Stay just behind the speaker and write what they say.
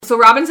So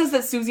Robin says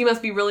that Susie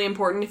must be really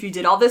important if you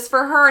did all this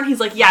for her. And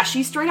he's like, yeah,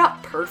 she's straight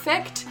up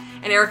perfect.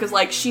 And Erica's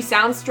like, she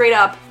sounds straight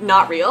up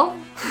not real.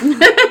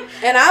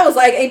 And I was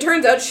like, it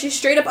turns out she's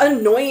straight up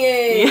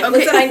annoying. Yeah.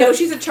 Listen, I know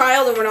she's a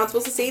child and we're not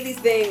supposed to say these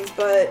things,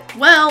 but...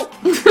 Well...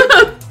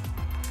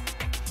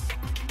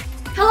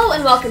 Hello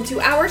and welcome to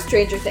our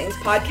Stranger Things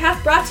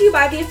podcast, brought to you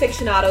by the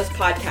AFICTIONADOS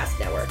podcast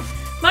network.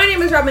 My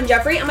name is Robin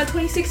Jeffrey. I'm a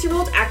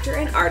 26-year-old actor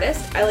and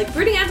artist. I like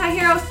brooding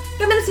anti-heroes,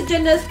 feminist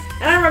agendas,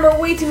 and I remember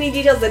way too many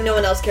details that no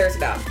one else cares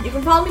about. You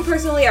can follow me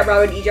personally at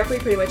Robin E. Jeffrey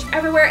pretty much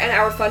everywhere, and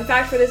our fun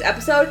fact for this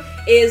episode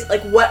is,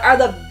 like, what are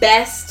the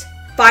best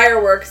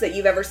fireworks that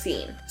you've ever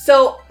seen?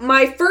 So,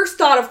 my first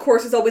thought, of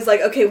course, is always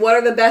like, okay, what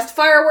are the best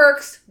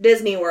fireworks?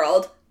 Disney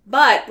World.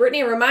 But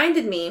Brittany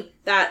reminded me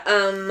that,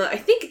 I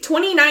think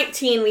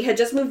 2019, we had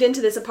just moved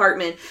into this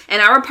apartment,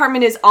 and our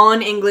apartment is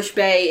on English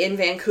Bay in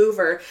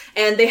Vancouver,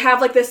 and they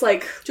have, like, this,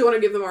 like... Do you want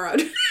to give them our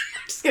address?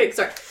 Just kidding,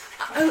 sorry.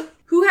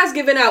 Who has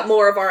given out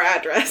more of our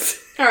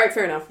address? Alright,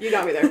 fair enough. You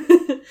got me there.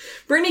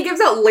 Brittany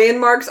gives out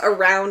landmarks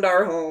around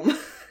our home.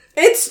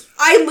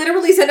 I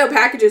literally send out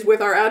packages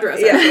with our address.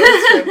 Yeah,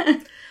 that's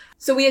true.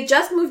 So we had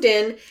just moved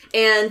in,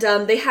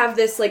 and they have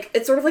this, like,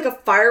 it's sort of like a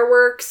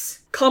fireworks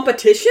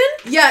competition?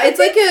 Yeah,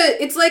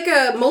 it's like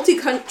a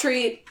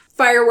multi-country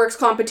fireworks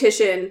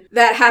competition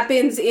that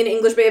happens in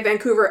English Bay of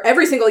Vancouver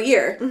every single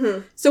year.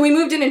 Mm-hmm. So we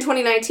moved in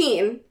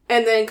 2019,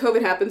 and then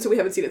COVID happened, so we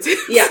haven't seen it since.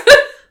 Yeah.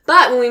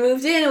 But when we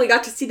moved in and we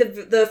got to see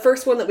the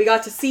first one that we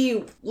got to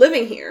see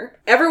living here,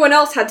 everyone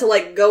else had to,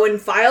 like, go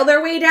and file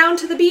their way down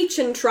to the beach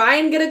and try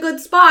and get a good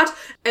spot.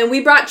 And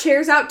we brought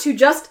chairs out to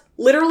just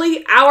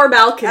literally our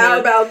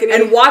balcony.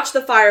 And watch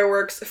the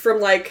fireworks from,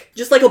 like,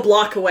 just, like, a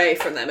block away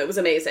from them. It was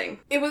amazing.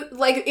 It was,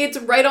 like, it's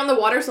right on the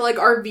water, so, like,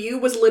 our view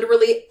was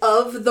literally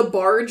of the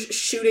barge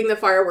shooting the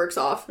fireworks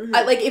off. Mm-hmm.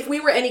 Like, if we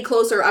were any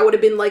closer, I would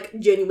have been, like,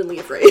 genuinely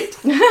afraid.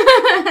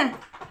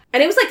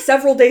 And it was, like,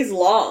 several days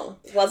long,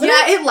 wasn't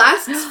it? Yeah, it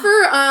lasts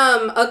for,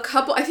 a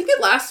couple... I think it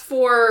lasts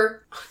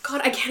for... Oh, God,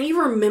 I can't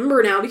even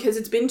remember now because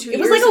it's been 2 years.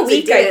 It was, like, a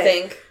week, I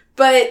think.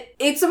 But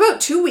it's about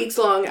 2 weeks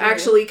long,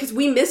 actually, because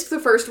we missed the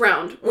first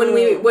round when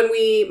we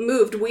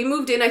moved. We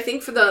moved in, I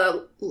think, for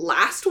the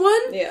last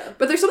one. Yeah.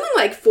 But there's something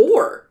like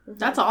 4.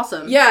 That's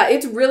awesome. Yeah,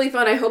 it's really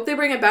fun. I hope they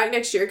bring it back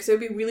next year, because it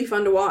would be really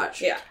fun to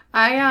watch. Yeah.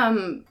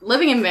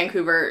 Living in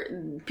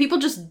Vancouver, people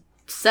just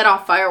set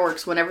off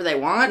fireworks whenever they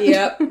want.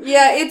 Yep.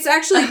 Yeah, it's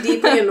actually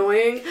deeply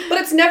annoying. But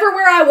it's never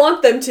where I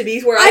want them to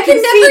be, where I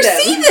can never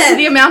see them.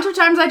 The amount of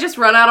times I just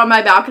run out on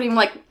my balcony, I'm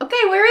like,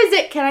 okay, where is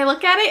it? Can I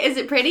look at it? Is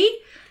it pretty?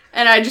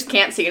 And I just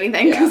can't see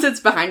anything because it's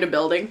behind a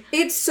building.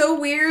 It's so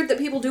weird that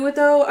people do it,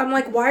 though. I'm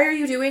like, why are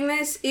you doing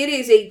this? It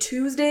is a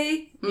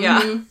Tuesday.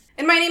 Yeah. Mm-hmm.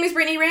 And my name is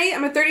Brittany Ray.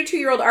 I'm a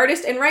 32-year-old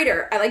artist and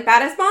writer. I like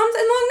badass bombs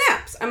and long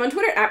naps. I'm on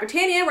Twitter at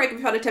Britannia, where I can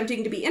be found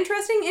attempting to be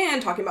interesting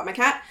and talking about my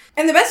cat.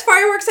 And the best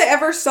fireworks I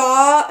ever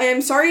saw,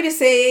 I'm sorry to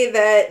say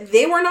that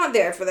they were not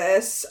there for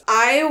this.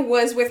 I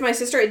was with my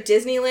sister at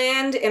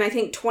Disneyland in, I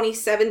think,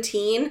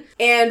 2017.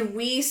 And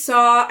we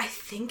saw, I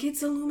think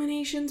it's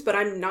Illuminations, but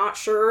I'm not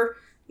sure.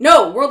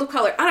 No, World of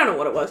Color. I don't know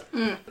what it was.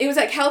 It was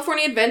at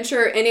California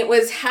Adventure, and it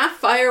was half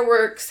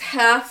fireworks,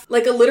 half,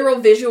 like, a literal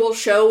visual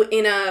show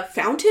in a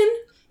fountain.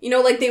 You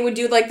know, like, they would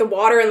do, like, the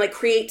water and, like,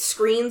 create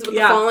screens with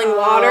the falling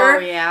water. Oh,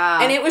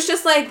 yeah. And it was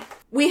just, like,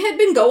 we had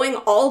been going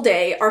all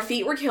day. Our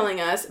feet were killing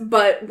us,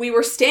 but we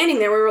were standing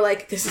there. We were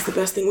like, this is the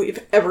best thing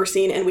we've ever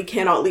seen, and we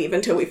cannot leave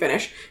until we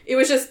finish. It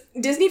was just,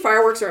 Disney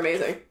fireworks are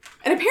amazing.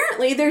 And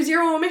apparently, they're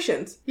zero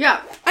emissions.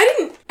 Yeah.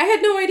 I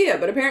had no idea,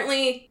 but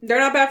apparently, they're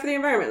not bad for the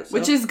environment. So.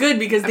 Which is good,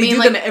 because they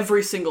do them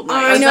every single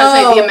night. I was about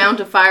to say, the amount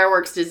of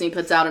fireworks Disney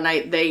puts out a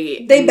night,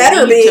 they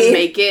better need to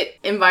make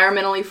it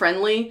environmentally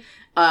friendly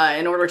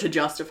in order to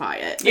justify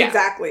it. Yeah.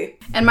 Exactly.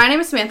 And my name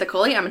is Samantha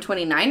Coley. I'm a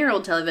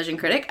 29-year-old television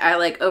critic. I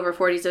like over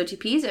 40s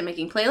OTPs and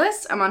making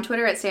playlists. I'm on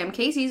Twitter at Sam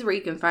Casey's, where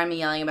you can find me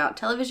yelling about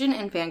television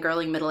and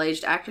fangirling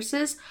middle-aged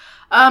actresses.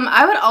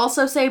 I would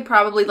also say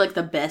probably, like,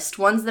 the best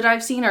ones that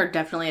I've seen are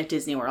definitely at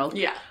Disney World.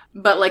 Yeah.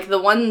 But, like, the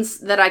ones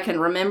that I can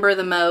remember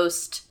the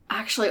most,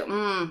 actually,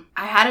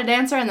 I had a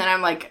dancer, and then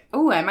I'm like,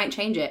 oh, I might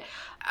change it.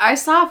 I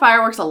saw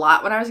fireworks a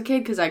lot when I was a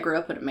kid, because I grew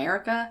up in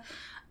America.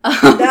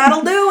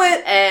 That'll do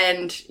it!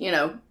 And, you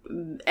know,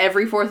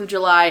 every 4th of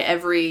July,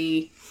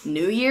 every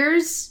New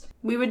Year's,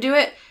 we would do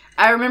it.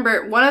 I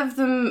remember one of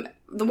them...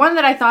 The one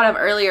that I thought of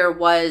earlier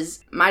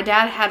was my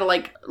dad had,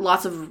 like,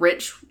 lots of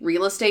rich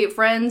real estate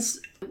friends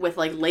with,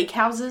 like, lake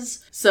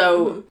houses.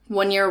 So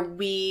one year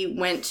we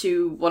went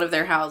to one of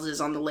their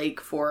houses on the lake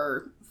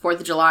for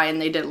 4th of July,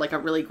 and they did, like, a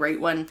really great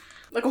one.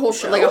 Like a whole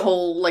show? Like a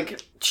whole, like,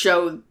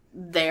 show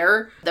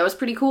there. That was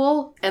pretty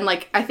cool. And,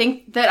 like, I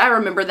think that I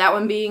remember that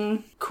one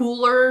being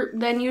cooler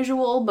than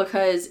usual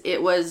because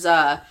it was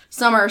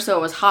summer, so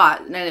it was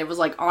hot, and it was,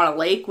 like, on a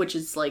lake, which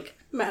is, like...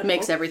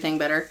 makes everything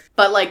better.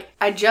 But, like,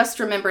 I just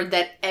remembered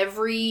that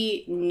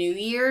every New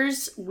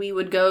Year's, we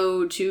would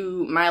go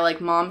to my,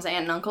 like, mom's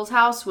aunt and uncle's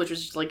house, which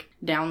was, like,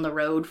 down the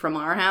road from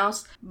our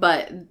house,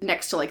 but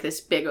next to, like,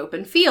 this big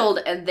open field,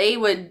 and they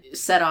would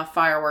set off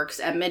fireworks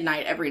at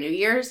midnight every New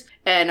Year's,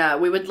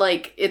 and we would,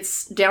 like,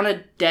 it's down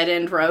a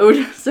dead-end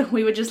road, so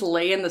we would just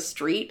lay in the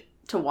street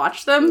to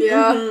watch them.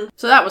 Yeah. Mm-hmm.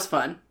 So that was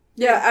fun.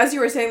 Yeah, as you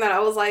were saying that, I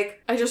was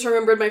like, I just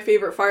remembered my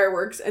favorite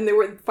fireworks, and they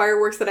were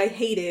fireworks that I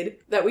hated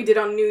that we did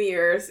on New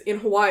Year's in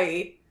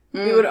Hawaii.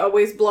 We would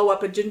always blow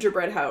up a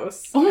gingerbread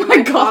house. Oh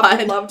my God.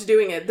 I loved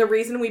doing it. The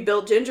reason we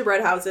built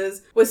gingerbread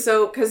houses was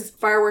because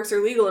fireworks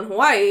are legal in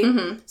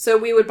Hawaii. So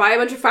we would buy a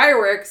bunch of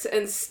fireworks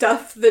and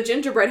stuff the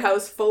gingerbread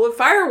house full of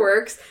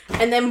fireworks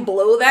and then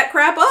blow that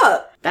crap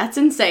up. That's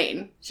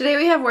insane. Today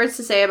we have words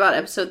to say about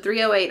episode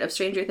 308 of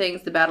Stranger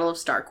Things, The Battle of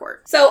Starcourt.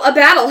 So a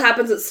battle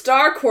happens at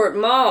Starcourt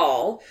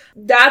Mall.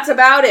 That's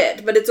about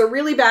it, but it's a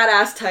really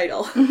badass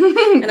title.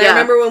 And I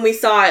remember when we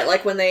saw it,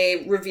 like when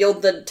they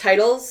revealed the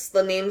titles,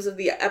 the names of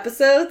the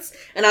episodes,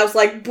 and I was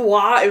like,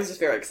 blah, it was just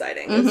very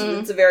exciting.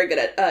 It's a very good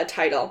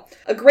title.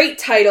 A great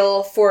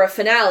title for a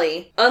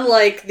finale,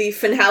 unlike the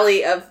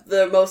finale of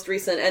the most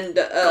recent end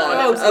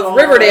of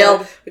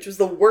Riverdale, which was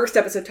the worst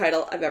episode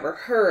title I've ever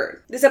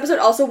heard. This episode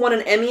also won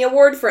an Emmy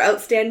Award for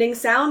Outstanding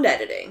Sound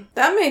Editing.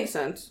 That makes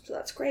sense. So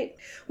that's great.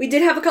 We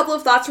did have a couple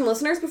of thoughts from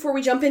listeners before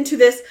we jump into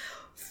this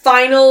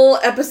final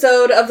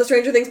episode of the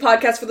Stranger Things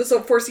podcast for the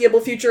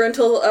foreseeable future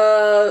until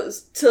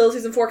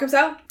season 4 comes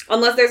out.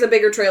 Unless there's a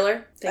bigger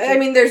trailer. I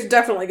mean, there's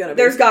definitely gonna be.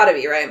 There's gotta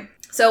be, right?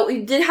 So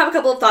we did have a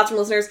couple of thoughts from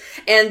listeners,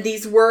 and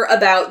these were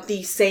about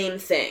the same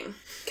thing.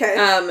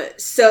 Okay.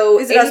 So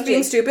is it us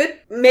being stupid?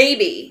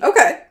 Maybe.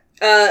 Okay.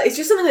 It's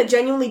just something that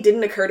genuinely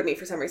didn't occur to me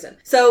for some reason.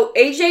 So,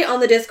 AJ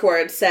on the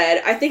Discord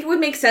said, I think it would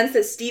make sense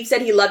that Steve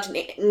said he loved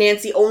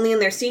Nancy only in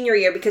their senior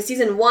year because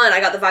season 1, I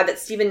got the vibe that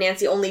Steve and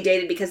Nancy only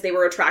dated because they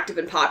were attractive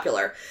and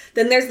popular.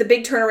 Then there's the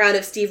big turnaround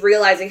of Steve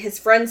realizing his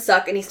friends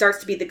suck and he starts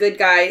to be the good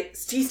guy.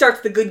 He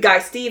starts the good guy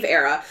Steve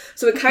era.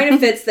 So it kind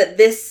of fits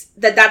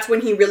that that's when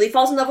he really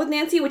falls in love with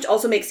Nancy, which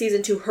also makes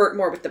season 2 hurt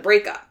more with the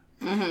breakup.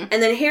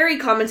 And then Harry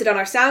commented on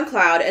our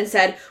SoundCloud and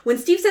said, when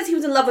Steve says he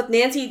was in love with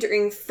Nancy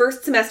during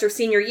first semester of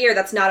senior year,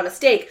 that's not a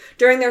mistake.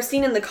 During their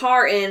scene in the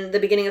car in the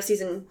beginning of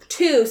season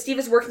 2, Steve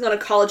is working on a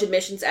college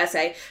admissions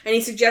essay, and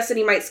he suggests that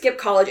he might skip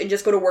college and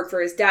just go to work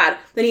for his dad.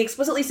 Then he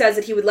explicitly says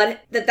that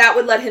that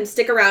would let him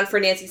stick around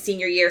for Nancy's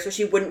senior year so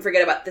she wouldn't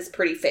forget about this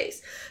pretty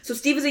face. So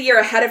Steve is a year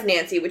ahead of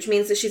Nancy, which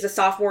means that she's a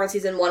sophomore in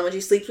season 1 when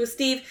she sleeps with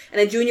Steve, and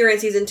a junior in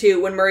season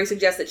 2 when Murray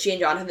suggests that she and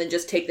Jonathan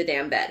just take the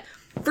damn bed.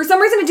 For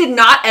some reason, it did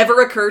not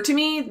ever occur to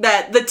me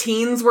that the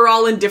teens were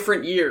all in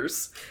different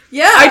years.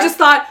 Yeah. I just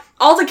thought,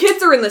 all the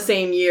kids are in the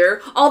same year.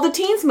 All the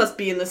teens must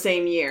be in the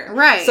same year.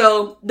 Right.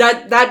 So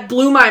that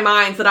blew my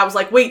mind that I was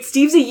like, wait,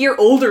 Steve's a year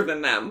older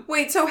than them.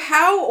 Wait, so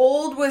how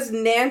old was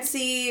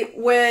Nancy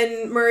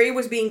when Murray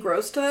was being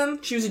gross to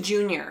them? She was a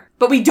junior.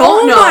 But we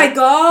don't know. Oh my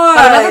god.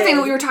 But another thing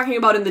that we were talking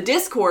about in the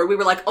Discord, we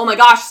were like, oh my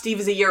gosh,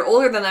 Steve is a year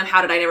older than them.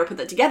 How did I never put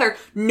that together?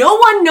 No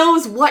one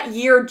knows what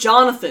year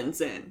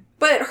Jonathan's in.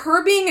 But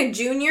her being a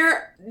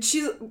junior,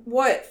 she's,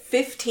 what,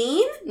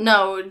 15?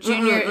 No,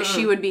 junior,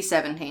 she would be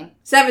 17.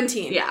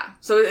 17. Yeah.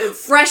 So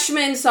it's...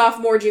 Freshman,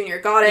 sophomore, junior.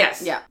 Got it?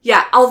 Yes. Yeah.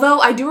 Yeah, although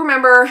I do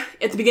remember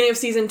at the beginning of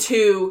season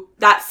 2,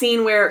 that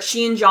scene where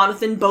she and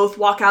Jonathan both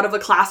walk out of a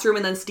classroom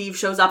and then Steve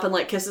shows up and,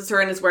 like, kisses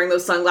her and is wearing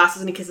those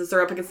sunglasses and he kisses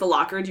her up against the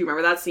locker. Do you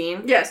remember that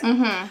scene? Yes.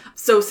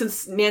 So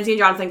since Nancy and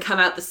Jonathan come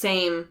out the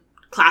same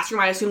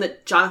classroom, I assume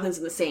that Jonathan's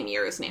in the same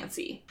year as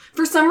Nancy.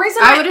 For some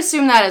reason, I would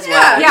assume that as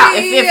well.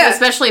 Yeah.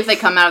 Especially if they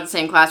come out of the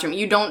same classroom.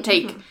 You don't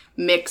take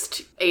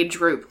mixed age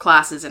group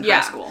classes in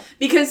high school.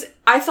 Because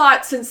I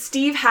thought since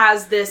Steve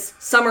has this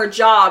summer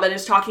job and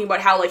is talking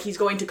about how, like, he's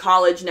going to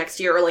college next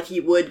year, or, like, he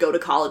would go to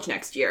college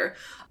next year,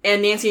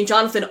 and Nancy and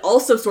Jonathan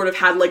also sort of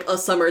had, like, a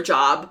summer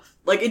job,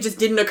 like, it just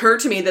didn't occur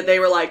to me that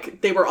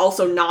they were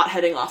also not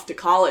heading off to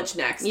college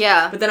next.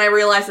 Yeah. But then I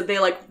realized that they,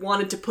 like,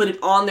 wanted to put it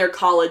on their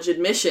college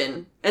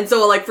admission. And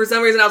so, like, for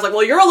some reason I was like,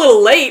 well, you're a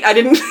little late. I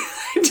didn't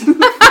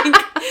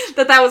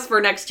think that was for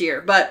next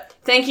year. But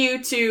thank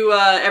you to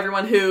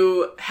everyone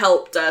who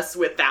helped us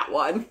with that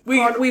one.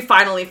 We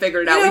finally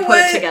figured it out. We put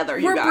it together,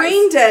 you guys. We're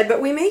brain dead, but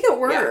we make it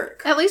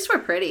work. At least we're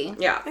pretty.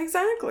 Yeah.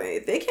 Exactly.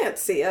 They can't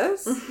see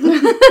us. And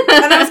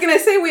I was going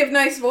to say we have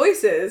nice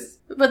voices.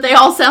 But they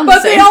all sound the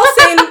same. But they all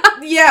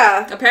sound,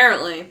 yeah.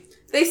 Apparently.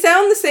 They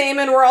sound the same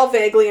and we're all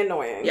vaguely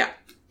annoying. Yeah.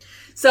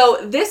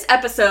 So this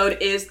episode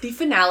is the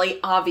finale,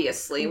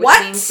 obviously, which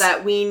means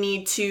that we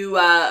need to,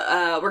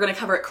 we're going to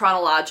cover it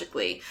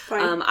chronologically.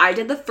 Fine. I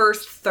did the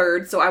first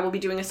third, so I will be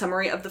doing a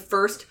summary of the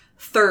first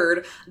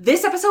third.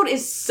 This episode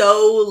is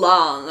so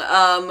long.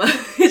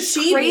 It's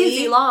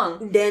crazy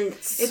long.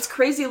 Dense. It's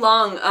crazy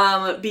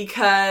long,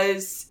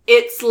 because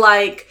it's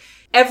like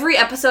every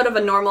episode of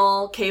a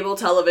normal cable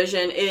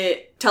television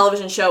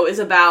show is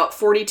about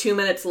 42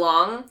 minutes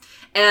long.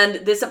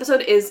 And this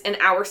episode is an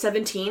hour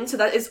 17, so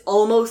that is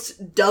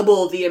almost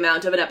double the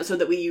amount of an episode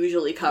that we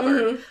usually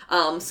cover.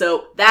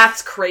 So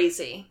that's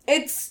crazy.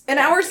 It's an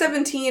hour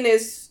 17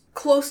 is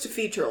close to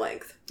feature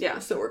length. Yeah.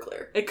 So we're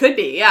clear. It could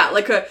be, yeah.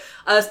 Like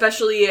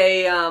especially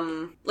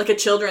a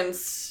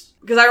children's...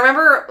 Because I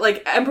remember,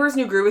 like, Emperor's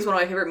New Groove is one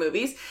of my favorite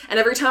movies, and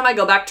every time I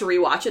go back to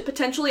rewatch it,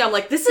 potentially, I'm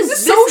like, this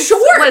is so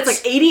short! What, it's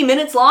like 80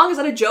 minutes long? Is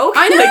that a joke?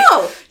 I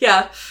know! Like,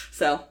 yeah.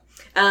 So,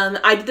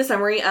 I did the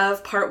summary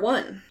of part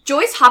 1.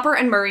 Joyce, Hopper,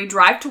 and Murray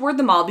drive toward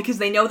the mall because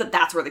they know that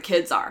that's where the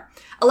kids are.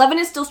 11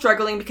 is still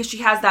struggling because she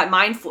has that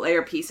mind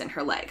flayer piece in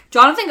her leg.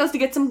 Jonathan goes to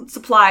get some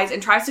supplies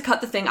and tries to cut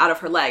the thing out of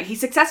her leg. He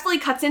successfully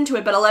cuts into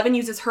it, but 11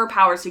 uses her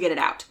powers to get it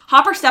out.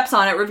 Hopper steps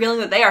on it,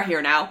 revealing that they are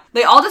here now.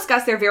 They all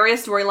discuss their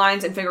various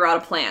storylines and figure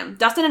out a plan.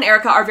 Dustin and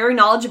Erica are very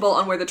knowledgeable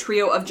on where the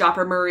trio of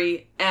Jopper,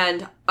 Murray,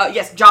 and...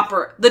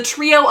 the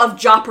trio of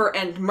Jopper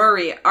and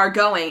Murray are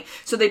going,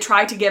 so they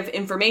try to give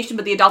information,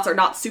 but the adults are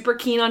not super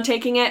keen on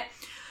taking it.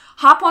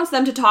 Hop wants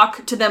them to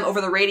talk to them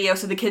over the radio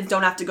so the kids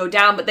don't have to go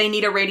down, but they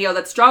need a radio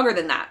that's stronger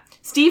than that.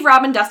 Steve,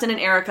 Robin, Dustin, and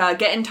Erica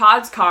get in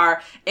Todd's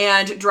car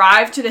and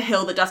drive to the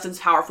hill that Dustin's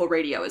powerful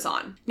radio is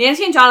on.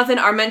 Nancy and Jonathan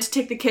are meant to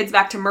take the kids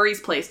back to Murray's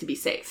place to be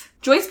safe.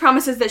 Joyce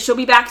promises that she'll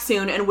be back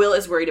soon, and Will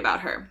is worried about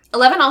her.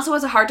 11 also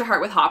has a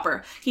heart-to-heart with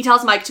Hopper. He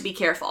tells Mike to be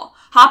careful.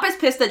 Hop is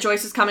pissed that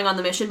Joyce is coming on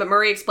the mission, but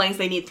Murray explains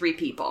they need 3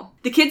 people.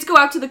 The kids go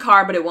out to the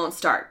car, but it won't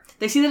start.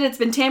 They see that it's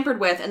been tampered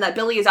with and that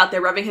Billy is out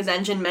there revving his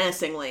engine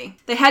menacingly.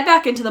 They head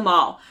back into the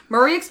mall.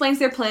 Murray explains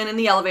their plan in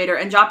the elevator,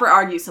 and Jopper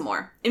argues some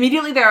more.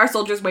 Immediately, there are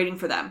soldiers waiting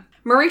for them.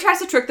 Murray tries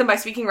to trick them by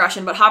speaking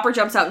Russian, but Hopper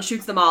jumps out and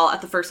shoots them all at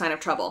the first sign of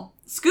trouble.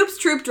 Scoop's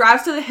troop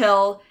drives to the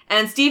hill,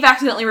 and Steve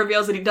accidentally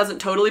reveals that he doesn't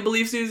totally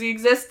believe Susie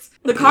exists.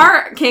 The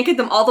car can't get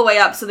them all the way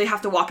up, so they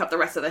have to walk up the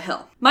rest of the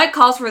hill. Mike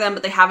calls for them,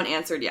 but they haven't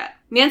answered yet.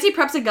 Nancy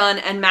preps a gun,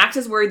 and Max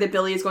is worried that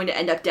Billy is going to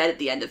end up dead at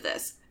the end of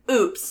this.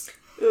 Oops.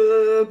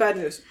 Bad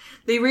news.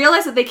 They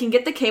realize that they can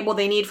get the cable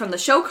they need from the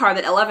show car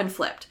that 11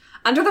 flipped.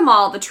 Under the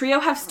mall, the trio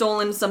have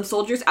stolen some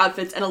soldiers'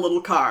 outfits and a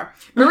little car.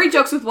 Murray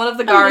jokes with one of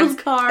the guards. A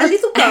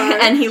little car.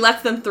 And he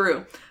lets them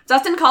through.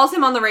 Dustin calls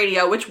him on the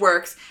radio, which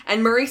works,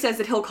 and Murray says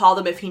that he'll call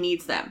them if he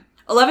needs them.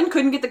 11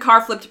 couldn't get the car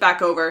flipped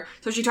back over,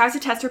 so she tries to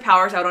test her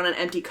powers out on an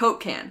empty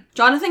Coke can.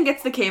 Jonathan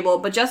gets the cable,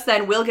 but just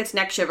then Will gets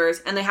neck shivers,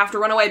 and they have to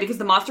run away because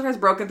the monster has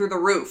broken through the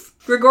roof.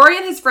 Grigori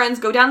and his friends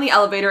go down the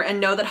elevator and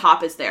know that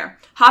Hop is there.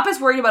 Hop is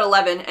worried about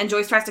 11, and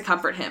Joyce tries to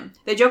comfort him.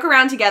 They joke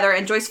around together,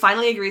 and Joyce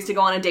finally agrees to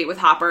go on a date with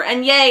Hopper,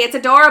 and yay, it's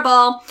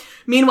adorable!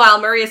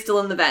 Meanwhile, Murray is still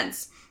in the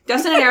vents.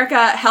 Dustin and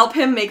Erica help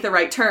him make the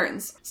right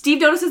turns.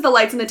 Steve notices the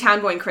lights in the town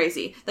going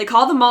crazy. They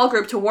call the mall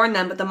group to warn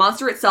them, but the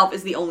monster itself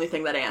is the only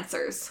thing that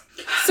answers.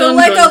 So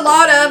like a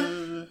lot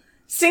of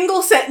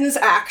single sentence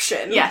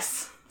action.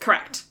 Yes,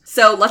 correct.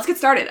 So let's get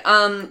started.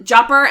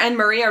 Jopper and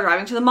Murray are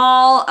driving to the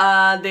mall.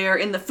 They're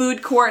in the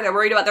food court. They're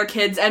worried about their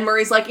kids. And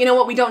Murray's like, you know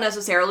what? We don't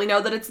necessarily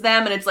know that it's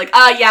them. And it's like,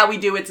 yeah, we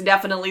do. It's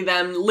definitely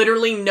them.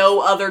 Literally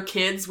no other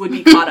kids would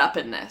be caught up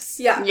in this.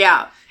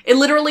 Yeah. It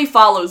literally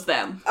follows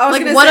them.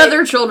 Like, what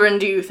other children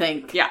do you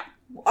think? Yeah.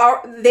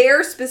 Are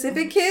their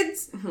specific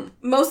kids,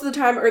 most of the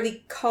time, are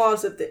the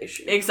cause of the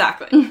issue.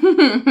 Exactly.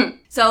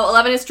 So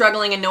 11 is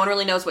struggling and no one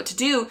really knows what to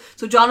do.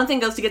 So Jonathan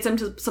goes to get some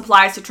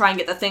supplies to try and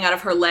get the thing out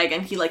of her leg,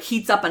 and he like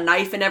heats up a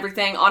knife and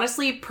everything.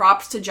 Honestly,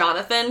 props to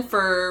Jonathan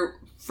for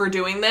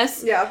doing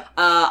this. Yeah.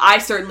 I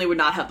certainly would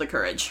not have the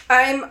courage.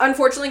 I'm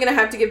unfortunately going to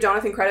have to give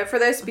Jonathan credit for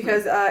this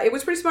because it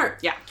was pretty smart.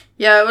 Yeah.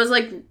 Yeah, it was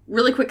like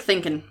really quick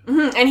thinking.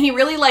 And he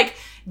really like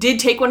did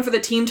take one for the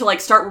team to like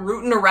start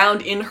rooting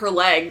around in her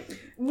leg.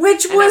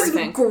 Which was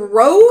everything.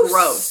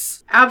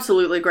 Gross.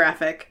 Absolutely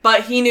graphic.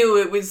 But he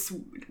knew it was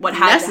what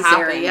had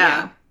necessary, to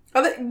happen.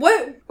 Yeah.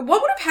 What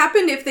would have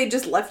happened if they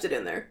just left it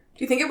in there?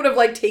 Do you think it would have,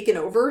 like, taken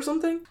over or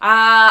something?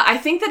 I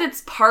think that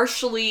it's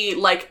partially,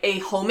 like, a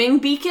homing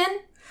beacon.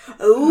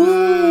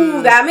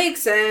 Ooh, that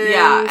makes sense.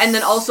 Yeah, and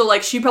then also,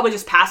 like, she'd probably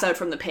just pass out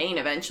from the pain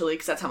eventually,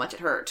 because that's how much it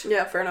hurt.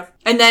 Yeah, fair enough.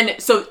 And then,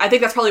 so I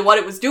think that's probably what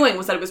it was doing,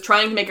 was that it was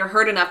trying to make her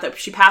hurt enough that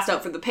she passed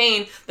out from the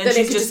pain, then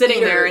she's just sitting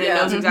there and it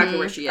knows exactly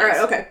where she is. Alright,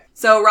 okay.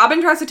 So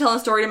Robin tries to tell a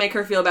story to make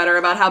her feel better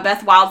about how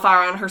Beth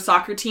Wildfire on her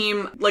soccer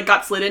team, like,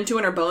 got slid into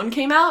and her bone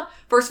came out.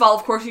 First of all,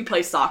 of course, she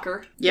plays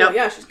soccer. Yep. Oh,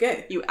 yeah, she's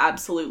gay. You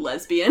absolute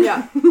lesbian.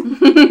 Yeah.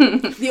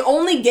 The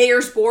only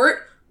gayer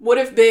sport would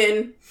have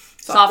been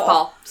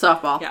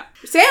Softball. Yeah.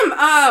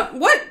 Sam,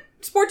 what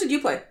sport did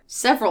you play?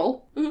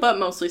 Several, but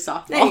mostly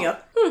softball. There you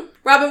go.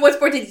 Robin, what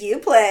sport did you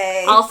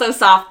play? Also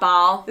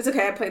softball. It's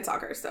okay, I played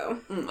soccer, so.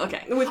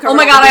 Okay. We've covered Oh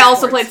my all god, the I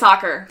also sports. played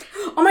soccer.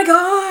 Oh my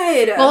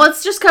god! Well,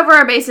 let's just cover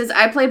our bases.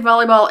 I played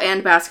volleyball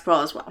and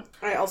basketball as well.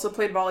 I also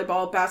played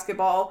volleyball,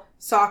 basketball,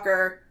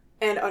 soccer,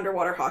 and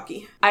underwater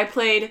hockey. I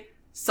played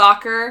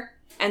soccer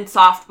and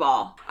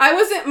softball.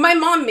 My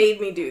mom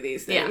made me do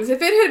these things. Yeah.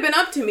 If it had been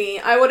up to me,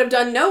 I would have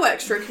done no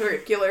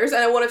extracurriculars, and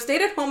I would have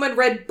stayed at home and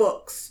read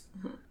books.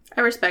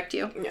 I respect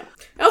you. Yeah.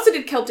 I also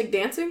did Celtic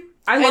dancing.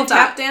 I love and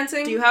tap that.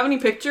 dancing. Do you have any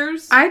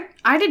pictures? I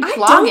did I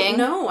clogging. don't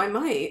know, I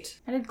might.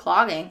 I did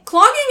clogging.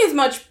 Clogging is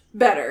much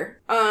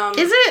better.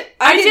 Is it?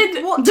 I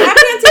did well,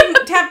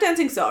 tap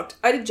dancing sucked.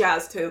 I did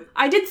jazz too.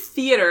 I did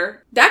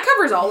theater. That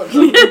covers all of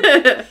them.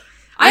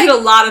 I did a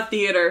lot of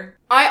theater.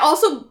 I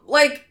also,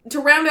 like, to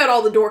round out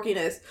all the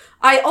dorkiness,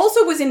 I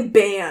also was in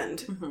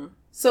band.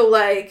 So,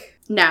 like...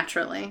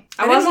 Naturally.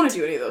 I didn't want to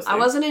do any of those things. I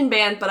wasn't in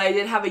band, but I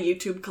did have a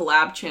YouTube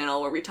collab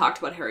channel where we talked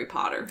about Harry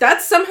Potter.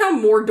 That's somehow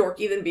more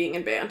dorky than being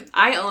in band.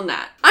 I own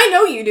that. I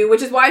know you do,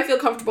 which is why I feel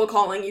comfortable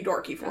calling you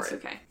dorky for That's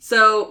it. okay.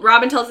 So,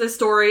 Robin tells this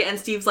story, and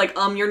Steve's like,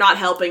 you're not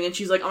helping, and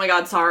she's like, oh my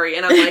god, sorry.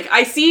 And I'm like,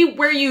 I see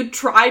where you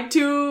tried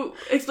to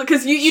explain,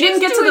 because you didn't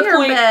get to the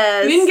point,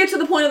 you didn't get to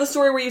the point of the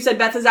story where you said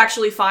Beth is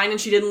actually fine, and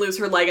she didn't lose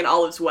her leg, and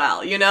all is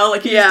well, you know?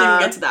 Like, you just didn't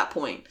get to that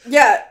point.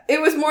 Yeah, it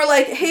was more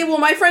like, hey, well,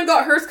 my friend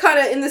got hers kind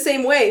of in the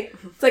same way.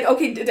 It's like,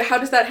 okay, how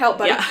does that help,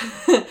 buddy?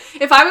 Yeah.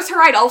 If I was her,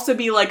 I'd also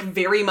be, like,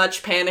 very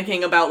much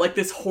panicking about, like,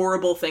 this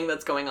horrible thing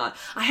that's going on.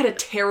 I had a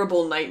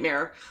terrible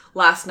nightmare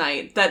last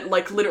night that,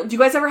 like, literally... Do you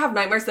guys ever have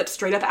nightmares that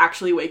straight up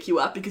actually wake you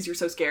up because you're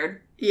so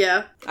scared?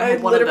 Yeah. I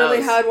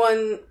literally had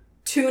one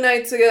 2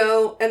 nights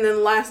ago, and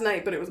then last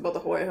night, but it was about the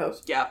Hawaii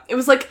House. Yeah. It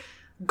was, like...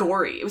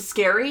 gory. It was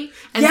scary.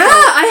 And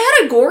I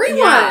had a gory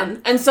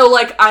one. And so,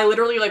 like, I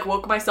literally, like,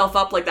 woke myself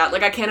up like that.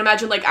 Like, I can't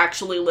imagine, like,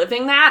 actually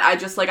living that. I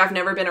just, like, I've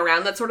never been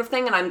around that sort of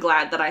thing, and I'm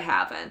glad that I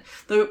haven't.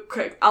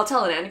 I'll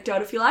tell an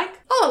anecdote if you like.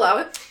 I'll allow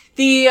it.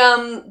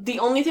 The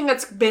only thing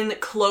that's been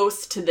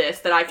close to this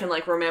that I can,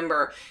 like,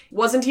 remember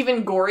wasn't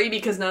even gory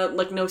because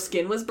no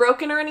skin was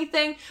broken or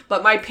anything,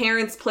 but my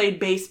parents played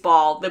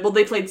baseball.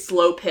 They played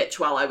slow pitch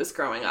while I was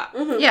growing up.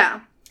 Mm-hmm.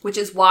 Yeah. Which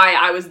is why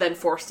I was then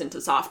forced into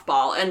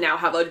softball and now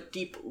have a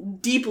deep,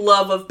 deep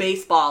love of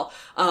baseball,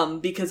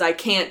 because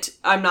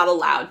I'm not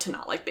allowed to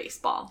not like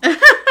baseball.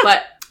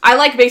 But I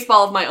like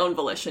baseball of my own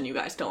volition, you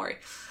guys, don't worry.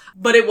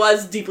 But it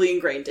was deeply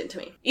ingrained into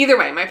me. Either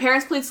way, my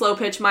parents played slow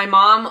pitch, my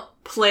mom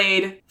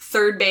played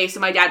third base,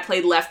 and my dad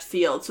played left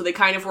field, so they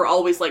kind of were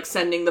always, like,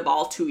 sending the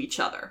ball to each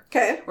other.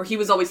 Okay. Or he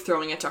was always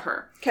throwing it to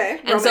her. Okay.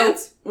 And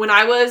romance. So, when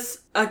I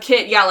was a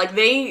kid, yeah, like,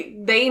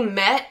 they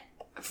met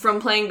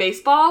from playing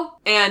baseball,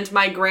 and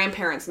my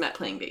grandparents met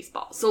playing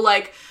baseball. So,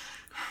 like,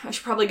 I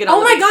should probably get on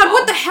the baseball. God,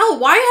 what the hell?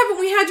 Why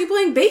haven't we had you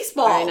playing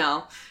baseball? I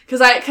know.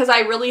 Because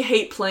I really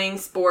hate playing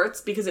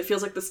sports because it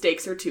feels like the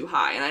stakes are too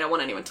high, and I don't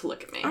want anyone to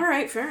look at me. All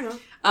right, fair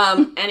enough.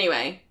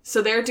 Anyway,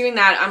 so they're doing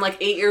that. I'm, like,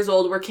 8 years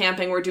old. We're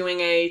camping. We're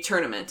doing a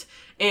tournament.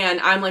 And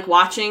I'm, like,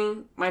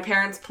 watching my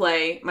parents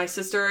play. My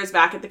sister is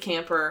back at the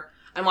camper.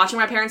 I'm watching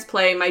my parents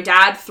play. My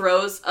dad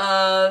throws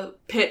a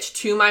pitch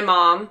to my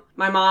mom.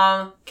 My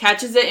mom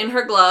catches it in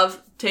her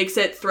glove, takes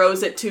it,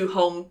 throws it to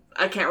home.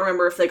 I can't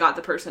remember if they got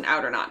the person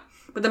out or not.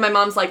 But then my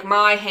mom's like,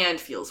 my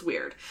hand feels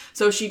weird.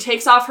 So she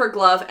takes off her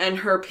glove and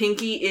her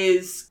pinky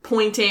is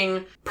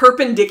pointing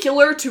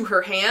perpendicular to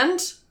her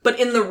hand, but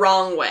in the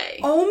wrong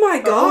way. Oh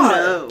my god.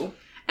 Oh no.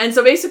 And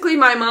so basically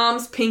my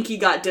mom's pinky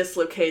got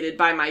dislocated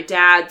by my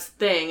dad's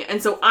thing. And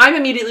so I'm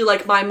immediately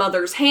like, my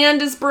mother's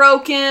hand is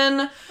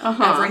broken.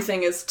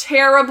 Everything is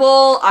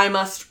terrible. I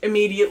must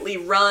immediately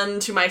run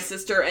to my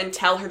sister and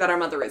tell her that our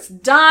mother is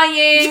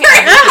dying.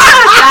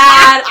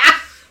 Bad.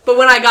 But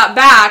when I got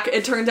back,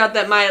 it turned out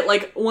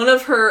that one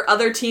of her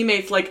other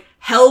teammates, like,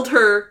 held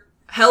her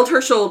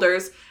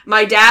shoulders.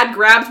 My dad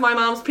grabbed my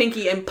mom's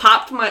pinky and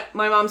popped my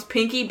mom's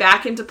pinky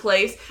back into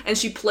place, and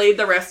she played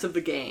the rest of the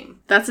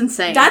game. That's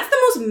insane. That's the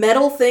most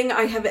metal thing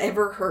I have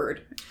ever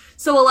heard.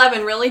 So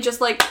 11, really?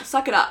 Just, like,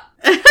 suck it up.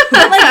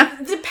 But,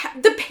 like,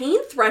 the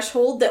pain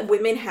threshold that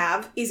women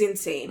have is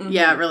insane.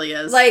 Yeah, it really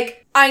is.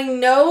 Like, I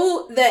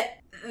know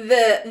that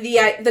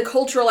the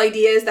cultural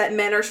idea is that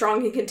men are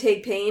strong and can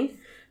take pain,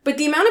 but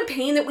the amount of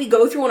pain that we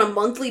go through on a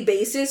monthly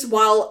basis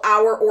while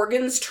our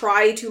organs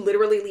try to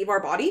literally leave our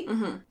body,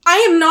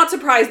 I am not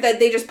surprised that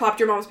they just popped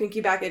your mom's pinky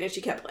back in and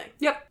she kept playing.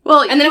 Yep.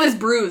 Well, and then it was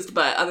bruised,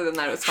 but other than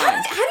that, it was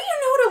fine. How do you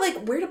know to,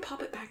 like, where to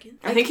pop it back in?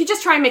 I think you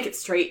just try and make it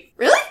straight.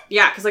 Really?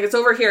 Yeah, because, like, it's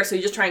over here, so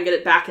you just try and get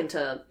it back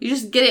into... You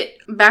just get it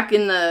back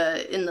in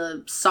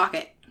the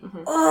socket.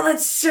 Mm-hmm. Oh,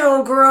 that's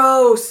so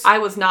gross. I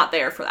was not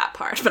there for that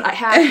part, but I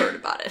had heard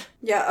about it.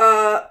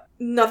 Yeah,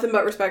 nothing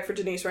but respect for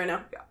Denise right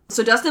now. Yeah.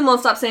 So Dustin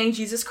won't stop saying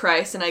Jesus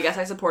Christ, and I guess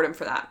I support him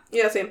for that.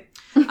 Yeah, same.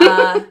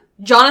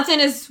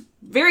 Jonathan is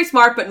very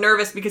smart but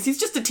nervous because he's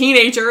just a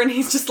teenager and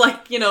he's just,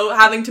 like, you know,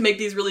 having to make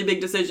these really big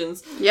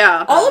decisions.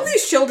 Yeah. All of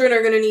these children are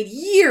going to need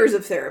years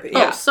of therapy.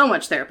 Oh, so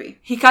much therapy.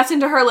 He cuts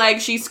into her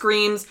leg, she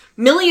screams.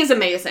 Millie is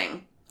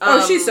amazing.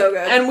 She's so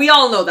good. And we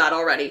all know that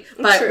already.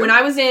 But True. when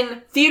I was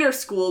in theater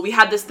school, we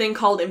had this thing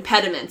called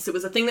impediments. It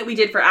was a thing that we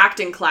did for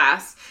acting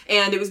class.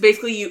 And it was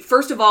basically,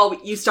 first of all,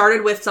 you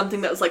started with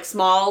something that was, like,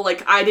 small.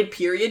 Like, I did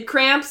period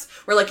cramps,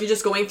 where, like, you're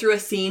just going through a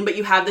scene, but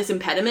you have this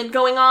impediment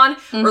going on.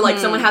 Or, like,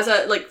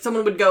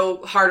 someone would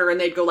go harder and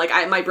they'd go, like,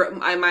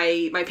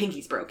 my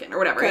pinky's broken, or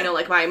whatever. Okay. You know,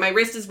 like, my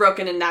wrist is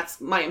broken and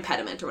that's my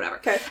impediment, or whatever.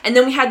 Okay. And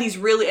then we had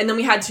and then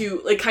we had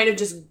to, like, kind of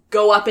just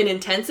go up in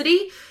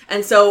intensity.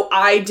 And so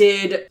I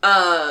did,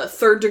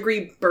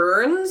 3rd-degree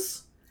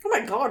burns. Oh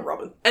my god,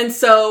 Robin. And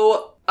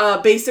so,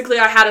 basically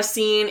I had a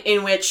scene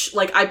in which,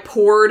 like, I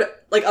poured,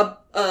 like,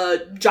 a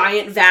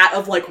giant vat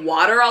of, like,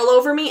 water all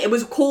over me. It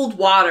was cold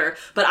water,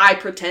 but I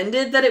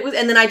pretended that it was,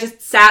 and then I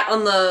just sat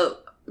on the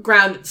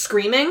ground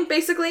screaming,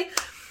 basically.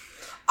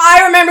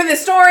 I remember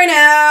this story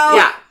now!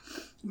 Yeah.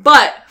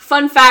 But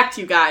Fun fact,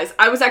 you guys,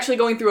 I was actually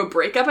going through a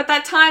breakup at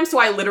that time, so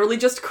I literally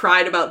just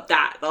cried about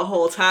that the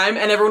whole time,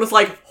 and everyone was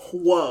like,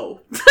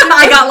 whoa.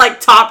 I got, like,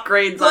 top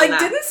grades on that. Like,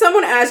 didn't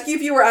someone ask you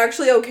if you were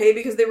actually okay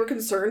because they were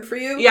concerned for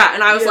you? Yeah,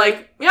 and I was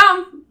like, yeah,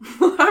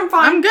 I'm fine.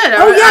 I'm good.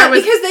 Oh, yeah,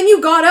 because then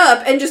you got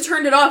up and just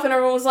turned it off, and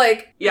everyone was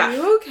like, yeah. Are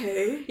you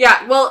okay?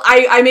 Yeah, well,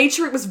 I made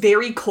sure it was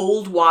very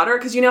cold water,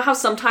 because you know how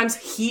sometimes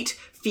heat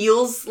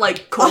feels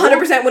like cold?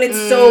 100% when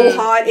it's so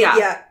hot.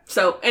 Yeah.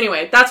 So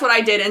anyway, that's what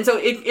I did. And so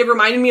it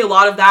reminded me a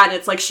lot of that. And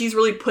it's like, she's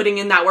really putting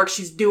in that work.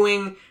 She's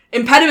doing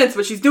impediments,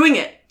 but she's doing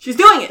it. She's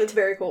doing it. That's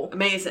very cool.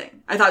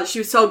 Amazing. I thought she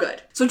was so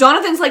good. So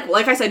Jonathan's like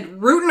I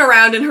said, rooting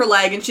around in her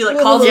leg, and she like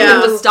calls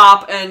him to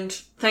stop, and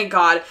thank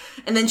God.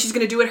 And then she's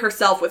going to do it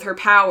herself with her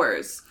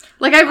powers.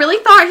 Like, I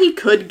really thought he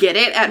could get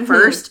it at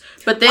first,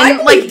 but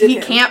then, like,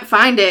 he can't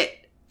find it.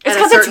 It's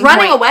because it's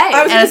running away.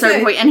 At a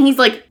certain point. And he's,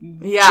 like,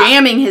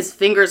 jamming his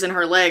fingers in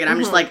her leg. And I'm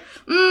just like,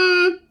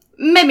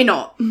 maybe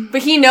not.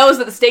 But he knows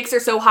that the stakes are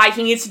so high,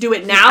 he needs to do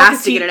it now. He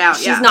has to get it out,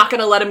 She's not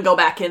going to let him go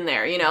back in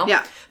there, you know?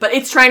 Yeah. But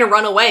it's trying to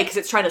run away because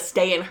it's trying to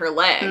stay in her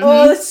leg.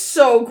 Oh, that's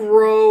so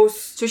gross.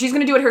 So she's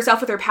going to do it herself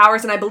with her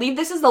powers. And I believe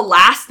this is the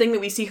last thing that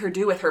we see her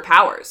do with her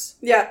powers.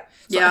 Yeah.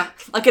 Yeah.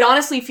 Like, it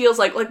honestly feels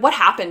like what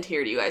happened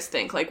here, do you guys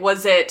think? Like, it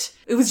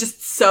was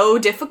just so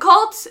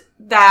difficult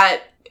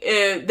that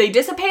they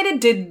dissipated?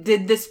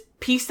 Did this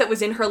piece that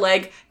was in her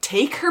leg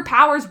take her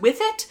powers with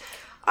it?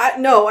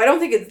 No, I don't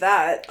think it's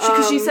that.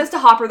 Because she says to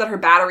Hopper that her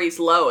battery's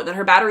low, and then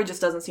her battery just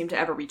doesn't seem to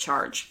ever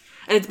recharge.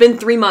 And it's been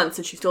 3 months,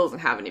 and she still doesn't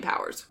have any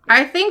powers.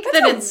 I think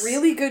it's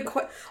really good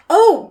question.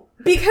 Oh,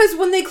 because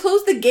when they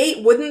close the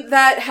gate, wouldn't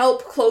that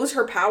help close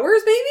her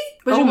powers, maybe?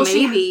 But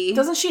maybe.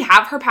 Doesn't she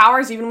have her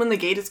powers even when the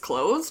gate is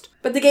closed?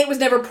 But the gate was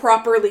never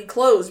properly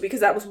closed because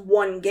that was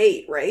one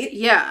gate, right?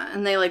 Yeah,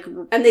 and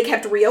they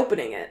kept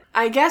reopening it.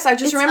 I guess I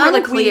just remember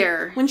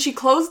unclear. When she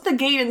closed the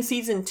gate in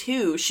season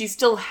 2, she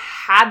still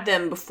had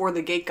them before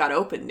the gate got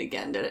opened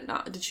again. Did it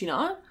not? Did she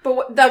not?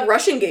 But the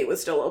Russian gate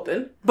was still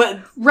open.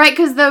 But right,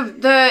 because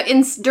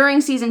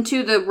during season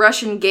 2, the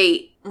Russian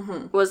gate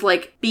was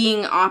like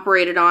being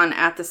operated on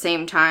at the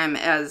same time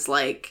as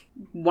like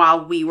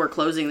while we were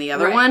closing the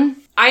other one.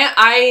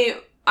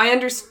 I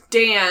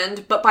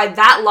understand, but by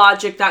that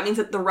logic, that means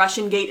that the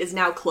Russian gate is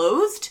now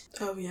closed.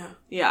 Oh yeah.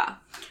 Yeah.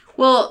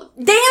 Well,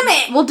 damn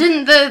it! Well,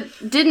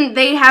 didn't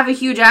they have a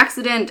huge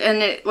accident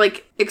and it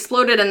like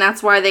exploded, and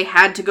that's why they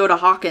had to go to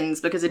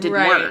Hawkins because it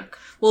didn't work.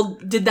 Well,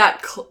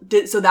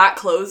 so that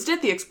closed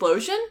it? The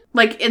explosion?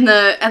 Like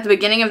at the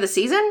beginning of the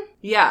season?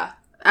 Yeah.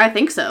 I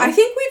think so. I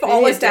think we've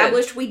all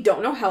established we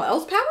don't know how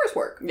else powers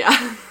work.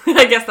 Yeah,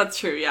 I guess that's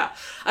true, yeah.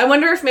 I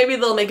wonder if maybe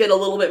they'll make it a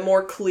little bit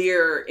more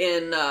clear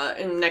in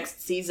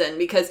next season,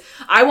 because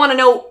I want to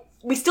know,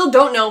 we still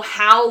don't know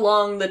how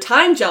long the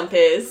time jump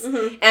is,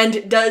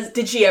 and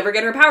did she ever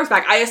get her powers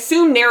back? I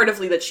assume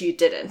narratively that she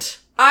didn't.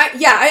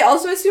 I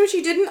also assume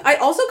she didn't. I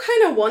also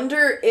kind of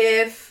wonder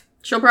if...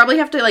 She'll probably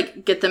have to,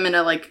 like, get them in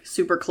a, like,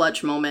 super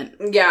clutch moment.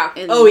 Yeah.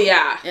 In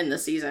the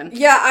season.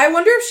 Yeah, I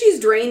wonder if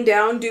she's drained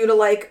down due to,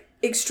 like,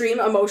 extreme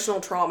emotional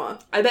trauma.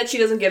 I bet she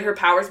doesn't get her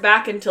powers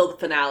back until the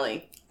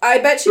finale. I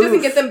bet she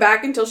doesn't get them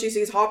back until she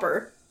sees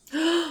Hopper.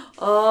 Her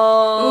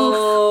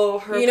power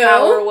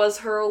was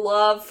her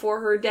love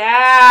for her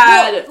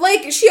dad. Well,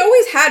 like, she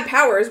always had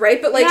powers,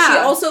 right? But, like, she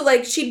also,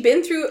 like, she'd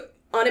been through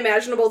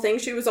unimaginable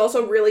things. She was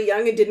also really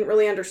young and didn't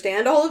really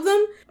understand all of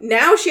them.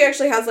 Now she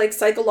actually has, like,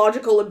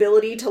 psychological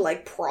ability to,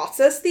 like,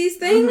 process these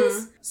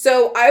things.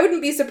 So I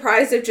wouldn't be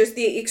surprised if just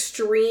the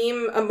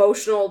extreme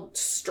emotional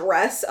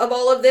stress of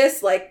all of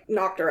this, like,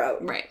 knocked her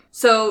out. Right.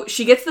 So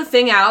she gets the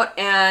thing out,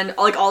 and,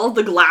 like, all of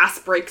the glass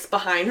breaks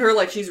behind her.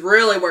 Like, she's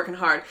really working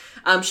hard.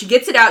 She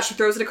gets it out, she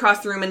throws it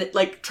across the room, and it,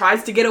 like,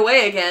 tries to get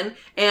away again,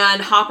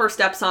 and Hopper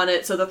steps on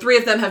it, so the three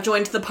of them have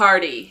joined the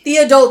party. The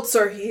adults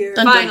are here.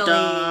 Dun, Finally.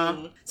 dun,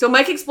 dun. So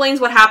Mike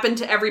explains what happened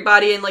to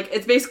everybody, and, like,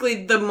 it's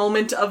basically the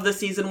moment of the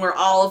season where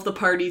all of the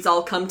parties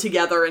all come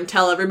together and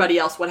tell everybody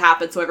else what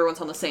happened so everyone's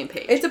on the same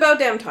page. It's about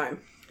damn time.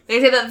 They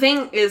say that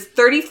thing is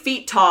 30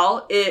 feet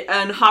tall,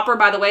 and Hopper,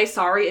 by the way,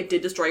 sorry, it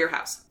did destroy your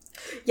house.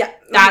 Yeah.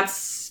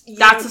 That's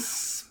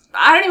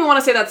I don't even want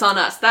to say that's on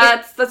us.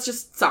 That's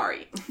just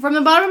sorry. From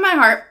the bottom of my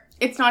heart,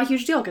 it's not a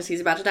huge deal because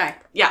he's about to die.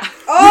 Yeah.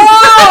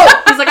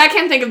 Oh! He's like, I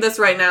can't think of this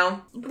right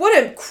now. What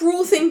a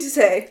cruel thing to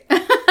say.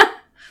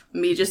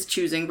 Me just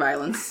choosing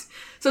violence.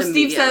 So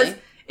Steve says,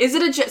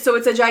 so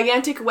it's a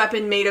gigantic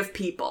weapon made of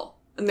people.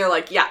 And they're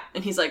like, yeah.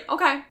 And he's like,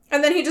 okay.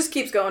 And then he just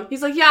keeps going.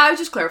 He's like, yeah, I was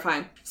just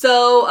clarifying.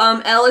 So,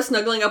 Elle is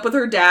snuggling up with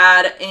her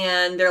dad,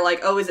 and they're like,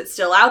 oh, is it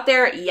still out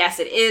there? Yes,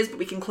 it is, but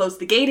we can close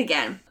the gate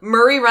again.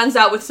 Murray runs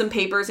out with some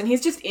papers, and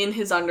he's just in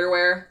his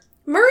underwear.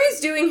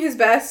 Murray's doing his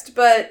best,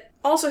 but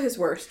also his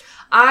worst.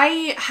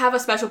 I have a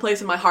special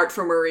place in my heart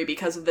for Murray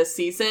because of this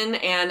season,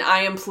 and I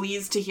am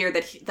pleased to hear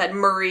that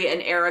Murray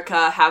and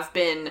Erica have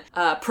been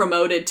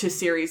promoted to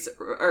series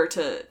or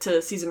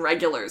to season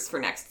regulars for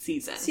next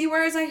season. See,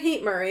 whereas I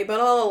hate Murray, but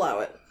I'll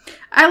allow it.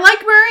 I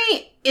like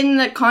Murray in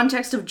the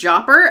context of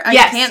Jopper. I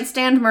can't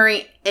stand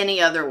Murray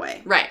any other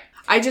way. Right.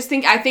 I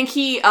think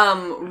he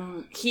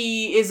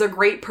he is a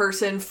great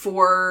person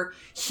for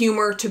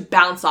humor to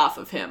bounce off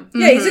of him.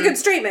 Yeah, he's a good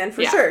straight man,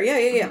 for sure.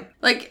 Yeah.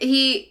 Like,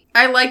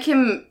 I like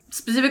him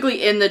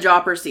specifically in the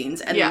Jopper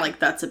scenes, and like,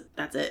 that's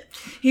it.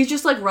 He's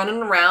just, like, running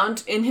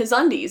around in his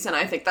undies, and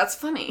I think that's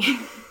funny.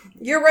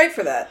 You're right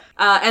for that.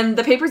 And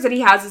the papers that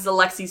he has is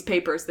Alexi's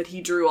papers that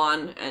he drew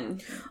on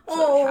and have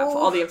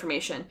all the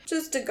information.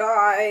 Just a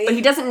guy. But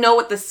he doesn't know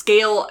what the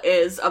scale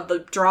is of the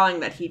drawing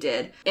that he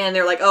did. And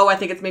they're like, oh, I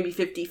think it's maybe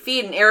 50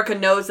 feet. And Erica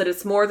knows that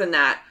it's more than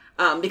that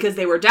because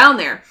they were down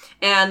there.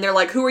 And they're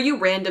like, who are you,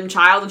 random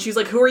child? And she's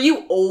like, who are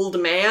you, old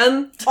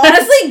man?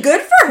 Honestly,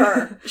 good for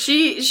her.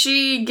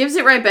 She gives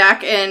it right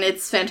back, and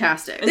it's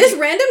fantastic. This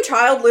random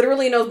child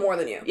literally knows more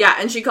than you. Yeah,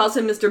 and she calls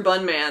him Mr.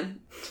 Bunman.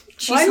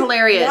 She's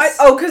hilarious. Why?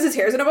 Oh, because his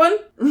hair's in a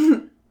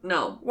bun?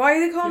 No. Why are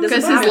they calling him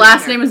Because his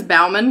last name is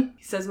Bauman.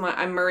 He says,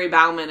 I'm Murray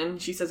Bauman, and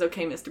she says,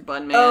 okay, Mr.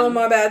 Bunman. Oh,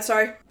 my bad,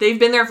 sorry. They've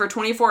been there for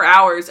 24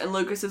 hours, and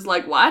Lucas is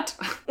like, what?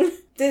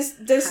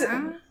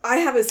 I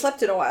haven't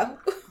slept in a while.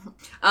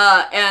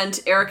 And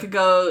Erica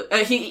goes,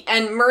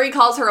 and Murray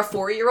calls her a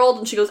 4-year-old,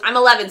 and she goes, I'm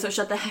 11, so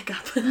shut the heck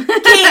up.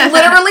 Okay,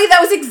 literally, that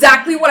was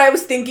exactly what I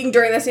was thinking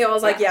during this scene. I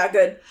was like, yeah,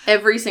 good.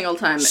 Every single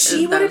time,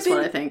 that's what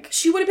I think.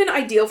 She would have been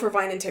ideal for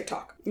Vine and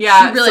TikTok.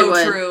 Yeah, she really so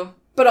would. True.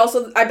 But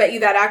also, I bet you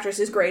that actress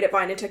is great at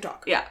Vine and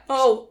TikTok. Yeah.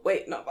 Oh,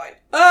 wait, not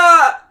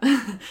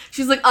Vine.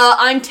 She's like,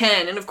 I'm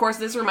 10, and of course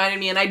this reminded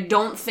me, and I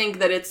don't think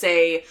that it's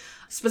a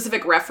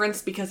specific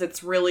reference because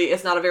it's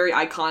not a very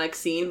iconic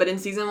scene, but in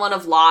season 1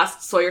 of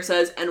Lost, Sawyer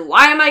says, and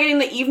why am I getting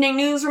the evening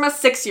news from a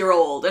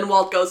 6-year-old? And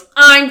Walt goes,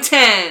 I'm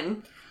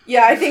 10.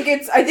 Yeah, I think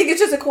it's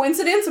just a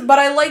coincidence, but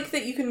I like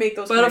that you can make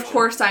those But of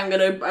course I'm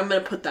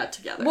gonna put that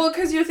together. Well,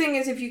 because your thing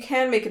is, if you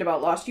can make it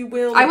about Lost, you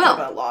will make it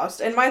about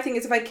Lost. And my thing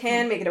is, if I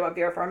can make it about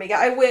Vera Farmiga,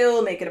 I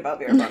will make it about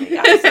Vera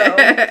Farmiga.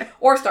 So,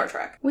 or Star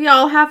Trek. We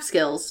all have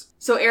skills.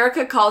 So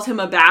Erica calls him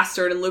a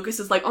bastard, and Lucas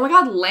is like, oh my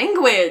god,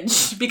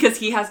 language! Because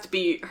he has to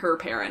be her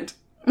parent.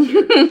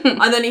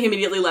 And then he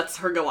immediately lets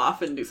her go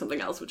off and do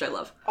something else, which I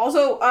love.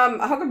 Also,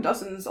 how come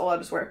Dustin's allowed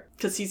to swear?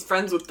 Because he's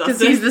friends with Dustin.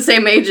 Because he's the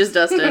same age as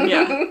Dustin.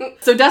 Yeah.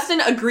 So Dustin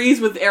agrees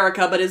with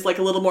Erica, but is like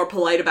a little more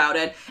polite about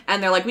it.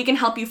 And they're like, we can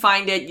help you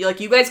find it.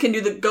 You guys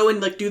can go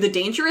and do the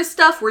dangerous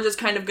stuff. We're just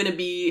kind of going to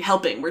be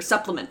helping. We're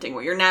supplementing.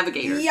 We're your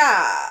navigators.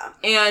 Yeah.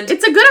 And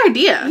it's a good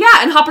idea.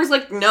 Yeah. And Hopper's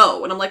like,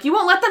 no. And I'm like, you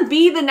won't let them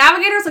be the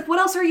navigators? Like, what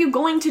else are you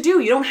going to do?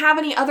 You don't have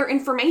any other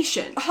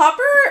information.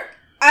 Hopper,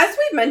 as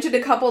we've mentioned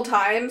a couple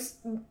times,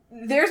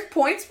 there's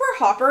points where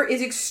Hopper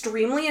is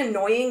extremely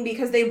annoying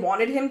because they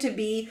wanted him to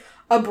be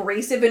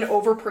abrasive and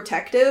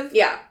overprotective.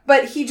 Yeah.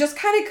 But he just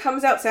kind of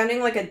comes out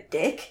sounding like a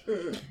dick.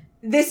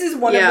 This is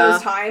one of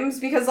those times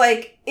because,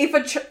 like, if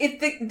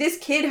this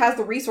kid has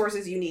the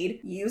resources you need,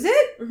 use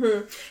it.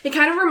 Mm-hmm. It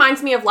kind of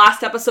reminds me of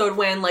last episode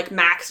when, like,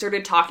 Max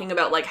started talking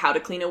about, like, how to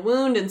clean a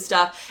wound and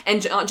stuff,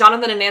 and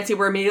Jonathan and Nancy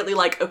were immediately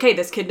like, okay,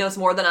 this kid knows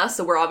more than us,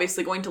 so we're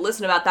obviously going to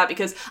listen about that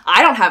because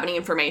I don't have any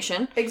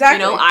information.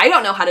 Exactly. I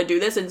don't know how to do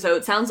this, and so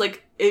it sounds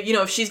like,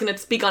 if she's going to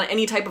speak on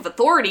any type of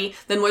authority,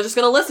 then we're just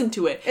going to listen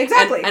to it.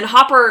 Exactly. And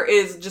Hopper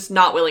is just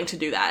not willing to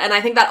do that. And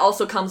I think that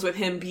also comes with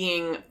him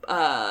being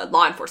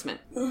law enforcement.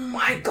 Oh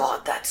my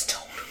god, that's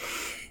totally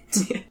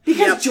it.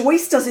 Because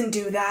Joyce doesn't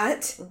do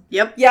that.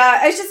 Yep.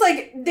 Yeah, it's just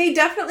like, they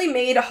definitely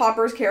made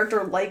Hopper's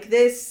character like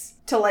this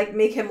to, like,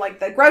 make him, like,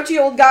 the grouchy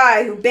old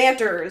guy who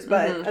banters,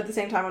 but at the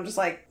same time, I'm just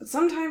like,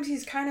 sometimes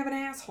he's kind of an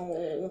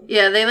asshole.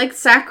 Yeah, they, like,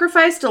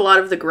 sacrificed a lot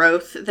of the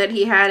growth that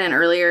he had in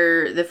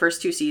the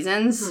first 2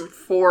 seasons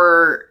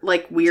for,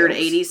 like, weird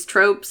 80s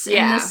tropes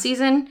in this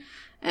season.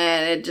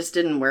 And it just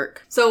didn't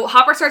work. So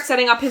Hopper starts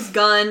setting up his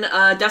gun.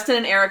 Dustin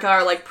and Erica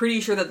are, like,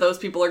 pretty sure that those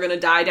people are going to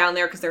die down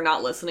there because they're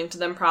not listening to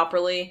them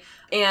properly.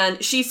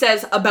 And she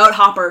says about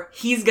Hopper,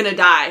 he's going to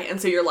die. And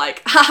so you're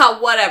like,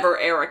 haha, whatever,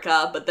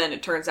 Erica. But then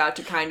it turns out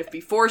to kind of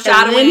be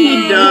foreshadowing. And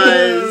then he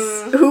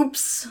does.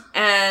 Oops.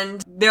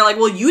 And they're like,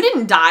 well, you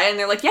didn't die. And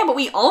they're like, yeah, but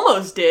we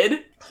almost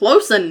did.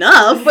 Close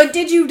enough. But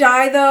did you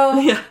die, though?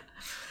 Yeah.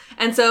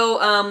 And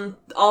so,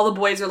 all the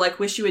boys are like,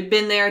 wish you had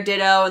been there,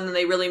 ditto, and then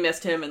they really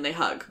missed him, and they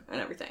hug, and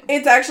everything.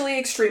 It's actually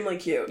extremely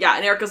cute. Yeah,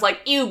 and Erica's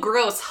like, ew,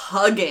 gross,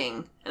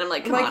 hugging. And I'm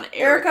like, come on,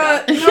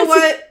 Erica. You know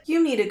what?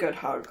 You need a good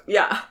hug.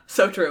 Yeah,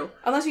 so true.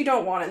 Unless you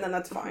don't want it, then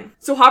that's fine.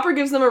 So Hopper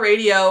gives them a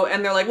radio,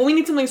 and they're like, well, we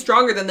need something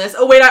stronger than this.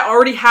 Oh, wait, I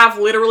already have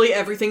literally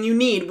everything you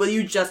need. Will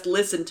you just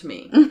listen to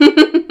me?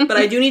 But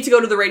I do need to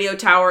go to the radio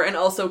tower, and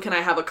also, can I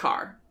have a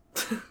car?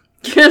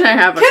 Can I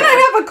have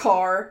a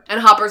car?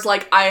 And Hopper's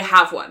like, I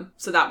have one,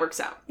 so that works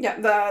out.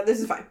 Yeah, this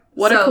is fine.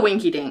 What a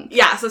coinky dink.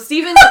 Yeah, so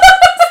Steve and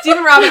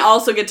Robin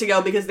also get to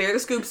go because they're the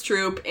Scoops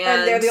troop,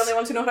 and they're the only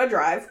ones who know how to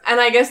drive. And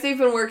I guess they've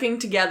been working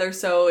together,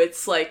 so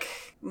it's like,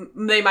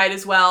 they might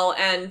as well.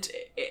 And,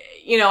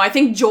 I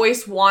think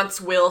Joyce wants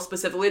Will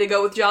specifically to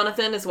go with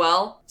Jonathan as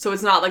well. So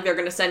it's not like they're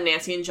going to send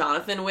Nancy and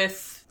Jonathan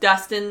with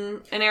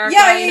Dustin and Erica,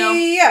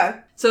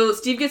 Yeah. So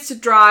Steve gets to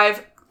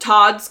drive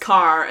Todd's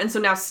car, and so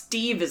now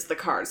Steve is the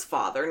car's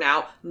father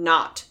now,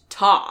 not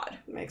Todd.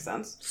 Makes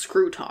sense.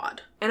 Screw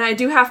Todd. And I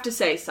do have to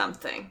say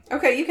something.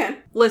 Okay, you can.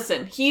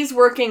 Listen, he's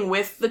working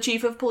with the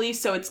chief of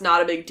police, so it's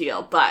not a big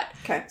deal. But,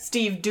 Okay.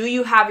 Steve, do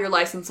you have your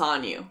license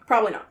on you?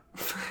 Probably not.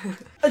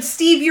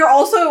 Steve, you're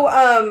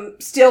also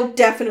still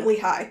definitely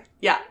high.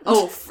 Yeah.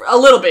 Oh, a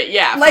little bit,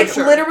 yeah. Like, for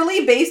sure.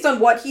 literally, based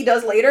on what he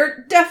does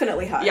later,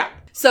 definitely high. Yeah.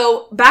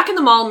 So, back in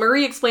the mall,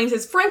 Murray explains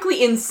his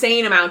frankly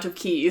insane amount of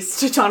keys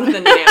to Jonathan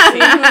and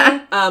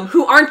Nancy,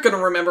 who aren't going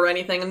to remember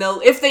anything, and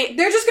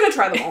They're just gonna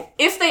try them all.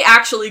 if they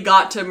actually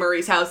got to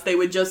Murray's house, they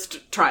would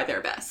just try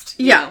their best.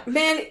 You know?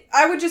 Man,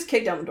 I would just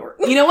kick down the door.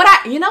 You know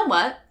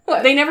what?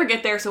 What? They never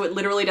get there, so it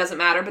literally doesn't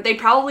matter, but they'd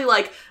probably,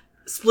 like,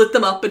 split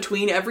them up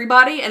between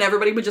everybody, and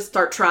everybody would just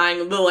start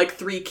trying the, like,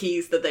 3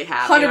 keys that they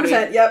have. 100%, you know what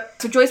I mean? yep.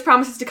 So Joyce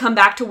promises to come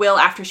back to Will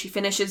after she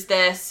finishes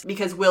this,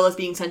 because Will is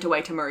being sent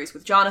away to Murray's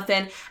with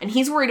Jonathan, and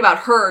he's worried about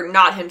her,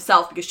 not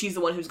himself, because she's the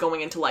one who's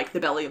going into, like,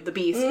 the belly of the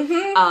beast.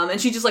 And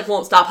she just, like,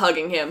 won't stop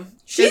hugging him.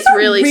 She's a a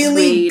really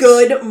really sweet.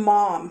 good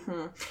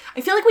mom.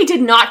 I feel like we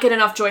did not get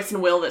enough Joyce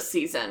and Will this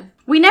season.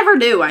 We never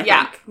do, I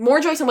Yeah, think.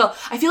 more Joyce and Will.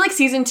 I feel like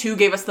season 2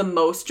 gave us the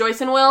most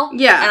Joyce and Will.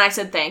 Yeah. And I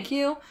said thank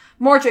you.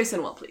 More Joyce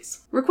and Will,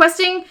 please.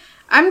 Requesting,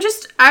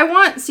 I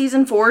want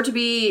season 4 to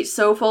be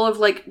so full of,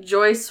 like,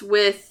 Joyce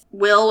with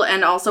Will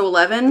and also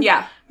 11.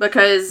 Yeah.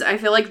 Because I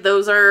feel like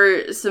those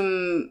are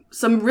some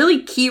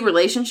really key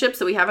relationships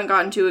that we haven't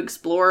gotten to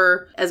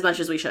explore as much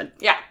as we should.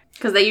 Yeah.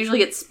 Because they usually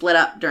get split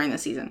up during the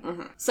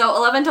season. So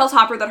 11 tells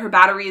Hopper that her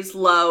battery is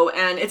low,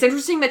 and it's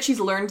interesting that she's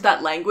learned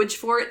that language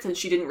for it, since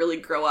she didn't really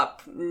grow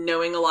up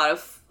knowing a lot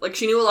of, like,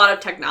 she knew a lot of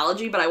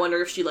technology, but I wonder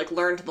if she, like,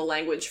 learned the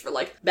language for,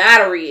 like,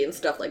 battery and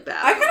stuff like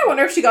that. I kind of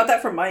wonder if she got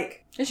that from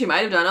Mike. And she might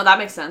have done. Oh, that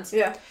makes sense.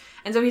 Yeah.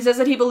 And so he says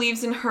that he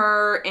believes in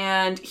her,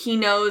 and he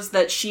knows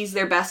that she's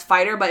their best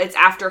fighter, but it's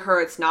after her,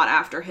 it's not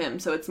after him,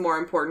 so it's more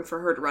important for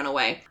her to run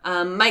away.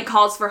 Mike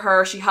calls for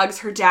her, she hugs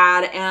her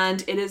dad,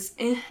 and it is,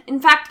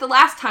 in fact, the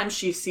last time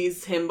she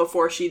sees him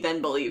before she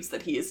then believes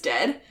that he is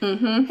dead.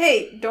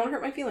 Hey, don't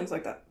hurt my feelings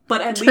like that.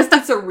 But at least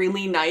it's a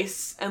really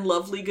nice and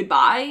lovely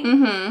goodbye. You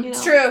know?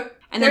 It's true.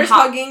 And There's then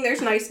hugging,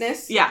 there's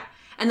niceness. Yeah.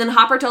 And then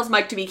Hopper tells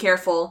Mike to be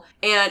careful.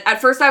 And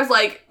at first I was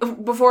like,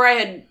 before I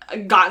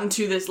had gotten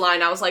to this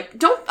line, I was like,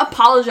 don't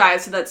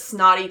apologize to that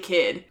snotty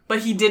kid. But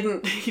he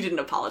didn't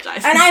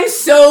apologize. And I'm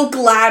so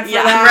glad for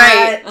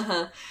that.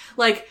 Right.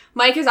 Like,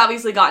 Mike has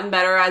obviously gotten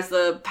better as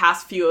the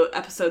past few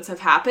episodes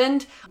have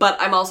happened. But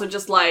I'm also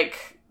just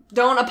like,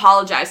 don't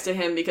apologize to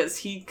him, because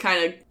he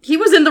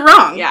was in the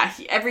wrong. Yeah,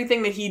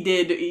 everything that he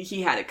did,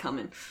 he had it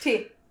coming.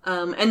 T.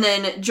 And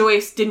then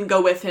Joyce didn't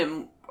go with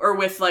him, or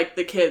with, like,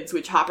 the kids,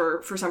 which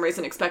Hopper, for some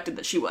reason, expected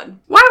that she would.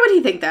 Why would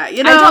he think that?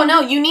 You know? I don't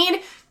know. You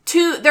need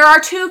there are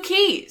 2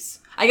 keys.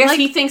 I guess Like,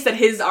 he thinks that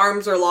his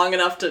arms are long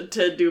enough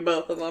to do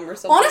both of them or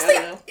something. Honestly,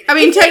 I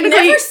mean, if you've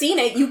technically- never seen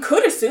it, you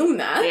could assume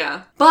that.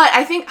 Yeah. But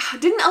I think,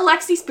 didn't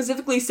Alexi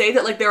specifically say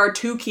that, like, there are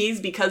 2 keys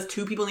because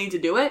 2 people need to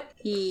do it?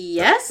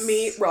 Yes.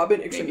 Me,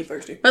 Robin, extremely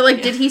thirsty. But,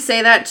 like, did he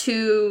say that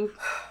to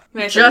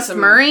Maybe just some-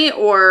 Murray,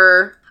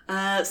 or...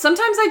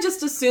 Sometimes I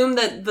just assume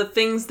that the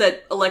things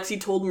that Alexi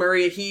told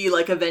Murray, he,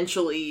 like,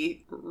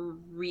 eventually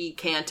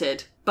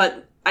recanted.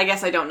 But I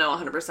guess I don't know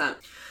 100%.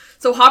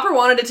 So Hopper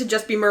wanted it to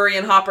just be Murray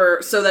and Hopper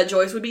so that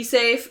Joyce would be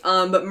safe,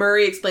 but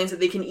Murray explains that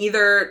they can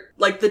either,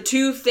 like, the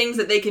 2 things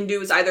that they can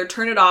do is either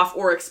turn it off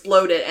or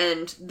explode it,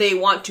 and they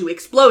want to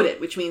explode it,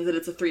 which means that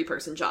it's a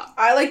 3-person job.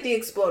 I like the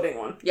exploding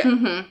one.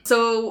 Yeah.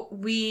 So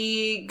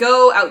we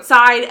go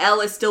outside, Elle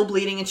is still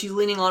bleeding, and she's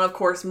leaning on, of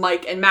course,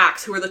 Mike and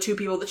Max, who are the 2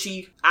 people that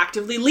she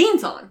actively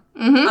leans on.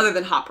 Other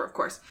than Hopper, of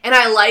course. And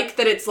I like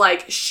that it's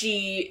like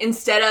she,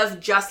 instead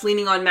of just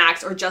leaning on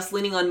Max or just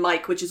leaning on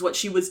Mike, which is what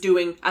she was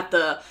doing at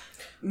the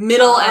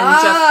middle and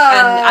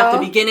at the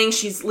beginning,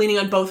 she's leaning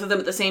on both of them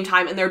at the same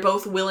time, and they're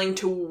both willing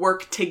to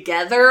work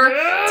together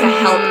to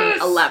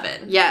help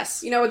 11.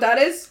 Yes. You know what that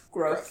is?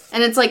 Growth.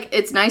 And it's like,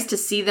 it's nice to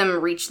see them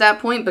reach that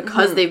point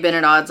because they've been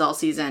at odds all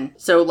season.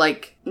 So,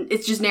 like,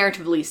 it's just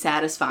narratively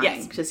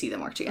satisfying to see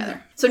them work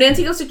together. So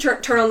Nancy goes to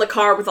turn on the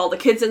car with all the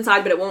kids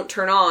inside, but it won't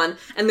turn on.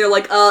 And they're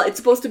like, it's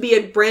supposed to be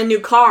a brand new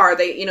car.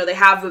 They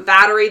have a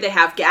battery, they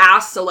have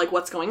gas, so, like,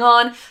 what's going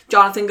on?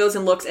 Jonathan goes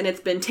and looks, and it's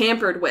been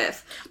tampered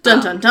with.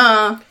 Dun dun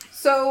dun.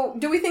 So,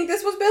 do we think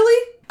this was Billy?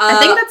 I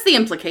think that's the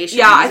implication.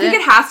 Yeah, I think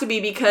it has to be,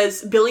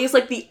 because Billy is,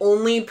 like, the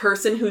only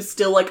person who's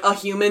still, like, a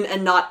human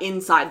and not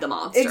inside the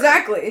monster.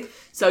 Exactly.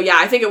 So yeah,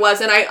 I think it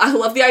was. And I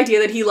love the idea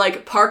that he,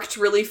 like, parked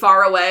really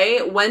far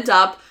away, went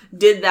up,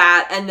 did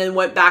that, and then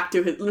went back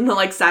to his,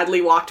 like,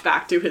 sadly walked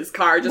back to his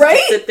car just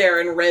to sit there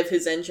and rev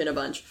his engine a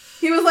bunch.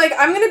 He was like,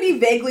 I'm gonna be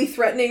vaguely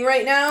threatening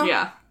right now.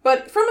 Yeah.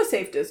 But from a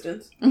safe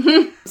distance.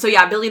 So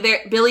yeah,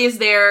 Billy is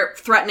there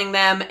threatening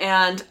them,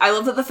 and I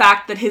love that the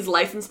fact that his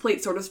license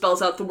plate sort of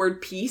spells out the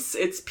word peace.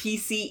 It's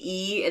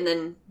PCE and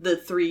then the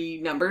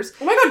 3 numbers.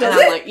 Oh my god, does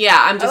and it? I'm like, yeah,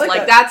 I'm just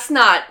like that's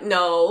not,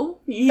 no.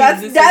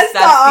 That's the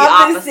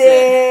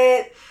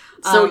opposite.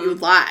 So you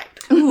lied.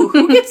 Ooh,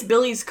 who gets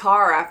Billy's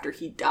car after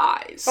he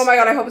dies? Oh my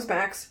god, I hope it's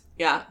Max.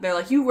 Yeah, they're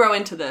like, you grow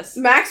into this.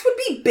 Max would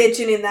be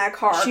bitching in that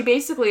car. She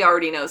basically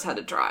already knows how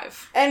to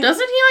drive. And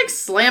doesn't he, like,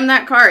 slam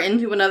that car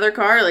into another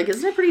car? Like,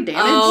 isn't it pretty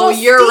damaged? Oh,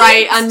 you're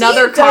right.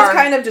 Another Steve car. does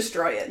kind of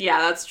destroy it.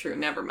 Yeah, that's true.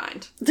 Never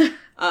mind.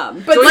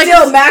 But so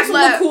still, Max would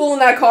look cool in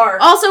that car.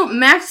 Also,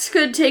 Max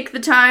could take the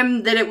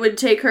time that it would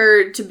take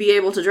her to be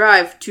able to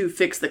drive to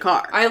fix the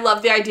car. I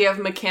love the idea of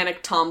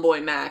mechanic tomboy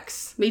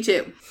Max. Me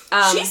too.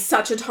 She's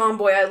such a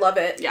tomboy. I love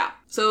it. Yeah.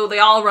 So they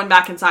all run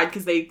back inside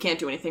because they can't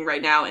do anything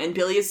right now, and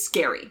Billy is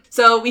scary.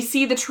 So we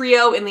see the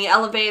trio in the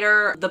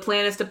elevator. The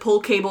plan is to pull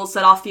cables,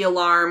 set off the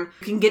alarm.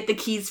 You can get the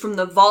keys from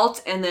the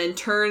vault and then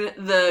turn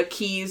the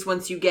keys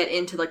once you get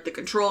into, like, the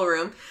control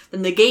room.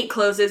 Then the gate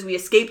closes, we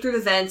escape through the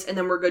vents, and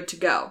then we're good to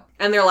go.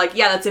 And they're like,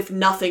 yeah, that's if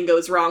nothing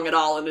goes wrong at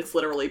all, and it's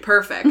literally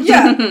perfect.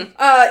 Yeah.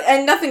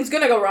 And nothing's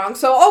gonna go wrong,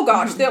 so, oh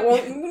gosh, that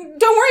won't,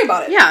 don't worry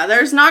about it. Yeah,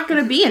 there's not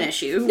going to be an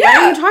issue. Yeah. What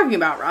are you talking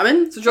about,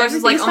 Robin? So Joyce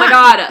is like, oh my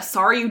god,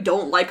 sorry you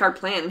don't like our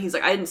plan. And he's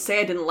like, I didn't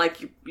say I didn't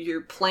like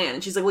your plan.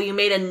 And she's like, well, you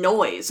made a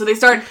noise. So they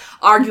start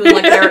arguing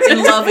like they're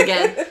in love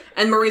again.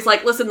 And Marie's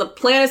like, listen, the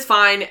plan is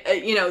fine.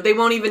 They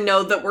won't even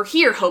know that we're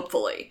here,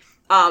 hopefully.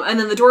 And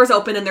then the doors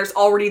open and there's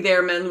already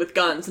there men with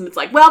guns. And it's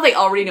like, well, they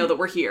already know that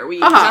we're here. We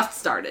just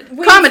started.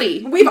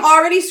 Comedy. We've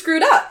already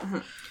screwed up. Mm-hmm.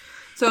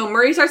 So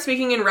Murray starts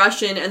speaking in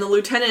Russian, and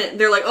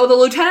they're like, oh, the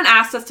lieutenant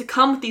asked us to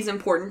come with these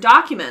important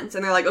documents.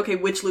 And they're like, okay,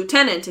 which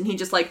lieutenant? And he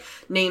just, like,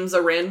 names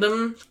a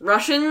random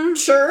Russian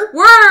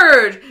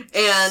word.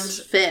 And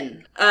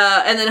Finn.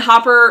 And then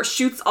Hopper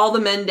shoots all the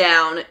men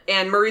down,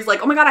 and Murray's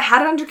like, oh my god, I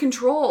had it under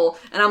control.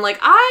 And I'm like,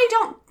 I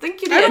don't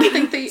think you did. I don't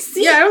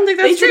think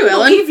that's true,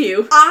 Ellen. Believe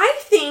you. I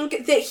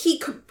think that he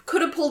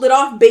could have pulled it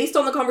off based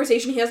on the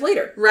conversation he has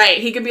later. Right.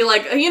 He could be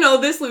like,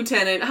 this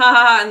lieutenant,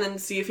 haha, and then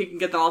see if he can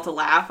get them all to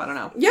laugh. I don't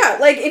know. Yeah,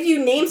 like, if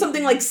you name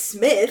something like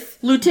Smith,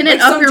 Lieutenant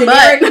like up some your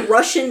generic butt.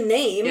 Russian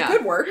name,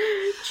 could work.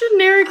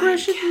 Generic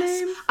Russian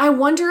name. I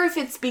wonder if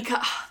it's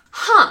because...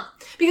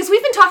 Because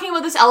we've been talking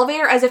about this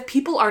elevator as if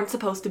people aren't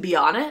supposed to be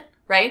on it,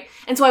 right?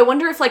 And so I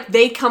wonder if, like,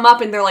 they come up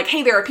and they're like,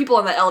 hey, there are people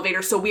on that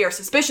elevator, so we are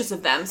suspicious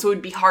of them, so it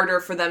would be harder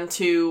for them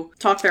to...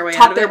 Talk their way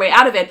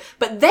out of it.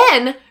 But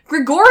then,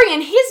 Grigori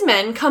and his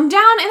men come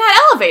down in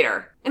that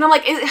elevator. And I'm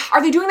like,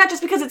 are they doing that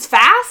just because it's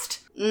fast?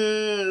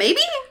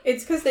 Maybe?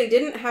 It's because they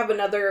didn't have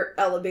another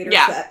elevator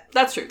set. Yeah,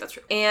 that's true.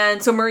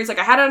 And so Murray's like,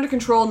 I had it under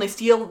control, and they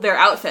steal their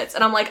outfits.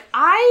 And I'm like,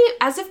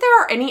 as if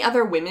there are any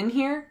other women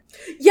here.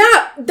 Yeah,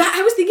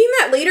 I was thinking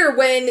that later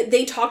when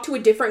they talked to a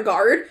different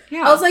guard.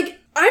 Yeah. I was like,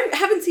 I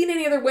haven't seen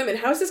any other women.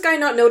 How is this guy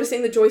not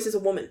noticing that Joyce is a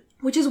woman?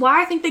 Which is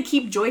why I think they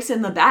keep Joyce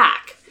in the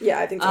back. Yeah,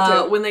 I think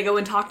so too. When they go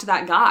and talk to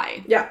that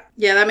guy. Yeah.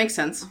 Yeah, that makes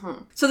sense.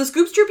 Mm-hmm. So the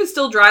Scoops troop is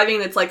still driving,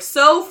 and it's, like,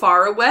 so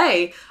far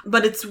away.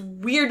 But it's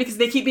weird because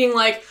they keep being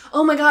like,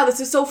 oh my god, this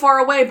is so far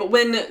away. But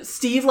when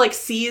Steve, like,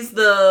 sees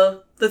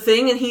the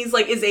thing, and he's,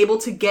 like, is able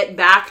to get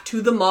back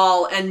to the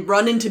mall and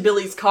run into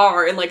Billy's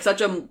car in, like, such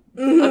a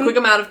quick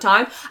amount of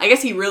time, I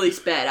guess he really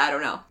sped. I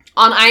don't know.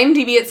 On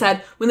IMDb, it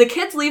said, when the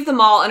kids leave the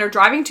mall and are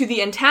driving to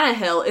the antenna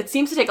hill, it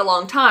seems to take a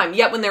long time.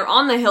 Yet when they're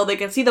on the hill, they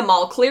can see the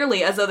mall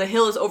clearly, as though the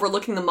hill is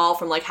overlooking the mall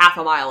from, like, half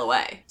a mile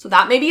away. So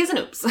that maybe is an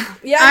oops.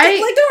 Yeah,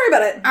 don't worry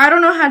about it. I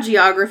don't know how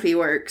geography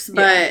works,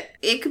 but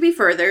it could be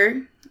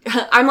further.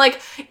 I'm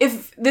like,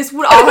 if this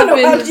would all have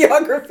been... how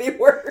geography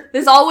works.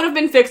 This all would have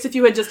been fixed if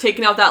you had just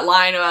taken out that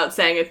line about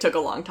saying it took a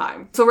long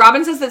time. So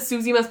Robin says that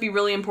Susie must be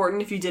really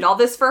important if you did all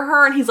this for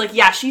her, and he's like,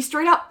 yeah, she's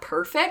straight up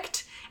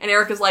perfect. And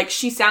Erica's like,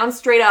 she sounds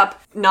straight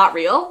up not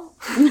real.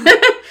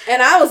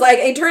 And I was like,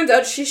 it turns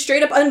out she's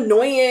straight up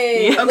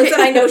annoying. Yeah.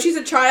 Listen, I know she's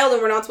a child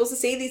and we're not supposed to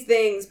say these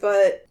things,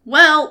 but...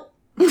 Well,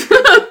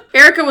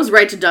 Erica was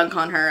right to dunk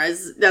on her,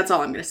 that's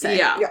all I'm going to say.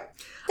 Yeah.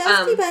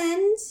 Dusty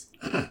buns.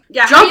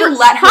 Yeah, how do you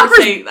let her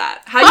say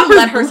that? How do you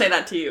let her say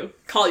that to you?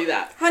 Call you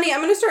that? Honey,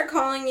 I'm going to start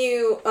calling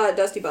you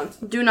Dusty Buns.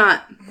 Do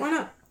not. Why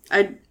not?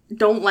 I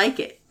don't like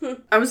it.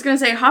 I was going to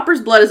say,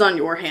 Hopper's blood is on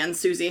your hands,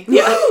 Susie.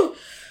 Yeah.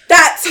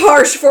 That's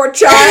harsh for a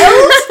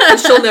child! And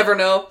she'll never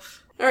know.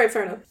 Alright,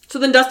 fair enough. So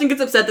then Dustin gets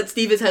upset that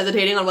Steve is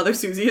hesitating on whether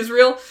Susie is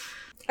real.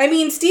 I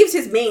mean, Steve's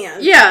his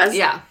man. Yes.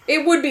 Yeah.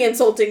 It would be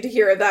insulting to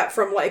hear that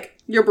from, like...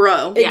 your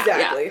bro.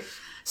 Exactly. Yeah.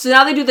 So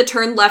now they do the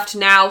turn left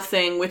now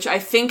thing, which I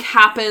think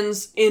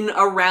happens in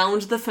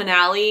around the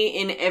finale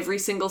in every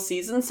single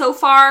season so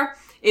far,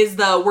 is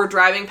we're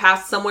driving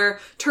past somewhere,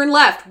 turn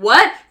left.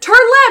 What? Turn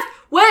left!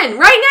 When?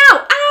 Right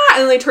now! Ah!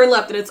 And then they turn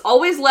left, and it's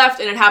always left,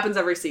 and it happens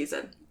every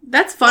season.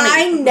 That's funny.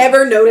 I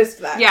never noticed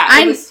that. Yeah,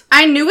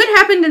 I knew it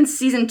happened in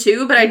season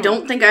 2, but I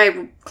don't think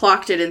I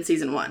clocked it in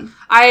season 1.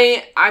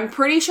 I'm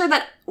pretty sure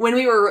that when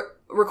we were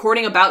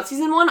recording about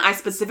season 1, I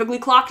specifically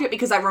clocked it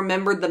because I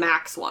remembered the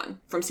Max one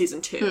from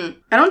season 2.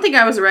 I don't think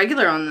I was a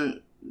regular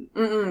on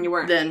you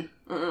weren't. Then.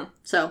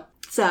 So.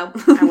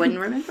 I wouldn't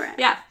remember it.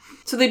 Yeah.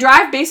 So they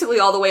drive basically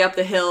all the way up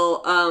the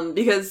hill,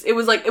 because it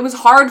was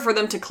hard for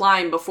them to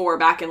climb before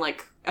back in,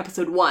 like,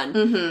 episode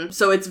 1.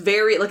 So it's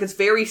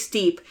very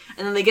steep,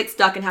 and then they get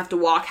stuck and have to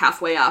walk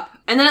halfway up.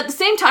 And then at the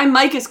same time,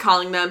 Mike is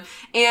calling them,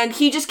 and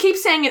he just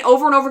keeps saying it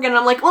over and over again, and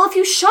I'm like, well, if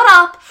you shut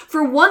up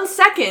for 1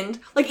 second,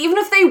 like, even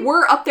if they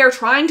were up there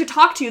trying to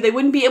talk to you, they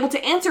wouldn't be able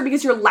to answer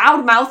because your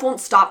loud mouth won't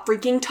stop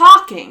freaking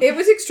talking. It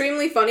was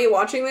extremely funny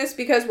watching this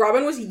because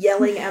Robin was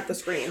yelling at the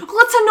screen. Well,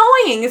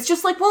 it's annoying. It's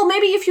just like, well,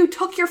 maybe if you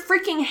took your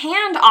freaking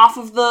hand off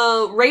of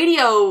the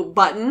radio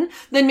button,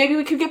 then maybe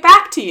we could get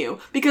back to you.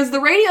 Because the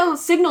radio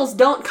signals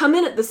don't come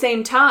in at the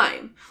same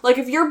time. Like,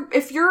 if your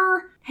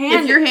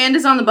hand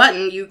is on the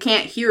button, you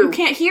can't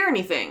hear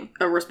anything.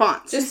 A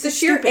response. Just the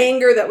sheer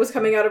anger that was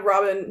coming out of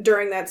Robin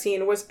during that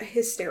scene was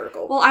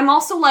hysterical. Well, I'm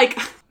also like,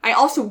 I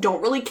also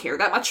don't really care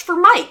that much for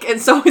Mike.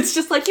 And so it's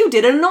just like, you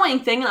did an annoying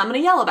thing and I'm going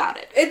to yell about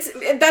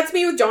it. That's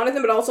me with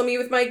Jonathan, but also me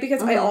with Mike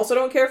because I also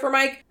don't care for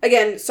Mike.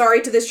 Again,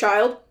 sorry to this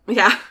child.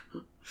 Yeah.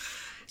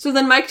 So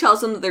then Mike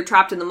tells them that they're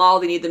trapped in the mall.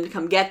 They need them to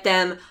come get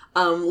them.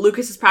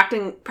 Lucas is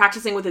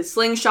practicing with his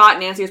slingshot.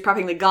 Nancy is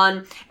prepping the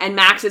gun. And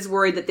Max is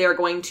worried that they're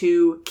going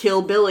to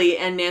kill Billy.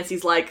 And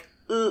Nancy's like,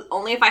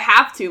 only if I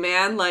have to,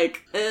 man.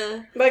 Like,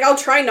 Like, I'll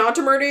try not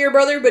to murder your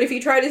brother, but if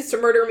you try to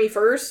murder me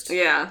first...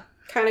 Yeah.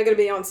 Kind of gonna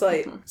be on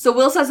site. So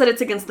Will says that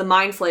it's against the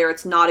Mind Flayer.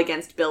 It's not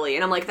against Billy.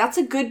 And I'm like, that's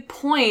a good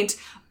point,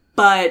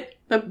 but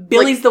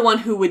Billy's the one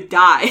who would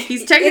die.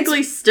 He's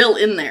technically still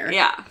in there.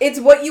 Yeah. It's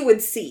what you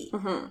would see,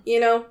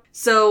 you know?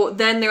 So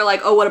then they're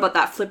like, oh, what about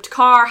that flipped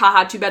car?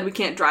 Haha, too bad we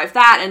can't drive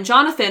that. And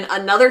Jonathan,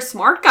 another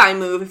smart guy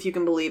move, if you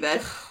can believe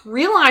it,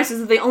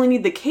 realizes that they only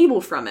need the cable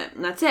from it,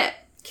 and that's it.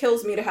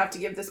 Kills me to have to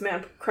give this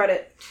man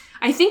credit.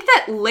 I think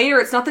that later,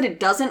 it's not that it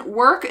doesn't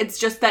work, it's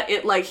just that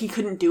he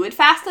couldn't do it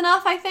fast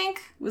enough, I think.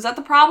 Was that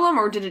the problem,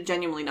 or did it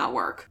genuinely not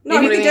work?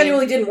 No, maybe it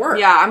genuinely didn't work.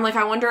 Yeah, I'm like,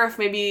 I wonder if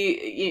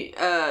maybe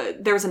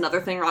there was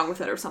another thing wrong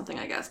with it or something,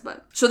 I guess.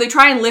 But so they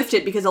try and lift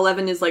it because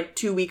 11 is, like,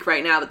 too weak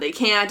right now, but they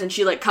can't, and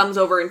she, like, comes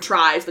over and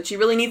tries, but she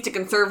really needs to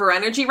conserve her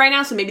energy right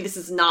now, so maybe this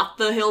is not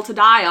the hill to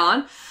die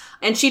on.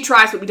 And she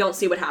tries, but we don't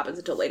see what happens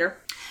until later.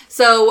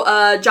 So,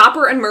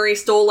 Jopper and Murray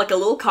stole, like, a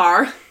little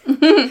car,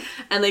 and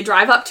they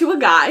drive up to a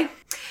guy.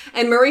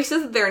 And Murray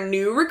says that they're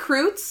new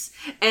recruits,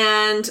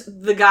 and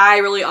the guy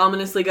really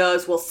ominously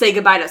goes, well, say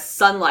goodbye to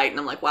sunlight. And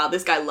I'm like, wow,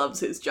 this guy loves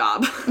his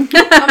job.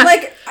 I'm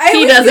like,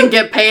 he doesn't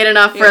get paid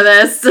enough for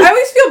this. I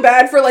always feel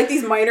bad for, like,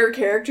 these minor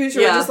characters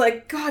who are just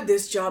like, God,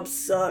 this job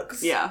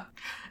sucks. Yeah.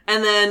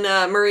 And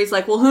then Murray's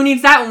like, well, who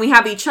needs that when we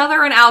have each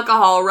other and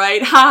alcohol,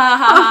 right? Ha ha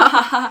ha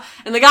ha ha.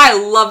 And the guy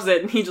loves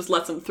it, and he just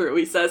lets him through.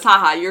 He says,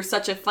 haha, you're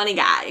such a funny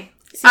guy.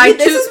 See,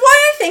 this is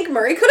why I think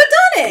Murray could have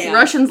done it. Yeah.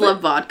 Russians love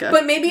vodka.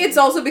 But maybe it's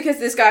also because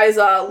this guy's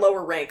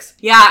lower ranks.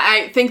 Yeah,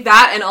 I think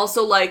that, and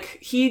also, like,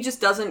 he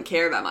just doesn't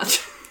care that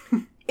much.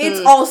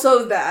 It's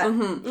also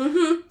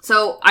that.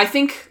 So I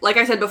think, like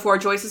I said before,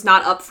 Joyce is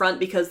not up front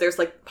because there's,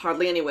 like,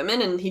 hardly any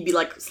women, and he'd be,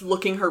 like,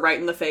 looking her right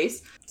in the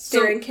face.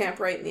 Staring Camp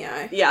right in the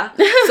eye. Yeah.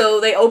 So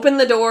they open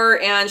the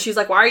door, and she's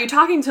like, why are you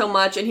talking so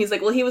much? And he's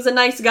like, well, he was a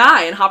nice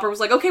guy. And Hopper was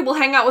like, okay, we'll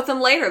hang out with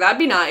him later. That'd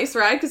be nice,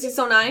 right? Because he's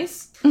so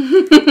nice.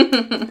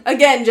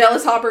 Again,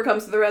 jealous Hopper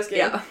comes to the rescue.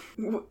 Yeah.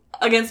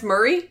 Against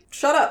Murray?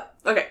 Shut up.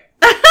 Okay.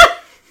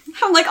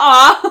 I'm like,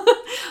 aw.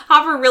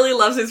 Hopper really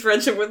loves his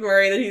friendship with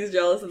Murray that he's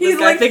jealous of this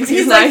guy. Thinks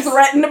he's nice. Like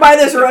threatened by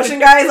this Russian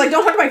guy. He's like,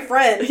 don't talk to my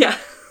friend. Yeah.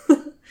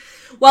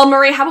 Well,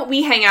 Murray, how about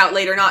we hang out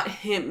later, not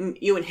him,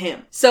 you and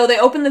him. So they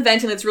open the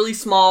vent and it's really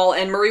small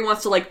and Murray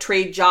wants to, like,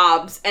 trade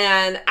jobs.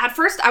 And at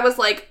first I was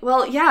like,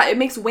 well, yeah, it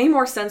makes way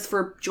more sense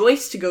for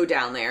Joyce to go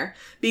down there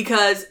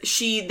because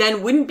she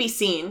then wouldn't be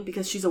seen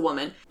because she's a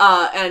woman.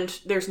 And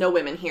there's no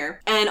women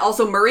here. And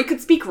also Murray could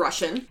speak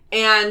Russian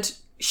and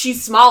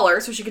she's smaller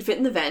so she could fit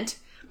in the vent.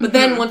 But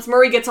then once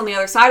Murray gets on the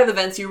other side of the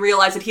vents, you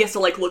realize that he has to,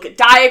 like, look at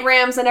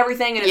diagrams and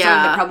everything, and it's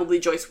something that probably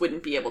Joyce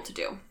wouldn't be able to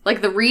do.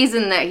 Like, the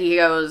reason that he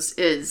goes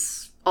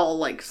is all,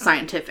 like,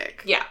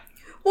 scientific. Yeah.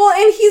 Well,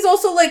 and he's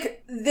also,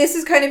 like, this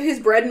is kind of his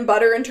bread and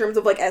butter in terms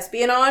of, like,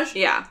 espionage.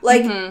 Yeah.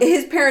 Like,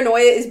 his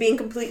paranoia is being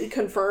completely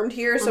confirmed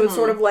here, so it's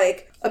sort of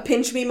like a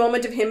pinch-me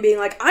moment of him being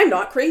like, I'm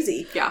not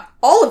crazy. Yeah.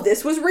 All of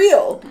this was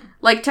real.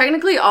 Like,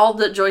 technically, all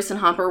that Joyce and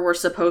Hopper were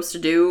supposed to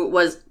do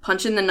was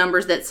punch in the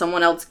numbers that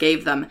someone else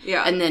gave them.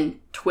 Yeah. And then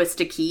twist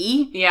a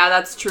key. Yeah,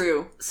 that's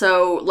true.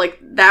 So, like,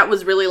 that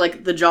was really,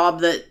 like, the job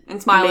that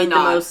made the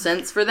most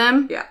sense for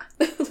them. Yeah.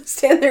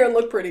 Stand there and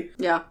look pretty.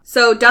 Yeah.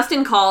 So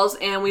Dustin calls,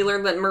 and we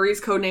learn that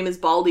Murray's codename is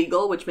Bald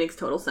Eagle, which makes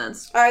total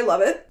sense. I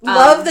love it.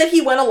 Love that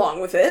he went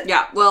along with it.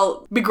 Yeah,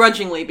 well,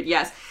 begrudgingly, but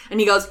yes. And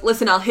he goes,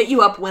 listen, I'll hit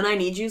you up when I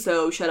need you,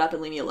 so shut up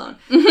and leave me alone.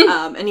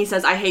 And he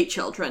says, I hate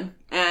children.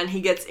 And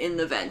he gets in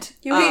the vent.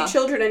 You hate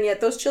children, and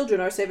yet those children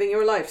are saving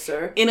your life,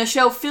 sir. In a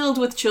show filled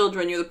with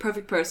children, you're the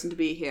perfect person to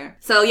be here.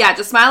 So yeah,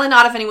 just smile and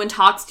nod if anyone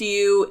talks to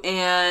you,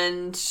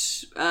 and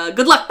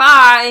good luck,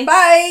 bye!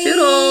 Bye!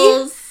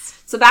 Toodles!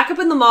 So back up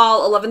in the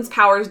mall, Eleven's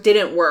powers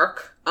didn't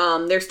work.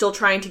 They're still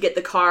trying to get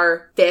the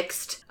car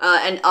fixed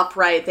and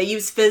upright. They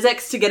use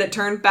physics to get it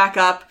turned back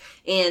up,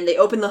 and they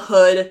open the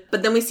hood.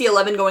 But then we see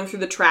 11 going through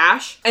the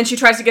trash, and she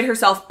tries to get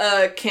herself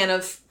a can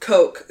of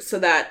Coke so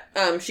that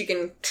she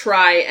can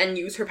try and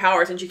use her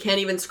powers, and she can't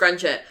even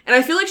scrunch it. And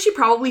I feel like she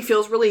probably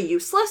feels really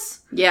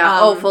useless.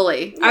 Yeah,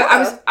 fully.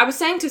 I was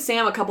saying to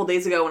Sam a couple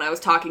days ago when I was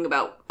talking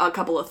about a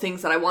couple of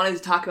things that I wanted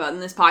to talk about in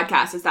this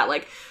podcast is that,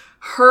 like,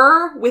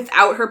 her,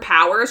 without her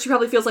powers, she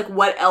probably feels like,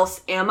 what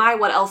else am I?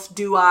 What else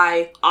do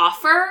I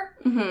offer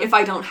if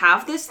I don't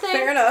have this thing?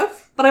 Fair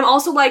enough. But I'm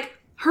also like,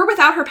 her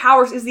without her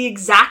powers is the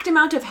exact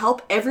amount of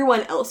help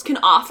everyone else can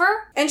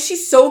offer. And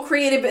she's so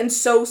creative and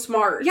so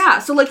smart. Yeah,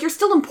 so, like, you're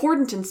still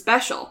important and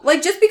special.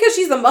 Like, just because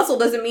she's the muscle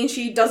doesn't mean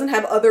she doesn't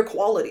have other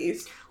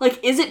qualities.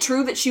 Like, is it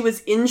true that she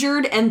was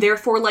injured and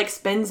therefore, like,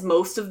 spends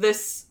most of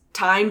this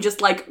time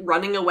just, like,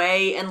 running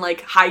away and,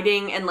 like,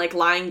 hiding and, like,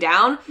 lying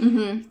down?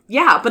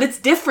 Yeah, but it's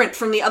different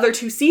from the other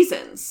 2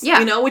 seasons. Yeah.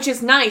 You know, which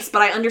is nice,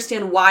 but I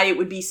understand why it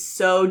would be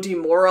so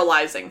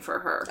demoralizing for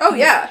her. Oh,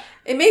 yeah.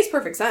 It makes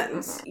perfect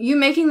sense. You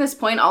making this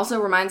point also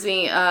reminds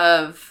me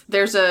of,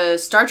 there's a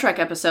Star Trek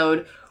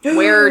episode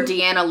where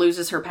Deanna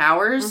loses her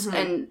powers.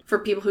 And for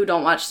people who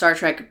don't watch Star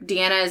Trek,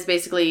 Deanna is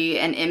basically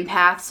an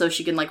empath, so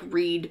she can, like,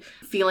 read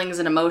feelings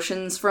and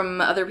emotions from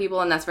other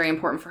people, and that's very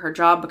important for her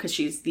job because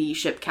she's the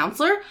ship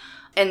counselor.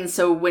 And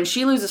so when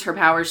she loses her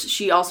powers,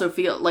 she also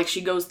feels like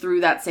she goes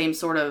through that same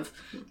sort of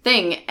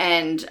thing.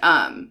 And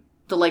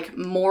the, like,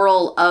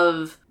 moral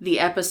of the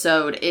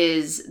episode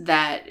is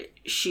that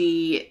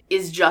she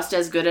is just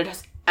as good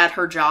at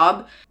her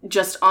job,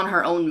 just on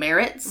her own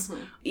merits,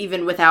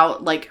 even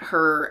without, like,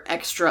 her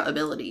extra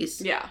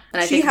abilities. Yeah.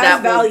 And I She think has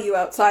that value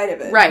outside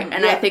of it. Right,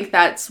 and I think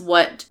that's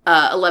what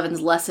 11's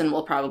lesson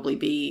will probably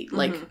be,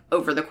 like,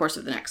 over the course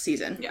of the next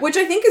season. Yeah. Which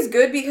I think is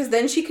good because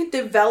then she can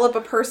develop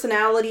a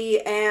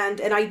personality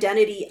and an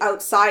identity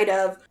outside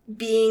of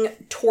being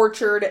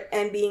tortured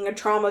and being a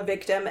trauma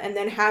victim and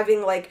then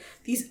having, like,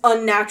 these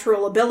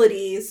unnatural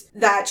abilities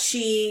that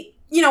she,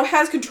 you know,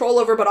 has control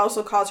over but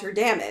also cause her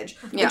damage.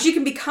 Yeah. Like, she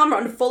can become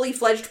a fully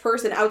fledged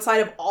person outside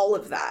of all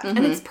of that. And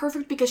it's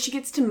perfect because she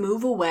gets to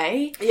move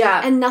away.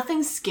 Yeah. And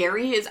nothing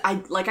scary is,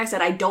 like I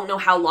said, I don't know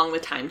how long the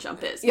time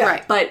jump is. Yeah.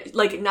 Right. But,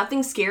 like,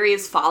 nothing scary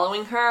is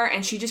following her,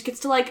 and she just gets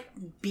to, like,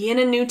 be in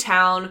a new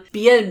town,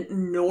 be a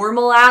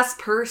normal-ass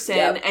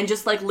person, and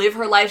just, like, live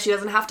her life. She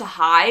doesn't have to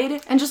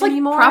hide And just, like,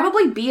 anymore.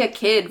 probably be a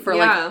kid for,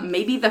 Yeah. like,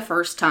 maybe the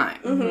first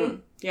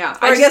time. Yeah.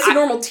 Or I guess a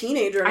normal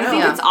teenager now. I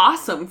think it's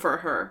awesome for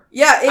her.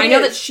 Yeah, I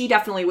know that she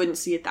definitely wouldn't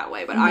see it that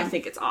way, but I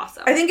think it's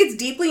awesome. I think it's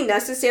deeply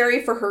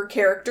necessary for her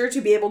character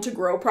to be able to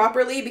grow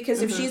properly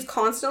because if she's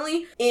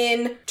constantly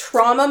in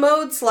trauma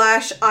mode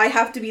 / I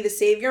have to be the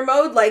savior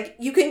mode, like,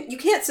 you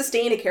can't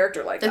sustain a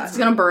character like that. It's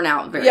gonna burn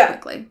out very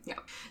quickly. Yeah.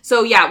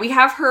 So yeah, we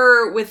have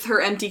her with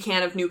her empty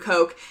can of new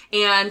Coke,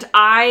 and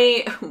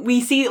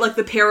we see, like,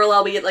 the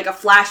parallel. We get, like, a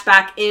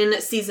flashback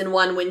in season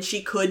 1 when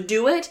she could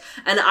do it,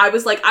 and I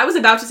was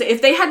about to say,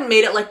 if they hadn't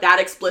made it, like, that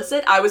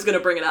explicit, I was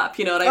gonna bring it up,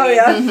 you know what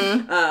I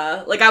mean?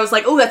 Yeah. Like, I was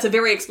like, oh, that's a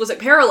very explicit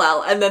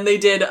parallel, and then they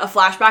did a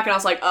flashback, and I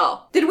was like,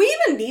 oh. Did we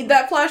even need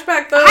that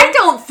flashback, though? I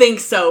don't think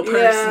so,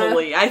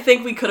 personally. I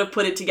think we could have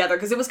put it together,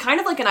 because it was kind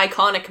of like an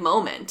iconic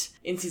moment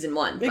in season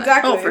 1. But.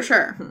 Exactly. Oh, for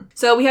sure.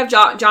 So we have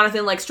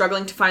Jonathan, like,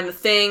 struggling to find the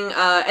thing,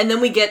 and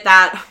then we get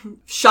that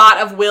shot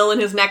of Will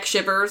and his neck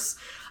shivers.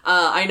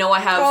 I know I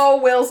have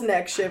Oh, Will's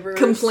neck shivers.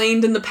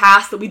 complained in the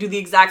past that we do the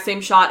exact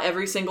same shot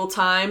every single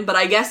time, but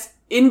I guess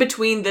in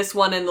between this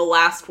one and the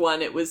last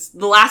one,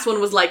 the last one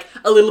was, like,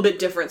 a little bit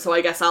different, so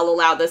I guess I'll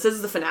allow this. This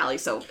is the finale,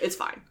 so it's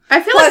fine. I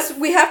feel Plus,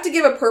 we have to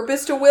give a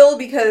purpose to Will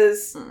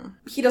because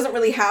he doesn't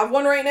really have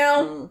one right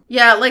now.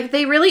 Yeah, like,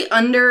 they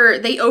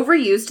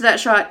overused that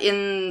shot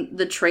in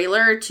the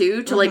trailer,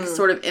 too, to, like,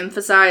 sort of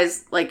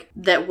emphasize, like,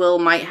 that Will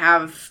might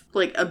have,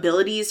 like,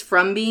 abilities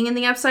from being in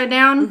the Upside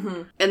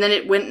Down, and then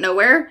it went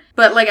nowhere.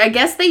 But, like, I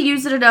guess they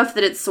used it enough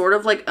that it's sort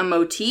of, like, a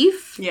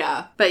motif.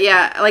 Yeah. But,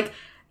 yeah, like,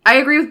 I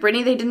agree with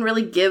Brittany, they didn't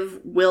really give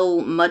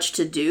Will much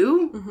to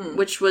do,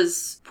 which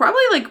was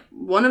probably, like,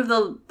 one of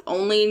the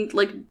only,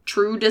 like,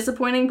 true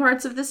disappointing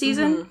parts of the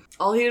season.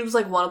 All he did was,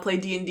 like, want to play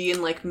D&D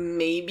and, like,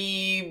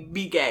 maybe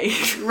be gay.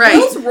 Right.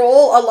 Will's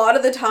role a lot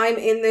of the time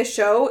in this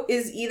show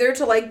is either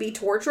to, like, be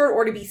tortured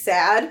or to be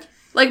sad.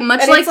 Like,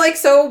 much And like... it's, like,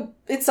 so...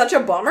 It's such a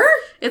bummer.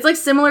 It's, like,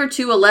 similar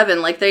to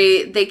 11. Like,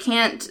 they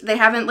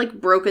haven't, like,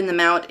 broken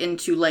them out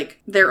into, like,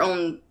 their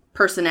own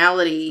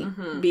personality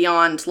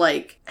beyond,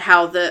 like,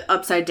 how the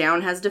Upside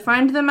Down has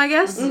defined them, I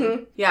guess.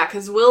 Yeah,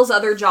 because Will's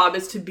other job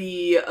is to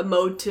be a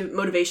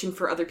motivation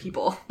for other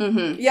people.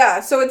 Yeah,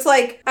 so it's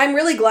like, I'm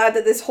really glad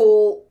that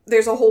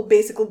there's a whole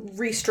basic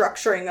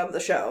restructuring of the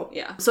show.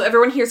 Yeah. So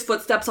everyone hears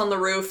footsteps on the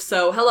roof,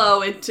 so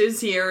hello, it is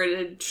here,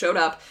 it showed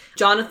up.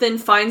 Jonathan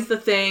finds the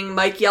thing,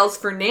 Mike yells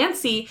for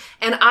Nancy,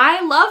 and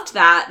I loved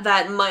that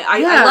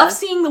I love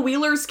seeing the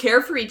Wheelers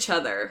care for each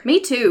other.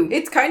 Me too.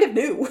 It's kind of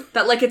new.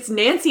 That, like, it's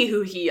Nancy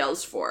who he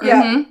yells for.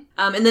 Yeah.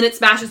 And then it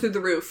smashes through the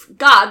roof.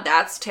 God,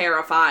 that's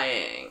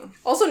terrifying.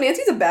 Also,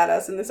 Nancy's a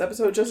badass in this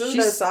episode, just as an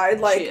aside.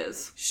 Like, she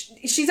is.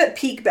 She's at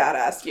peak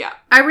badass. Yeah.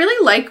 I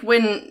really like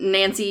when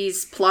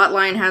Nancy's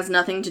plotline has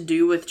nothing to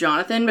do with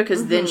Jonathan,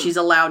 because then she's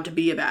allowed to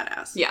be a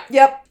badass. Yeah.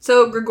 Yep.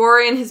 So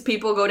Grigori and his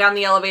people go down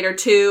the elevator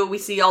too. We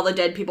see all the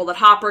dead people that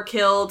Hopper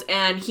killed,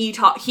 and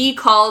he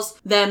calls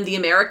them the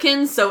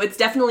Americans, so it's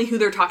definitely who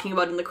they're talking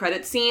about in the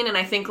credits scene. And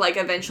I think, like,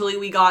 eventually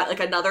we got, like,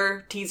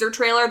 another teaser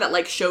trailer that,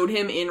 like, showed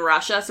him in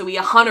Russia, so we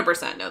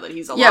 100% know that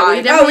he's alive. Yeah,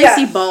 we definitely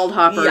see see bald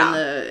Hopper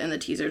Yeah. in the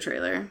teaser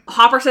trailer.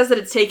 Hopper says that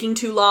it's taking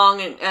too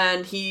long,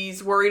 and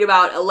he's worried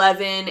about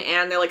 11,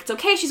 and they're like, it's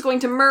okay, she's going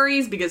to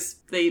Murray's, because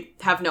they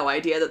have no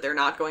idea that they're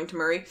not going to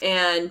Murray.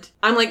 And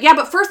I'm like, yeah,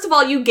 but first of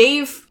all, you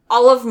gave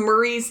all of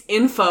Murray's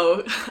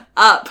info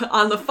up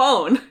on the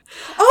phone.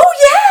 Oh,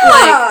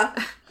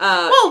 yeah!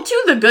 Well,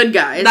 to the good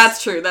guys.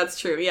 That's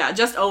true. Yeah,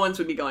 just Owens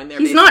would be going there.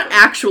 He's basically. not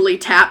actually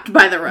tapped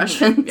by the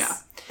Russians. Yeah.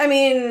 I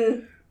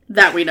mean...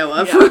 That we know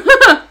of.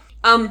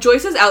 Yeah.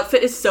 Joyce's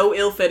outfit is so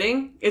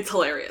ill-fitting. It's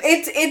hilarious.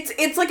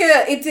 It's like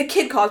a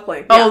kid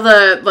cosplaying. Oh,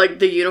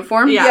 the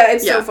uniform? Yeah,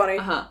 it's so funny.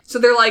 So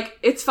they're like,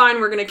 it's fine,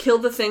 we're gonna kill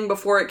the thing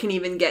before it can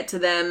even get to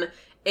them.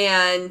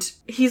 And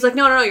he's like,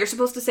 no, you're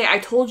supposed to say, I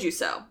told you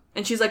so.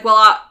 And she's like,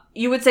 well,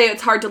 you would say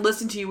it's hard to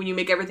listen to you when you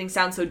make everything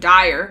sound so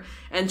dire.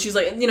 And she's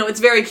like, it's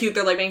very cute.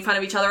 They're like making fun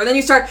of each other. And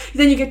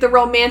then you get the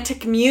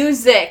romantic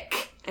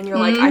music. And you're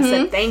like, I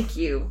said thank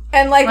you.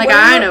 And like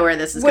I know where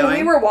this is going. When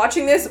we were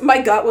watching this,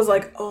 my gut was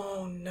like,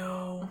 oh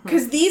no.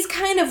 Because these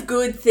kind of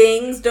good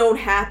things don't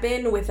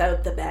happen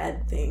without the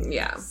bad things.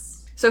 Yeah.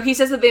 So he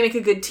says that they make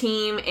a good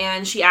team,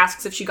 and she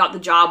asks if she got the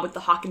job with the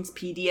Hawkins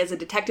PD as a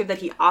detective that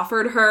he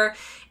offered her.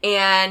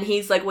 And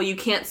he's like, well, you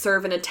can't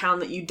serve in a town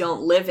that you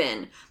don't live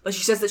in. But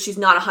she says that she's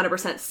not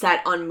 100%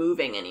 set on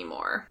moving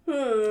anymore.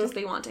 Because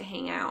they want to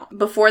hang out.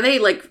 Before they,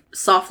 like,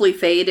 softly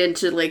fade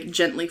into, like,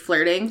 gently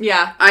flirting.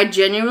 Yeah. I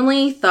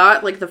genuinely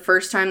thought, like, the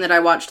first time that I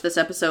watched this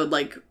episode,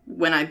 like,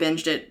 when I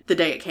binged it the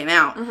day it came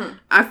out,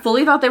 I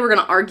fully thought they were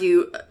going to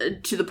argue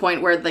to the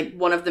point where, like,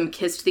 one of them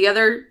kissed the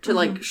other to,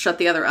 like, shut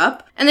the other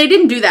up. And they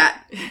didn't do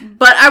that.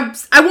 But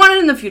I want it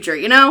in the future,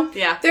 you know?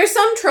 Yeah. There's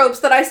some tropes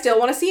that I still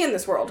want to see in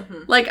this world.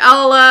 Like,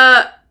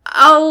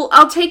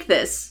 I'll take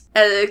this,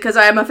 because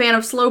I am a fan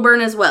of slow burn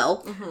as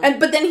well.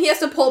 But then he has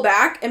to pull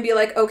back and be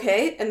like,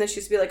 okay, and then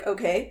she's to be like,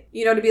 okay.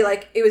 You know, to be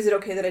like, was it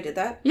okay that I did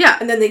that? Yeah.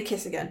 And then they'd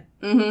kiss again.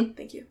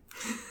 Thank you.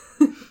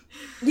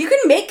 You can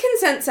make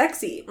consent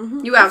sexy.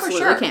 You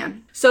absolutely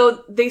can.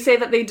 So they say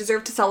that they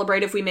deserve to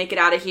celebrate if we make it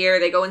out of here.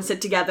 They go and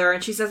sit together,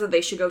 and she says that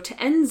they should go to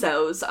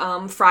Enzo's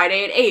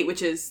Friday at 8,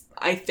 which is,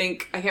 I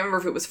can't remember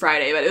if it was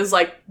Friday, but it was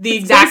like the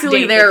exact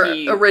basically date their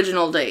that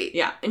original date.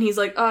 Yeah. And he's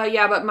like,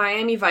 yeah, but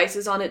Miami Vice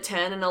is on at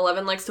 10, and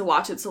 11 likes to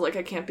watch it, so, like,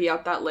 I can't be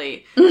out that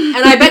late. And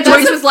I bet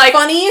Joyce was like...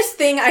 funniest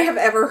thing I have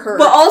ever heard.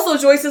 But also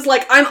Joyce is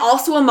like, I'm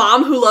also a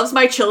mom who loves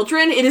my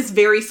children. It is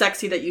very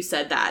sexy that you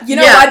said that. You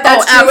know what?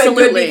 That's true.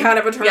 Absolutely. It could be kind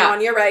of a turn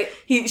on. You're right.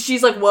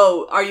 She's like,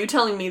 whoa, are you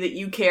telling me that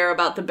you care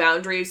about the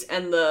boundaries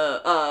and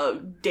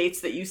the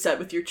dates that you set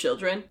with your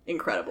children?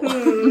 Incredible.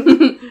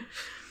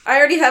 I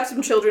already have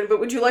some children, but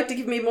would you like to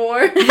give me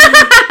more? And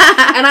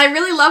I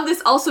really love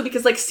this also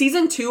because, like,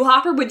 season 2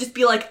 Hopper would just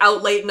be, like,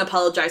 out late and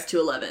apologize to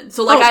 11.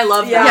 So, like, I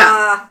love that.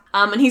 Yeah.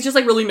 And he's just,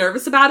 like, really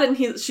nervous about it.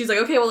 And she's like,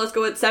 okay, well, let's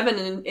go at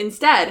 7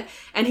 instead.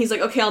 And he's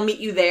like, okay, I'll meet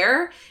you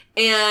there.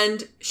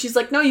 And she's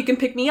like, no, you can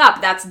pick me up.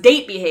 That's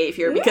date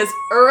behavior. Because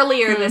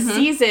earlier this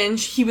season,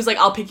 he was like,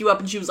 I'll pick you up.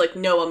 And she was like,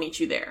 no, I'll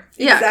meet you there.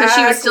 Yeah, because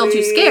she was still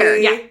too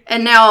scared. Yeah.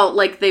 And now,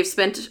 like, they've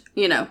spent,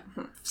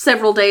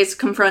 several days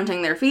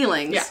confronting their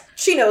feelings. Yeah.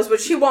 She knows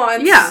what she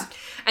wants. Yeah.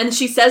 And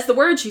she says the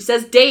word, she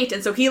says date,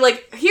 and so he,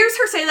 like, hears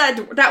her say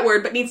that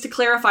word, but needs to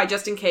clarify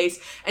just in case,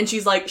 and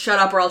she's like, shut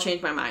up or I'll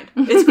change my mind.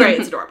 It's great,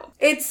 it's adorable.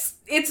 It's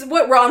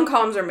what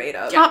rom-coms are made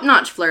of.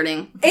 Top-notch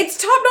flirting. It's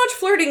top-notch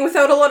flirting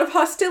without a lot of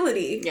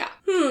hostility. Yeah.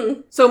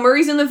 So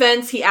Murray's in the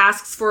vents, he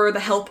asks for the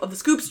help of the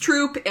Scoops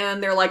troop,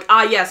 and they're like,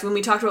 yes, when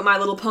we talked about My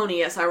Little Pony,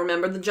 yes, I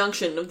remember the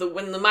junction of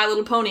when the My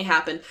Little Pony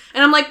happened.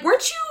 And I'm like,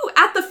 weren't you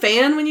at the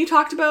fan when you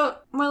talked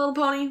about My Little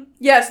Pony?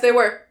 Yes, they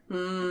were.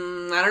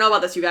 I don't know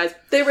about this, you guys.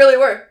 They really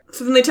were.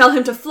 So then they tell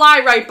him to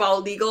fly right,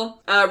 Bald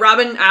Eagle.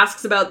 Robin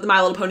asks about the My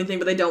Little Pony thing,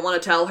 but they don't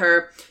want to tell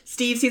her.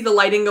 Steve sees the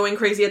lighting going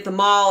crazy at the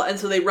mall, and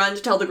so they run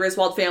to tell the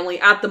Griswold family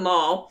at the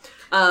mall.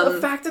 The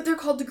fact that they're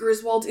called the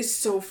Griswolds is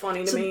so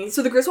funny to me.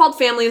 So the Griswold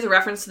family is a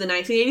reference to the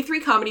 1983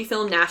 comedy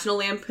film National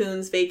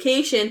Lampoon's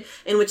Vacation,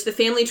 in which the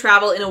family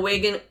travel in a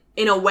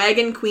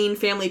wagon queen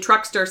family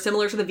truckster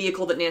similar to the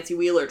vehicle that Nancy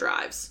Wheeler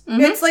drives.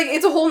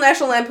 It's a whole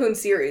National Lampoon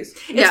series.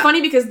 It's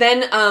funny because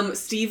then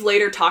Steve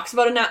later talks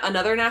about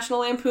another National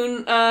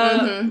Lampoon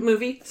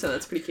movie, so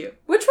that's pretty cute.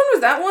 Which one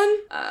was that one?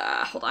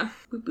 Hold on.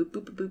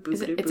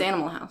 It's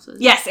Animal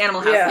Houses. Yes,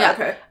 Animal House.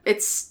 Yeah,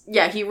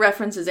 okay. He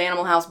references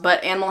Animal House,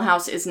 but Animal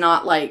House is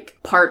not, like,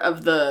 part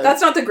of the...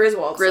 That's not the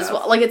Griswold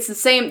stuff. Like, it's the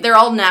same... They're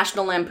all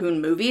National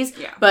Lampoon movies,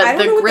 but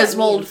the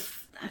Griswold...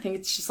 I think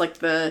it's just, like,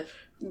 the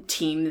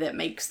team that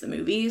makes the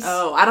movies.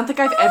 Oh, I don't think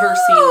I've ever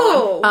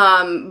seen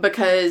one.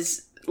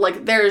 Because,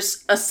 like,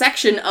 there's a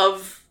section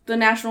of the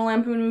National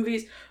Lampoon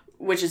movies,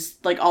 which is,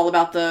 like, all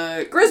about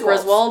the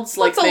Griswolds.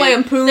 Like, What's a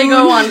lampoon? They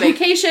go on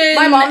vacation.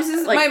 My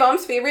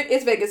mom's favorite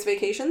is Vegas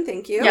Vacation.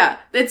 Thank you. Yeah,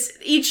 it's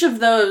each of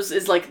those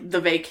is like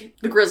the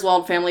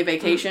Griswold family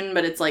vacation,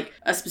 but it's like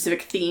a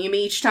specific theme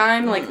each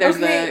time. Like there's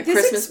the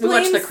Christmas. We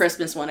watch the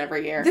Christmas one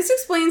every year. This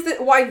explains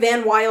why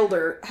Van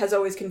Wilder has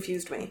always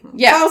confused me.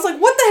 Yeah, I was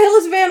like, what the hell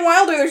is Van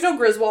Wilder? There's no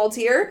Griswolds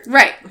here.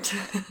 Right.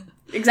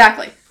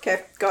 Exactly.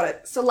 Okay, got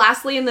it. So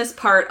lastly in this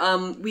part,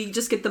 we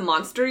just get the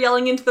monster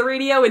yelling into the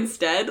radio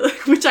instead,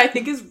 which I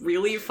think is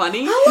really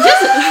funny.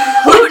 Just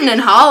hooting and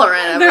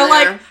hollering. They're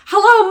like,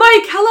 hello,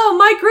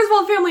 Mike,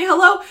 Griswold family,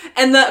 hello.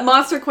 And the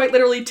monster quite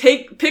literally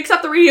picks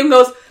up the radio and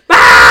goes,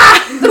 bah!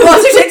 The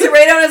monster takes the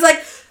radio and is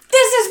like,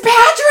 this is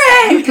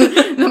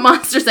Patrick! The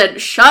monster said,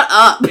 shut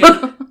up.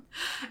 Yeah.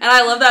 And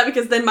I love that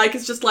because then Mike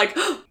is just like,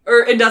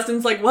 and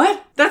Dustin's like,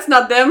 what? That's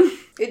not them.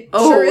 It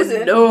sure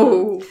isn't.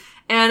 No.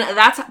 And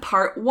that's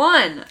part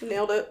 1.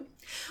 Nailed it.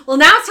 Well,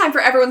 now it's time for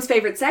everyone's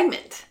favorite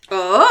segment.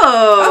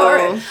 Oh. All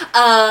right.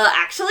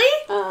 Actually?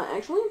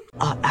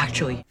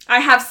 I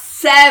have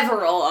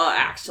several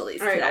actuallys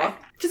today. Right,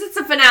 because it's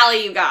a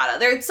finale, you gotta.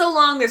 They're so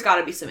long, there's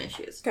gotta be some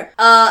issues. Okay.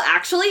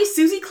 Actually,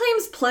 Susie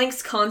claims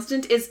Planck's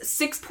constant is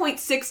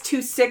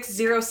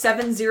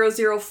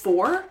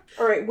 6.62607004.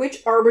 Alright,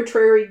 which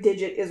arbitrary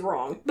digit is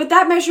wrong? But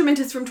that measurement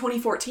is from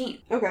 2014.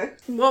 Okay.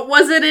 What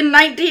was it in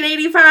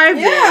 1985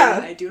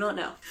 Yeah. then? I do not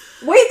know.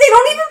 Wait, they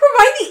don't even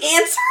provide the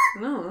answer?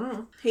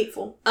 No.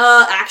 Hateful.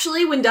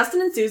 Actually, when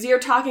Dustin and Susie are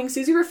talking,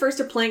 Susie refers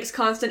to Planck's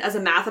constant as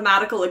a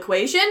mathematical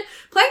equation.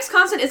 Planck's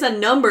constant is a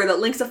number that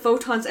links a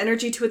photon's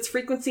energy to its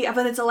frequency of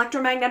its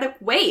electromagnetic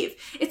wave.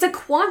 It's a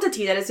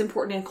quantity that is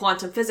important in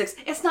quantum physics.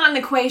 It's not an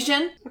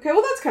equation. Okay,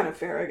 well that's kind of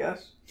fair, I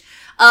guess.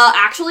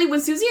 Actually, when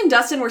Susie and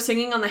Dustin were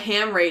singing on the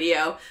ham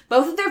radio,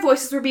 both of their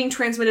voices were being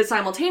transmitted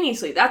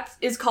simultaneously. That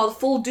is called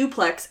full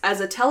duplex as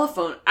in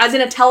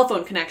a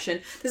telephone connection.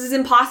 This is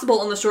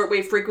impossible on the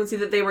shortwave frequency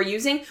that they were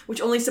using,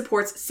 which only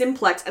supports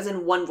simplex as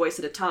in one voice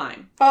at a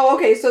time. Oh,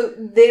 okay, so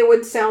they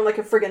would sound like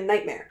a friggin'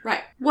 nightmare.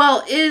 Right.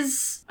 Well,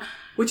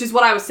 which is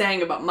what I was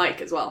saying about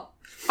Mike as well.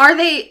 Are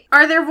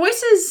their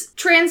voices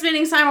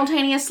transmitting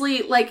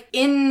simultaneously, like,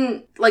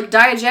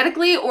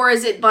 diegetically, or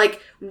is it,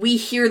 like, we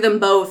hear them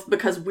both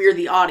because we're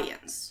the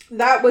audience?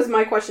 That was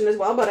my question as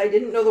well, but I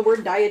didn't know the word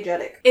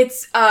diegetic.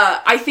 It's,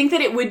 I think that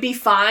it would be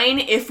fine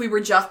if we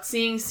were just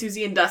seeing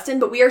Susie and Dustin,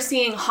 but we are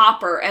seeing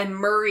Hopper and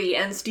Murray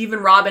and Steve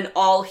and Robin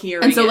all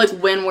hearing and so, it like,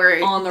 when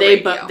we're on the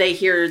radio. they they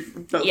hear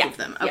both of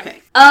them.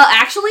 Okay. Yeah.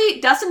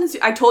 Actually, Dustin and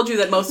I told you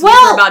that most of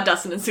these were about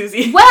Dustin and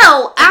Susie.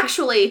 Well,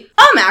 actually.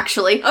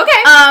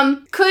 Okay.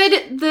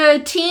 Could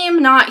the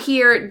team not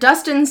hear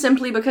Dustin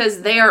simply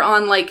because they are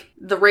on, like,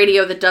 the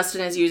radio that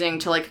Dustin is using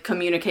to, like,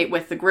 communicate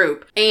with the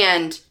group,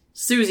 and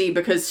Susie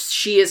because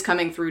she is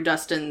coming through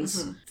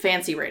Dustin's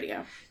fancy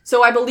radio?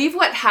 So I believe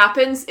what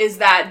happens is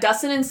that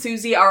Dustin and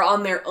Susie are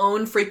on their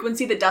own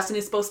frequency that Dustin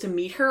is supposed to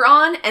meet her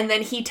on, and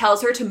then he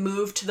tells her to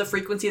move to the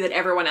frequency that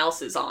everyone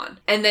else is on.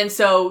 And then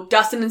so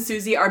Dustin and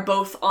Susie are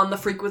both on the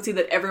frequency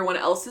that everyone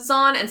else is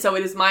on, and so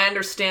it is my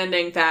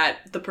understanding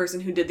that the person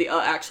who did the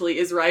actually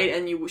is right,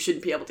 and you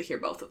shouldn't be able to hear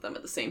both of them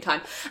at the same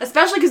time.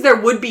 Especially because there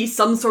would be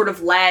some sort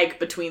of lag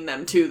between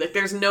them, too. Like,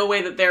 there's no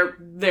way that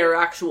their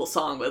actual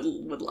song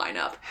would line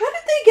up. How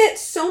did they get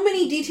so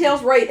many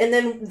details right, and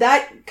then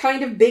that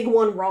kind of big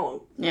one wrong?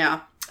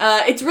 Yeah.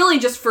 It's really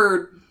just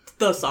for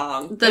the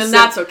song, and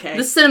that's okay.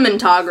 The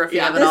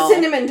cinematography of it all. The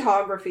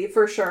cinematography,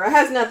 for sure. It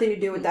has nothing to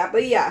do with that,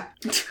 but yeah.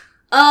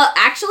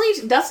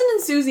 Actually, Dustin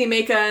and Susie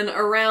make an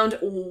around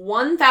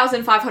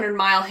 1,500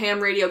 mile ham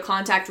radio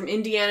contact from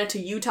Indiana to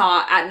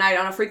Utah at night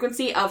on a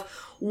frequency of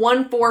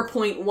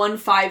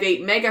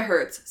 14.158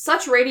 megahertz.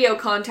 Such radio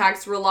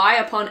contacts rely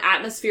upon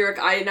atmospheric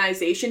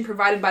ionization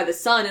provided by the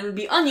sun and would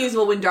be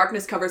unusable when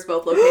darkness covers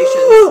both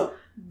locations.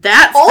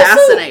 That's also,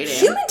 fascinating.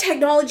 Human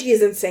technology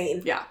is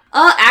insane. Yeah.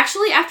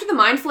 Actually, after the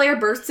Mind Flayer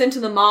bursts into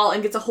the mall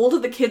and gets a hold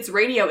of the kid's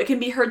radio, it can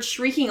be heard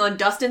shrieking on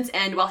Dustin's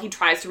end while he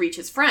tries to reach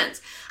his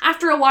friends.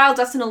 After a while,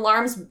 Dustin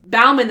alarms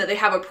Bauman that they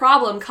have a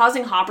problem,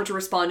 causing Hopper to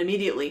respond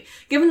immediately.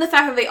 Given the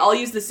fact that they all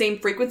use the same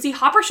frequency,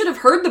 Hopper should have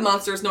heard the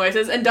monster's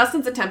noises and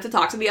Dustin's attempt to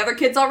talk to the other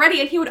kids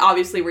already, and he would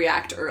obviously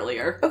react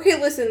earlier.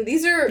 Okay, listen,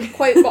 these are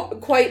quite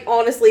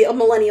honestly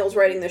millennials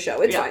writing the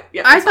show. It's fine.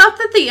 Yeah, I thought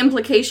that the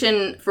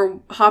implication for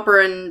Hopper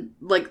and,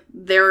 like,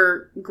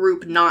 their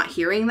group not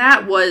hearing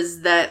that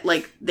was that,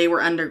 like, they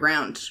were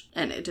underground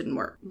and it didn't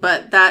work.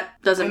 But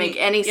that doesn't make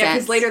any sense. Yeah,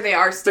 because later they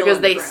are still because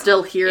underground. they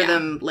still hear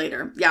them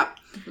later. Yeah.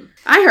 Mm-hmm.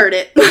 I heard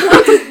it.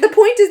 The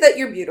point is that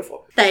you're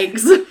beautiful.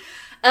 Thanks.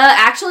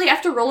 Actually,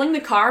 after rolling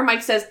the car,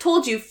 Mike says,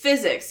 "Told you,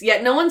 physics."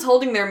 Yet no one's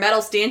holding their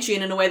metal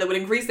stanchion in a way that would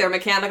increase their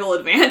mechanical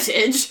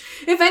advantage.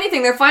 If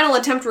anything, their final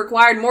attempt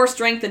required more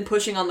strength than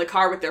pushing on the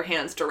car with their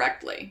hands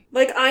directly.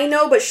 Like, I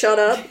know, but shut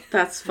up.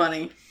 That's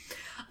funny.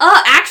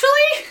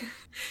 Actually,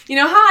 you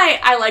know how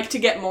I like to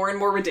get more and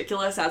more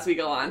ridiculous as we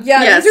go on?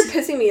 Yeah, yes. These are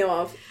pissing me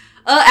off.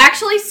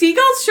 Actually,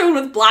 seagulls shown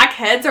with black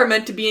heads are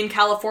meant to be in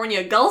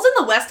California. Gulls in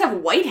the West have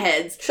white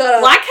heads. Shut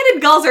up.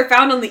 Black-headed gulls are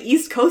found on the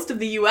East Coast of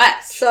the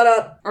U.S. Shut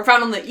up. Or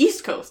found on the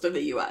East Coast of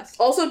the U.S.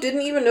 Also,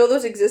 didn't even know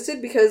those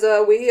existed because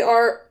we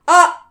are...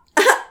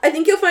 I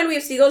think you'll find we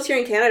have seagulls here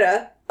in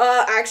Canada.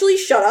 Actually,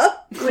 shut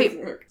up.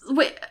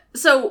 Wait.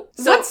 So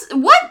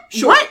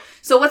what?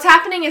 So what's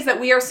happening is that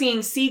we are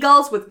seeing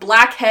seagulls with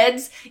black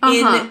heads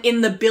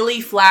in the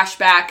Billy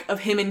flashback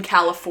of him in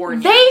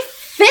California. They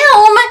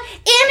film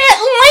in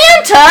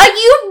Atlanta,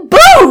 you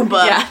boob!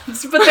 Yeah,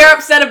 but they're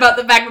upset about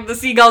the fact that the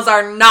seagulls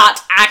are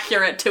not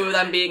accurate to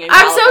them being in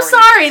California. I'm so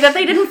sorry that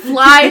they didn't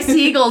fly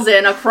seagulls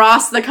in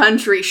across the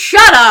country.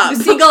 Shut up!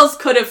 The seagulls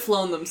could have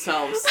flown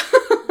themselves.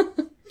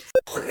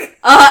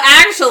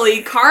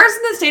 Actually, cars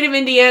in the state of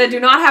Indiana do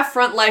not have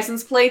front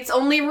license plates,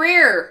 only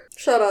rear.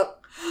 Shut up.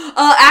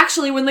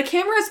 Actually, when the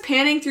camera is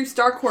panning through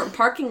Starcourt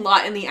parking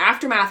lot in the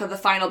aftermath of the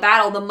final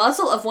battle, the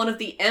muzzle of one of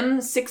the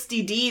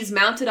M60Ds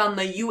mounted on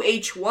the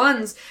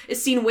UH-1s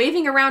is seen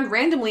waving around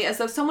randomly as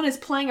though someone is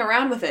playing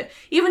around with it.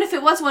 Even if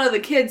it was one of the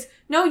kids,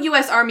 no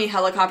U.S. Army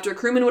helicopter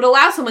crewman would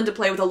allow someone to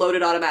play with a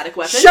loaded automatic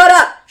weapon. Shut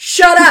up!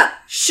 Shut up!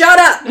 Shut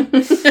up!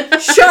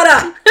 Shut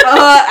up!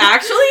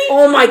 Actually?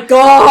 Oh my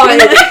god!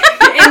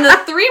 In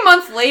the 3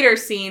 month later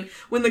scene,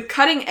 when the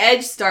cutting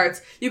edge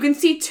starts, you can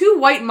see two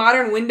white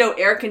modern window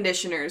air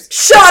conditioners.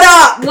 Shut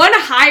up! One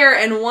higher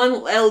and one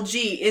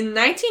LG. In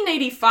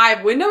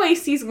 1985, window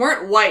ACs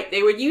weren't white.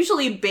 They were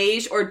usually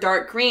beige or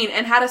dark green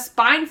and had a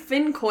spine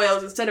fin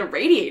coils instead of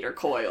radiator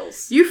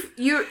coils. You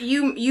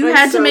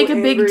had to make a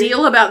big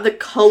deal about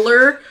the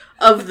color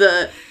of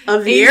the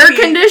air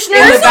conditioner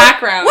in the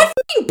background. What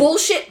fucking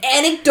bullshit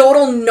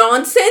anecdotal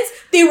nonsense?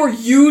 They were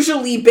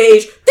usually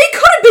beige. They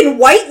could have been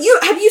white.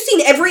 Have you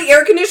seen every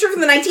air conditioner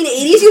from the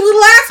 1980s, you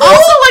little asshole?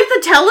 Also, like,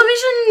 the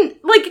television,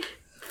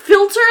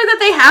 filter that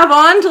they have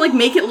on to,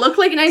 make it look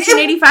like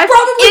 1985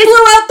 probably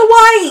blew out the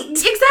white.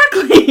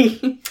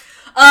 Exactly.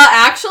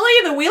 Actually,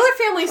 the Wheeler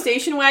family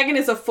station wagon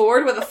is a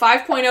Ford with a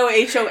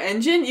 5.0 HO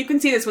engine. You can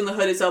see this when the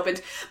hood is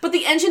opened. But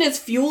the engine is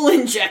fuel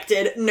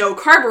injected, no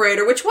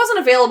carburetor, which wasn't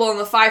available on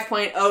the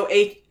 5.0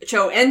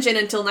 HO engine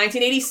until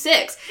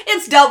 1986.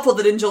 It's doubtful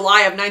that in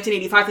July of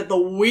 1985 that the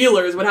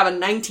Wheelers would have a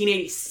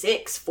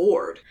 1986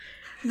 Ford.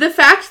 The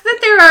fact that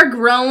there are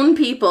grown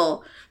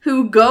people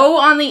who go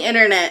on the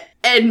internet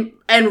and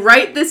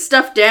write this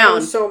stuff down.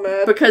 I'm so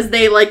mad. Because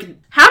they,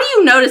 how do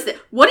you notice that?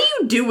 What do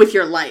you do with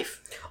your life?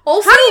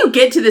 Also, how do you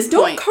get to this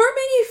point? Don't car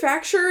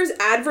manufacturers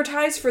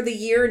advertise for the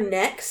year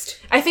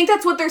next? I think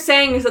that's what they're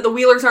saying, is that the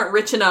Wheelers aren't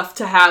rich enough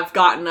to have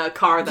gotten a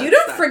car that's... You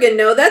don't friggin'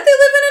 know that. They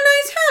live in a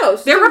nice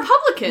house. They're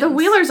Republicans. The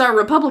Wheelers are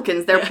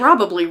Republicans. They're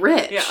probably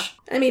rich. Yeah.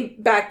 I mean,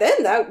 back then,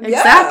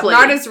 Exactly.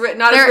 Not as rich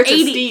as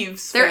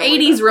Steve's. They're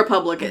 80s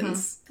Republicans.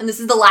 Mm-hmm. And this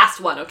is the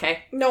last one,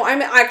 okay? No,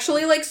 I'm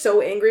actually,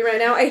 so angry right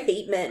now. I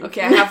hate men.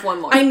 Okay, I have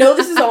one more. I know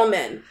this is all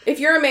men. If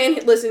you're a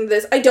man listening to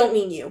this, I don't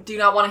mean you. Do you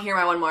not want to hear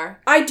my one more?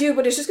 I do,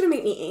 but it's just gonna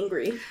make me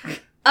angry.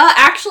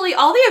 Actually,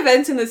 all the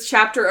events in this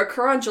chapter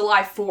occur on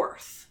July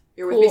 4th.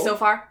 You're with me so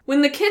far?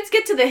 When the kids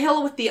get to the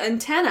hill with the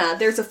antenna,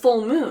 there's a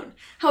full moon.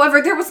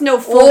 However, there was no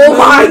full moon. Oh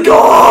my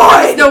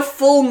god! There was no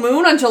full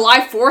moon on July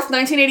 4th,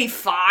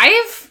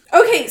 1985?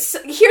 Okay, so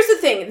here's the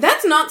thing.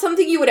 That's not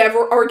something you would ever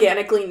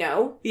organically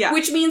know. Yeah.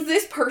 Which means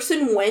this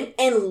person went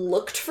and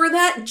looked for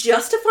that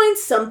just to find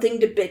something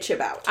to bitch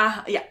about.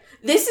 Yeah.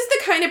 This is the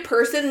kind of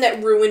person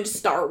that ruined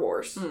Star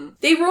Wars.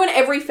 They ruin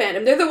every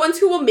fandom. They're the ones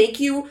who will make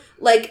you,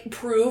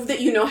 prove that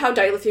you know how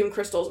dilithium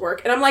crystals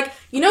work. And I'm like,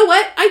 you know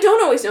what? I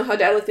don't always know how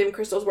dilithium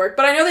crystals work,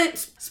 but I know that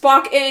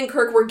Spock and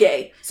Kirk were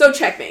gay. So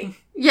check me.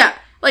 Yeah.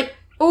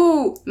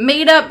 Ooh,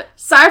 made up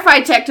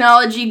sci-fi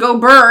technology, go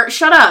burr.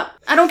 Shut up.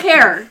 I don't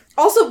care.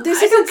 Also,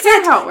 this isn't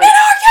set in our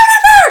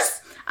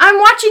universe! I'm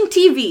watching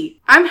TV.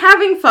 I'm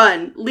having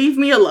fun. Leave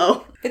me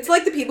alone. It's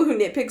like the people who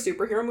nitpick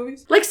superhero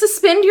movies.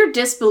 Suspend your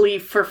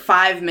disbelief for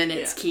 5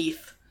 minutes,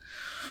 Keith.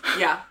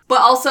 Yeah. But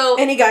also...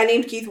 Any guy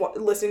named Keith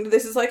listening to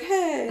this is like,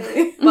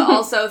 hey. But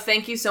also,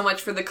 thank you so much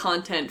for the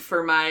content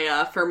for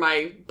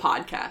my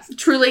podcast.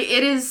 Truly,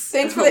 it is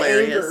Thanks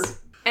hilarious. For the anger.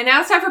 And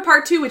now it's time for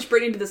part 2, which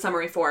Brittany did the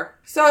summary for.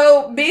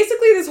 So,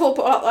 basically this whole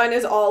plotline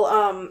is all,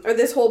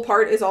 this whole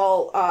part is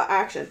all,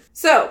 action.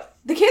 So,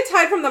 the kids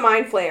hide from the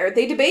mind flayer.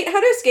 They debate how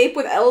to escape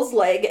with Elle's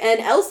leg, and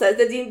Elle says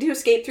that they need to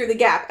escape through the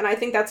gap, and I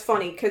think that's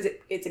funny, because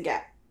it's a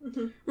gap.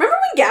 Mm-hmm. Remember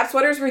when Gap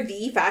sweaters were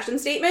the fashion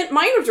statement?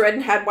 Mine was red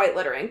and had white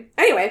lettering.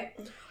 Anyway,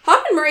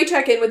 Hop and Murray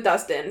check in with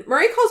Dustin.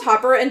 Murray calls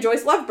Hopper and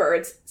Joyce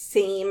lovebirds.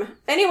 Same.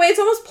 Anyway, it's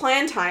almost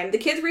plan time. The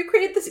kids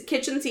recreate the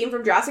kitchen scene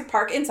from Jurassic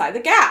Park inside the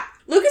Gap.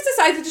 Lucas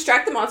decides to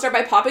distract the monster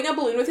by popping a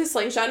balloon with his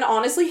slingshot, and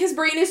honestly, his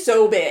brain is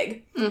so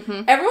big.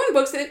 Mm-hmm. Everyone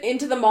books it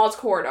into the mall's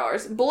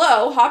corridors.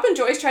 Below, Hop and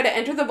Joyce try to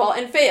enter the vault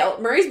and fail.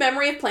 Murray's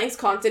memory of Planck's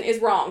constant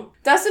is wrong.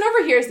 Dustin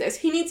overhears this.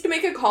 He needs to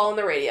make a call on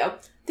the radio.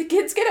 The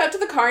kids get out to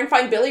the car and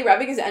find Billy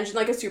revving his engine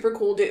like a super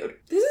cool dude.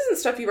 This isn't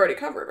stuff you've already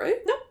covered, right?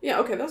 No. Yeah,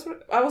 okay, that's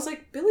what... I was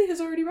like, Billy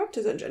has already revved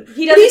his engine.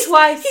 He does it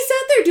twice. He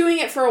sat there doing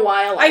it for a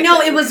while. I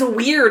know, it was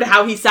weird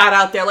how he sat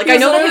out there. Like, I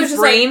know that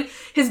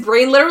his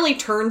brain literally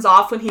turns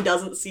off when he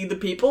doesn't see the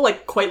people.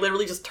 Like, quite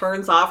literally just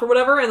turns off or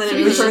whatever. And then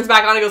it turns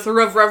back on and goes,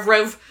 rev, rev,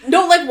 rev.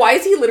 No, like, why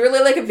is he literally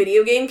like a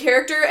video game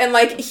character? And,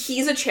 like,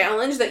 he's a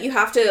challenge that you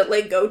have to,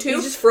 like, go to.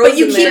 He's just frozen But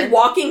you there. keep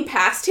walking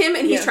past him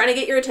and he's trying to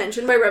get your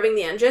attention by revving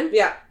the engine.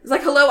 Yeah. It's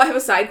like, hello, I have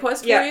a side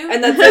quest for you.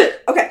 And that's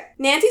it. Okay.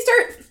 Nancy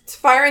starts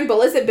firing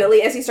bullets at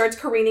Billy as he starts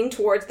careening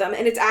towards them,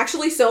 and it's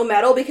actually so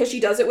metal because she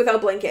does it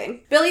without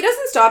blinking. Billy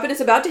doesn't stop and is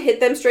about to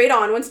hit them straight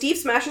on when Steve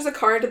smashes a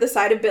car into the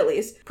side of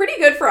Billy's. Pretty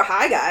good for a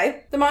high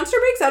guy. The monster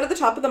breaks out at the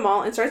top of the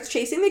mall and starts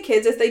chasing the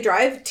kids as they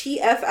drive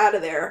TF out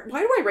of there.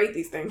 Why do I write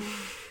these things?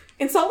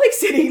 In Salt Lake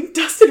City,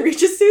 Dustin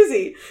reaches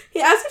Susie.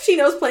 He asks if she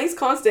knows playing's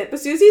constant,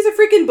 but Susie's a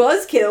freaking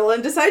buzzkill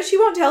and decides she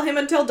won't tell him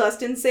until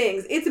Dustin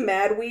sings. It's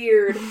mad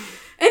weird.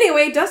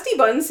 Anyway, Dusty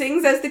Bun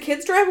sings as the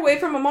kids drive away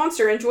from a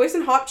monster and Joyce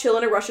and Hop chill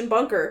in a Russian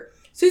bunker.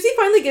 Susie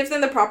finally gives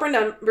them the proper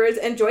numbers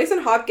and Joyce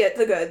and Hop get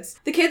the goods.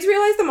 The kids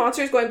realize the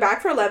monster is going back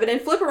for 11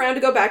 and flip around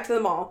to go back to the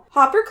mall.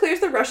 Hopper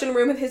clears the Russian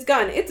room with his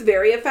gun. It's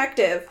very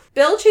effective.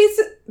 Bill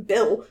chases...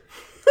 Bill?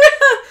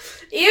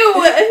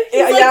 Ew!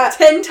 He's like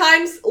 10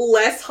 times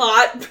less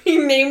hot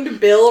being named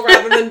Bill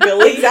rather than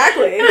Billy.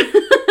 Exactly.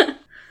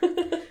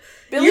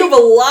 Billy... You've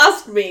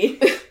lost me.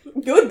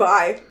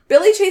 Goodbye.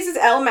 Billy chases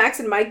Elle, Max,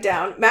 and Mike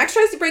down. Max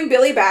tries to bring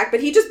Billy back, but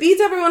he just beats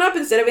everyone up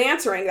instead of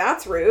answering.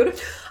 That's rude.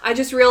 I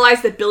just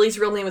realized that Billy's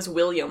real name is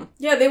William.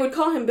 Yeah, they would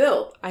call him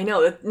Bill. I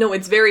know. No,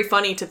 it's very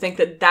funny to think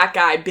that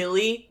guy,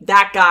 Billy,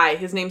 that guy,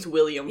 his name's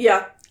William.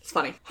 Yeah. It's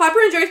funny.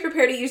 Hopper and Joyce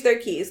prepare to use their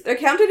keys. Their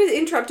countdown is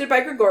interrupted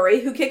by Grigori,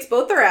 who kicks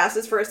both their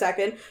asses for a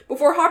second,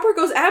 before Hopper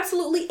goes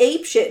absolutely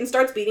apeshit and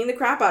starts beating the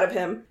crap out of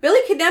him. Billy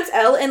kidnaps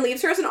Elle and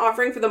leaves her as an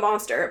offering for the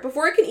monster.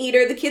 Before it can eat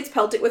her, the kids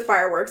pelt it with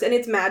fireworks, and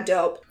it's mad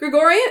dope.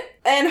 Grigori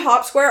and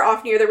Hop square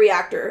off near the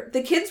reactor.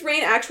 The kids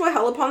rain actual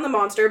hell upon the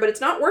monster, but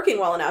it's not working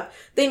well enough.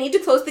 They need to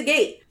close the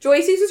gate.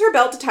 Joyce uses her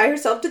belt to tie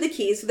herself to the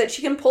keys so that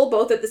she can pull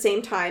both at the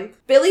same time.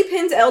 Billy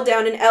pins Elle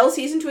down and Elle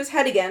sees into his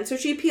head again, so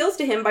she appeals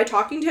to him by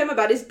talking to him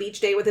about his beach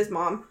day with his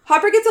mom.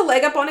 Hopper gets a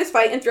leg up on his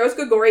fight and throws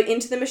Grigori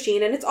into the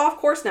machine, and it's off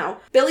course now.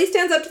 Billy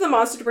stands up to the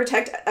monster to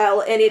protect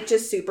Elle, and it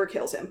just super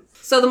kills him.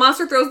 So the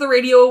monster throws the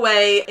radio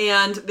away,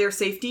 and their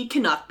safety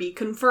cannot be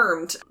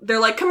confirmed. They're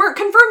like,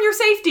 confirm your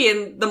safety,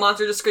 and the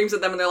monster just screams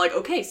at them, and they're like,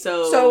 okay,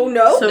 So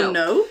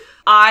no?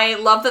 I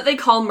love that they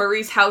call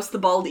Murray's house the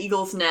Bald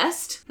Eagle's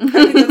Nest. I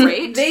think that's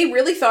great. They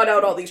really thought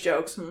out all these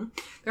jokes. Mm-hmm.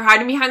 They're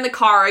hiding behind the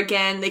car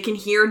again. They can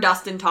hear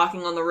Dustin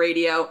talking on the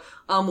radio.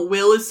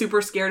 Will is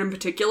super scared in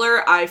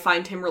particular. I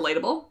find him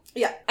relatable.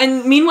 Yeah.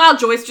 And meanwhile,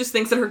 Joyce just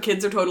thinks that her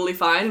kids are totally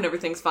fine and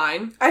everything's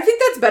fine. I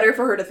think that's better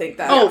for her to think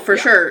that. Oh, for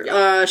sure.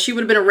 Yeah. She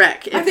would have been a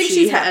wreck if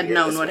she had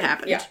known what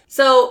happened. Yeah.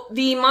 So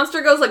the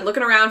monster goes like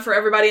looking around for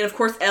everybody, and of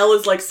course Elle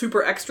is like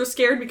super extra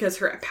scared because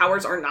her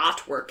powers are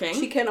not working.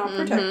 She cannot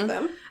protect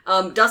them.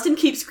 Dustin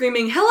keeps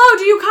screaming, "Hello,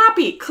 do you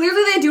copy?"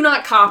 Clearly they do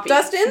not copy.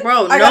 Dustin?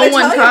 Bro, no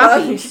one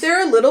copies.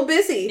 They're a little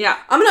busy. Yeah.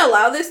 I'm gonna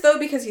allow this though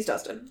because he's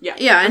Dustin. Yeah.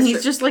 Yeah, and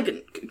he's just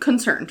like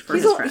concerned for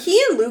his friends.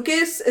 He and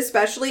Lucas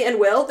especially and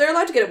Will, they're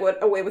allowed to get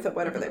away with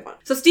whatever they want.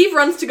 So Steve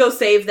runs to go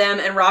save them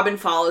and Robin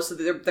follows, so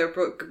they're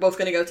both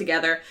gonna go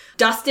together.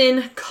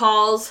 Dustin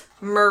calls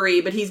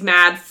Murray, but he's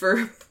mad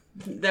for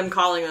them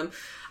calling him.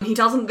 He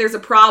tells them there's a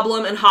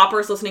problem, and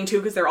Hopper's listening too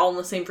because they're all on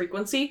the same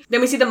frequency. Then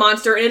we see the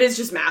monster, and it is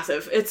just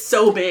massive. It's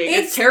so big.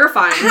 It's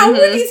terrifying. How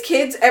are these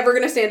kids ever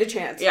going to stand a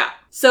chance? Yeah.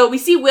 So we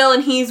see Will,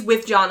 and he's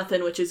with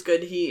Jonathan, which is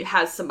good. He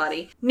has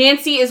somebody.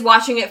 Nancy is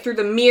watching it through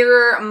the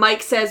mirror.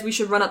 Mike says we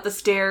should run up the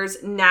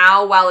stairs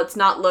now while it's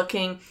not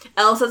looking.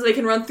 Elle says they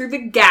can run through the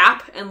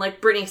gap, and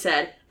like Brittany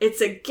said,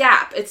 it's a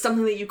gap. It's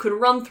something that you could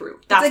run through.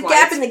 That's it's a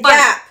gap in the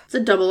gap. It's a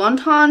double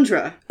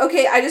entendre.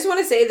 Okay, I just want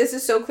to say this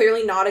is so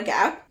clearly not a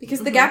gap,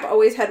 because the Gap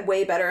always had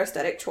way better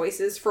aesthetic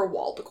choices for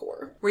wall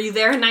decor. Were you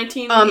there in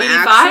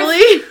 1985?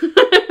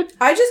 Actually?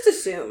 I just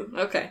assume.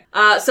 Okay.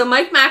 So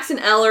Mike, Max, and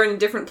Elle are in a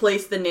different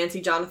place than Nancy,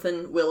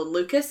 Jonathan, Will, and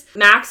Lucas.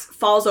 Max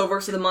falls over,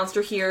 so the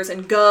monster hears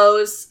and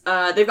goes.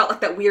 They've got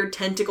like that weird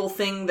tentacle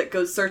thing that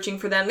goes searching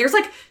for them. There's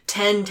like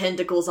 10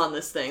 tentacles on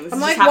this thing. I'm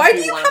like, why do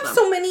you have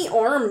so many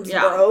arms,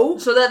 bro?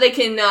 So that they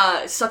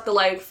can suck the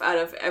life out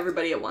of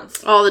everybody at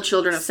once. All the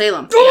children of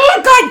Salem.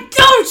 Oh, God,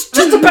 don't!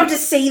 Just about to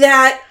say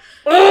that.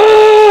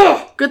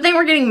 Good thing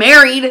we're getting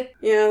married.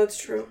 Yeah,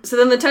 that's true. So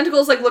then the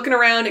tentacle's like looking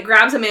around. It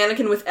grabs a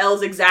mannequin with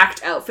Elle's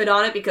exact outfit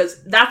on it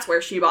because that's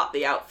where she bought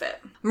the outfit.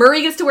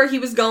 Murray gets to where he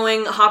was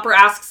going. Hopper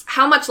asks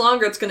how much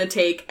longer it's going to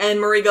take. And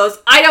Murray goes,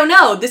 I don't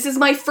know. This is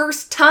my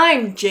first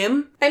time,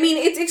 Jim. I mean,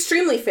 it's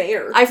extremely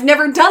fair. I've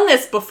never done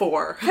this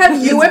before.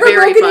 Have you ever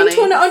broken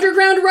into an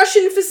underground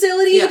Russian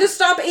facility to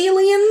stop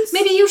aliens?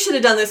 Maybe you should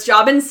have done this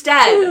job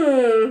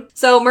instead.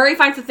 So Murray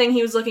finds the thing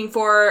he was looking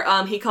for.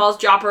 He calls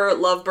Jopper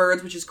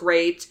lovebirds, which is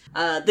great.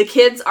 The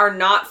kids are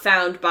not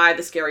found by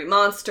the scary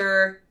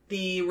monster.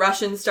 the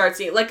Russians start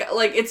seeing, like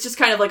it's just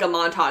kind of like a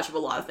montage of a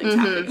lot of things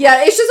happening.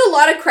 Yeah, it's just a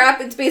lot of crap.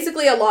 It's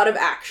basically a lot of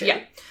action. Yeah.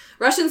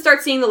 Russians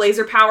start seeing the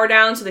laser power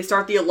down, so they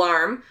start the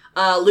alarm.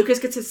 Lucas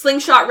gets his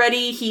slingshot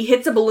ready. He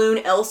hits a balloon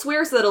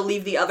elsewhere so that it'll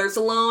leave the others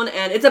alone,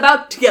 and it's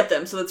about to get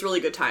them, so that's really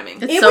good timing.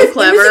 It's so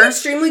clever. It was an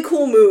extremely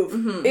cool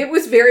move. It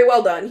was very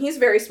well done. He's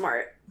very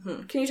smart.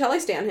 Can you tell I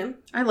stan him?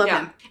 I love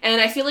him.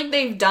 And I feel like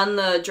they've done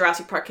the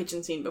Jurassic Park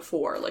kitchen scene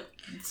before. Like,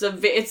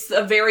 it's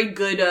a very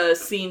good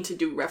scene to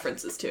do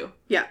references to.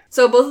 Yeah.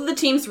 So both of the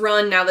teams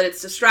run now that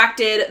it's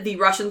distracted. The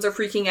Russians are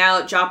freaking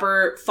out.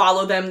 Jopper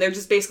follow them. They're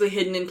just basically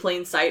hidden in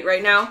plain sight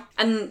right now.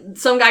 And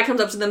some guy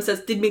comes up to them and says,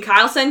 "Did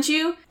Mikhail send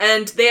you?"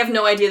 And they have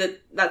no idea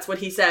that that's what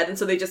he said. And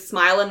so they just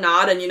smile and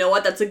nod, and you know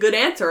what? That's a good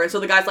answer. And so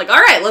the guy's like, all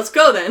right, let's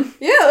go then.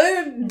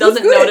 Yeah.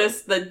 Doesn't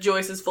notice that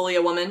Joyce is fully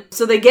a woman.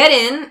 So they get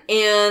in,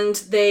 and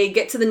they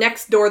get to the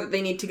next door that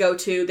they need to go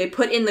to. They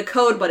put in the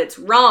code, but it's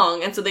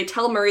wrong. And so they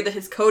tell Murray that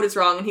his code is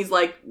wrong, and he's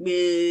like,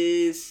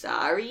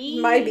 sorry?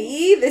 Might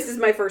be. This is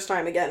my first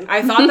time again.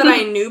 I thought that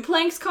I knew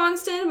Planck's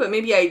constant, but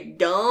maybe I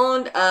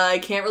don't. I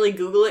can't really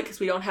Google it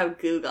because we don't have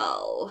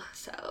Google.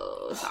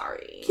 So,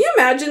 sorry. Can you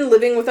imagine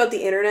living without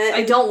the internet?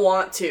 I don't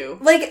want to.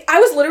 Like, I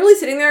was literally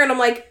sitting there and I'm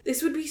like,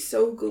 this would be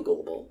so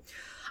Googleable.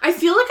 I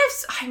feel like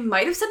I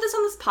might have said this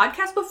on this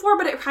podcast before,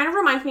 but it kind of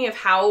reminds me of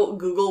how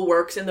Google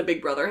works in the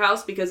Big Brother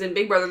house, because in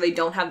Big Brother, they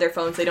don't have their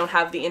phones, they don't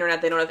have the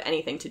internet, they don't have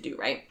anything to do,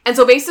 right? And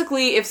so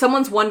basically, if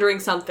someone's wondering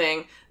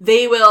something,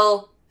 they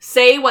will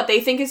say what they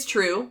think is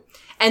true,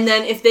 and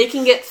then if they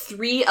can get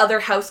 3 other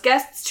house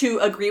guests to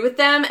agree with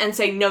them and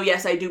say, no,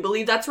 yes, I do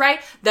believe that's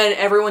right, then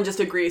everyone just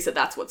agrees that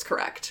that's what's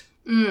correct.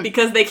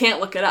 Because they can't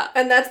look it up.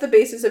 And that's the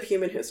basis of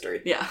human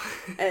history. Yeah.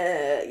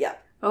 Yeah.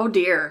 Oh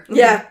dear.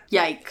 Yeah.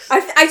 Yikes.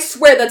 I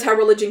swear that's how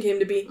religion came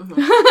to be.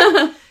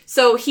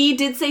 So he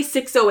did say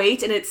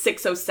 608 and it's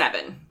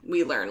 607,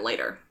 we learn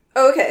later.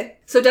 Oh, okay.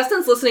 So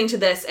Dustin's listening to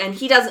this and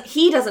he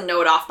doesn't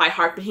know it off by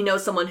heart, but he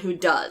knows someone who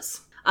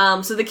does.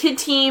 So the kid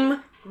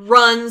team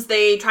runs,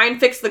 they try and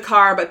fix the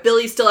car, but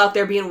Billy's still out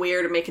there being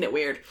weird and making it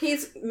weird.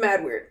 He's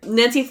mad weird.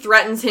 Nancy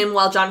threatens him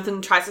while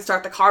Jonathan tries to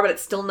start the car, but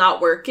it's still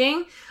not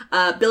working.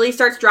 Billy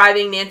starts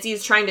driving, Nancy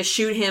is trying to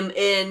shoot him,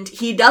 and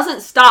he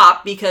doesn't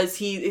stop because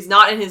he is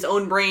not in his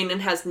own brain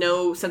and has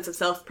no sense of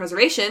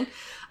self-preservation.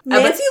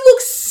 Nancy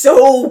looks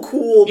so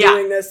cool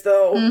doing this,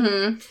 though.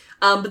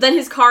 Mm-hmm. But then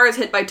his car is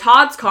hit by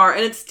Todd's car,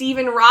 and it's Steve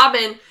and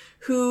Robin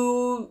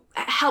who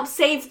help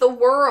save the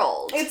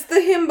world. It's the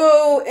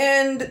himbo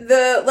and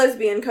the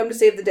lesbian come to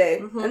save the day.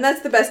 And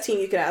that's the best team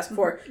you could ask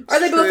for. Are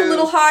they both a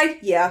little high?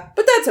 Yeah,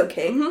 but that's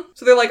okay.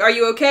 So they're like, are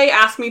you okay?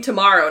 Ask me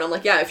tomorrow. And I'm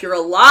like, yeah, if you're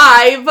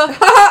alive.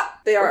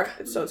 They are,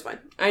 so it's fine.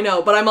 I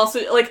know, but I'm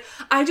also, like,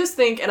 I just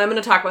think, and I'm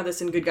going to talk about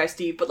this in Good Guy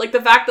Steve, but, like, the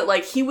fact that,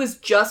 like, he was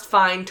just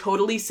fine,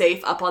 totally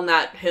safe up on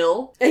that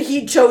hill. And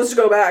he chose to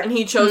go back. And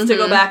he chose to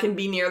go back and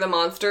be near the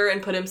monster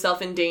and put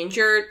himself in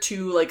danger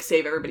to, like,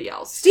 save everybody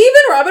else. Steve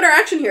and Robin are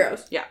action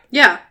heroes. Yeah.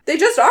 Yeah. They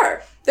just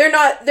are. They're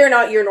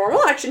not your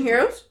normal action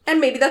heroes,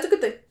 and maybe that's a good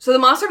thing. So the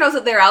monster knows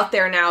that they're out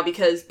there now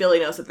because Billy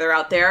knows that they're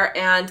out there,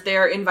 and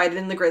they're invited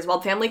in the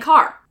Griswold family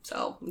car.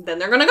 So then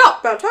they're gonna go.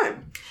 About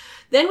time.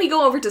 Then we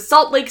go over to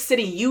Salt Lake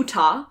City,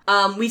 Utah.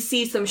 We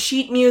see some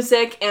sheet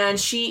music, and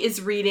she is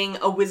reading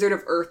A Wizard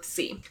of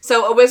Earthsea.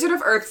 So A Wizard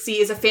of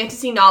Earthsea is a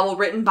fantasy novel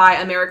written by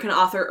American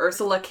author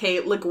Ursula K.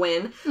 Le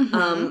Guin.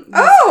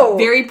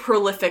 Very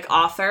prolific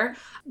author.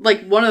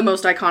 Like one of the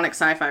most iconic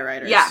sci-fi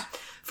writers. Yeah.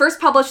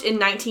 First published in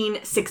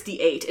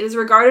 1968, it is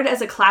regarded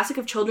as a classic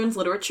of children's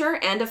literature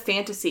and of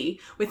fantasy,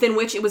 within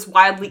which it was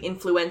wildly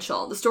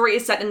influential. The story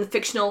is set in the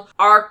fictional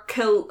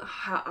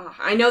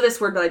I know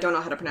this word, but I don't know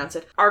how to pronounce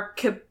it.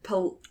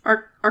 Archipelago?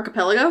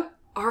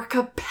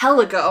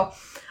 Archipelago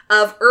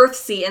of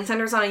Earthsea, and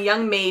centers on a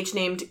young mage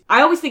named,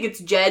 I always think it's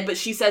Jed, but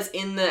she says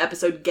in the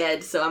episode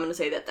Ged, so I'm going to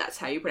say that that's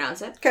how you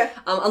pronounce it. Okay.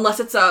 Unless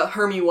it's a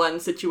Hermie 1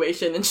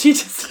 situation, and she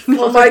just...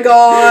 Oh my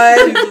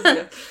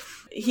god!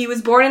 He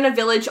was born in a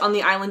village on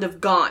the island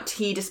of Gaunt.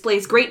 He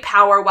displays great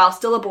power while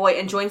still a boy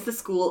and joins the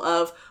school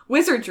of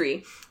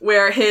wizardry,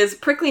 where his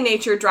prickly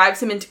nature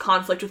drives him into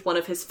conflict with one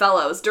of his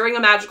fellows. During a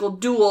magical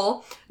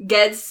duel,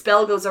 Ged's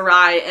spell goes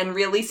awry and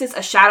releases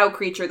a shadow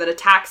creature that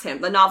attacks him.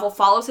 The novel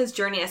follows his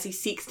journey as he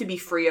seeks to be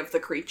free of the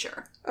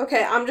creature.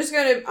 Okay, I'm just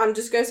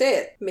gonna say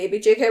it. Maybe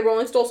J.K.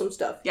 Rowling stole some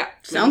stuff. Yeah.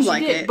 Sounds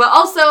like it. But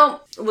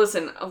also,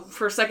 listen,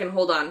 for a second,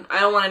 hold on.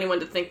 I don't want anyone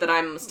to think that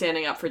I'm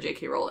standing up for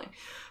J.K. Rowling.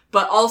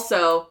 But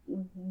also,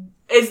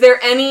 is there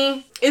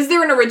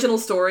an original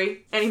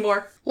story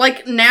anymore?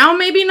 Like, now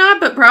maybe not,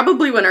 but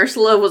probably when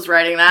Ursula was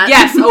writing that.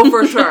 Yes, oh,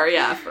 for sure.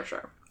 Yeah, for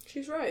sure.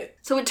 She's right.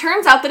 So it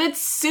turns out that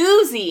it's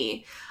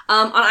Susie.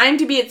 On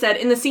IMDb it said,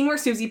 in the scene where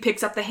Susie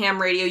picks up the ham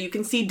radio, you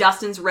can see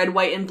Dustin's red,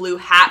 white, and blue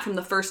hat from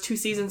the first 2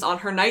 seasons on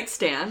her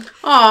nightstand.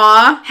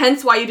 Aww.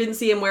 Hence why you didn't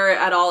see him wear it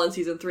at all in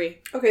season 3.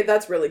 Okay,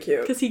 that's really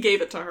cute. Because he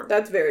gave it to her.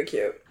 That's very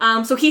cute.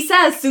 So he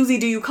says, Susie,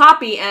 do you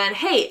copy? And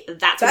hey,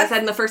 that's what I said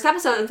in the first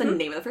episode. That's the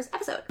name of the first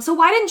episode. So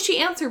why didn't she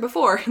answer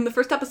before in the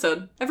first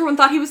episode? Everyone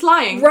thought he was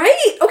lying.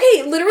 Right?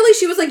 Okay, literally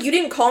she was like, you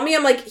didn't call me.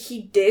 I'm like,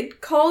 he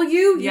did call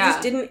you? You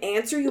just didn't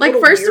answer, you like,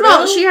 little first weirdo? of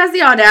all, she has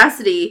the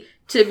audacity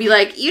to be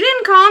like, you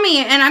didn't call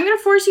me, and I'm gonna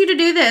force you to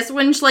do this,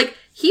 when, like,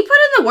 he put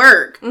in the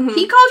work. Mm-hmm.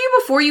 He called you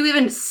before you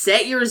even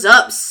set yours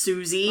up,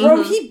 Susie.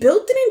 Bro, he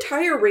built an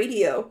entire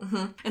radio.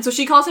 Mm-hmm. And so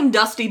she calls him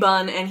Dusty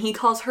Bun, and he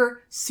calls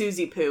her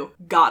Susie Poo.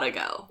 Gotta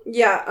go.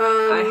 Yeah,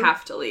 I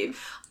have to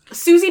leave.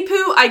 Susie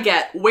Poo, I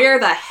get. Where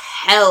the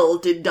hell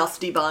did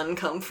Dusty Bun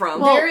come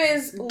from? Well, there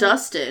is...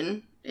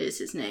 Dustin is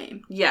his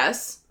name.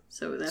 Yes.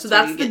 So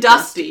that's the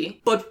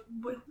Dusty. But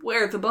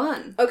where the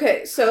bun?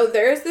 Okay, so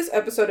there's this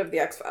episode of The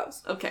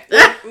X-Files. Okay.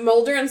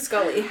 Mulder and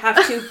Scully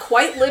have to,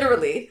 quite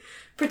literally,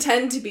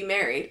 pretend to be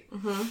married.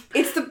 Mm-hmm.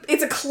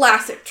 It's a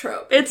classic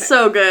trope. It's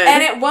so good.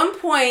 And at one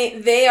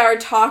point, they are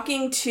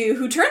talking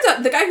to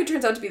the guy who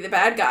turns out to be the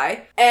bad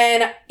guy,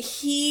 and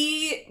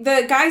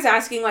the guy's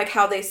asking, like,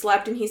 how they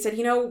slept, and he said,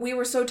 we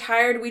were so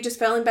tired, we just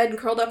fell in bed and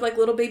curled up like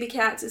little baby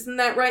cats. Isn't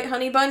that right,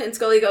 honey bun? And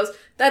Scully goes,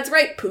 that's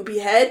right, poopy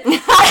head.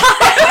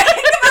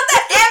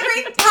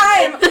 Every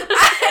time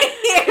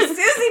I hear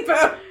Susie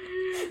Poo.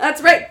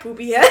 That's right,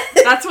 poopy head.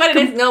 That's what it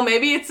is. No,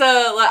 maybe it's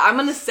I'm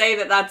gonna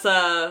say that's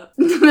a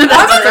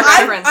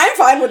reference. I'm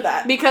fine with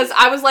that. Because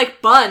I was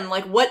like, Bun,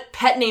 like, what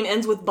pet name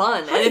ends with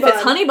Bun? And if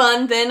it's Honey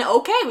Bun, then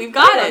okay, we've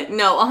got it.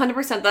 No,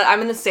 100% that I'm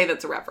gonna say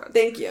that's a reference.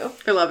 Thank you.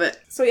 I love it.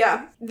 So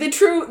yeah, the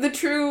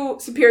true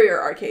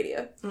Superior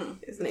Arcadia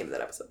is the name of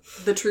that episode.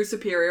 The True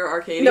Superior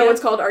Arcadia? No,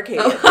 it's called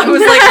Arcadia. Oh, I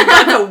was like,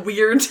 that's a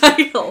weird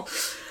title.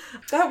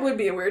 That would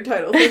be a weird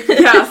title.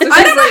 Yeah, so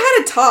I don't know how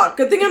to talk.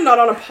 Good thing I'm not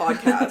on a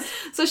podcast.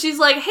 So she's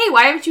like, hey,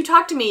 why haven't you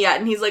talked to me yet?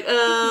 And he's like,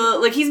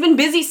 he's been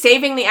busy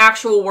saving the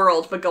actual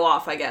world, but go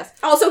off, I guess.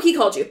 Also, he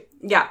called you.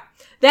 Yeah.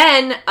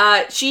 Then,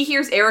 she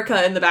hears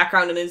Erica in the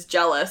background and is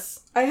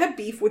jealous. I had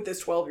beef with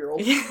this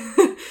 12-year-old.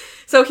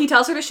 So he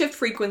tells her to shift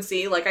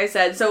frequency, like I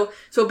said. So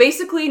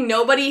basically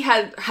nobody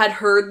had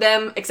heard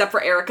them except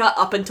for Erica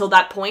up until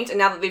that point, and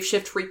now that they've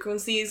shifted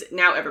frequencies,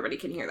 now everybody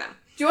can hear them.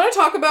 Do you want to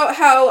talk about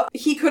how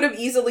he could have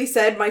easily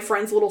said, my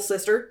friend's little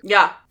sister?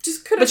 Yeah.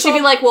 Just could have. But she'd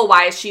be like, well,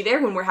 why is she there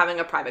when we're having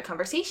a private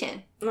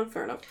conversation? No,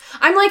 fair enough.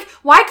 I'm like,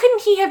 why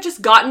couldn't he have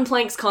just gotten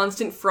Planck's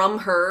constant from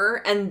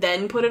her and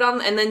then put it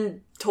on, and then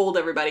told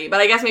everybody?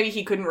 But I guess maybe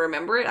he couldn't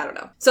remember it. I don't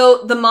know.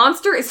 So the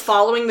monster is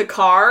following the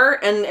car,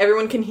 and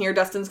everyone can hear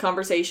Dustin's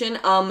conversation.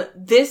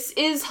 This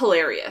is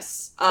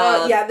hilarious.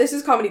 Yeah, this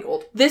is comedy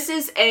gold. This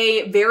is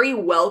a very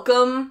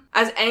welcome,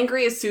 as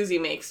angry as Susie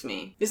makes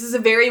me, this is a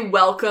very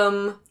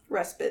welcome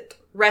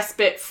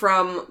respite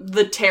from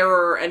the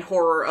terror and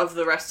horror of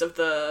the rest of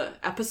the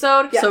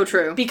episode. Yeah. So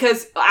true.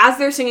 Because as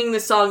they're singing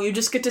this song, you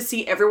just get to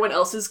see everyone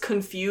else's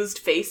confused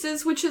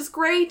faces, which is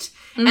great.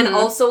 Mm-hmm. And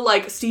also,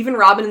 like, Steve and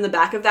Robin in the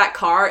back of that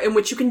car, in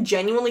which you can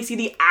genuinely see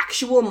the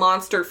actual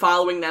monster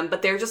following them,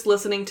 but they're just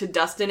listening to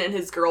Dustin and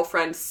his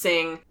girlfriend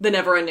sing the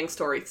Never-Ending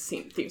Story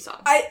theme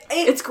song.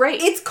 It's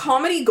great. It's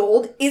comedy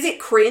gold. Is it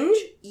cringe?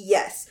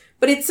 Yes.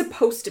 But it's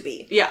supposed to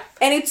be. Yeah.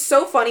 And it's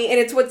so funny, and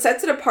it's what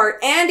sets it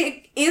apart, and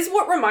it is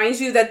what reminds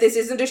you that this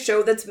isn't a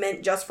show that's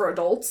meant just for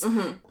adults.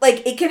 Mm-hmm.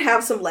 Like, it can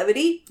have some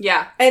levity.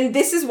 Yeah. And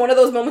this is one of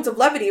those moments of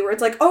levity where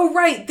it's like, oh,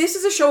 right, this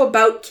is a show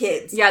about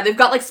kids. Yeah, they've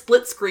got, like,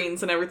 split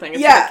screens and everything.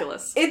 It's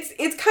ridiculous.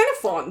 It's kind of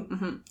fun.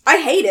 Mm-hmm. I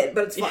hate it,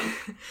 but it's fun.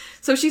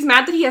 So she's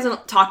mad that he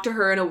hasn't talked to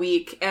her in a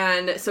week,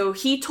 and so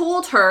he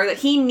told her that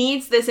he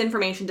needs this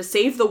information to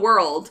save the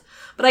world.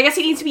 But I guess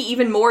he needs to be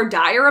even more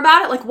dire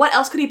about it. Like, what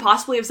else could he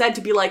possibly have said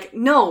to be like,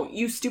 no,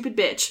 you stupid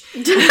bitch?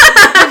 To be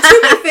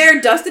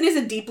fair, Dustin is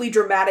a deeply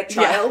dramatic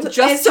child. Yeah,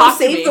 just talk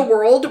to me. Save the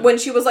world, when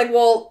she was like,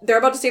 well, they're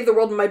about to save the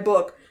world in my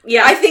book.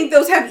 Yeah. I think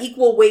those have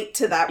equal weight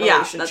to that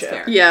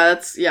relationship. Yeah,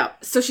 that's fair. Yeah.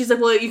 So she's like,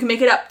 well, you can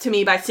make it up to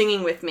me by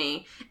singing with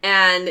me.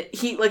 And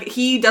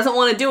he doesn't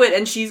want to do it,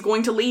 and she's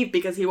going to leave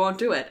because he won't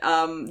do it.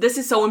 This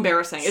is so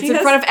embarrassing. It's in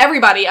front of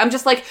everybody. I'm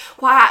just like,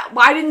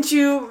 why didn't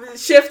you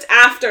shift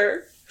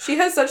after? She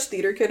has such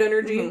theater kid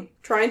energy. Mm-hmm.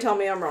 Try and tell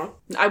me I'm wrong.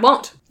 I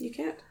won't. You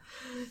can't.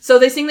 So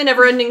they sing the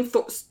Never-Ending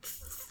Story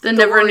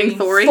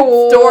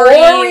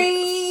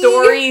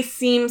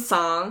theme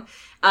song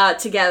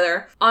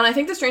together. On, I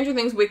think, the Stranger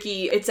Things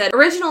wiki, it said,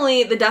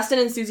 originally, the Dustin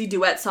and Susie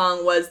duet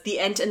song was The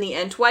Ent and the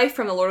Entwife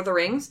from The Lord of the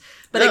Rings.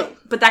 But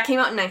but that came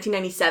out in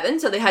 1997,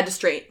 so they had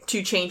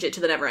to change it to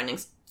the Never-Ending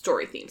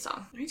Story theme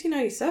song.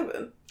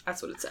 1997?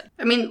 That's what it said.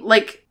 I mean,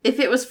 like, if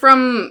it was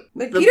from...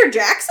 Like Peter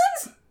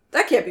Jackson's?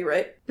 That can't be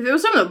right. If it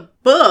was from the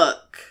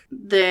book,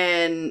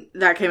 then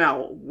that came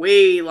out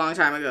way long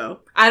time ago.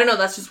 I don't know,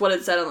 that's just what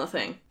it said on the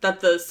thing. That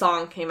the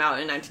song came out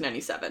in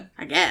 1997.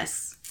 I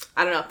guess.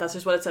 I don't know, that's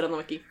just what it said on the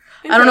wiki.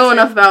 I don't know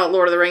enough about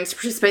Lord of the Rings to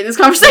participate in this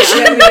conversation.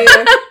 Yeah, me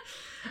either.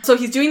 So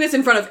he's doing this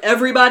in front of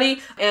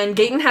everybody, and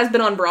Gaten has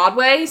been on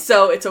Broadway,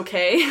 so it's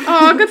okay.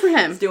 Oh, good for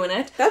him. He's doing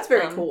it. That's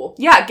very cool.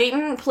 Yeah,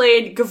 Gaten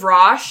played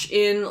Gavroche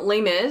in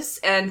Les Mis,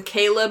 and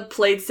Caleb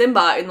played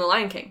Simba in The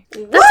Lion King.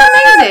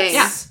 That's amazing.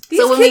 Yeah.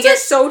 These kids are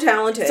so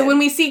talented. So when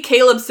we see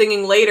Caleb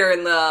singing later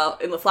in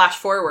the flash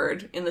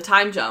forward, in the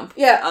time jump,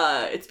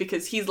 it's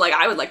because he's like,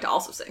 I would like to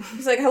also sing.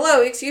 He's like,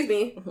 hello, excuse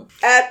me.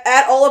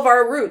 At all of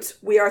our roots,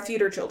 we are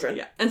theater children.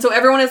 Yeah. And so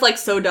everyone is like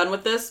so done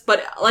with this,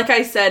 but like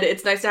I said,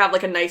 it's nice to have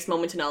like a nice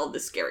moment in all of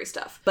this scary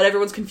stuff. But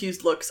everyone's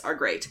confused looks are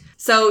great.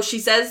 So she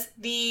says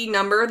the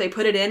number, they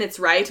put it in, it's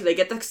right, they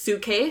get the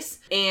suitcase,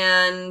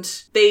 and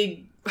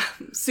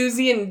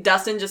Susie and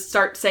Dustin just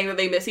start saying that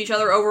they miss each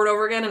other over and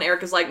over again, and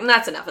Erica's like,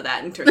 that's enough of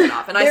that, and turns it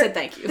off. And I said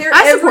thank you. They're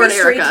I support every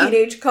straight Erica.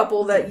 teenage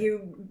couple that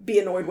you be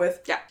annoyed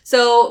with. Yeah.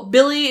 So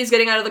Billy is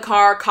getting out of the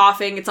car,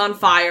 coughing, it's on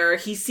fire.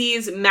 He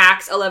sees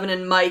Max, 11,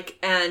 and Mike,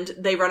 and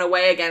they run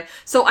away again.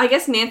 So I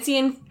guess Nancy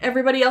and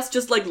everybody else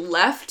just like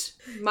left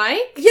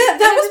Mike? Yeah,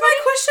 that was my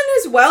question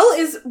as well,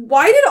 is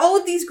why did all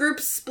of these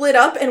groups split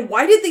up, and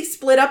why did they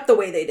split up the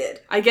way they did?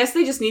 I guess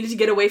they just needed to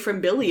get away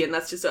from Billy, and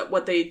that's just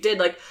what they did.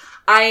 Like,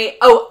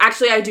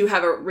 I do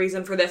have a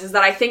reason for this, is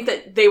that I think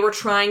that they were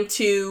trying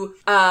to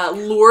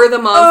lure the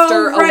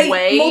monster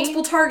away.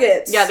 Multiple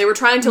targets. Yeah, they were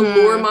trying to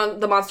lure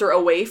the monster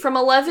away from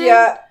 11.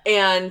 Yeah.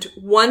 And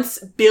once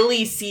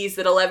Billy sees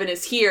that 11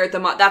 is here,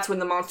 that's when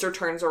the monster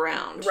turns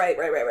around. Right.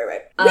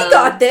 We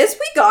got this.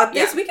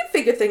 Yeah. We can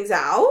figure things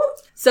out.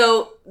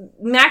 So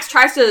Max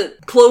tries to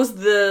close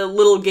the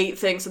little gate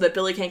thing so that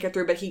Billy can't get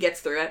through, but he gets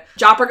through it.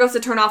 Jopper goes to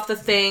turn off the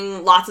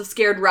thing. Lots of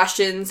scared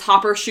Russians.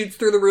 Hopper shoots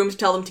through the room to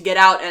tell them to get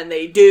out, and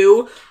they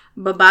do.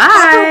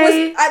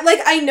 Bye-bye.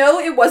 I know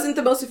it wasn't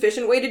the most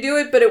efficient way to do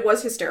it, but it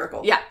was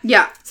hysterical.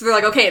 Yeah. So they're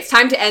like, okay, it's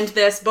time to end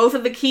this. Both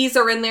of the keys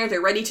are in there. They're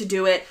ready to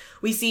do it.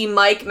 We see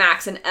Mike,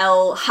 Max, and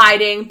Elle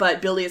hiding,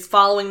 but Billy is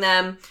following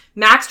them.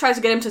 Max tries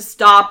to get him to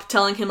stop,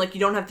 telling him, like,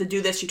 you don't have to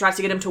do this. She tries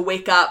to get him to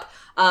wake up.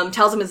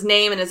 Tells him his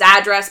name and his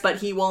address, but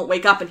he won't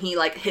wake up, and he,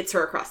 like, hits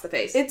her across the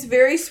face. It's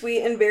very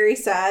sweet and very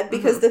sad,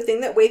 because the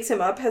thing that wakes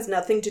him up has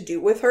nothing to do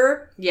with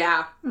her.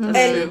 Yeah.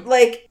 And,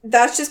 like,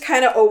 that's just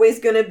kind of always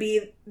gonna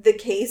be the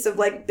case of,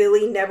 like,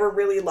 Billy never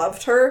really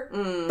loved her,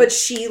 but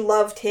she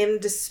loved him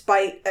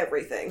despite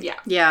everything.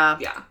 Yeah.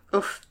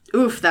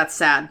 Oof, that's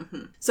sad.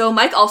 So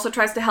Mike also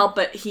tries to help,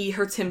 but he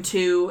hurts him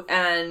too,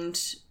 and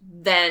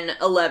then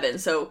 11.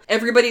 So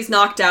everybody's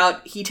knocked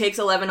out. He takes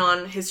 11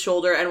 on his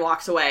shoulder and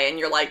walks away, and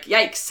you're like,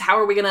 yikes, how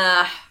are we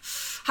gonna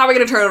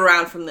turn it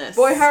around from this?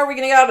 Boy, how are we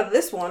gonna get out of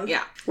this one?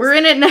 Yeah. We're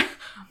in it now.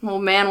 Oh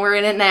man, we're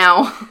in it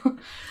now.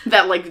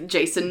 That, like,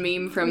 Jason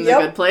meme from The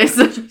Good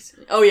Place.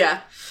 Oh,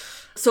 yeah.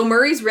 So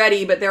Murray's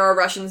ready, but there are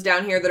Russians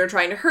down here that are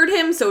trying to hurt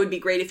him, so it would be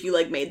great if you,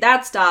 like, made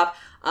that stop.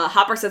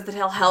 Hopper says that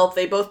he'll help.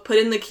 They both put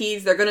in the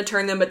keys. They're going to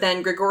turn them, but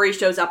then Grigori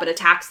shows up and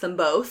attacks them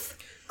both.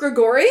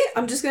 Grigori,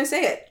 I'm just gonna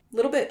say it.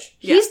 Little bitch.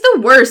 Yeah. He's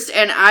the worst,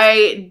 and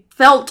I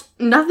felt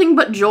nothing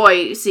but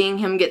joy seeing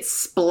him get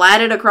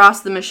splatted across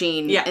the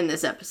machine in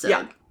this episode.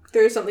 Yeah.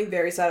 There is something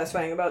very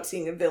satisfying about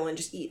seeing a villain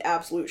just eat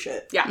absolute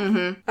shit. Yeah.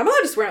 I'm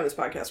allowed to swear on this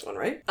podcast one,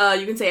 right?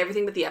 You can say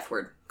everything but the F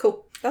word.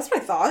 Cool. That's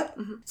what I thought.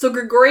 So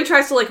Grigori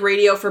tries to, like,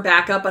 radio for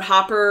backup, but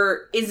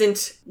Hopper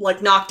isn't,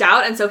 like, knocked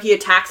out, and so he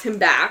attacks him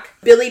back.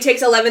 Billy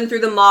takes 11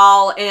 through the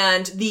mall,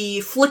 and the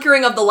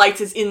flickering of the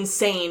lights is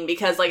insane,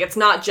 because, like, it's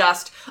not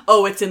just,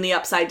 oh, it's in the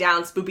upside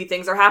down, spoopy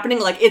things are happening,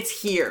 like,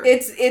 it's here.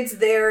 It's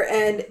there,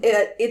 and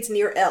it's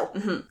near Elle.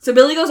 So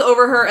Billy goes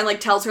over her and, like,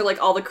 tells her,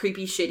 like, all the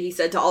creepy shit he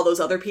said to all those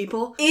other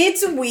people.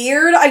 It's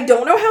weird. I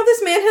don't know how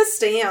this man has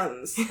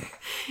stands.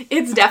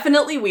 It's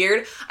definitely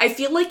weird. I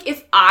feel like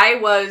if I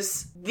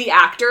was the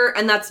actor,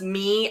 and that's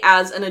me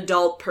as an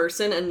adult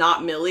person and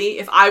not Millie,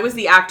 if I was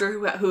the actor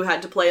who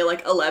had to play,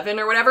 like, 11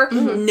 or whatever,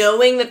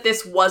 knowing that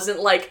this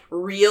wasn't, like,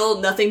 real,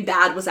 nothing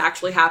bad was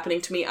actually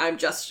happening to me, I'm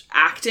just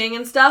acting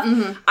and stuff,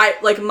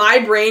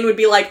 my brain would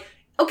be like,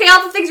 okay,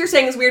 all the things you're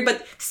saying is weird,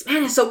 but this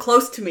man is so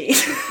close to me.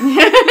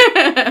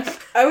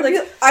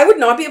 I would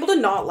not be able to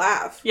not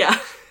laugh. Yeah.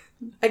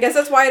 I guess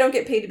that's why I don't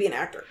get paid to be an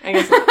actor. I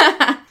guess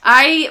not.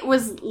 I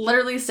was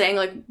literally saying,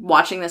 like,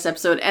 watching this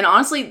episode, and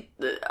honestly,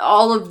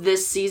 all of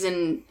this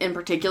season in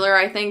particular,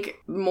 I think,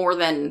 more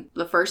than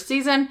the first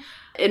season,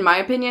 in my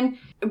opinion,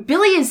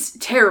 Billy is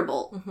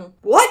terrible.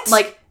 What?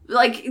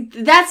 Like,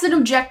 that's an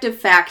objective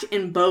fact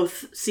in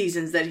both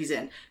seasons that he's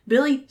in.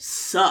 Billy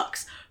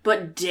sucks.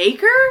 But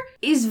Dacre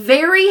is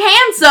very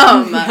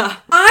handsome.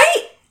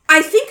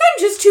 I think I'm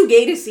just too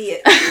gay to see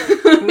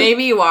it.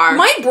 Maybe you are.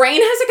 My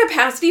brain has a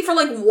capacity for,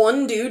 like,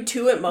 one dude,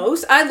 two at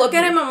most. I look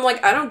at him, I'm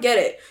like, I don't get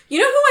it. You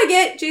know who I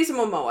get? Jason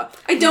Momoa.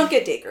 I don't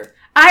get Dacre.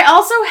 I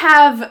also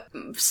have,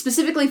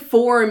 specifically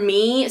for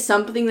me,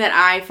 something that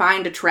I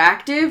find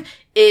attractive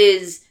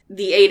is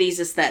the 80s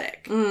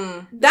aesthetic.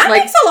 That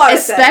makes a lot of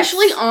sense.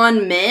 Especially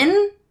on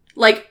men.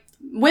 Like,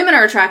 women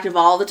are attractive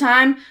all the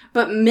time,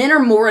 but men are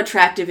more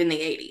attractive in the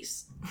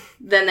 80s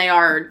than they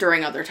are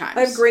during other times.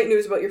 I have great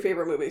news about your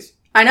favorite movies.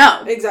 I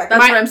know. Exactly.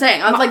 That's what I'm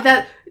saying. I was like,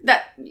 that,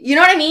 you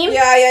know what I mean?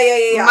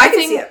 Yeah. My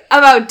thing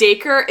about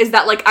Dacre is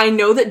that, like, I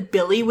know that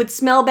Billy would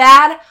smell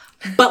bad,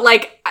 but,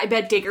 like, I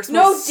bet Dacre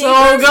smells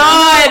No, so good.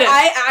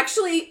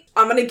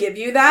 I'm gonna give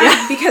you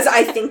that because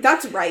I think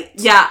that's right.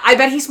 Yeah, I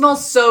bet he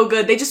smells so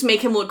good. They just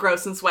make him look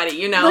gross and sweaty,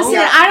 you know? Listen,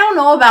 I don't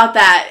know about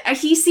that.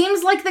 He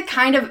seems like the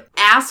kind of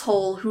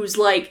asshole who's,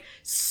 like,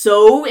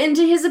 so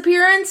into his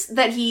appearance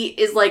that he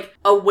is, like,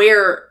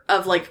 aware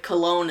of, like,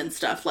 cologne and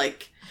stuff.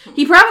 Like,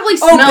 he probably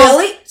smells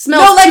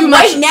too much.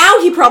 Right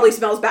now he probably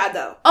smells bad,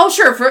 though. Oh,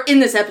 sure, for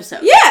in this episode.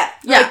 Yeah.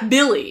 Like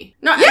Billy.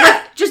 No,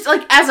 like, just,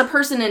 like, as a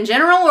person in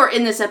general or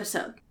in this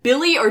episode?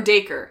 Billy or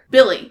Dacre?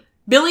 Billy.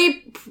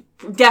 Billy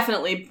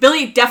definitely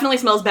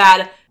smells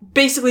bad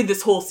basically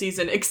this whole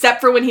season, except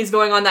for when he's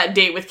going on that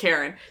date with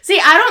Karen. See,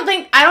 I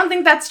don't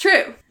think that's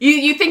true.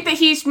 You think that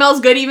he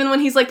smells good even when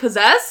he's, like,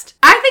 possessed?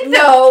 I think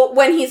that... No,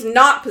 when he's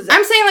not possessed.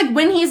 I'm saying, like,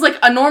 when he's, like,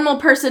 a normal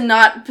person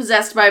not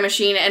possessed by a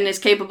machine and is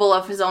capable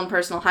of his own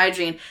personal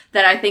hygiene,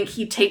 that I think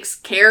he takes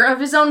care of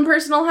his own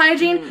personal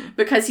hygiene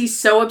because he's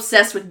so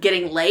obsessed with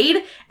getting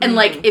laid, and,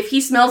 like, if he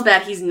smells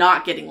bad, he's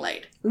not getting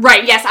laid.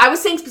 Right, yes. I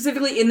was saying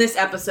specifically in this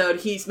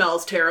episode, he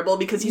smells terrible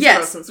because he's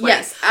gross and sweaty.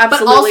 Yes,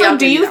 absolutely. But also,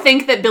 do you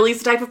think that Billy's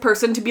the type of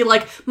person to be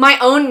like, my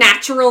own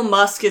natural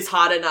musk is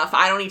hot enough,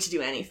 I don't need to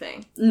do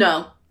anything?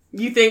 No.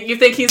 You think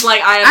he's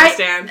like, I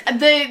understand?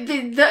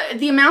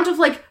 The amount of,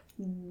 like,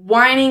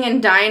 whining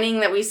and dining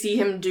that we see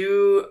him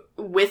do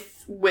with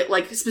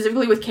like,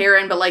 specifically with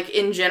Karen, but, like,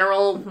 in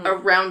general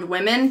around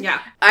women.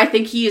 Yeah. I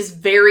think he is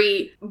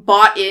very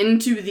bought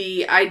into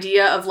the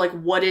idea of, like,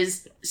 what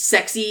is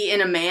sexy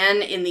in a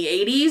man in the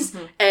 80s,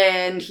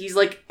 and he's,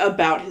 like,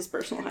 about his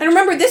personal hygiene. And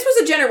remember, this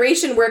was a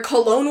generation where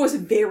cologne was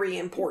very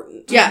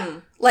important. Yeah.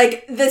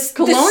 Like, this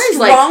Cologne the is,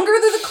 like, stronger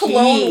the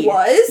cologne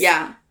was,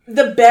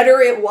 the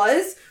better it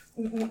was.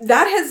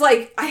 That has,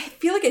 like, I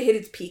feel like it hit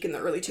its peak in the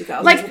early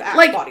 2000s with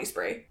Axe body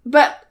spray.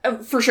 But,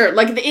 for sure,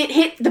 like, it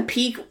hit the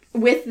peak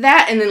with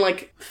that and then,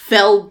 like,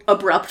 fell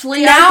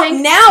abruptly, now, I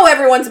think. Now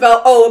everyone's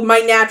about, oh, my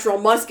natural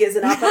musk is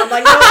enough. And I'm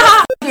like,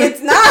 no,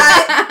 it's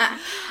not.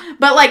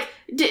 But, like,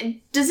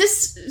 does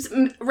this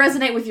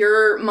resonate with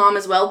your mom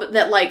as well? But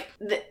that, like,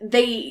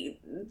 they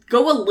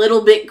go a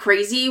little bit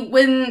crazy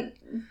when,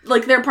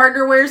 like, their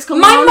partner wears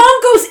cologne? My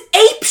mom goes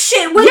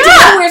apeshit when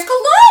Dale wears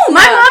cologne!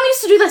 My mom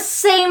used to do the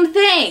same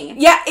thing.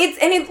 Yeah,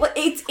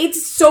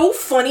 it's so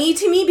funny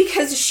to me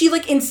because she,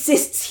 like,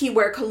 insists he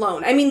wear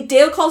cologne. I mean,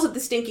 Dale calls it the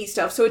stinky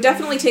stuff, so it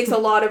definitely takes a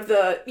lot of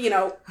the, you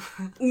know,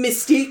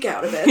 mystique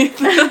out of it.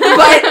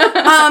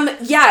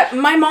 But, yeah,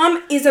 my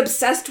mom is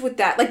obsessed with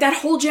that. Like, that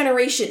whole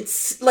generation,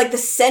 like, the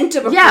scent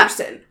of a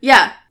person.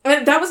 Yeah.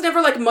 And that was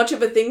never, like, much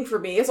of a thing for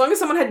me. As long as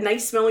someone had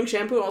nice-smelling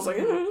shampoo, I was like,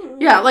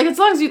 Yeah, like, as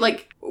long as you,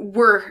 like,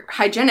 were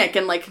hygienic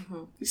and, like,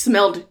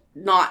 smelled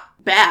not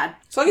bad.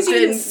 As long as you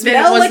didn't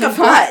smell like a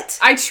butt.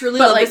 I truly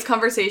love this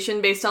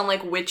conversation based on,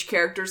 like, which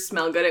characters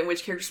smell good and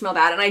which characters smell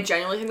bad, and I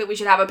genuinely think that we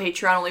should have a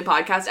Patreon-only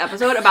podcast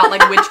episode about,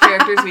 like, which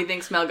characters we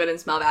think smell good and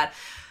smell bad.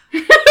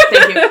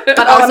 Thank you.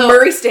 But also,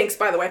 Murray stinks,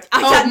 by the way.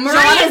 Murray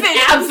is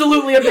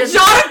absolutely a bitch.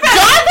 Jonathan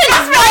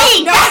is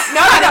right!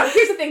 No.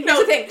 Here's the thing.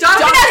 Jonathan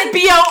has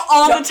BO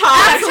all the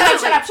time.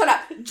 Shut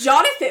up.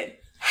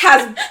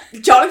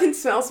 Jonathan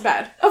smells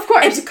bad. Of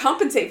course. And to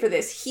compensate for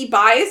this, he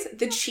buys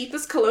the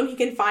cheapest cologne he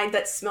can find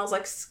that smells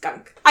like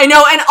skunk. I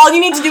know, and all you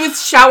need to do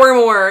is shower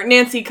more.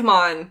 Nancy, come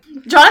on.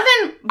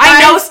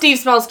 I know Steve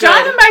smells good.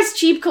 Jonathan buys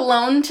cheap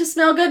cologne to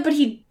smell good, but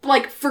he,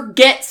 like,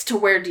 forgets to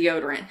wear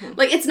deodorant.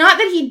 Like, it's not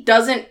that he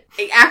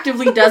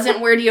actively doesn't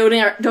wear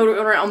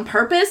deodorant on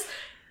purpose.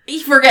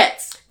 He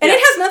forgets. And it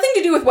has nothing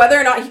to do with whether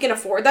or not he can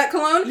afford that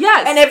cologne.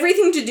 Yes. And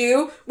everything to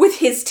do with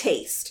his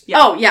taste. Yeah.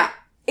 Oh, yeah.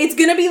 It's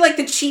gonna be like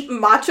the cheap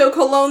macho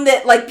cologne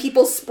that, like,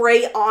 people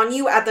spray on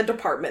you at the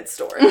department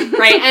store.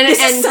 Right, and this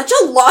is such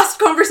a lost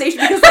conversation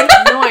because, like,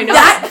 no, I know.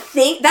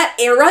 that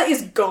era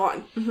is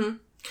gone.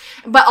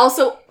 But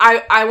also,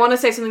 I want to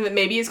say something that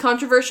maybe is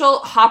controversial.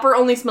 Hopper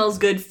only smells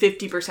good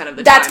 50% of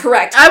the time. That's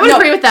correct. I would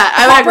agree with that.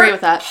 I would agree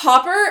with that.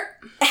 Hopper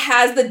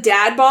has the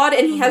dad bod,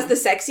 and he has the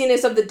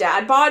sexiness of the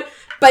dad bod,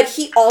 but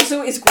he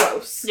also is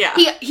gross. Yeah.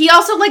 He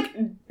also, like,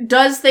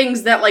 does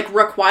things that, like,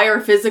 require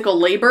physical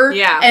labor.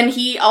 Yeah. And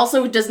he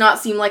also does not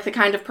seem like the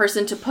kind of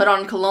person to put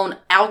on cologne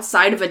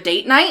outside of a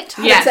date night.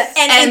 Yes.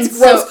 And it's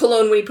gross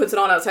cologne when he puts it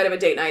on outside of a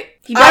date night.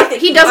 He doesn't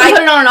put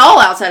it on at all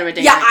outside of a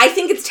date night. Yeah, I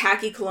think it's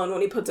tacky cologne when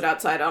he puts it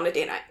outside on a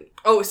date night.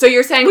 Oh, so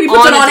you're saying when he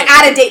puts it on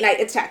at a date night,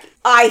 it's tacky.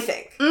 I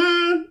think.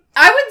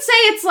 I would say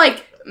it's,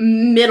 like,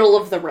 middle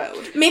of the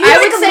road. Maybe I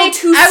would say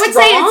too strong. I would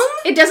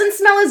say it doesn't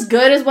smell as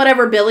good as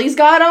whatever Billy's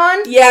got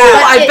on. Yeah,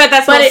 I bet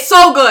that smells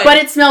so good. But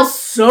it smells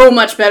so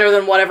much better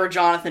than whatever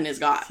Jonathan has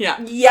got.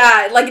 Yeah.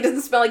 Yeah, like, it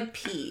doesn't smell like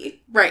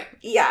pee. Right.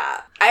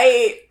 Yeah.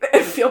 I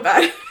feel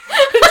bad.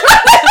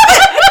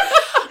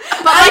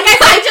 But like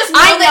I just know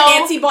that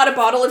Nancy bought a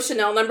bottle of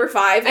Chanel No.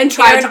 5 and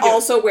Karen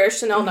also wears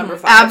Chanel No.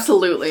 5.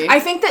 Absolutely. I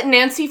think that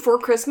Nancy for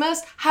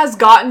Christmas has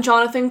gotten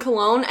Jonathan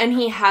cologne and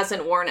he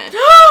hasn't worn it.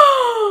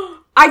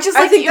 I just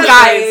I like think you that's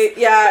guys. right.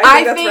 Yeah,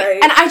 I think that's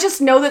right. And I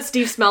just know that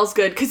Steve smells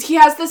good because he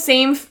has the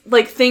same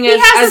thing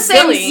as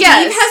Billy. Steve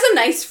has a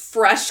nice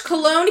fresh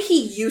cologne.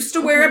 He used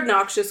to wear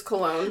obnoxious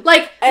cologne.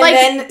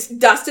 Then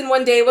Dustin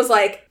one day was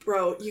like,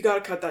 bro, you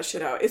gotta cut that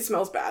shit out. It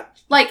smells bad.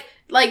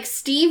 Like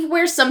Steve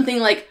wears something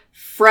like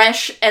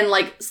fresh and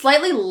like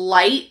slightly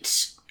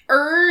light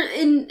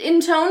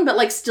in tone, but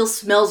like still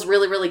smells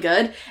really, really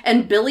good.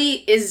 And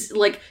Billy is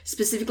like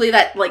specifically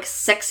that like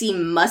sexy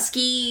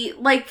musky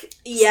like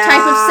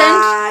type of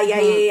scent.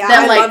 Yeah.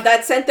 That, I love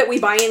that scent that we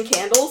buy in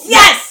candles.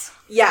 Yes!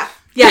 Yeah.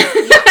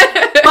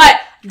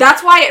 But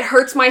that's why it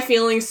hurts my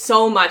feelings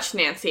so much,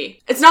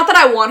 Nancy. It's not that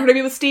I want her to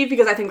be with Steve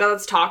because I think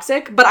that's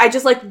toxic, but I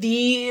just like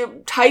the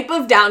type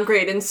of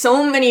downgrade in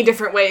so many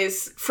different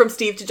ways from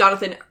Steve to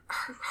Jonathan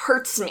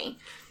hurts me.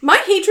 My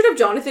hatred of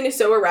Jonathan is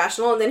so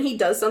irrational, and then he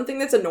does something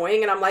that's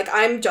annoying, and I'm like,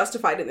 I'm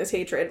justified in this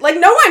hatred. Like,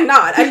 no, I'm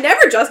not. I'm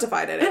never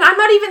justified in it. And I'm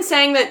not even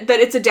saying that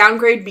it's a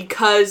downgrade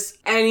because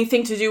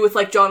anything to do with,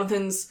 like,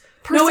 Jonathan's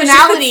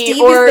personality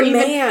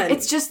man.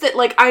 It's just that,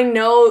 like, I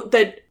know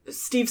that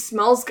Steve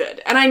smells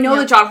good, and I know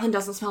that Jonathan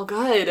doesn't smell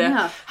good.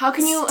 Yeah. How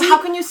can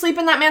you sleep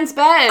in that man's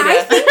bed?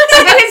 I think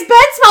his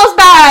bed smells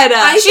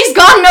bad. She's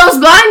gone nose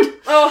blind.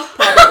 Oh,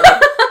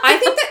 probably. I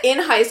think that in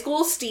high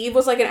school, Steve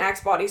was like an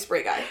Axe body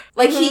spray guy.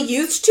 Like, he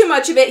used too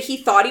much of it. He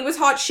thought he was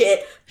hot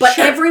shit, but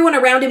everyone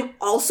around him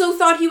also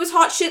thought he was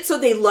hot shit, so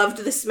they loved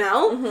the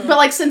smell. But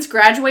like since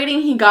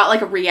graduating, he got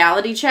like a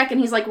reality check,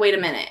 and he's like, wait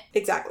a minute.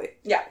 Exactly.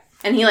 Yeah.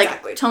 And he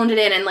like toned it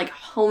in and like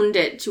honed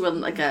it to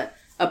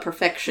a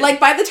perfection. Like,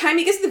 by the time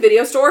he gets to the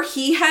video store,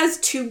 he has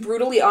two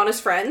brutally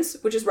honest friends,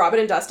 which is Robin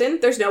and Dustin.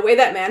 There's no way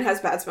that man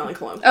has bad smelling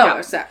cologne. Oh,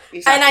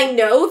 exactly. And I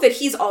know that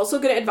he's also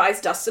going to advise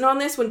Dustin on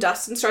this when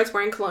Dustin starts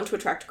wearing cologne to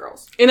attract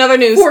girls. In other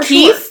news, For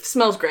Keith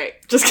smells great.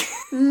 Just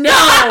kidding. No!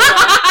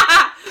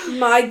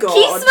 My God.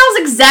 Keith smells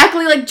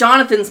exactly like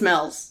Jonathan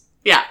smells.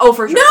 Yeah. Oh,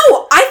 for sure.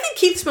 No! I think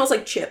Keith smells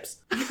like chips.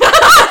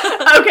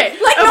 Okay.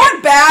 Like,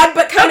 not bad,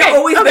 but kind of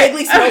always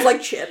vaguely smells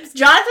like chips.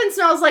 Jonathan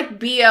smells like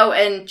BO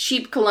and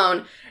cheap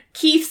cologne.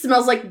 Keith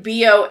smells like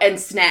BO and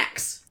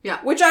snacks. Yeah.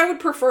 Which I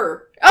would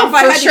prefer. Oh, if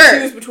I had to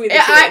choose between the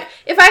two.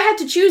 If I had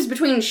to choose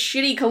between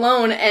shitty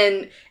cologne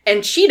and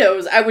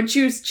Cheetos, I would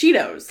choose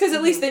Cheetos. Because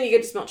at least then you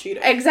get to smell Cheetos.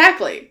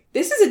 Exactly.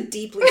 This is a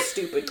deeply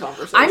stupid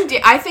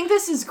conversation. I think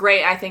this is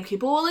great. I think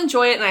people will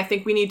enjoy it, and I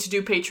think we need to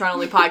do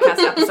Patreon-only podcast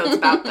episodes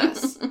about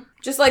this.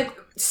 Just like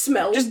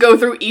smells. Just go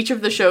through each of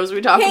the shows we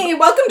talk about. Hey,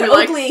 welcome to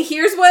Oakley.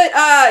 Here's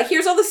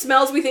all the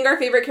smells we think our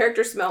favorite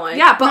characters smell like.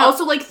 Yeah, but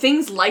also like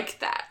things like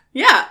that.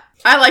 Yeah.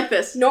 I like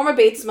this. Norma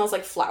Bates smells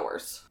like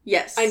flowers.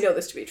 Yes. I know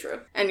this to be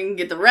true. And you can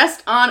get the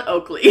rest on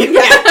Oakley.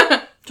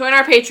 Yeah. Join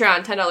our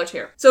Patreon, $10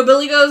 here. So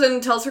Billy goes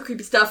and tells her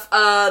creepy stuff.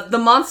 The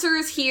monster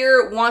is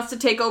here, wants to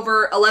take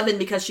over 11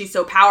 because she's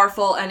so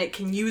powerful and it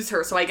can use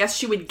her. So I guess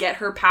she would get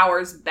her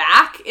powers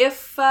back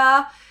if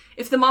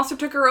the monster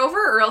took her over,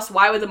 or else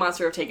why would the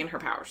monster have taken her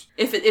powers?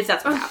 If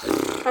that's what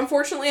happened.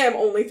 Unfortunately, I'm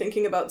only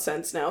thinking about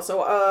sense now,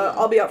 so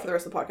I'll be out for the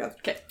rest of the podcast.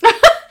 Okay.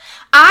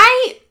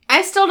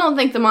 I still don't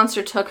think the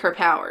monster took her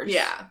powers.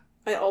 Yeah.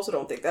 I also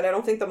don't think that. I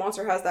don't think the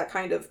monster has that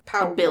kind of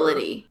power.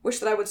 Ability. Wish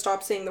that I would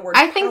stop saying the word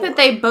I think power. that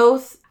they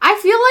both... I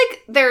feel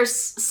like there's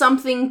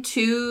something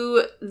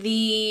to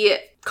the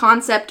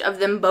concept of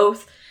them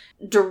both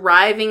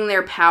deriving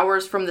their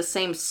powers from the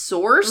same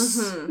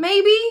source,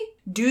 maybe?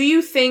 Do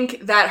you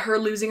think that her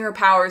losing her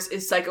powers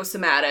is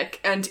psychosomatic?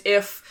 And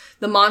if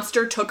the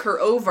monster took her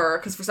over,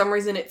 because for some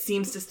reason it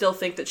seems to still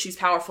think that she's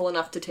powerful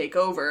enough to take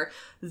over,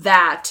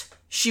 that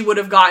she would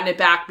have gotten it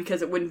back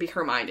because it wouldn't be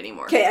her mind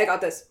anymore. Okay, I got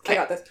this.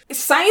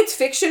 Science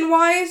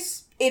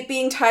fiction-wise, it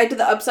being tied to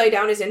the Upside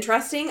Down is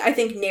interesting. I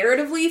think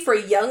narratively, for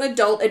a young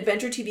adult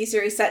adventure TV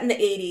series set in the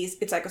 80s,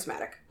 it's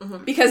psychosomatic.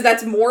 Because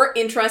that's more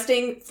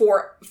interesting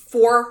for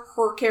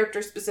her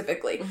character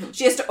specifically.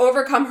 She has to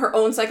overcome her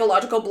own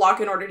psychological block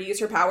in order to use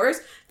her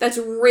powers. That's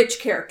rich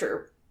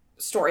character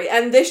story.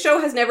 And this show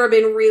has never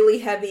been really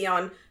heavy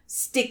on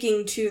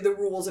sticking to the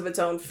rules of its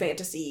own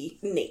fantasy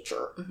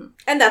nature.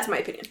 And that's my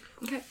opinion.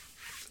 Okay.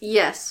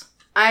 Yes.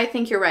 I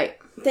think you're right.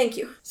 Thank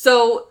you.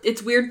 So,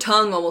 its weird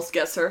tongue almost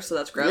gets her, so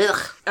that's gross.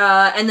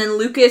 Ugh. And then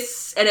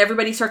Lucas and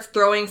everybody starts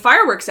throwing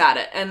fireworks at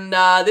it. And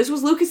this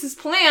was Lucas's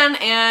plan,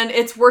 and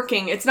it's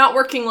working. It's not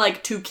working,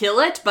 like, to kill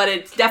it, but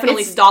it's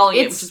definitely stalling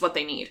it, which is what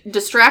they need.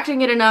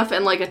 Distracting it enough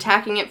and, like,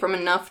 attacking it from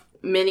enough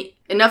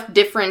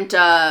different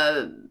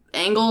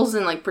angles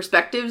and, like,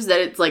 perspectives that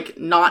it's, like,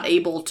 not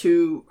able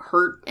to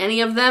hurt any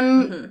of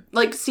them,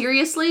 like,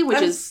 seriously,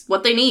 which is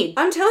what they need.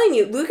 I'm telling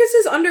you, Lucas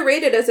is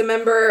underrated as a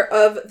member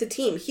of the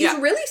team. He's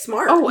really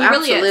smart. Oh, He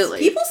really is. absolutely.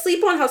 People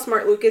sleep on how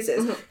smart Lucas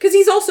is, because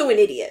he's also an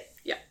idiot.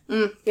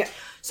 Yeah.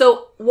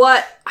 So,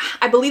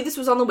 I believe this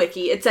was on the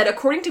wiki, it said,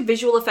 according to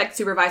visual effects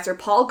supervisor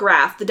Paul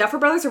Graff, the Duffer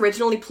Brothers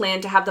originally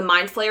planned to have the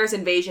Mind Flayers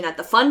invasion at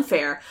the Fun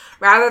Fair,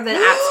 rather than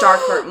at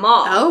Starcourt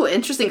Mall. Oh,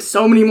 interesting.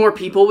 So many more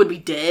people would be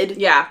dead.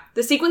 Yeah.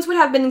 The sequence would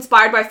have been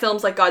inspired by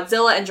films like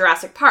Godzilla and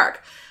Jurassic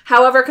Park.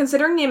 However,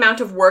 considering the amount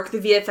of work the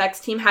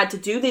VFX team had to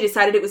do, they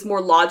decided it was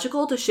more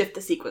logical to shift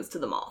the sequence to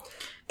the mall.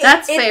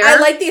 That's fair. I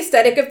like the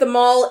aesthetic of the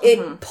mall.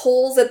 It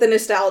pulls at the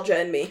nostalgia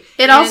in me.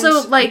 It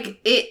also,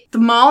 the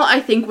mall, I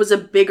think, was a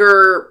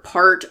bigger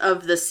part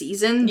of the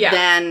season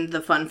than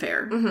the fun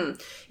fair.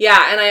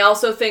 Yeah, and I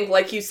also think,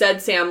 like you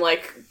said, Sam,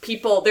 like,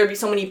 there'd be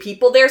so many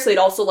people there, so they'd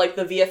also, like,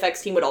 the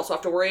VFX team would also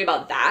have to worry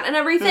about that and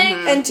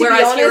everything. And to whereas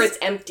be honest, here it's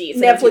empty. It's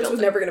Netflix was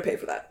never going to pay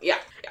for that. Yeah.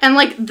 And,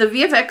 like, the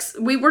VFX,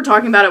 we were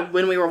talking about it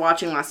when we were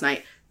watching last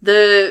night.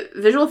 The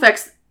visual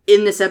effects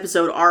in this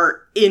episode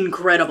are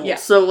incredible. Yeah.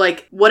 So,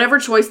 like, whatever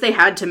choice they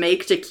had to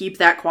make to keep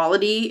that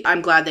quality,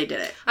 I'm glad they did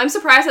it. I'm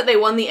surprised that they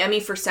won the Emmy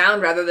for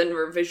sound rather than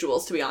for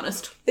visuals, to be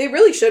honest. They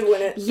really should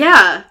win it.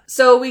 Yeah.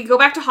 So we go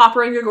back to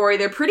Hopper and Grigori.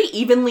 They're pretty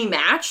evenly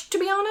matched, to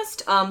be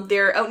honest.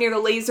 They're out near the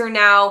laser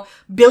now.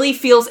 Billy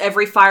feels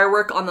every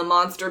firework on the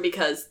monster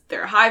because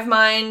they're a hive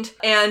mind.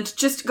 And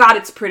just, God,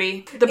 it's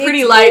pretty. The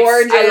pretty lights,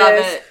 gorgeous. I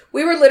love it.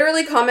 We were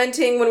literally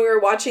commenting when we were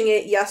watching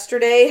it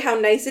yesterday how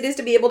nice it is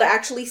to be able to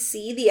actually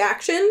see the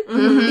action.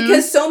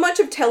 Because so much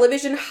of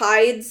television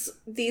hides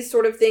these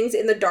sort of things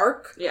in the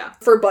dark. Yeah.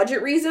 For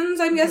budget reasons,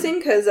 I'm guessing,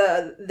 because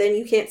then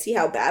you can't see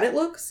how bad it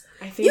looks.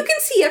 I think you can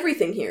see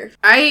everything here.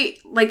 I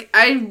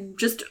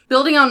just,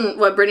 building on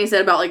what Brittany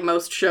said about, like,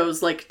 most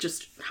shows, like,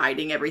 just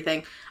hiding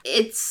everything.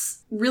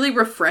 It's really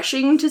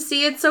refreshing to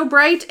see it so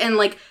bright, and,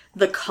 like,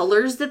 the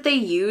colors that they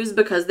use,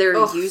 because they're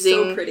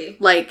using, so pretty.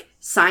 Like,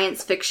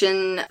 science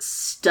fiction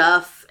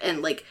stuff,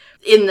 and, like,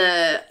 in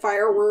the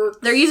fireworks.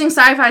 They're using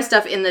sci-fi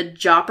stuff in the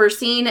Jopper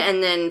scene,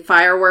 and then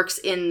fireworks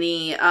in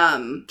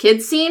the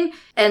kids scene.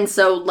 And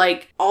so,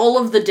 like, all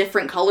of the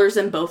different colors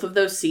in both of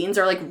those scenes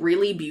are, like,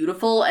 really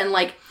beautiful, and,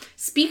 like,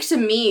 speak to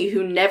me,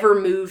 who never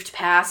moved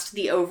past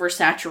the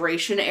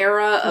oversaturation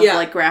era of,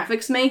 like,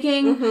 graphics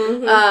making.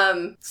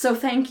 So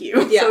thank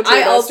you. Yeah, so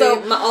I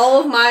also,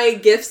 all of my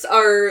gifts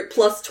are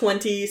plus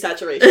 20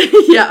 saturation.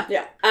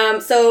 Yeah.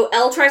 So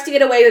Elle tries to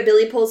get away, but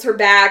Billy pulls her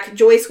back.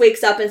 Joyce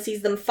wakes up and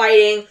sees them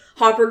fighting.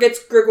 Hopper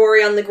gets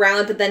Grigori on the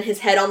ground, but then his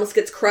head almost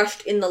gets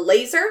crushed in the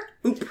laser.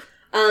 Oop.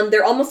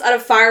 They're almost out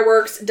of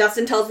fireworks.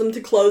 Dustin tells them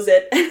to close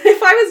it.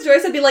 If I was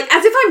Joyce, I'd be like,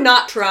 as if I'm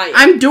not trying.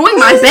 I'm doing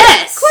my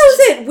best. Close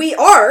it. We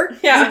are.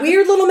 Yeah. You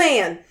weird little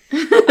man.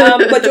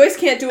 But Joyce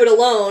can't do it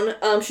alone.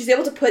 She's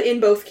able to put in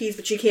both keys,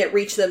 but she can't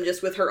reach them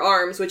just with her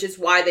arms, which is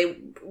why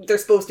they're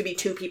supposed to be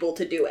two people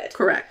to do it.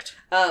 Correct.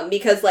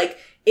 Because, like,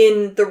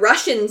 in the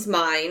Russians'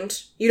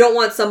 mind, you don't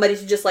want somebody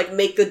to just, like,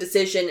 make the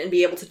decision and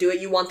be able to do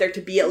it. You want there to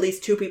be at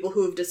least two people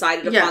who have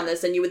decided upon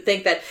this. And you would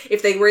think that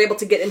if they were able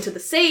to get into the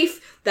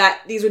safe,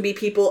 that these would be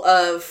people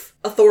of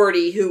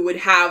authority who would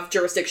have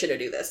jurisdiction to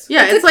do this.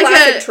 Yeah, it's like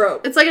a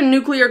trope. It's like a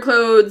nuclear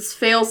codes,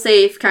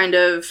 fail-safe kind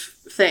of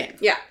thing.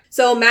 Yeah.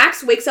 So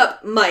Max wakes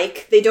up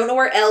Mike. They don't know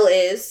where Elle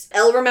is.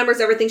 Elle remembers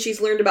everything she's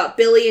learned about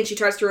Billy, and she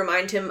tries to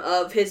remind him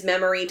of his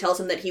memory, tells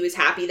him that he was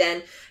happy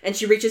then, and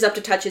she reaches up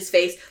to touch his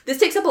face. This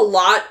takes up a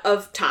lot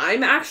of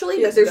time, actually.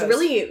 Yes, there's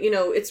really,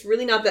 it's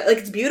really not that, like,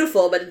 it's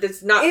beautiful, but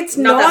it's not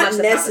that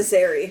much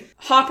necessary.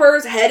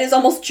 Hopper's head is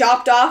almost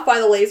chopped off by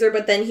the laser,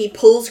 but then he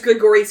pulls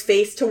Grigori's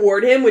face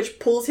toward him, which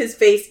pulls his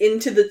face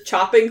into the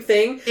chopping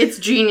thing. It's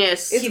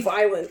genius. It's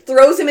violent.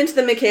 Throws him into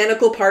the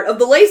mechanical part of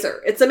the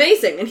laser. It's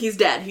amazing, and he's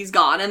dead. He's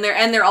gone, and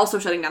they're also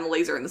shutting down the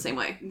laser in the same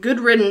way. Good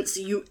riddance,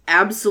 you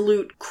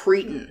absolute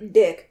cretin.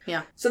 Dick.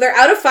 Yeah. So they're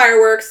out of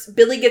fireworks.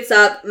 Billy gets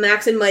up.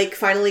 Max and Mike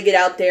finally get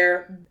out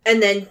there.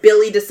 And then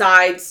Billy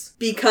decides,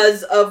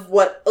 because of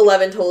what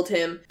Eleven told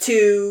him,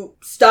 to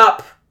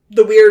stop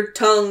the weird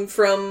tongue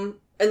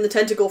and the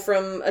tentacle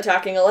from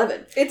attacking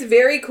 11. It's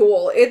very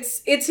cool.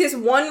 It's his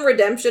one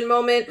redemption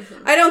moment.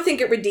 I don't think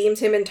it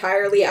redeems him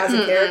entirely as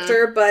a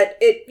character, but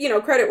it,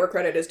 credit where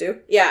credit is due.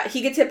 Yeah,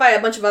 he gets hit by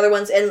a bunch of other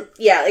ones, and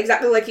yeah,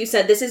 exactly like you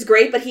said, this is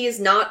great, but he is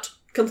not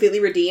completely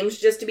redeemed,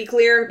 just to be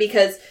clear,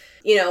 because,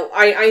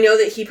 I know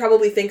that he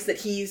probably thinks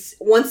that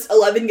once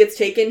 11 gets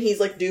taken, he's,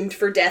 like, doomed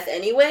for death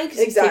anyway,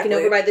 because he's taken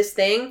over by this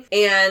thing,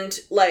 and,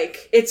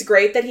 like, it's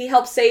great that he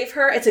helps save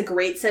her. It's a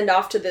great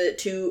send-off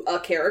to a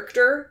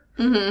character.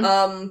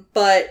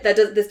 But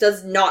this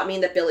does not mean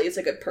that Billy is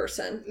a good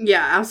person.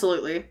 Yeah,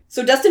 absolutely.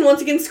 So Dustin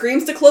once again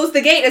screams to close the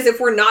gate, as if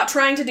we're not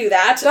trying to do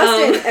that.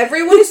 Dustin,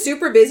 everyone is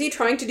super busy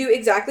trying to do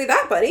exactly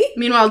that, buddy.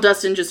 Meanwhile,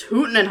 Dustin just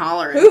hooting and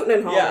hollering.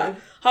 Yeah.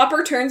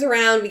 Hopper turns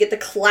around, we get the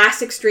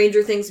classic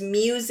Stranger Things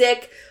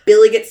music,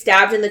 Billy gets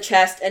stabbed in the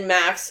chest, and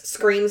Max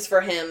screams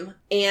for him.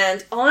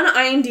 And on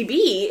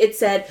IMDb, it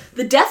said,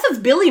 the death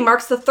of Billy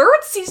marks the third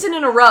season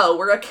in a row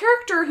where a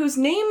character whose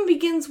name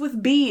begins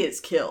with B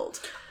is killed.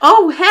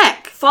 Oh,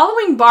 heck!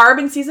 Following Barb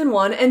in season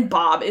 1 and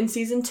Bob in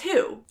season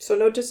 2. So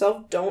note to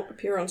self, don't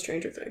appear on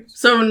Stranger Things.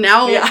 So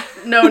now,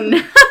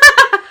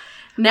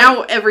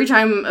 now every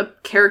time a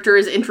character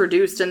is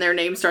introduced and their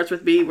name starts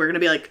with B, we're gonna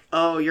be like,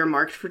 oh, you're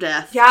marked for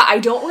death. Yeah, I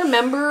don't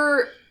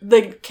remember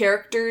the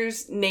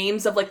characters'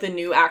 names of, like, the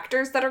new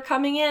actors that are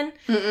coming in,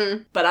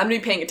 but I'm gonna be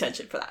paying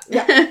attention for that.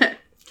 Yeah.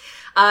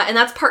 And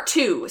that's part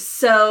 2.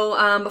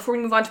 So before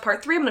we move on to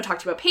part 3, I'm going to talk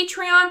to you about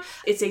Patreon.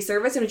 It's a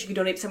service in which you can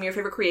donate to some of your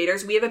favorite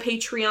creators. We have a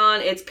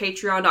Patreon. It's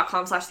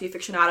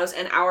patreon.com/theAFICTIONADOS,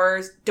 and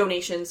our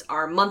donations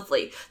are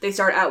monthly. They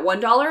start at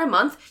 $1 a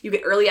month. You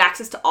get early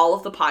access to all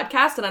of the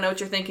podcasts, and I know what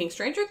you're thinking,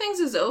 Stranger Things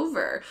is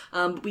over.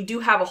 But we do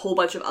have a whole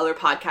bunch of other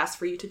podcasts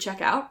for you to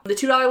check out. The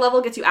 $2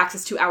 level gets you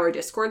access to our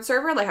Discord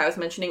server, like I was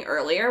mentioning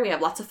earlier. We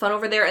have lots of fun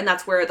over there, and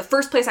that's where the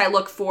first place I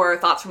look for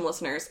thoughts from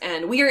listeners,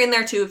 and we are in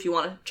there too if you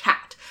want to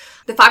chat.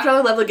 The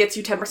 $5 level gets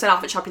you 10%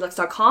 off at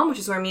shopulux.com, which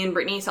is where me and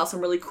Brittany sell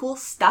some really cool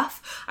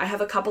stuff. I have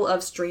a couple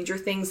of Stranger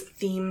Things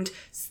themed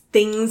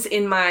things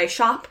in my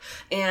shop,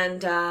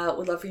 and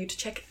would love for you to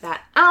check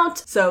that out,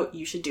 so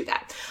you should do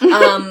that.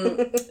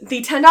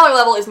 The $10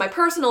 level is my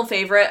personal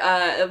favorite.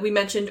 We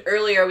mentioned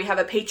earlier we have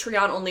a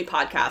Patreon-only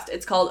podcast.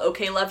 It's called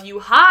Okay Love You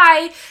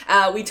Hi.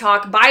 We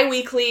talk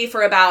bi-weekly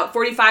for about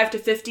 45 to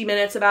 50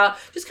 minutes about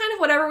just kind of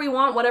whatever we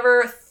want,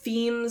 whatever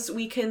themes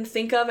we can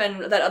think of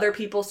and that other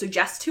people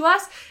suggest to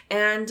us,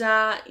 and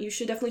you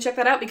should definitely check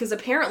that out, because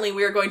apparently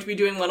we are going to be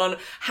doing one on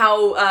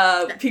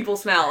how people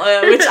smell,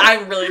 which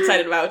I'm really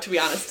excited about, to be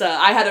honest.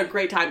 I had a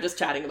great time just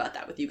chatting about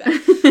that with you guys.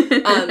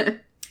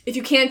 If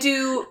you can't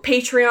do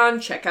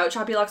Patreon, check out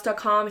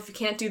shopulux.com. If you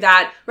can't do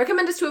that,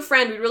 recommend us to a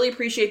friend. We'd really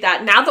appreciate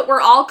that. Now that we're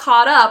all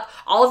caught up,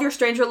 all of your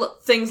Stranger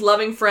Things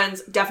loving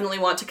friends definitely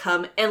want to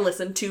come and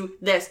listen to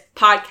this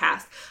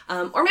podcast.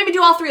 Or maybe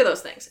do all 3 of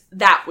those things.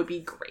 That would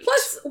be great.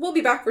 Plus, we'll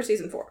be back for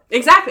season 4.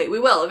 Exactly. We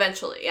will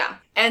eventually, yeah.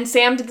 And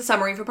Sam did the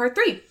summary for part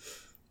 3.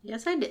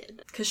 Yes, I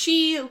did. Because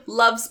she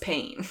loves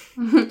pain.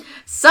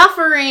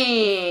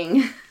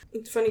 Suffering!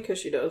 It's funny because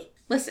she does.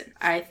 Listen,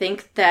 I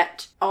think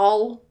that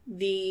all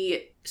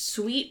the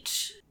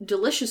sweet,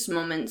 delicious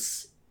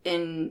moments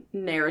in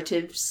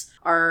narratives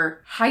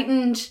are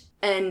heightened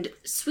and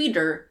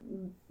sweeter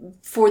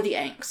for the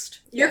angst.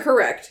 You're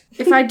correct.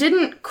 If I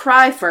didn't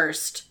cry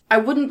first, I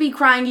wouldn't be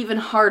crying even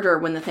harder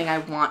when the thing I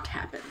want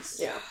happens.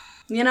 Yeah.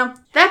 You know?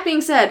 That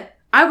being said,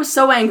 I was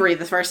so angry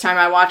the first time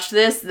I watched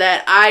this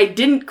that I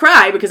didn't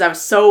cry because I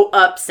was so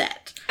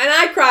upset. And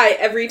I cry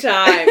every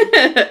time.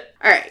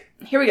 Alright,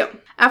 here we go.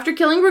 After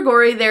killing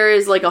Grigori, there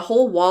is like a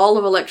whole wall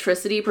of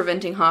electricity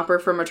preventing Hopper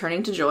from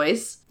returning to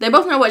Joyce. They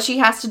both know what she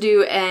has to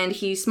do, and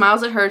he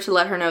smiles at her to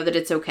let her know that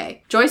it's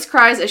okay. Joyce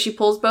cries as she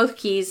pulls both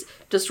keys,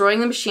 destroying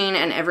the machine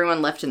and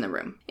everyone left in the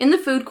room. In the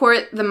food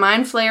court, the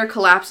Mind Flayer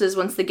collapses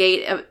once the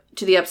gate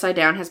to the Upside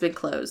Down has been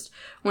closed.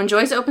 When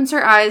Joyce opens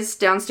her eyes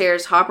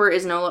downstairs, Hopper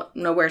is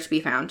nowhere to be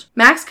found.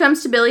 Max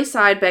comes to Billy's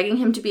side, begging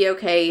him to be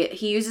okay.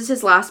 He uses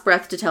his last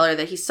breath to tell her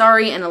that he's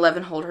sorry, and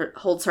Eleven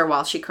holds her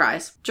while she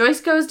cries.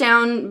 Joyce goes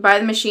down by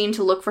the machine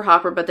to look for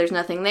Hopper, but there's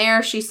nothing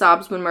there. She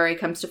sobs when Murray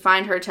comes to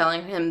find her,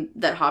 telling him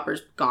that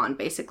Hopper's gone,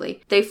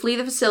 basically. They flee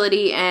the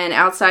facility, and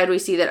outside we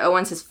see that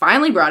Owens has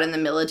finally brought in the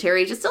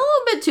military, just a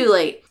little bit too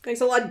late. Thanks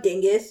a lot,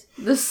 dingus.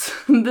 The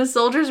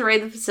soldiers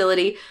raid the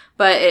facility,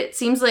 but it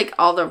seems like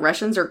all the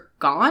Russians are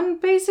gone,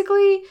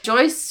 basically.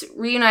 Joyce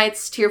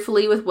reunites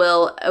tearfully with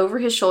Will. Over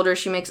his shoulder,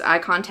 she makes eye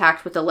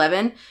contact with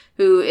Eleven,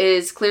 who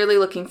is clearly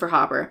looking for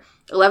Hopper.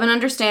 Eleven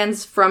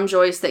understands from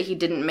Joyce that he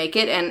didn't make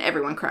it, and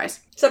everyone cries.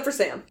 Except for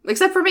Sam.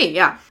 Except for me,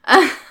 yeah.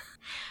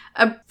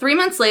 3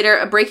 months later,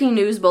 a breaking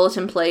news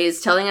bulletin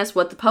plays telling us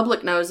what the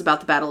public knows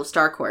about the Battle of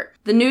Starcourt.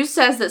 The news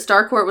says that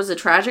Starcourt was a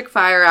tragic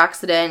fire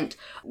accident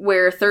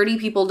where 30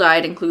 people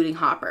died, including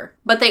Hopper.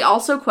 But they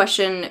also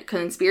question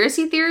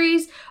conspiracy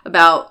theories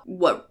about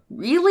what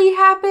really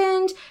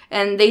happened,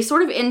 and they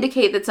sort of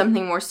indicate that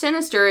something more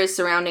sinister is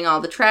surrounding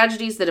all the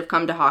tragedies that have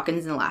come to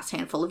Hawkins in the last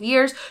handful of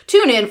years.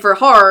 Tune in for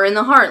Horror in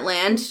the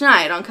Heartland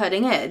tonight on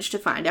Cutting Edge to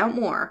find out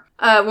more.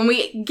 When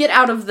we get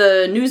out of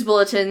the news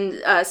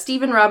bulletin,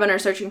 Steve and Robin are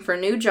searching for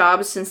new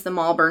jobs since the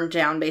mall burned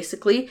down,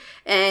 basically,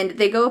 and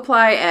they go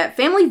apply at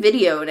Family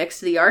Video next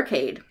to the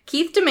arcade.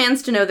 Keith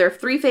demands to know their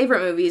 3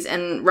 favorite movies,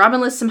 and Robin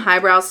lists some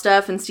highbrow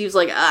stuff, and Steve's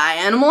like,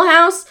 Animal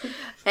House?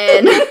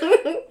 And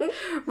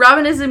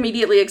Robin is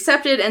immediately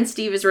accepted, and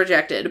Steve is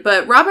rejected.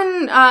 But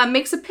Robin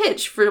makes a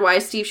pitch for why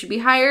Steve should be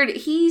hired.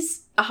 He's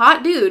a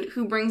hot dude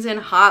who brings in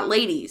hot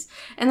ladies.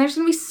 And there's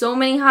gonna be so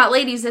many hot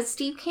ladies that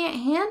Steve can't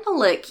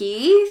handle it,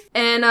 Keith.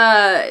 And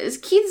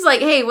Keith's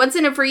like, hey, what's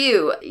in it for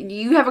you?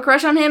 You have a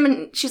crush on him?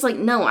 And she's like,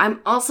 no, I'm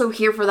also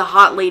here for the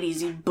hot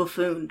ladies, you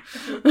buffoon.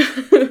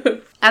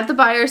 At the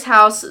buyer's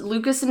house,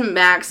 Lucas and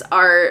Max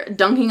are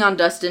dunking on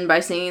Dustin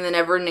by singing the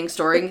Neverending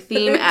Story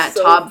theme at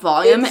top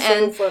volume,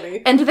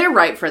 and they're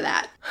right for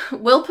that.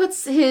 Will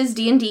puts his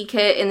D&D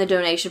kit in the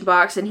donation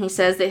box, and he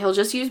says that he'll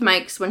just use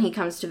Mike's when he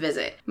comes to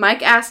visit.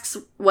 Mike asks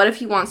what if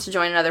he wants to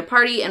join another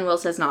party, and Will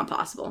says not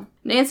possible.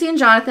 Nancy and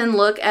Jonathan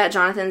look at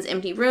Jonathan's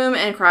empty room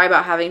and cry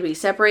about having to be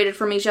separated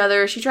from each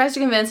other. She tries to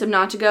convince him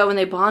not to go, and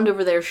they bond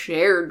over their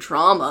shared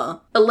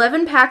trauma.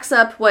 Eleven packs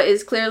up what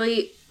is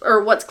clearly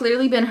what's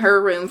clearly been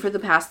her room for the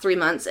past 3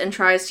 months and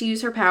tries to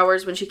use her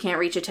powers when she can't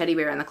reach a teddy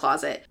bear in the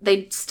closet.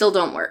 They still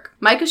don't work.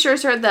 Mike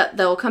assures her that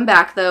they'll come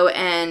back, though,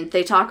 and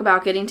they talk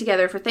about getting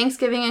together for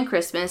Thanksgiving and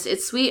Christmas.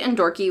 It's sweet and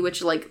dorky,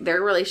 which, like,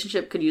 their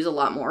relationship could use a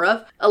lot more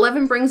of.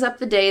 11 brings up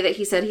the day that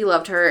he said he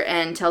loved her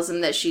and tells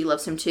him that she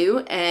loves him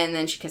too, and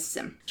then she kisses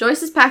him.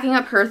 Joyce is packing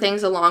up her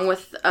things along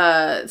with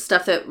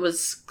stuff that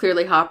was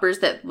clearly Hopper's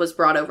that was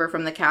brought over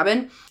from the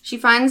cabin. She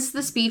finds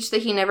the speech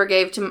that he never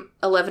gave to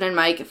 11 and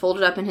Mike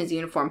folded up in his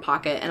uniform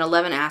pocket, and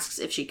 11 asks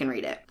if she can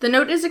read it. The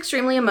note is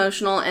extremely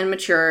emotional and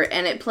mature,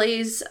 and it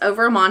plays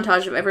over a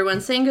montage of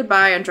everyone saying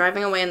goodbye and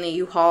driving away in the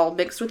U-Haul,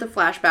 mixed with a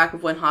flashback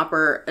of when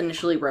Hopper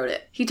initially wrote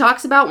it. He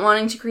talks about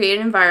wanting to create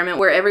an environment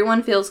where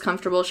everyone feels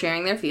comfortable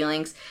sharing their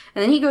feelings,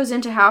 and then he goes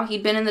into how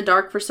he'd been in the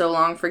dark for so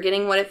long,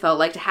 forgetting what it felt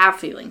like to have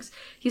feelings.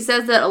 He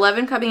says that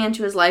 11 coming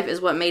into his life is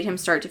what made him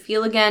start to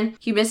feel again.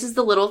 He misses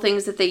the little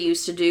things that they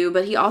used to do,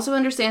 but he also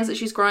understands that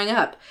she's growing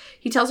up.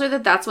 He tells her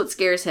that that's what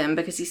scares him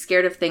because he's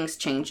scared of things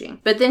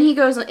changing. But then he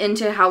goes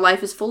into how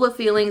life is full of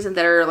feelings and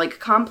that are like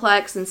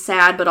complex and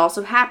sad, but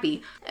also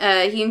happy.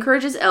 He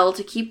encourages Elle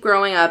to keep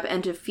growing up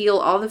and to feel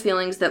all the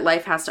feelings that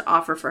life has to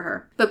offer for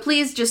her. But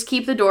please just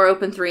keep the door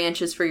open 3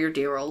 inches for your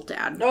dear old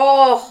dad.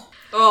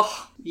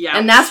 Oh, yeah.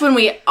 And that's when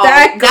we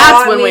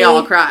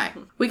all cry.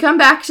 We come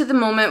back to the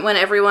moment when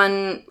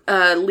everyone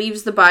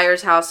leaves the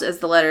Byers' house as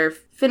the letter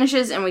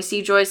finishes, and we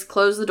see Joyce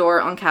close the door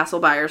on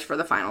Castle Byers for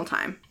the final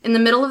time. In the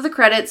middle of the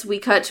credits, we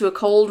cut to a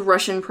cold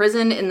Russian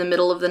prison in the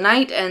middle of the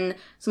night, and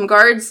some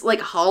guards,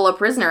 haul a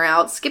prisoner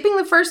out, skipping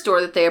the first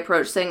door that they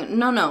approach, saying,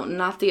 no,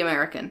 not the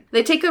American.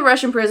 They take the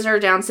Russian prisoner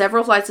down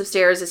several flights of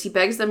stairs as he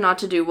begs them not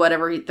to do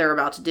whatever they're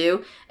about to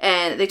do,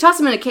 and they toss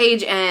him in a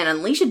cage and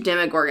unleash a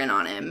Demogorgon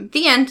on him.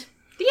 The end.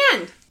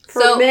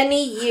 For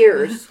many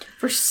years.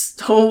 For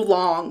so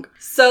long.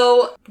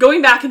 So,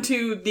 going back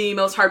into the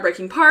most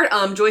heartbreaking part,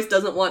 Joyce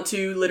doesn't want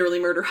to literally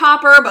murder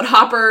Hopper, but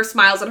Hopper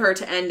smiles at her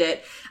to end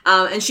it.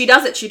 And she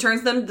does it. She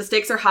turns them, the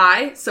stakes are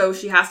high, so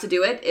she has to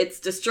do it. It's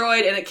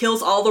destroyed, and it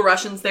kills all the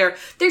Russians there.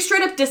 They're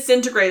straight up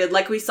disintegrated,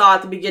 like we saw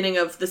at the beginning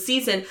of the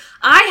season.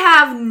 I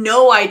have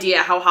no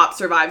idea how Hop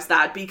survives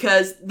that,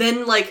 because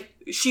then,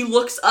 she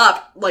looks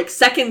up,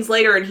 seconds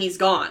later and he's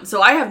gone.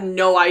 So I have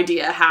no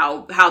idea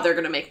how they're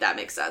going to make that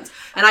make sense.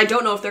 And I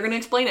don't know if they're going to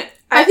explain it.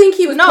 I think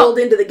he was pulled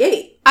into the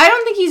gate. I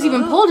don't think he's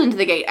even pulled into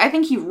the gate. I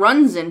think he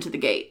runs into the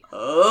gate.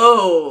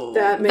 Oh.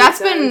 That's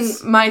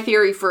sense. Been my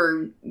theory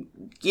for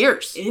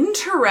years.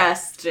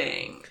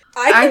 Interesting.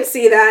 I can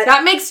see that.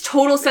 That makes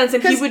total sense,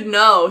 and he would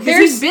know. Because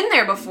he's been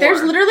there before.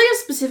 There's literally a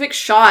specific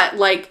shot,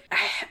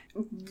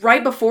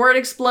 right before it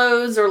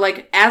explodes, or,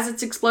 as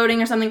it's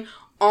exploding or something,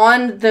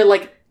 on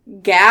the,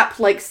 gap,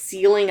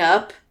 sealing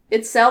up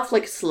itself,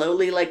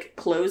 slowly,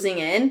 closing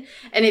in.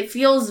 And it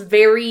feels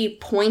very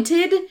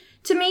pointed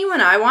to me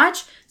when I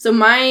watch. So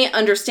my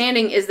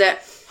understanding is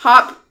that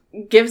Hop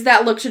gives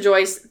that look to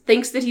Joyce,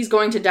 thinks that he's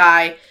going to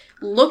die,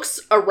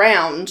 looks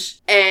around,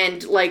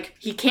 and,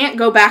 he can't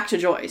go back to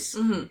Joyce.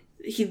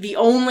 Mm-hmm. The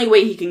only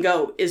way he can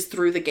go is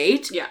through the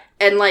gate. Yeah.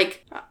 And,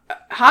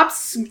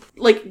 Hop's,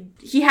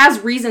 he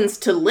has reasons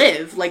to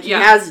live. He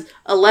has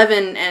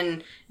 11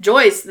 and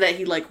Joyce that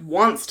he,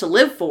 wants to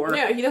live for.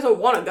 Yeah, he doesn't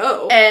want to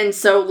go. And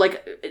so,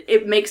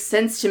 it makes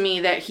sense to me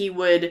that he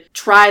would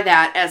try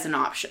that as an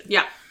option.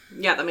 Yeah.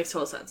 Yeah, that makes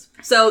total sense.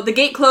 So, the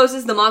gate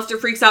closes, the monster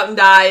freaks out and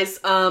dies,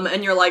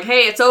 and you're like,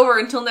 hey, it's over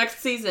until next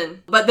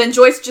season. But then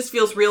Joyce just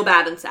feels real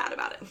bad and sad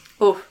about it.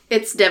 Oh,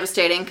 it's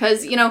devastating,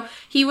 because,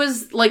 he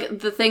was,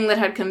 the thing that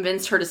had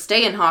convinced her to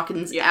stay in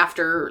Hawkins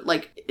after,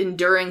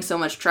 enduring so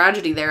much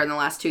tragedy there in the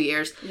last 2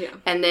 years. Yeah.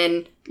 And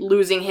then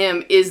losing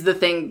him is the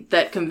thing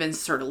that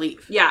convinced her to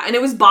leave. Yeah, and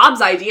it was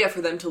Bob's idea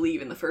for them to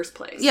leave in the first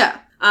place. Yeah.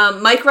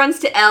 Mike runs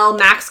to Elle,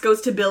 Max goes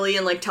to Billy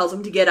and, tells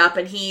him to get up,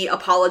 and he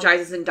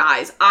apologizes and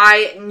dies.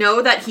 I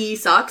know that he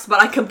sucks,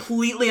 but I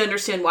completely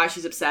understand why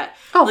she's upset.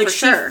 Oh, for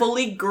sure. She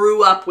fully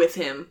grew up with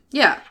him.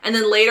 Yeah. And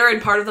then later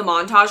in part of the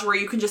montage where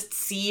you can just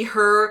see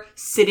her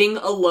sitting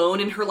alone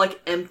in her,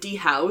 empty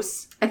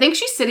house. I think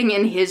she's sitting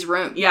in his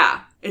room.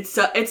 Yeah. It's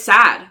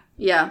sad.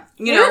 Yeah.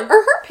 Are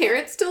her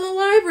parents still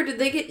alive, or did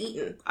they get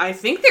eaten? I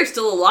think they're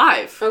still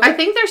alive. Okay. I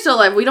think they're still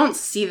alive. We don't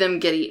see them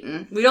get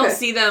eaten. We don't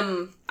see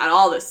them at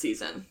all this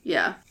season.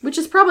 Yeah. Which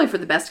is probably for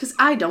the best, because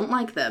I don't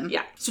like them.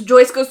 Yeah. So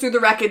Joyce goes through the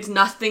wreckage.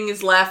 Nothing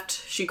is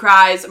left. She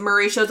cries.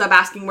 Murray shows up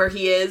asking where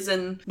he is,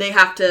 and they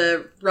have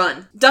to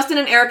run. Dustin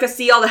and Erica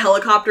see all the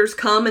helicopters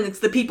come, and it's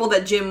the people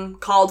that Jim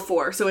called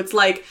for. So it's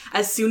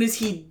as soon as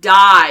he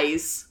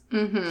dies,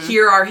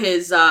 here are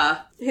his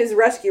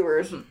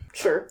rescuers. Mm-hmm.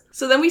 Sure.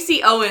 So then we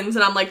see Owens,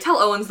 and I'm like, tell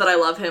Owens that I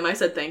love him. I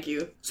said thank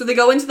you. So they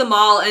go into the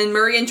mall, and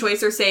Murray and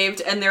Joyce are saved,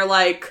 and they're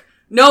like,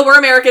 no, we're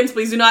Americans,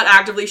 please do not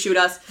actively shoot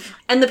us.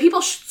 And the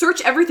people search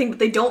everything, but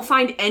they don't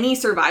find any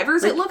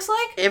survivors, it looks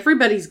like.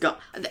 Everybody's gone.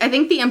 I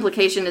think the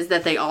implication is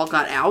that they all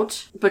got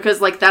out,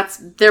 because,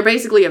 they're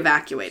basically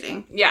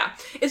evacuating. Yeah.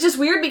 It's just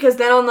weird, because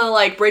then on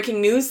the,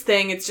 breaking news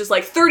thing, it's just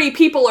 30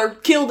 people are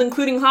killed,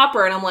 including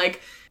Hopper, and I'm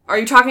like, are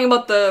you talking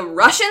about the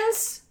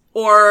Russians?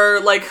 Or,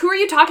 like, who are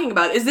you talking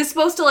about? Is this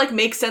supposed to, like,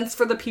 make sense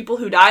for the people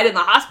who died in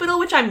the hospital,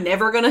 which I'm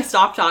never gonna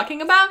stop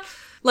talking about?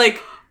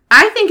 Like...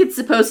 I think it's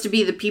supposed to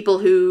be the people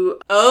who...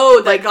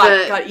 Oh, that like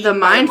got eaten the by a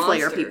Mind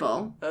Flayer monster.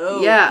 people.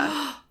 Oh.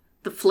 Yeah.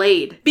 The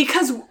flayed.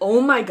 Because,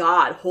 oh my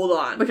god, hold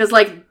on. Because,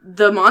 like,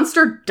 the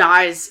monster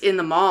dies in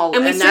the mall,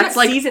 And we and still that's,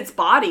 like... sees its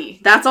body.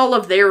 That's all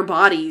of their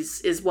bodies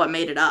is what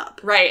made it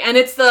up. Right, and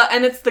it's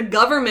the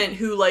government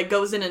who, like,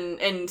 goes in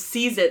and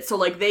sees it, so,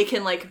 like, they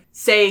can, like,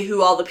 say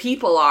who all the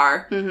people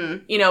are.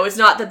 Mm-hmm. You know, it's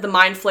not that the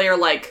Mind Flayer,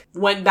 like,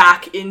 went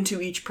back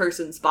into each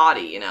person's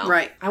body, you know?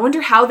 Right. I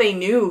wonder how they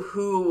knew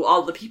who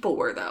all the people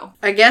were, though.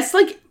 I guess,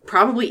 like,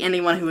 probably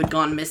anyone who had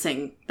gone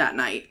missing that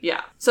night.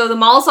 Yeah. So the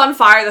mall's on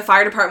fire. The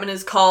fire department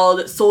is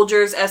called.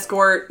 Soldiers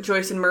escort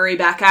Joyce and Murray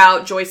back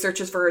out. Joyce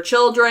searches for her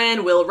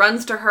children. Will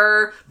runs to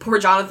her. Poor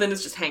Jonathan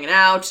is just hanging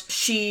out.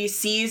 She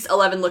sees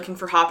Eleven looking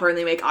for Hopper and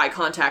they make eye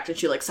contact and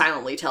she, like,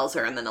 silently tells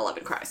her and then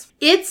Eleven cries.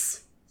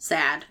 It's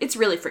sad. It's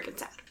really freaking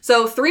sad.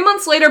 So 3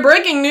 months later,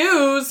 breaking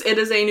news! It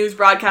is a news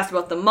broadcast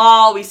about the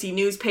mall. We see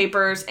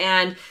newspapers,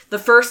 and the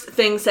first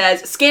thing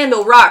says,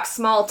 Scandal rocks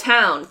small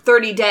town,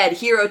 30 dead,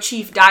 hero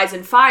chief dies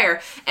in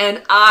fire.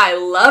 And I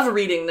love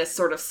reading this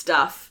sort of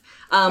stuff.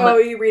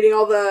 Are you reading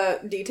all the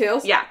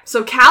details? Yeah.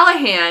 So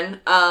Callahan,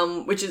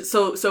 which is,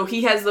 so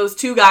he has those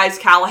two guys,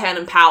 Callahan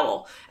and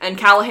Powell. And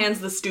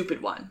Callahan's the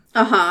stupid one.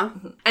 Uh-huh.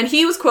 And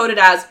he was quoted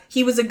as,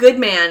 he was a good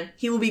man.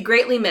 He will be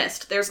greatly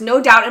missed. There's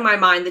no doubt in my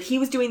mind that he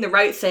was doing the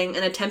right thing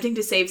and attempting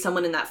to save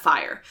someone in that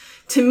fire.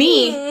 To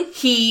me,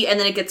 and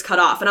then it gets cut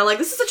off. And I'm like,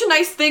 this is such a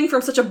nice thing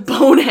from such a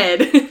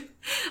bonehead.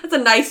 That's a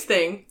nice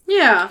thing.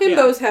 Yeah.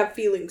 Himbos have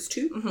feelings,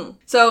 too. Mm-hmm.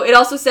 So it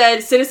also said,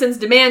 citizens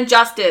demand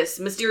justice,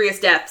 mysterious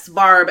deaths,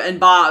 Barb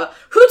and Bob.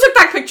 Who took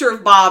that picture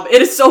of Bob?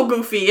 It is so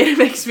goofy. It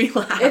makes me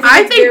laugh.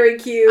 I think very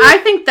cute. I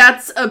think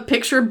that's a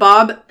picture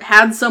Bob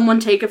had someone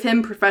take of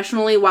him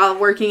professionally while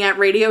working at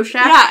Radio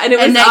Shack. Yeah, and it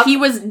was and that up- he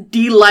was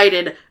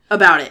delighted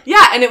about it.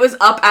 Yeah, and it was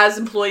up as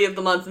Employee of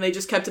the Month, and they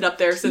just kept it up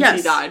there since he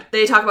Yes. died.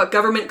 They talk about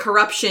government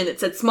corruption.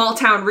 It said small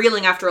town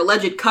reeling after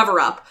alleged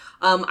cover-up.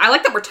 I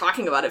like that we're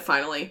talking about it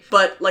finally.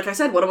 But, like I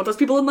said, what about those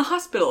people in the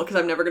hospital? Because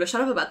I'm never going to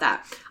shut up about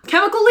that.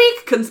 Chemical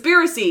leak,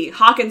 conspiracy.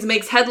 Hawkins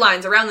makes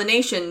headlines around the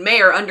nation.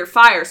 Mayor under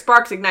fire.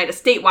 Sparks ignite a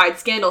statewide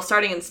scandal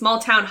starting in small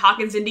town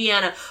Hawkins,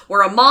 Indiana,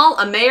 where a mall,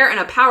 a mayor, and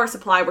a power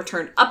supply were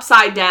turned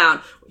upside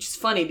down. Which is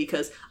funny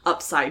because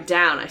upside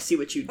down, I see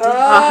what you did.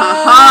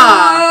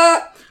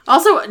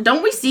 Also,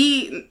 don't we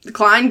see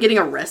Klein getting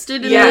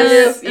arrested in,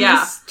 Yes, in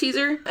this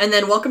teaser? And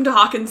then Welcome to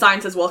Hawkins sign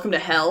says Welcome to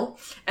Hell.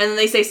 And then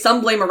they say some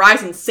blame a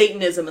rise in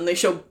Satanism and they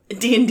show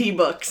D&D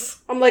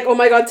books. I'm like, oh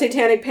my god,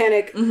 Satanic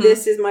Panic.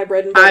 This is my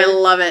bread and butter. I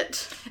love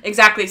it.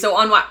 Exactly. So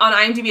on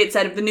IMDb it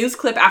said, the news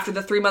clip after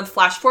the 3-month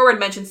flash forward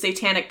mentioned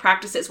satanic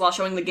practices while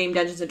showing the game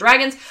Dungeons &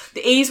 Dragons.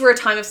 The 80s were a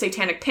time of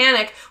satanic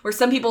panic where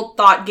some people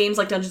thought games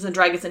like Dungeons &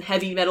 Dragons and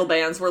heavy metal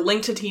bands were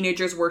linked to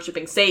teenagers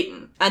worshipping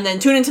Satan. And then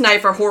tune in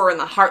tonight for Horror in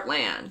the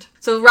Heartland.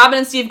 So Robin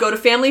and Steve go to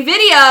Family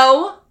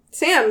Video.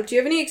 Sam, do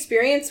you have any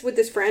experience with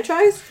this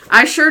franchise?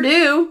 I sure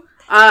do.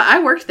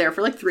 I worked there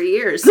for like 3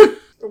 years.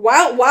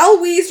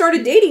 While we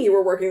started dating, you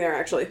were working there,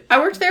 actually. I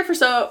worked there for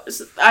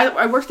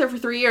I worked there for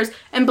 3 years,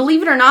 and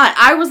believe it or not,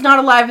 I was not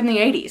alive in the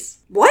 80s.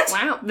 What?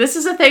 Wow. This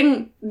is a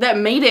thing that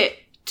made it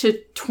to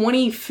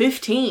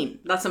 2015.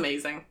 That's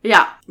amazing.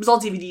 Yeah. It was all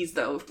DVDs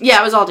though.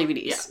 Yeah, it was all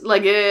DVDs.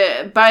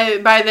 Yeah.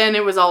 By then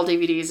it was all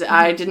DVDs.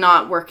 I did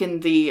not work in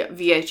the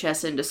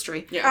VHS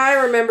industry. Yeah. I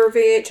remember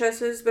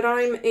VHSs, but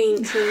I'm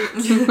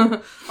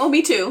ancient. Oh,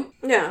 me too.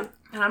 Yeah.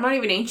 And I'm not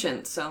even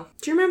ancient, so.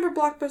 Do you remember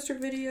Blockbuster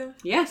Video?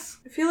 Yes.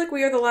 I feel like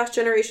we are the last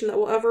generation that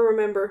will ever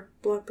remember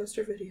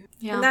Blockbuster Video.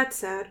 Yeah. And that's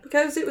sad,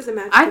 because it was a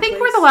magical I think place.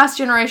 we're the last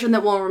generation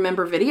that will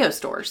remember video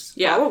stores.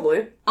 Yeah.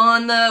 Probably.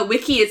 On the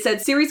wiki, it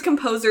said series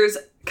composers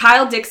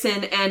Kyle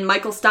Dixon and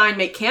Michael Stein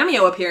make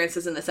cameo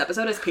appearances in this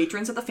episode as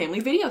patrons at the Family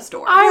Video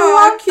store. I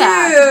love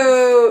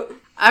that. Cute.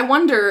 I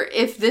wonder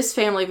if this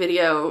family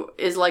video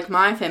is like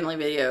my family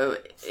video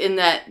in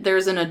that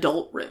there's an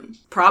adult room.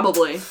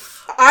 Probably.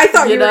 I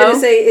thought you were know? going to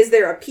say, is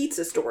there a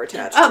pizza store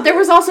attached Oh, to there it?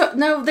 was also,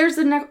 no, there's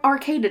an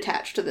arcade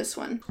attached to this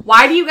one.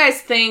 Why do you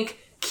guys think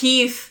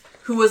Keith,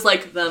 who was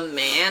like the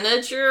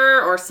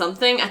manager or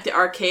something at the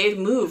arcade,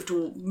 moved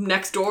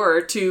next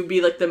door to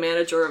be like the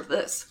manager of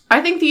this? I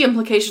think the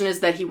implication is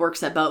that he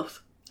works at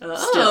both.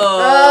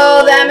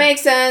 Oh, that makes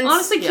sense.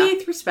 Honestly, Yeah.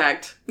 Keith,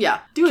 respect. Yeah.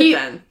 Do it Keith,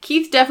 then.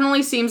 Keith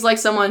definitely seems like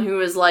someone who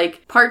is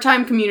like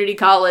part-time community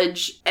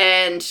college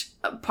and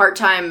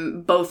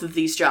part-time both of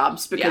these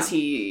jobs because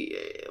he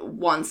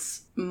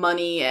wants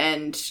money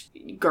and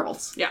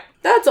girls. Yeah.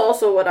 That's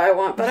also what I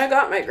want, but I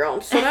got my girl,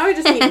 so now I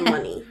just need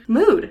money.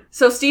 Mood.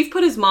 So Steve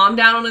put his mom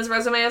down on his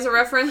resume as a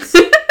reference.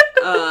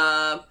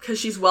 Because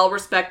she's well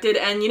respected.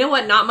 And you know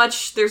what?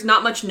 There's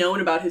not much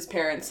known about his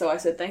parents, so I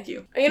said thank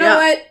you. You know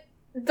what?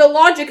 The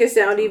logic is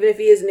sound, even if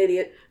he is an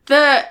idiot.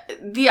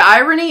 The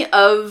irony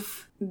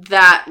of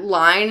that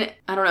line,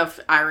 I don't know if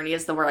irony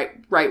is the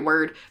right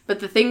word, but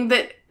the thing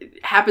that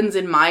happens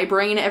in my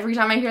brain every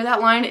time I hear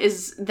that line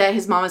is that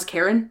his mom is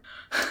Karen.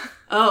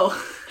 Oh.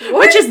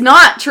 What? Which is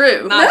not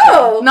true.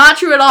 Not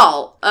true at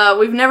all.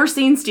 We've never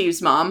seen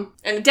Steve's mom.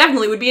 And it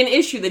definitely would be an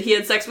issue that he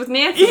had sex with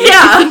Nancy.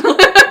 Yeah.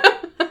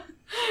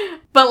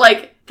 But,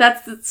 like,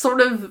 that's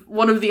sort of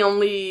one of the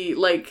only,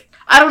 like...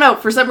 I don't know.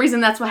 For some reason,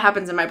 that's what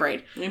happens in my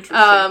brain.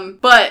 Interesting.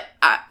 But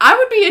I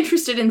would be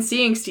interested in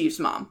seeing Steve's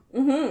mom.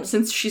 Mm-hmm.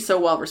 Since she's so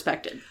well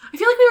respected. I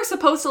feel like we were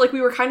supposed to, like, we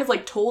were kind of,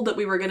 like, told that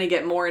we were going to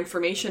get more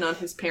information on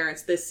his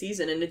parents this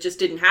season, and it just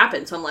didn't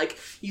happen. So I'm like,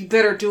 you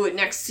better do it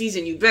next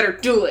season. You better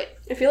do it.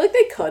 I feel like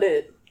they cut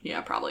it.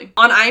 Yeah, probably.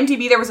 On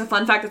IMDb, there was a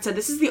fun fact that said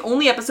this is the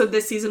only episode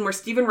this season where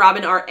Steve and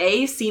Robin are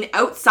A, seen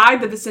outside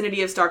the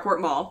vicinity of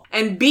Starcourt Mall,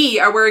 and B,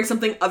 are wearing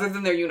something other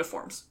than their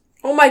uniforms.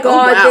 Oh my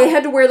god, wow. They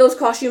had to wear those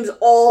costumes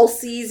all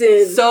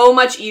season. So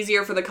much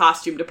easier for the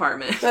costume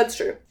department. That's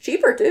true.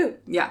 Cheaper, too.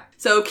 Yeah.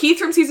 So Keith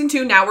from season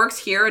 2 now works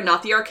here and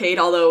not the arcade,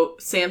 although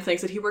Sam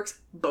thinks that he works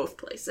both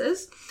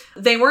places.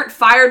 They weren't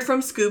fired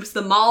from Scoops,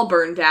 the mall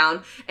burned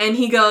down, and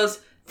he goes,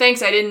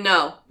 thanks, I didn't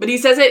know. But he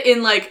says it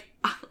in, like,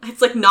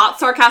 it's, like, not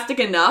sarcastic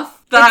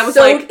enough that I was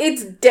like...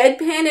 It's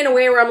deadpan in a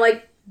way where I'm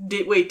like...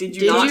 Did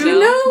you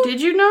know? Did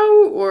you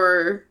know?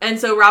 Or... And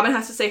so Robin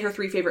has to say her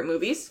 3 favorite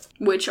movies.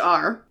 Which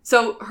are?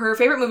 So her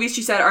favorite movies,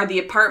 she said, are The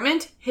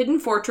Apartment, Hidden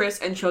Fortress,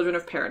 and Children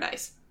of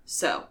Paradise.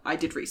 So I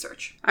did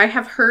research. I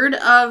have heard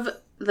of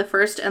the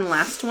first and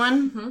last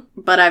one,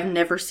 but I've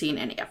never seen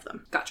any of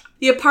them. Gotcha.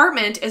 The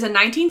Apartment is a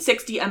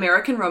 1960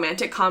 American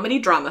romantic comedy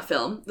drama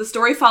film. The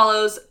story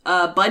follows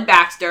Bud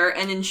Baxter,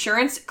 an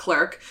insurance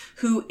clerk,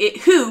 who,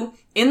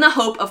 in the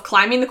hope of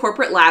climbing the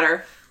corporate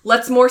ladder,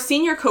 lets more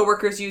senior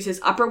coworkers use his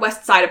Upper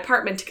West Side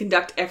apartment to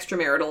conduct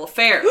extramarital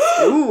affairs.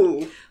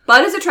 Ooh.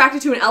 Bud is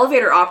attracted to an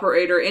elevator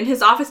operator in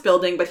his office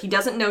building, but he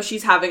doesn't know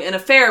she's having an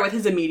affair with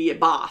his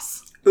immediate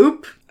boss.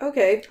 Oop.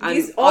 Okay.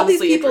 All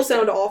these people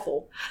sound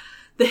awful.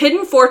 The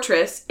Hidden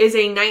Fortress is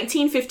a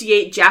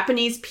 1958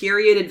 Japanese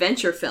period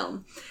adventure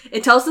film.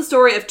 It tells the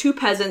story of 2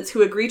 peasants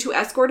who agree to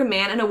escort a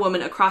man and a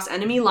woman across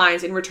enemy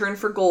lines in return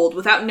for gold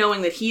without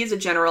knowing that he is a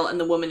general and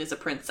the woman is a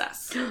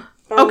princess.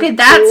 Okay,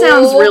 that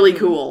sounds really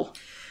cool.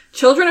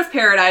 Children of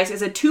Paradise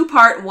is a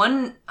 2-part,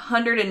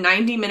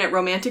 190-minute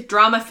romantic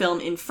drama film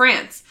in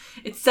France.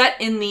 It's set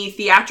in the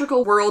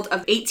theatrical world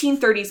of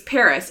 1830s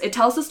Paris. It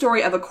tells the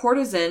story of a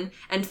courtesan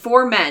and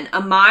 4 men,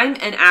 a mime,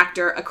 an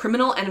actor, a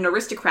criminal, and an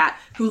aristocrat,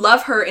 who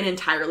love her in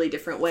entirely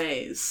different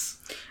ways.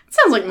 It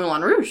sounds like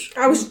Moulin Rouge.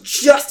 I was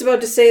just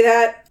about to say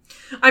that.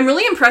 I'm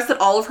really impressed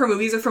that all of her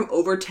movies are from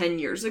over 10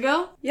 years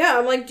ago. Yeah,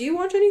 I'm like, do you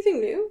watch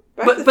anything new?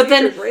 But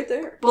then, right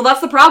there. Well,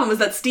 that's the problem, is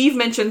that Steve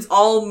mentions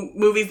all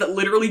movies that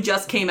literally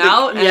just came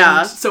out,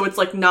 and so it's,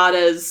 like, not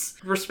as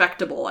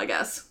respectable, I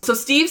guess. So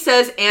Steve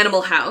says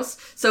Animal House.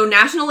 So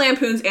National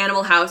Lampoon's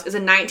Animal House is a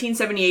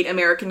 1978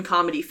 American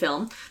comedy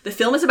film. The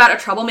film is about a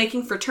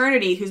troublemaking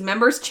fraternity whose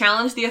members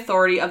challenge the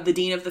authority of the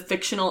dean of the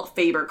fictional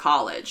Faber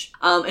College.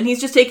 And he's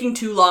just taking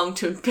too long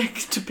to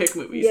pick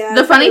movies. Yeah,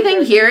 the funny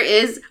thing here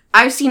is,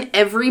 I've seen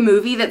every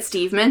movie that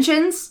Steve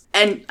mentions,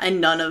 and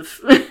none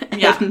of...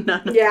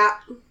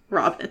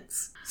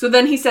 Robin's. So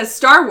then he says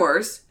Star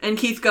Wars, and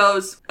Keith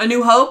goes, A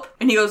New Hope?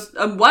 And he goes,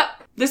 what?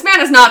 This man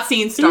has not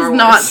seen Star Wars. He's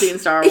not seen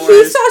Star Wars.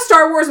 He saw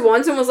Star Wars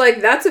once and was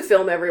like, that's a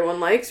film everyone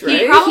likes,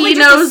 right? He probably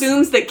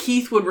assumes that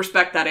Keith would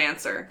respect that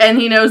answer.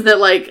 And he knows that,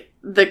 like,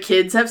 the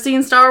kids have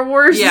seen Star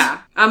Wars.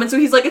 Yeah. And so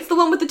he's like, it's the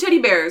one with the teddy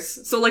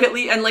bears. So, like, at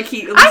least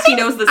he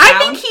knows the sound. I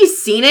think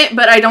he's seen it,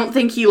 but I don't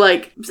think he,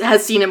 like,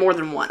 has seen it more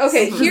than once.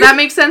 Okay, does that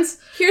make sense?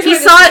 Here's why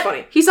this is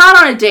funny. He saw it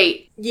on a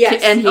date.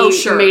 Yes. And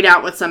he made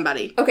out with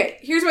somebody. Okay,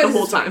 here's why this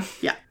is funny.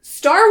 Yeah.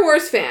 Star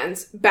Wars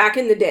fans, back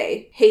in the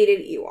day,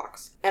 hated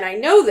Ewoks. And I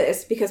know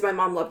this because my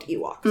mom loved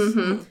Ewoks.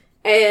 Mm-hmm.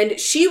 And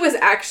she was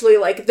actually,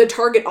 like, the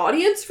target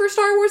audience for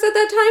Star Wars at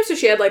that time. So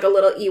she had, like, a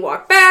little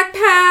Ewok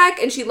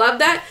backpack, and she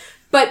loved that.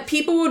 But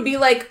people would be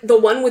like the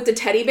one with the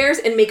teddy bears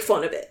and make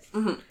fun of it.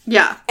 Mm-hmm.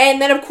 Yeah.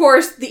 And then, of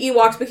course, the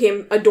Ewoks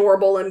became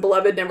adorable and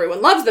beloved and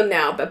everyone loves them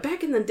now. But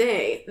back in the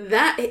day,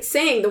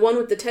 saying the one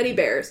with the teddy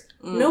bears,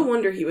 no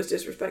wonder he was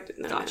disrespected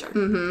in that Gotcha. matter.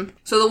 Mm-hmm.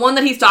 So the one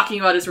that he's talking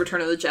about is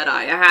Return of the Jedi.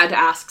 I had to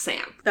ask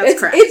Sam. That's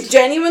correct. It's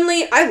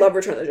genuinely, I love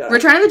Return of the Jedi.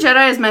 Return of the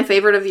Jedi is my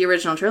favorite of the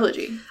original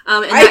trilogy.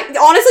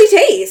 Honestly,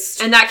 taste.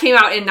 And that came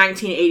out in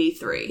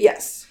 1983.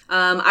 Yes.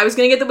 I was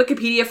going to get the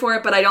Wikipedia for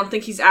it, but I don't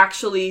think he's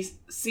actually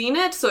seen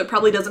it, so it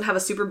probably doesn't have a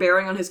super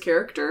bearing on his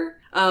character.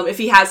 If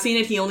he has seen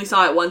it, he only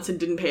saw it once and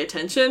didn't pay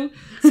attention.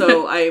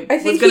 So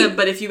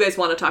but if you guys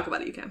want to talk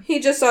about it, you can. He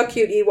just saw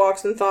cute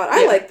Ewoks and thought,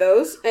 I like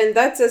those, and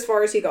that's as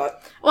far as he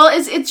got. Well,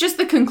 it's just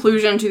the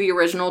conclusion to the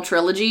original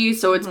trilogy,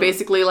 so it's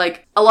basically,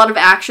 like, a lot of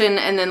action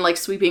and then, like,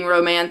 sweeping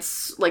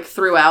romance, like,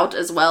 throughout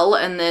as well,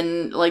 and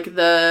then, like,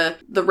 the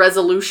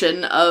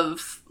resolution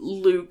of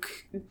Luke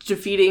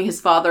defeating his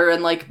father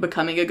and, like,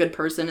 becoming a good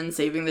person and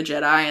saving the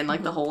Jedi and,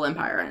 like, the whole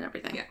Empire and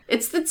everything. Yeah.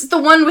 It's the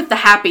one with the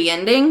happy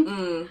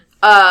ending,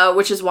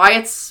 which is why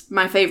it's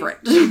my favorite.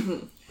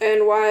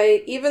 And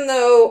why, even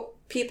though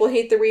people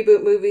hate the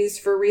reboot movies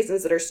for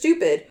reasons that are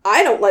stupid.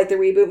 I don't like the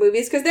reboot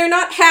movies because they're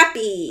not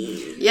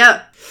happy.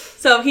 Yep.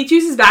 So he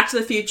chooses Back to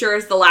the Future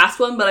as the last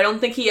one, but I don't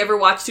think he ever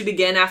watched it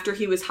again after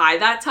he was high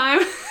that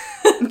time.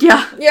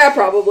 Yeah. Yeah,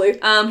 probably.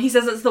 He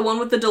says it's the one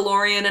with the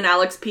DeLorean and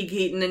Alex P.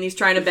 Keaton, and he's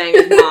trying to bang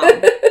his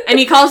mom. And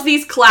he calls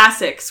these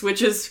classics,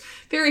 which is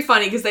very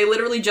funny because they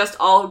literally just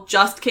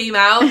came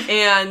out,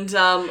 and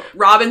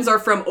Robins are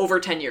from over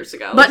 10 years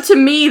ago. But to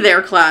me,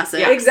 they're classic.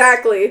 Yeah.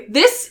 Exactly.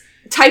 This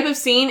type of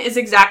scene is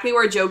exactly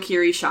where Joe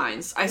Keery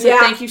shines. I said, Yeah.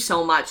 Thank you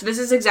so much. This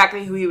is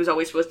exactly who he was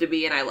always supposed to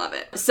be, and I love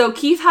it. So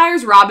Keith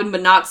hires Robin,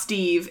 but not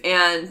Steve,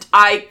 and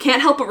I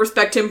can't help but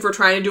respect him for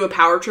trying to do a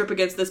power trip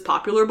against this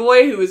popular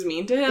boy who is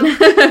mean to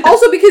him.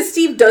 Also because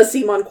Steve does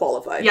seem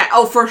unqualified. Yeah,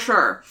 oh, for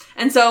sure.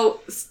 And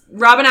so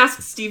Robin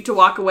asks Steve to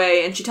walk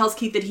away, and she tells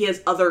Keith that he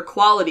has other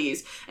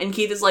qualities. And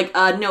Keith is like,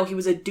 no, he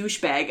was a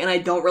douchebag, and I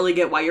don't really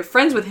get why you're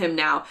friends with him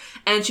now.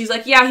 And she's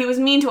like, yeah, he was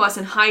mean to us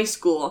in high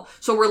school.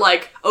 So we're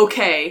like,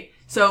 okay.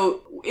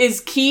 So is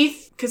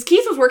Keith, because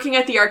Keith was working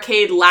at the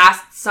arcade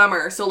last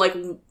summer, so like,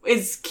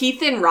 is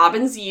Keith in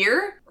Robin's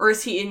year, or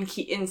is he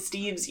in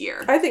Steve's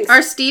year? I think so.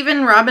 Are Steve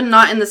and Robin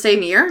not in the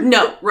same year?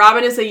 No,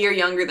 Robin is a year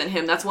younger than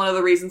him. That's one of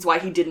the reasons why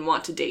he didn't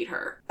want to date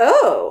her.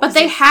 Oh. But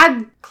they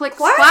had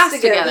class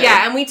together.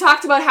 Yeah, and we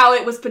talked about how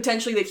it was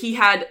potentially that he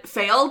had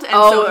failed, and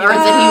Oh, so or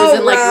that he was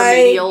in like right,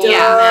 remedial duh.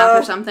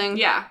 math or something?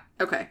 yeah.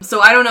 Okay. So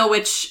I don't know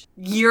which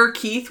year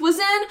Keith was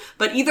in,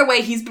 but either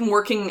way, he's been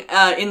working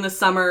in the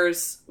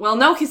summers. Well,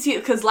 no,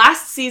 because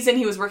last season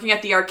he was working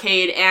at the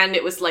arcade, and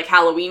it was like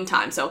Halloween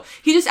time, so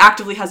he just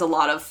actively has a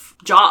lot of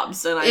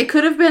jobs. And It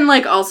could have been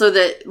like also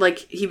that like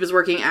he was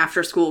working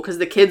after school because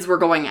the kids were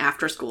going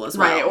after school as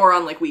well. right, or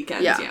on like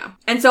weekends, Yeah. yeah.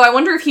 And so I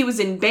wonder if he was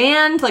in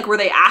band, like were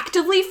they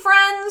actively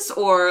friends,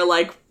 or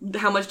like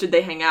how much did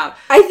they hang out?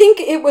 I think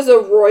it was a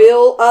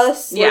royal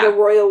us, Yeah. like a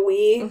royal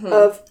we,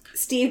 of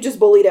Steve just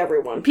bullied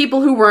everyone.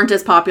 People who weren't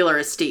as popular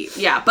as Steve.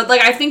 Yeah, but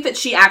like I think that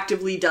she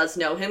actively does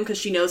know him because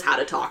she knows how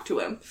to talk to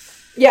him.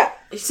 Yeah.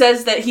 He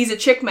says that he's a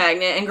chick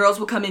magnet and girls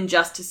will come in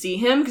just to see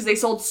him because they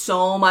sold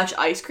so much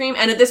ice cream.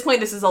 And at this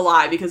point, this is a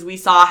lie because we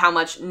saw how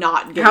much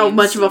not gay How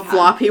much Steve of a had.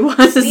 flop he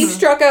was. Steve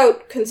struck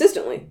out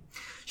consistently.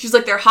 She's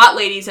like, they're hot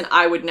ladies and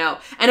I would know.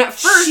 And at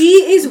first...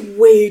 She is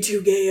way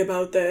too gay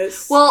about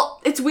this.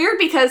 Well, it's weird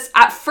because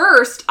at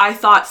first I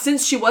thought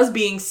since she was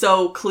being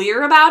so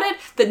clear about it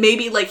that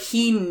maybe like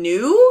he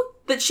knew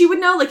that she would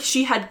know, like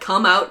she had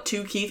come out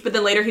to Keith, but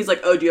then later he's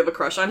like, oh, do you have a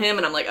crush on him?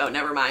 And I'm like, oh,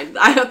 never mind.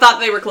 I thought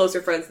they were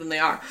closer friends than they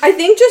are. I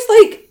think just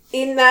like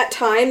in that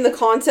time, the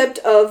concept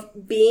of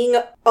being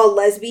a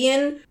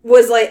lesbian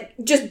was like,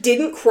 just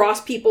didn't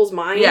cross people's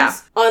minds. Yeah.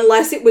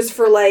 Unless it was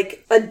for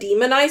like a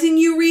demonizing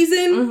you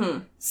reason. Mm-hmm.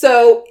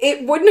 So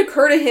it wouldn't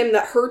occur to him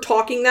that her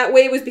talking that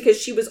way was because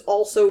she was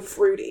also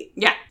fruity.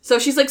 Yeah. So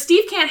she's like,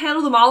 Steve can't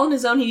handle them all on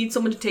his own. He needs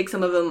someone to take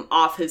some of them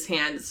off his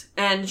hands.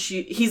 And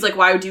he's like,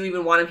 why would you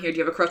even want him here? Do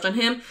you have a crush on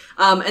him?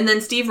 And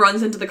then Steve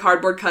runs into the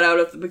cardboard cutout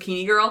of the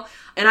bikini girl.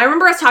 And I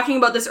remember us talking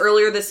about this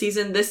earlier this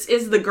season. This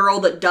is the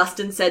girl that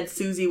Dustin said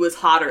Susie was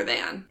hotter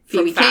than.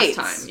 Phoebe from Fast Cates.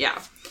 Time. Yeah.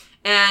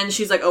 And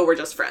she's like, oh, we're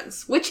just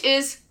friends. Which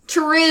is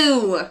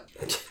true.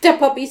 That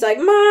puppy's like,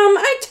 Mom,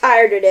 I'm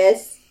tired of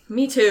this.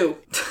 Me too.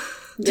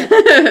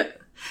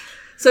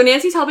 So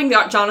Nancy's helping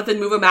Jonathan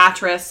move a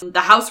mattress.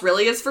 The house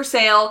really is for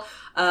sale.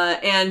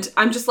 And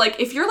I'm just like,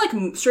 if you're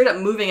like straight up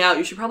moving out,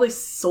 you should probably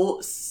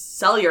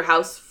sell your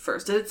house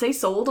first. Did it say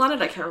sold on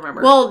it? I can't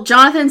remember. Well,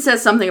 Jonathan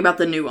says something about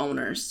the new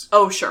owners.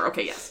 Oh, sure.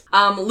 Okay, yes.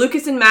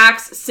 Lucas and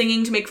Max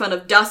singing to make fun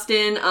of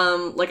Dustin.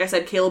 Like I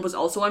said, Caleb was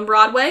also on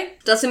Broadway.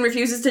 Dustin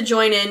refuses to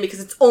join in because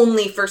it's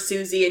only for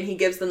Susie, and he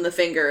gives them the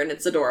finger, and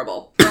it's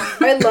adorable.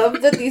 I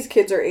love that these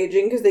kids are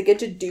aging because they get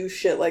to do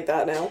shit like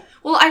that now.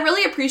 Well, I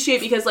really appreciate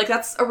because, like,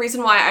 that's a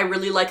reason why I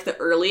really like the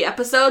early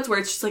episodes where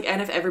it's just, like,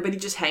 and if everybody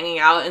just hanging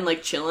out and,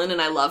 like, chilling,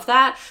 and I love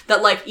that.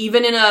 That, like,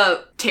 even in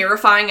a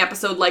terrifying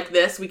episode like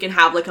this, we can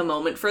have, like, a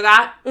moment for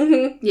that.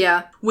 Mm-hmm.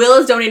 Yeah. Will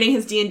is donating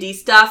his D&D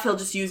stuff. He'll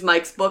just use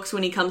Mike's books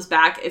when he comes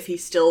back if he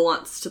still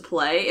wants to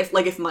play. If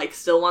Mike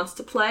still wants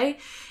to play.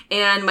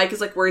 And Mike is,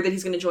 like, worried that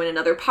he's going to join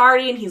another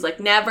party, and he's like,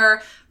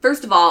 never.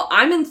 First of all,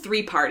 I'm in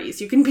 3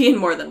 parties. You can be in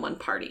more than one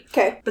party.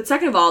 Okay. But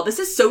second of all, this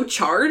is so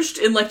charged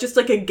in, like, just,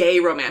 like, a gay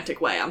romantic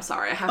way. I'm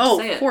sorry, I have to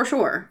say it. Oh, for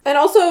sure. And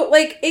also,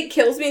 like, it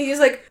kills me. He's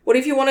like, what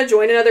if you want to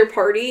join another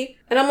party?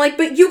 And I'm like,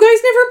 but you guys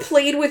never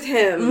played with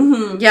him.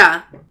 Mm-hmm.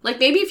 Yeah. Like,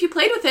 maybe if you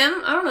played with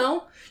him, I don't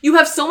know. You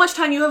have so much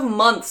time. You have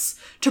months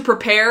to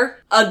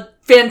prepare a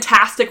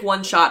fantastic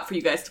one-shot for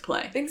you guys to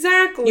play.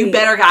 Exactly. You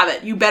better have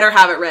it. You better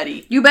have it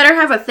ready. You better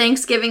have a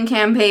Thanksgiving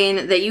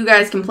campaign that you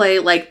guys can play,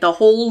 like, the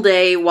whole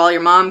day while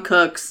your mom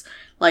cooks.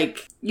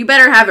 Like, you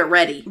better have it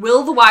ready.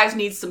 Will the Wise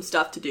needs some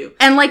stuff to do.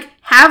 And, like,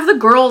 have the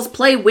girls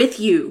play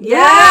with you.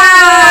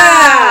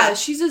 Yeah!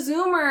 She's a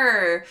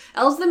Zoomer.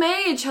 Elle's the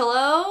mage.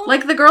 Hello?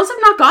 Like, the girls have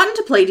not gotten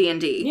to play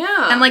D&D.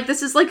 Yeah. And, like,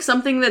 this is, like,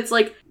 something that's,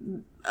 like,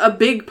 a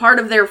big part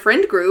of their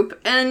friend group,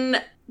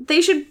 and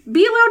they should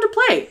be allowed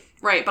to play.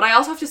 Right, but I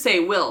also have to say,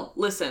 Will,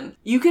 listen,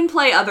 you can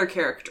play other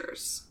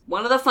characters.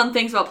 One of the fun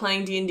things about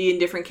playing D&D in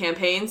different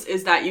campaigns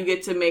is that you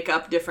get to make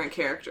up different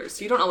characters.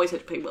 So you don't always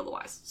have to play Will the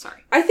Wise.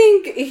 Sorry. I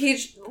think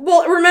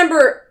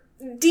remember,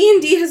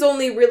 D&D has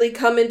only really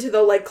come into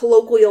the, like,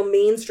 colloquial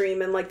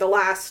mainstream in, like, the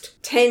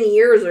last 10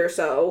 years or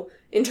so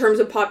in terms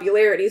of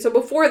popularity. So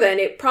before then,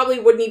 it probably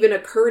wouldn't even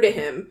occur to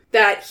him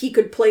that he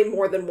could play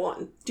more than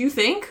one. Do you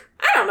think?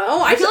 I don't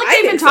know. I feel like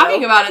they've been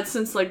talking about it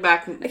since, like,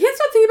 back... I can't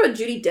stop thinking about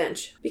Judi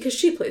Dench, because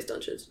she plays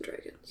Dungeons &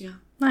 Dragons. Yeah.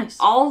 Nice.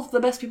 All the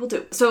best people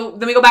do. So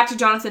then we go back to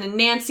Jonathan and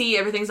Nancy.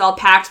 Everything's all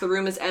packed. The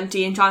room is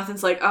empty. And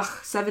Jonathan's like,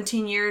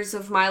 17 years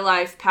of my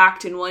life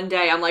packed in one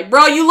day. I'm like,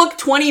 bro, you look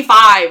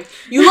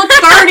 25. You look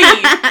 30.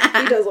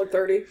 He does look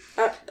 30.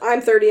 I'm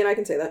 30 and I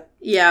can say that.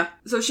 Yeah.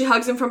 So she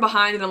hugs him from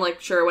behind and I'm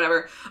like, sure,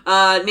 whatever.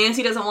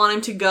 Nancy doesn't want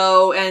him to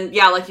go. And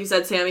yeah, like you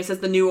said, Sammy says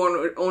the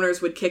new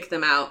owners would kick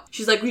them out.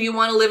 She's like, do you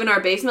want to live in our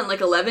basement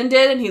like 11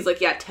 did? And he's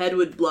like, yeah, Ted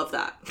would love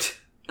that.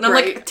 And I'm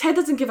like, Ted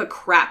doesn't give a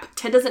crap.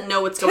 Ted doesn't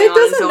know what's going on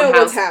in his own house.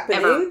 What's happening.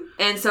 Ever.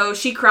 And so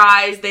she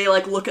cries. They,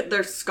 like, look at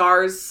their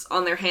scars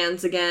on their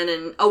hands again.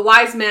 And a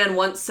wise man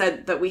once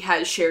said that we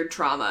had shared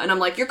trauma. And I'm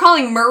like, you're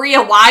calling Murray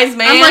a wise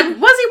man? I'm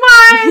like,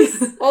 was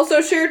he wise?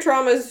 Also, shared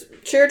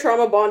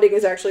trauma bonding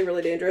is actually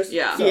really dangerous.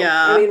 Yeah. So,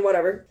 yeah. I mean,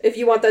 whatever. If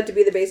you want that to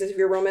be the basis of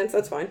your romance,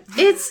 that's fine.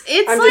 It's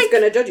I'm like, just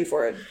gonna judge you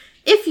for it.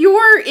 If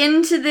you're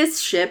into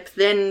this ship,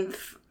 then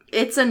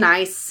it's a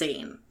nice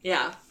scene.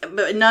 Yeah.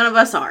 But none of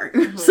us are,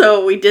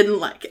 so we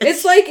didn't like it.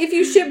 It's like if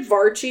you ship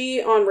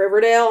Varchi on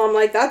Riverdale, I'm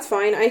like, that's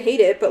fine, I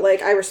hate it, but,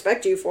 like, I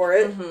respect you for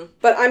it.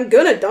 But I'm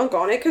gonna dunk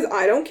on it, because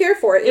I don't care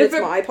for it, and it's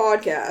my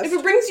podcast. If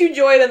it brings you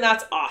joy, then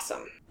that's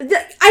awesome.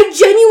 I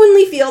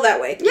genuinely feel that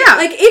way. Yeah.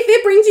 Like, if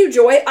it brings you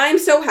joy, I'm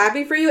so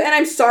happy for you, and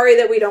I'm sorry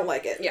that we don't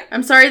like it. Yeah.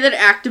 I'm sorry that it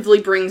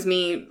actively brings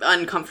me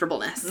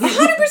uncomfortableness.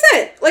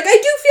 100%. Like, I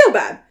do feel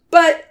bad.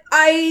 But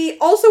I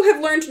also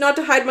have learned not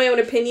to hide my own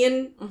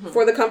opinion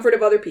for the comfort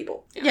of other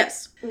people. Yeah.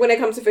 Yes. When it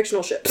comes to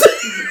fictional ships.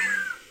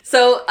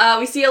 So,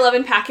 we see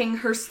Eleven packing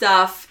her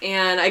stuff,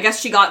 and I guess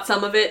she got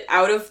some of it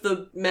out of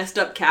the messed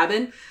up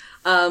cabin.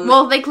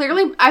 Well, they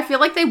clearly, I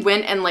feel like they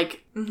went and, like,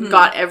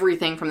 got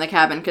everything from the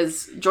cabin,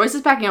 because Joyce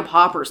is packing up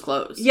Hopper's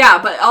clothes.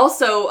 Yeah, but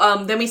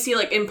also, then we see,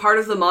 like, in part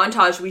of the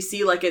montage, we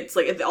see, like, it's,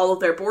 like, all of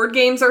their board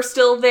games are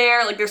still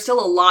there. Like, there's still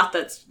a lot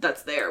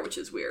that's there, which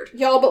is weird.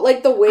 Y'all, but,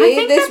 like, the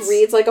way this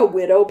reads like a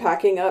widow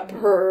packing up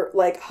her,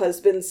 like,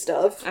 husband's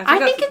stuff. I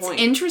think it's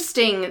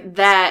interesting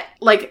that,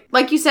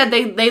 like you said,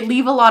 they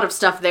leave a lot of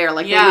stuff there.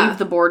 Like, they leave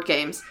the board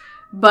games.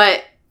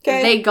 But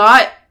they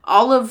got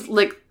all of,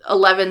 like,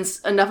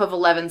 enough of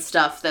Eleven's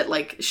stuff that,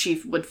 like,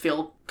 she would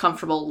feel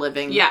comfortable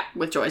living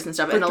with Joyce and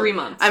stuff. For 3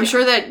 months. I'm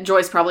sure that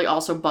Joyce probably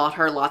also bought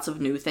her lots of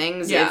new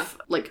things, if,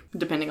 like,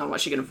 depending on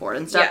what she can afford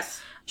and stuff.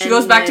 Yes. She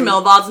goes back to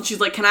Melvaude's and she's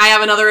like, can I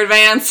have another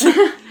advance?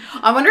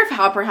 I wonder if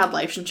Hopper had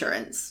life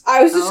insurance.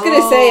 I was just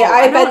gonna say,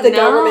 I bet the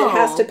government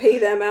has to pay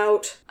them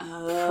out.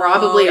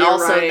 Probably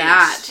also right.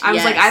 that. I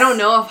was like, I don't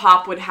know if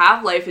Hop would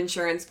have life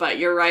insurance, but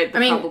you're right.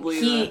 Probably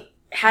he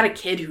had a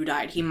kid who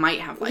died. He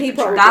might have life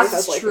insurance.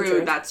 That's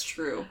true. That's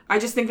true. I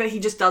just think that he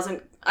just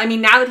doesn't. I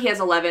mean, now that he has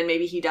 11,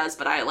 maybe he does,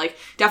 but I, like,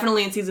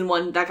 definitely in season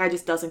 1, that guy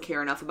just doesn't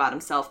care enough about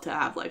himself to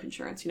have life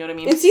insurance. You know what I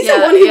mean? In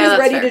season 1, he was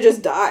ready to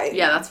just die.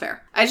 Yeah, that's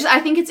fair. I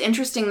think it's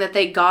interesting that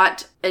they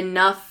got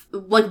enough,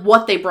 like,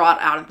 what they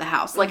brought out of the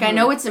house. Like, I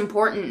know it's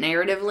important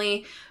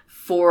narratively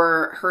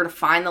for her to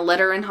find the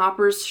letter in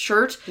Hopper's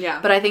shirt.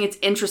 Yeah. But I think it's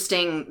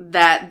interesting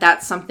that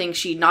that's something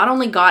she not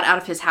only got out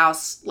of his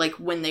house, like,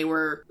 when they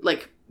were,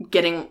 like,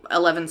 getting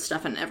 11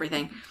 stuff and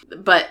everything,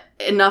 but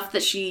enough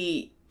that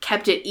she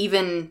kept it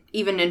even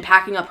in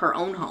packing up her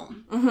own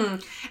home.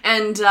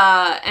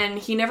 And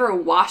he never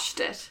washed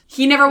it.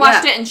 He never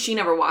washed it, and she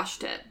never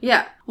washed it.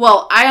 Yeah.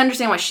 Well, I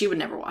understand why she would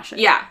never wash it.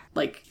 Yeah.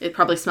 Like, it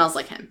probably smells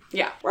like him.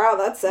 Yeah. Wow,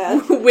 that's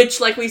sad. Which,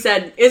 like we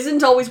said,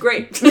 isn't always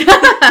great.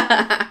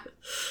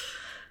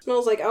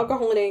 Smells like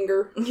alcohol and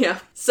anger. Yeah.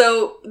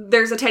 So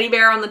there's a teddy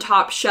bear on the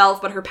top shelf,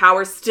 but her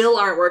powers still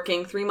aren't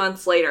working 3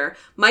 months later.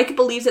 Mike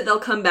believes that they'll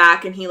come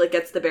back, and he, like,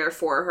 gets the bear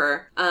for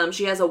her.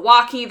 She has a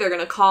walkie. They're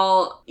going to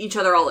call each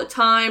other all the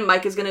time.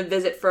 Mike is going to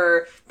visit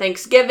for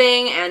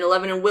Thanksgiving, and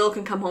 11 and Will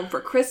can come home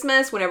for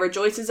Christmas whenever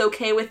Joyce is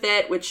okay with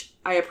it, which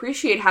I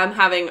appreciate him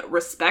having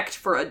respect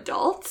for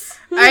adults.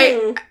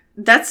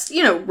 That's,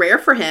 rare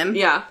for him.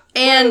 Yeah.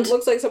 And it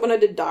looks like someone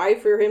had to die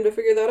for him to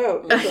figure that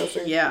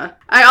out. Yeah.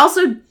 I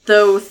also,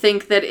 though,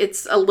 think that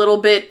it's a little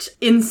bit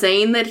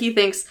insane that he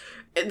thinks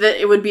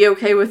that it would be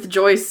okay with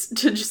Joyce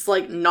to just,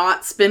 like,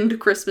 not spend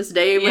Christmas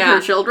Day with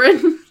her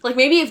children. Like,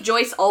 maybe if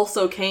Joyce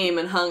also came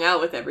and hung out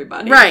with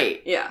everybody.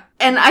 Right. Yeah.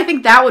 And I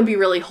think that would be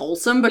really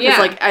wholesome because,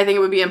 like, I think it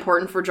would be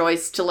important for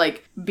Joyce to,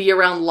 like, be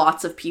around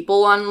lots of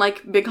people on,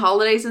 like, big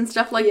holidays and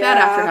stuff like that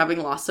after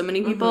having lost so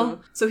many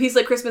people. So he's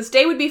like, Christmas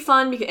Day would be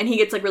fun, and he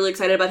gets, like, really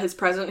excited about his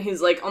present.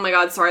 He's like, oh my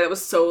god, sorry, that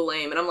was so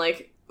lame. And I'm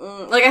like,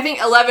 like, I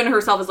think 11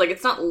 herself is like,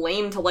 it's not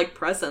lame to like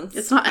presents.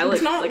 It's not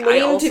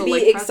lame to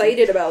be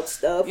excited about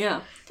stuff.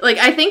 Yeah. Like,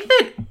 I think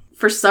that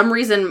for some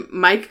reason,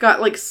 Mike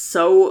got, like,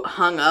 so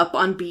hung up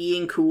on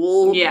being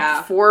cool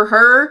for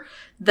her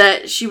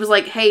that she was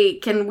like, hey,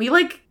 can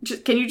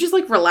you just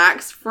like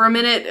relax for a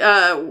minute?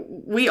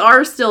 We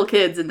are still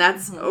kids, and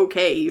that's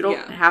okay. You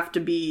don't have to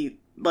be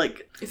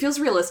like... It feels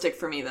realistic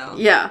for me, though.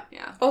 Yeah.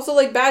 Also,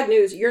 like, bad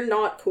news, you're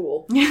not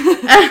cool.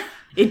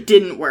 It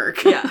didn't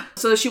work. Yeah.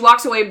 So she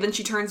walks away, but then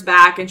she turns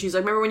back and she's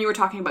like, remember when you were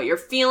talking about your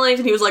feelings?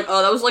 And he was like,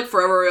 oh, that was like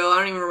forever ago. I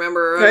don't even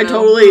remember. I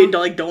totally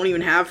like don't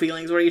even have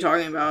feelings. What are you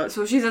talking about?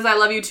 So she says, I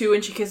love you too.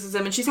 And she kisses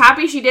him and she's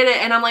happy she did it.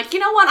 And I'm like, you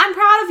know what? I'm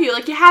proud of you.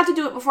 Like, you had to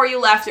do it before you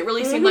left. It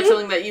really seemed like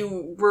something that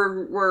you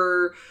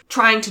were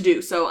trying to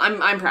do. So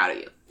I'm proud of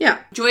you. Yeah.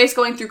 Joyce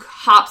going through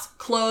Hop's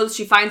clothes.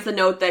 She finds the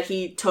note that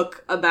he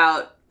took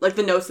about, like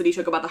the notes that he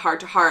took about the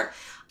heart-to-heart.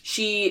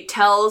 She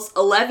tells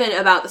 11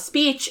 about the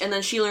speech, and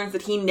then she learns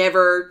that he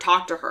never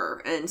talked to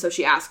her, and so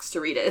she asks to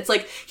read it. It's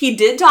like, he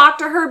did talk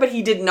to her, but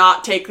he did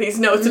not take these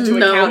notes into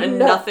account,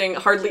 and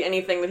hardly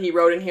anything that he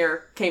wrote in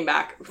here came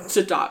back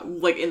to talk,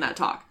 like, in that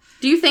talk.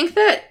 Do you think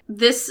that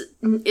this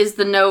is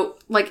the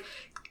note, like...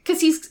 Because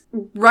he's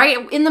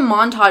right in the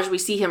montage, we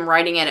see him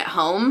writing it at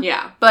home.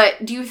 Yeah.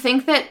 But do you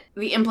think that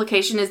the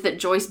implication is that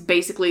Joyce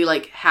basically,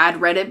 like, had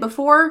read it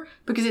before?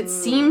 Because it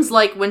seems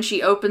like when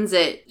she opens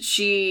it, does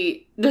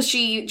she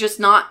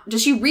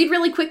read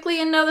really quickly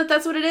and know that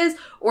that's what it is?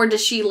 Or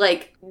does she,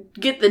 like,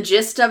 get the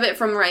gist of it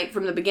from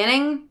the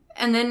beginning?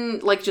 And then,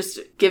 like, just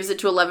gives it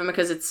to 11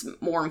 because it's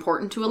more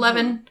important to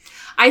 11?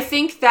 I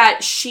think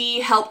that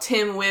she helped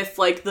him with,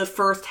 like, the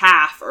first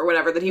half or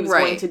whatever that he was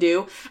going to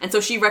do. And so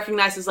she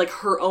recognizes, like,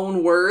 her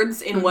own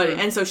words in what...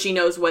 And so she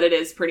knows what it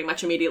is pretty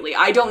much immediately.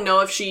 I don't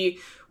know if she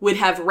would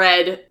have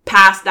read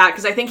past that,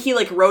 because I think he,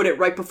 like, wrote it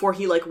right before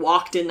he, like,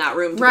 walked in that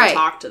room to go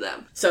talk to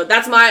them. So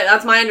that's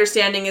my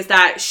understanding, is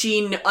that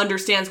she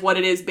understands what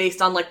it is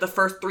based on, like, the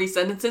first 3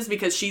 sentences,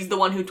 because she's the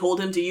one who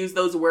told him to use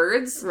those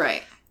words.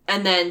 Right.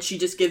 And then she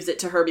just gives it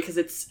to her because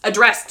it's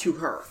addressed to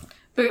her.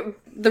 But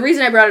the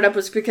reason I brought it up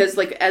was because,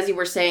 like, as you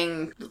were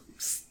saying,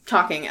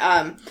 talking,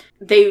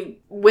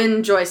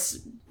 when Joyce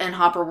and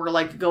Hopper were,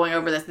 like, going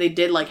over this, they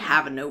did, like,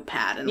 have a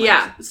notepad and,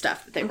 like,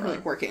 stuff that they were,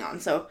 like, working on.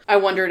 So I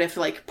wondered if,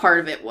 like, part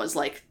of it was,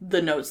 like,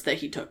 the notes that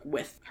he took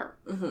with her.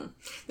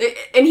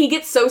 And he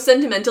gets so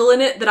sentimental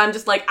in it that I'm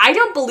just like, I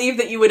don't believe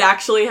that you would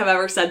actually have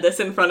ever said this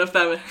in front of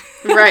them.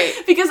 Right.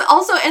 Because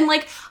also, and,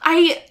 like,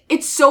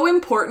 it's so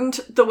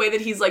important the way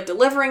that he's, like,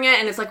 delivering it,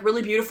 and it's, like,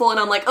 really beautiful, and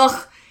I'm like,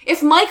 ugh.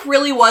 If Mike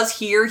really was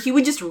here, he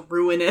would just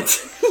ruin it.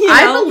 He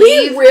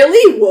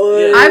really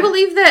would. I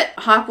believe that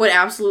Hop would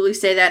absolutely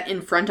say that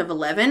in front of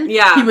 11.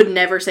 Yeah. He would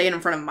never say it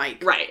in front of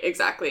Mike. Right,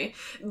 exactly.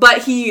 But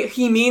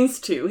he means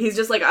to. He's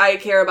just like, I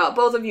care about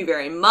both of you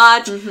very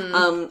much.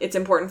 It's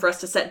important for us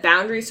to set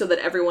boundaries so that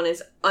everyone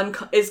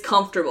is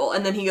comfortable.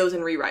 And then he goes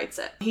and rewrites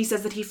it. He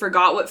says that he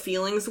forgot what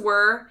feelings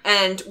were.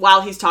 And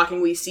while he's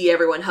talking, we see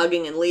everyone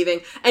hugging and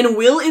leaving. And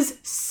Will is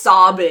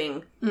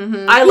sobbing.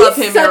 I love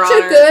him, Your Honor. He's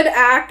such a good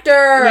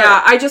actor.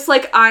 Yeah, I just,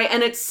 like,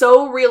 and it's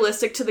so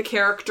realistic to the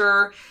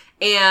character,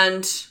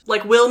 and,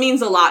 like, Will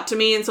means a lot to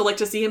me, and so, like,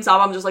 to see him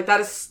sob, I'm just like,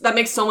 that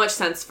makes so much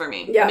sense for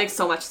me. Yeah. It makes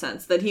so much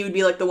sense that he would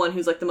be, like, the one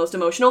who's, like, the most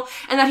emotional,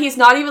 and that he's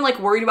not even, like,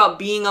 worried about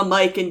being a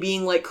Mike and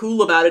being, like,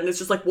 cool about it, and it's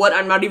just like, what,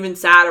 I'm not even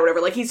sad or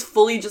whatever. Like, he's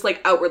fully just,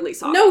 like, outwardly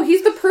sobbing. No,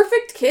 he's the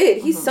perfect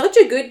kid. He's such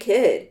a good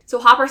kid. So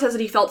Hopper says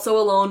that he felt so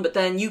alone, but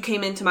then you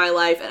came into my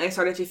life, and I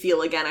started to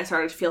feel again. I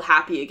started to feel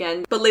happy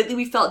again. But lately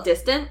we felt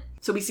distant.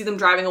 So we see them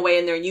driving away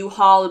in their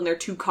U-Haul and their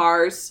 2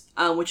 cars,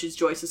 which is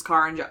Joyce's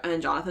car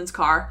and Jonathan's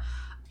car.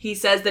 He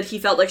says that he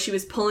felt like she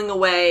was pulling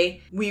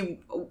away.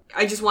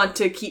 I just want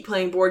to keep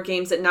playing board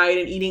games at night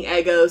and eating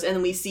Eggos. And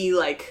then we see,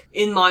 like,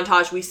 in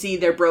montage, we see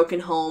their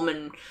broken home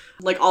and,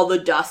 like, all the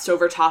dust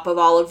over top of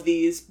all of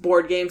these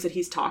board games that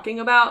he's talking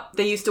about.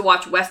 They used to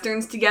watch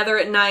Westerns together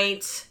at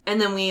night. And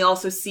then we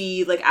also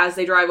see, like, as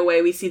they drive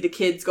away, we see the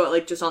kids go,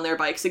 like, just on their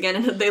bikes again.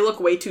 And they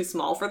look way too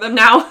small for them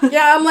now.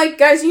 Yeah, I'm like,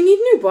 guys, you need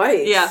new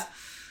bikes. Yeah.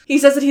 He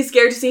says that he's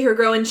scared to see her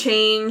grow and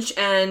change,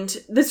 and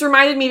this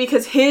reminded me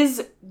because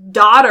his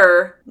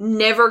daughter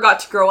never got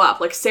to grow up.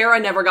 Like, Sarah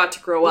never got to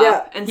grow up.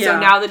 Yeah. And so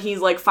now that he's,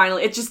 like,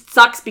 finally... It just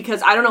sucks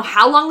because I don't know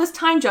how long this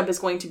time jump is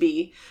going to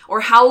be,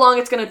 or how long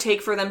it's going to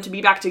take for them to be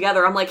back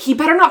together. I'm like, he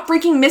better not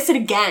freaking miss it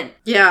again.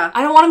 Yeah.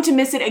 I don't want him to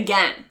miss it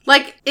again.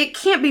 Like, it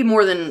can't be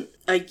more than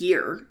a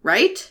year,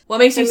 right? What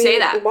makes you say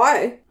that?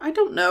 Why? I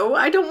don't know.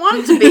 I don't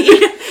want it to be.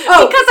 Because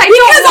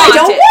I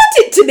don't want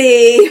it to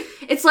be.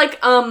 It's like,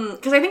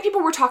 because I think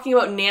people were talking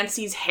about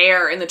Nancy's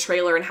hair in the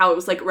trailer and how it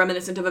was, like,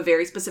 reminiscent of a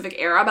very specific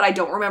era, but I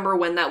don't remember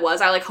when that was.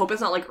 I, like, hope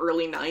it's not, like,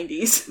 early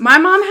 90s. My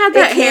mom had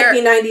that hair.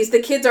 It can't be 90s.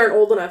 The kids aren't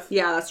old enough.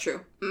 Yeah, that's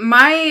true.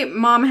 My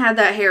mom had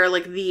that hair,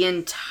 like, the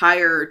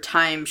entire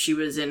time she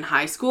was in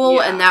high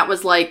school, and that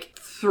was, like,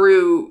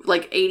 through,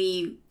 like,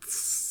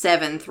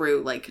 87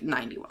 through, like,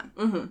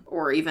 91.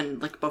 Or even,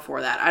 like,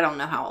 before that. I don't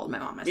know how old my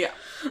mom is. Yeah.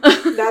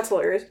 That's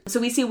hilarious. So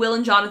we see Will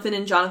and Jonathan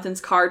in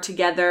Jonathan's car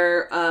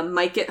together.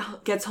 Mike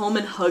gets home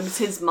and hugs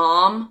his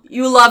mom.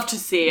 You love to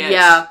see it.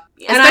 Yeah.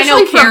 And especially I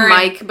know Karen, from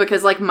Mike,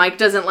 because, like, Mike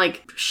doesn't,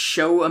 like,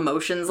 show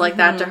emotions like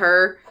that to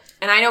her.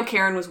 And I know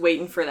Karen was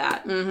waiting for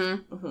that.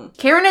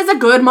 Karen is a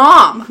good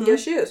mom.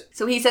 Yes, she is.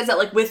 So he says that,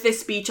 like, with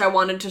this speech, I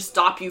wanted to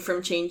stop you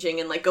from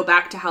changing and, like, go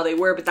back to how they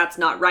were, but that's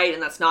not right,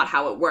 and that's not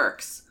how it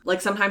works.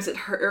 Like, sometimes it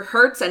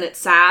hurts and it's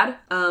sad.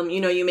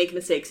 You make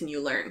mistakes and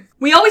you learn.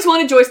 We always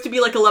wanted Joyce to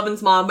be like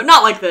Eleven's mom, but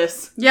not like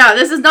this. Yeah,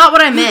 this is not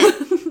what I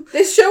meant.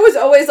 This show is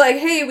always like,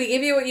 hey, we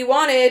give you what you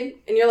wanted,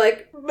 and you're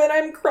like, but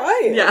I'm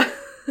crying. Yeah.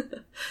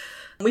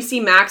 We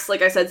see Max,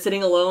 like I said,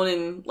 sitting alone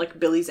in, like,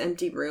 Billy's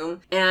empty room.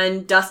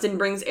 And Dustin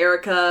brings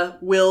Erica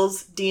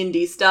Will's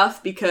D&D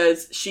stuff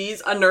because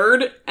she's a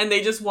nerd and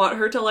they just want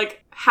her to,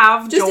 like,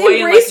 have just joy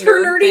embrace and, like,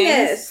 her nerd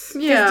nerdiness.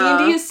 things. Yeah.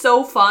 D&D is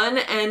so fun,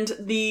 and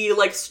the,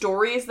 like,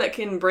 stories that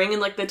can bring in,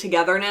 like, the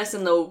togetherness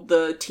and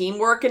the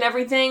teamwork and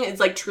everything is,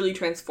 like, truly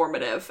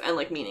transformative and,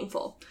 like,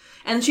 meaningful.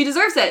 And she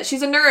deserves it.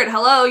 She's a nerd.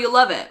 Hello, you'll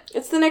love it.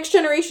 It's the next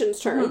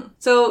generation's turn.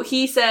 So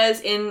he says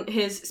in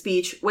his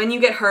speech, when you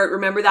get hurt,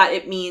 remember that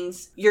it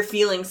means you're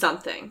feeling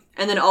something.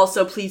 And then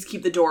also, please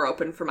keep the door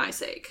open for my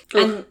sake.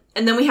 And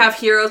then we have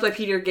Heroes by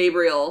Peter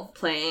Gabriel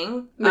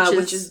playing,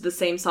 which is the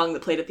same song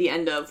that played at the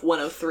end of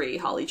 103,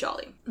 Holly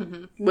Jolly.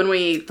 When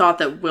we thought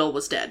that Will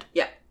was dead.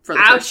 Yeah. For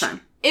the first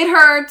time. It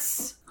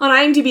hurts. On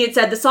IMDb, it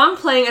said, the song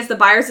playing as the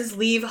Byers'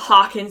 leave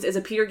Hawkins is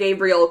a Peter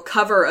Gabriel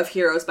cover of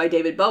Heroes by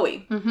David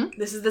Bowie.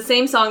 This is the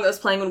same song that was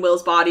playing when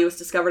Will's body was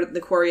discovered in the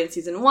quarry in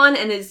season 1,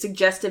 and is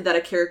suggestive that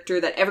a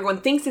character that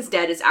everyone thinks is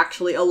dead is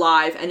actually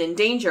alive and in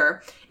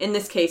danger, in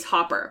this case,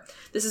 Hopper.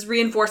 This is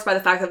reinforced by the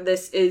fact that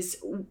this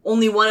is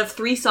only one of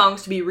 3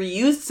 songs to be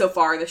reused so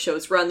far in the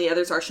show's run. The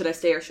others are Should I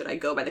Stay or Should I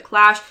Go by The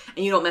Clash,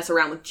 and You Don't Mess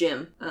Around with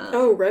Jim.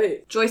 Oh,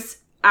 right. Joyce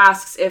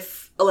asks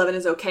if Eleven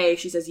is okay.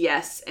 She says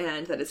yes,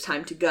 and that it's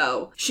time to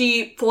go.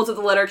 She folds up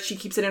the letter, she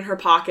keeps it in her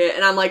pocket,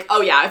 and I'm like,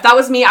 oh yeah, if that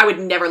was me, I would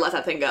never let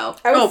that thing go.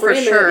 I would for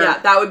sure. Yeah,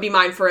 that would be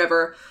mine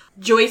forever.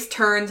 Joyce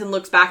turns and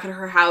looks back at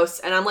her house,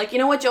 and I'm like, you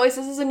know what, Joyce,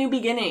 this is a new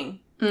beginning.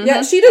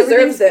 Yeah, she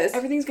deserves this.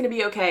 Everything's gonna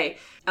be okay.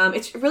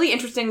 It's really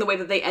interesting the way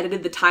that they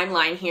edited the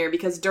timeline here,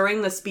 because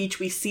during the speech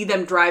we see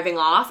them driving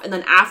off, and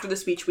then after the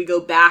speech we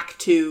go back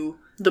to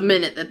the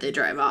minute that they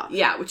drive off.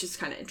 Yeah, which is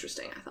kind of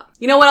interesting, I thought.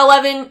 You know what,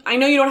 11? I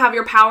know you don't have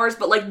your powers,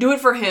 but, like, do it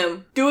for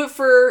him. Do it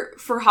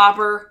for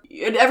Hopper.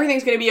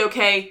 Everything's gonna be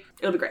okay.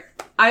 It'll be great.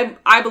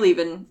 I believe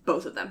in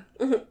both of them.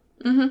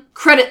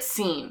 Credits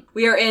scene.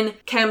 We are in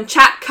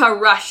Kamchatka,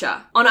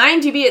 Russia. On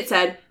IMDb it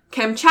said,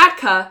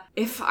 Kamchatka,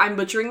 if I'm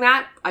butchering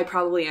that, I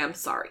probably am,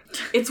 sorry.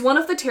 It's one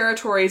of the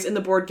territories in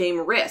the board game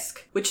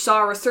Risk, which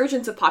saw a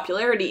resurgence of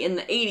popularity in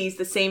the 80s,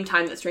 the same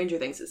time that Stranger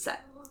Things is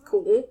set.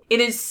 Cool. It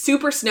is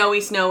super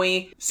snowy,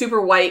 super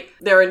white.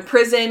 They're in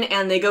prison,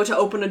 and they go to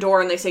open a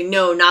door, and they say,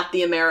 no, not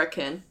the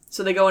American.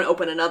 So they go and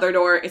open another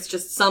door. It's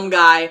just some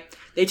guy.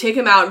 They take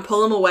him out and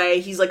pull him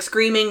away. He's, like,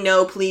 screaming,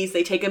 no, please.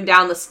 They take him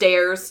down the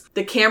stairs.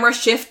 The camera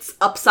shifts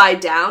upside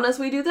down as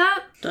we do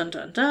that. Dun,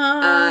 dun,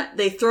 dun.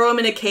 They throw him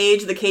in a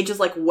cage. The cage is,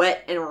 like,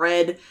 wet and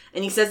red.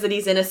 And he says that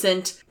he's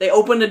innocent. They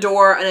open a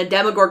door, and a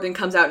Demogorgon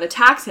comes out and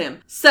attacks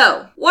him.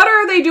 So, what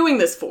are they doing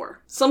this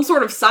for? Some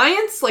sort of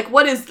science? Like,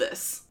 what is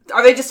this?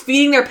 Are they just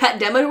feeding their pet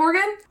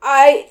Demogorgon?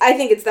 I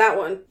think it's that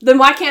one. Then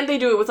why can't they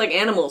do it with, like,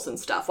 animals and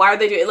stuff? Why are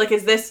they doing it? Like,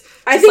 is this just,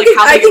 I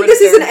think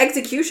this is an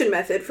execution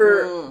method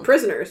for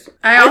prisoners.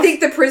 I think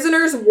the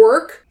prisoners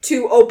work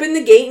to open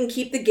the gate and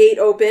keep the gate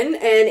open,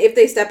 and if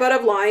they step out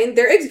of line,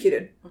 they're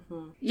executed.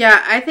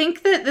 Yeah, I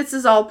think that this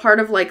is all part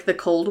of, like, the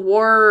Cold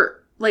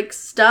War, like,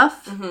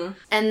 stuff.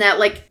 And that,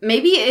 like,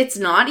 maybe it's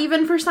not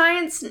even for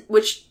science,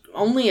 which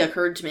only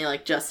occurred to me,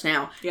 like, just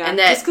now. Yeah, and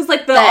that, just because,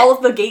 like, all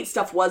of the gate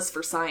stuff was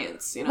for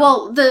science, you know?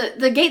 Well,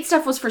 the gate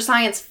stuff was for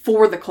science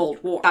for the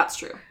Cold War. That's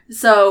true.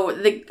 So,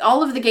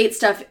 all of the gate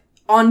stuff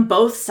on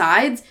both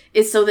sides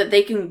is so that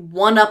they can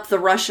one-up the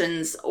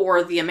Russians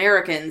or the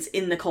Americans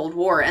in the Cold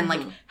War and,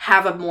 like,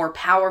 have a more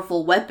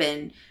powerful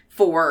weapon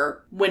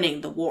for winning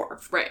the war.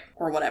 Right.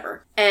 Or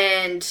whatever.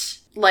 And,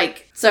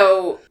 like,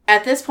 so,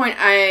 at this point,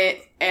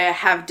 I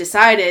have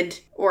decided,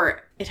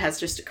 or it has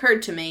just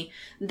occurred to me,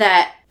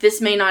 that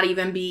this may not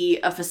even be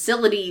a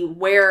facility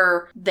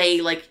where they,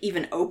 like,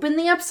 even open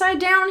the Upside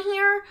Down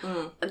here.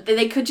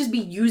 They could just be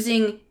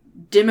using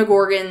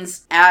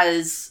Demogorgons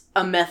as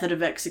a method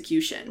of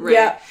execution. Right.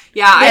 Yeah.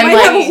 Yeah. They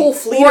might have a whole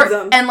fleet of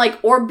them. And, like,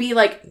 or be,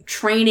 like,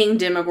 training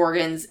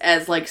Demogorgons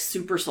as, like,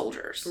 super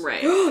soldiers.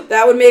 Right.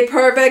 That would make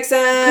perfect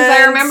sense. Because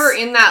I remember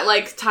in that,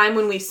 like, time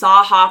when we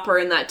saw Hopper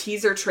in that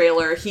teaser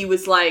trailer, he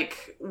was,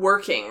 like,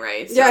 working,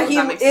 right? So yeah,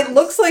 that makes sense. It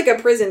looks like a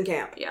prison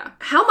camp. Yeah.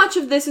 How much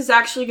of this is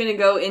actually going to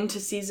go into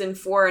season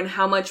 4, and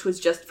how much was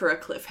just for a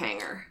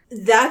cliffhanger?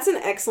 That's an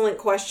excellent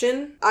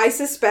question. I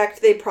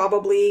suspect they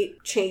probably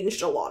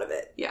changed a lot of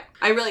it. Yeah.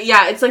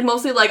 It's, like,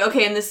 mostly like,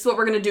 okay, and this is what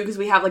we're going to do because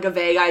we have, like, a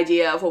vague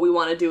idea of what we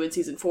want to do in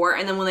season 4,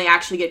 and then when they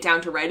actually get down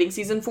to writing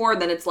season 4,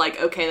 then it's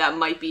like, okay, that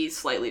might be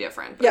slightly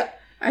different. But. Yeah.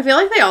 I feel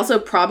like they also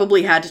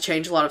probably had to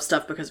change a lot of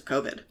stuff because of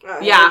COVID.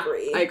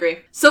 I agree.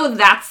 So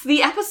that's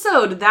the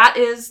episode. That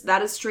is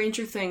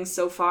Stranger Things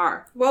so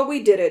far. Well,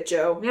 we did it,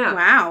 Joe. Yeah.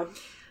 Wow.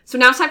 So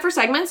now it's time for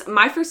segments.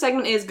 My first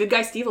segment is Good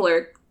Guy Steve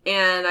Alert.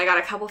 And I got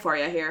a couple for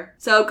you here.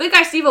 So, good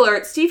guy Steve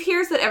alert. Steve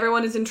hears that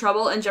everyone is in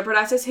trouble and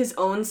jeopardizes his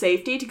own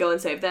safety to go and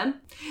save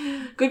them.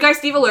 Good guy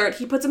Steve alert.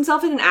 He puts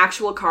himself in an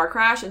actual car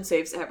crash and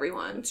saves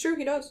everyone. It's true,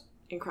 he does.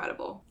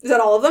 Incredible. Is that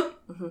all of them?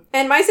 Mm-hmm.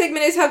 And my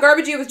segment is how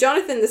garbagey was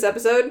Jonathan this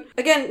episode.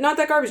 Again, not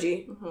that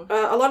garbagey. Mm-hmm.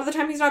 A lot of the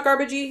time he's not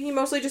garbagey. He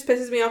mostly just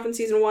pisses me off in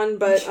season 1,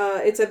 but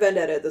it's a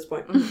vendetta at this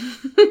point.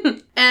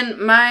 And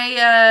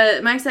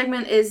my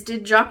segment is,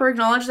 did Jopper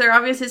acknowledge their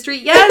obvious history?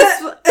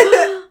 Yes!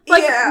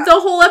 The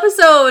whole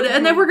episode.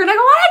 And then we're gonna go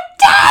on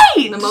a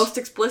date! The most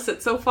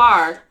explicit so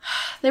far.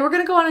 They were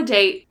gonna go on a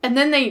date, and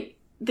then they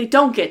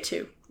don't get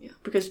to.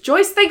 Because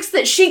Joyce thinks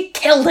that she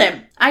killed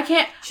him.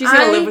 She's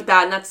gonna live with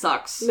that, and that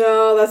sucks.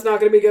 No, that's not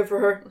gonna be good for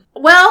her.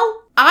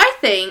 Well, I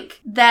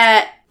think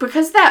that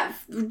because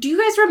do you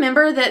guys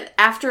remember that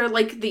after,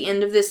 like, the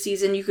end of this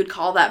season, you could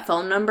call that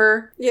phone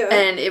number? Yeah.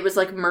 And it was,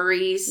 like,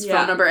 Murray's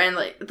phone number, and,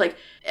 like,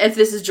 if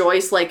this is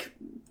Joyce, like...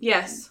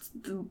 Yes.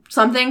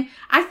 Something.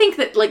 I think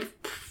that, like,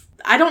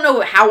 I don't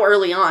know how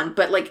early on,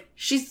 but, like,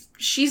 she's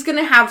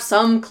gonna have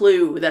some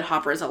clue that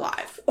Hopper's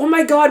alive. Oh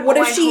my god, what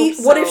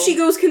if she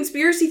goes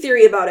conspiracy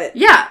theory about it?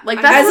 Yeah,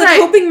 like, that's as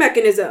a coping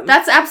mechanism.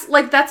 That's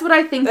that's what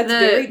I think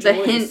the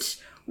hint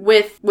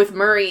with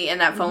Murray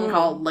and that phone Mm-hmm.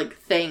 call, like,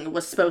 thing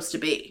was supposed to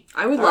be.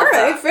 I would love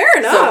that. Alright, fair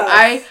enough.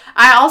 So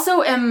I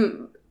also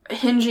am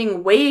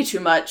hinging way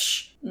too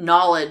much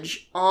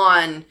knowledge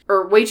on,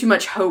 or way too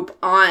much hope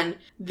on,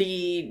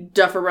 the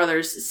Duffer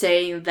Brothers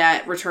saying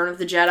that Return of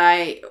the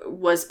Jedi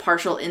was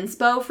partial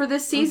inspo for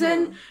this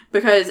season, Mm-hmm.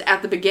 because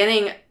at the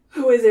beginning...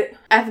 Who is it?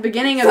 At the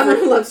beginning of... Someone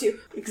who loves you.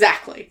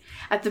 Exactly.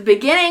 At the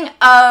beginning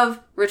of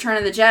Return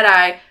of the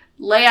Jedi,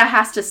 Leia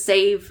has to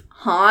save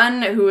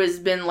Han, who has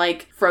been,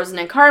 like, frozen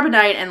in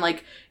carbonite and,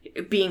 like,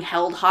 being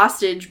held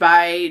hostage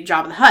by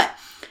Jabba the Hutt.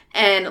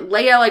 And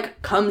Leia,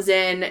 like, comes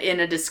in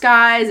a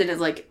disguise and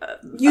is, like,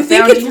 you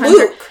think it's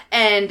Luke.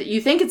 And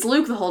you think it's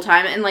Luke the whole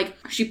time. And, like,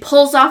 she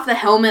pulls off the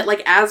helmet,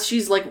 like, as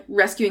she's, like,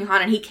 rescuing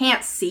Han. And he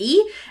can't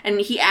see.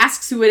 And he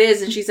asks who it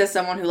is. And she says,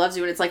 someone who loves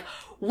you. And it's, like,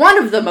 one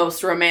of the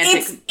most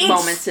romantic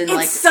moments in,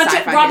 like,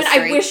 sci-fi Robin,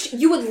 history. I wish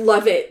you would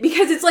love it.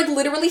 Because it's, like,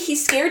 literally,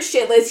 he's scared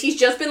shitless. He's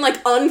just been,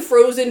 like,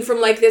 unfrozen from,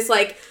 like, this,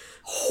 like...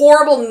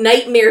 horrible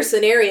nightmare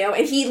scenario,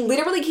 and he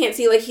literally can't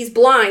see, like, he's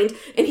blind,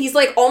 and he's,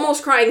 like,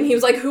 almost crying, and he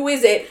was like, who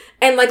is it?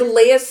 And, like,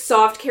 Leia's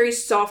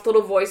Carrie's soft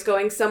little voice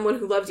going, someone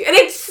who loves you, and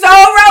it's so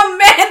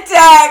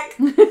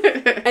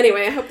romantic!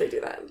 Anyway, I hope they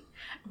do that.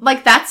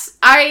 Like,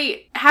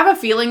 I have a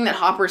feeling that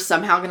Hopper's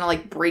somehow gonna,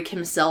 like, break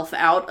himself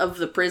out of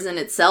the prison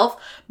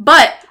itself,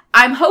 but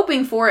I'm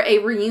hoping for a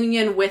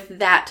reunion with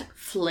that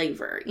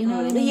flavor, you know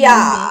what I mean?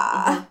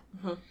 Yeah.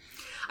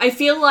 I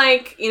feel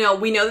like, you know,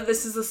 we know that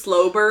this is a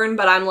slow burn,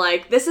 but I'm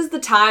like, this is the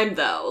time,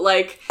 though.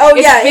 Like,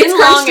 it's been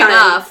long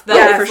enough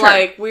that it's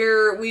like,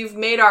 we've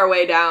made our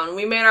way down.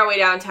 We made our way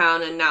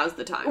downtown, and now's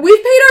the time.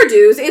 We've paid our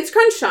dues. It's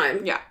crunch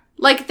time. Yeah.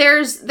 Like,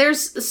 there's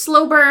a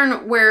slow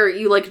burn where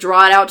you, like,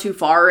 draw it out too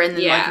far, and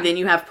then, like, then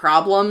you have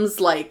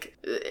problems, like...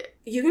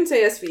 You can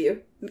say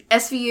SVU.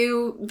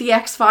 SVU, The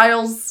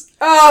X-Files.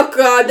 Oh,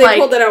 God, they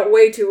pulled that out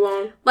way too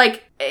long.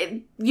 Like,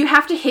 you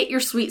have to hit your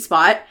sweet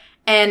spot,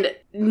 and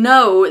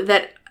know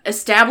that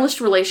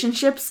established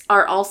relationships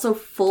are also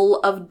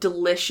full of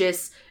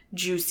delicious,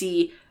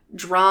 juicy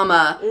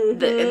drama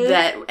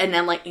that and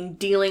then, like,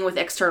 dealing with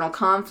external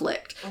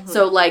conflict.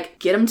 So, like,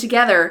 get them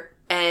together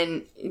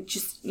and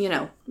just, you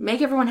know,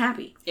 make everyone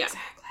happy. Yeah.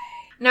 Exactly.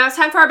 Now it's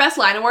time for our best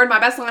line award. My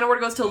best line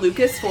award goes to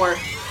Lucas for...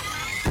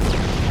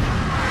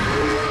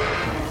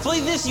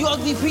 Play this, you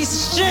ugly piece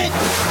of shit!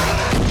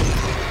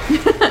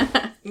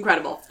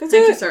 Incredible. Thank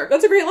you, sir.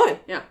 That's a great line.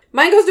 Yeah.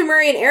 Mine goes to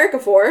Murray and Erica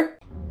for...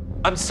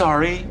 I'm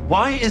sorry,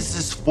 why is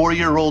this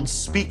 4-year-old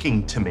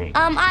speaking to me?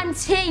 I'm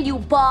 10, you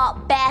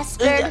bald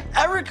bastard.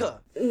 Erica!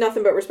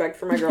 Nothing but respect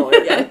for my girl,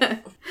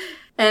 Erica.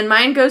 And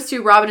mine goes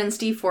to Robin and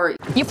Steve for...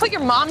 You put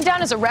your mom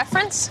down as a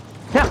reference?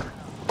 Yeah.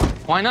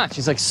 Why not?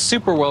 She's, like,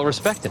 super well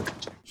respected.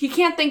 He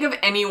can't think of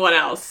anyone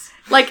else.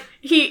 Like,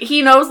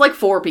 he knows, like,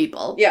 4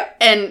 people. Yeah.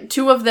 And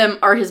 2 of them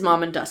are his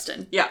mom and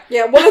Dustin. Yeah.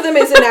 Yeah, one of them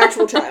is an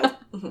actual child.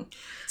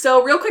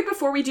 So real quick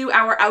before we do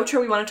our outro,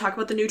 we want to talk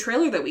about the new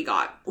trailer that we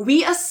got.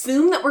 We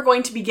assume that we're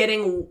going to be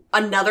getting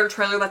another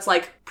trailer that's,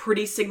 like,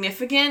 pretty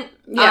significant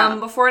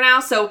before now.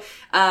 So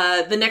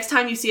the next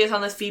time you see us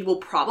on this feed will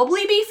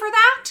probably be for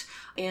that.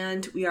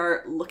 And we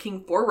are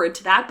looking forward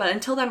to that. But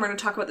until then, we're going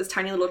to talk about this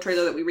tiny little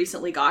trailer that we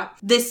recently got.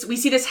 We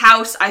see this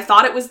house. I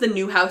thought it was the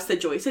new house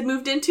that Joyce had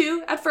moved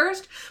into at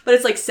first. But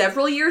it's, like,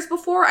 several years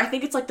before. I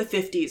think it's, like, the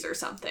 50s or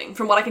something.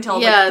 From what I can tell,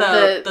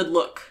 like, the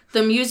look.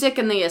 The music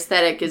and the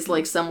aesthetic is,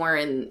 like, somewhere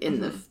in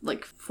the,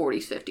 like,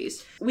 40s,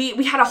 50s.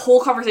 We had a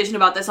whole conversation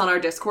about this on our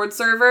Discord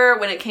server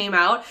when it came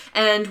out,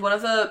 and one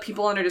of the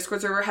people on our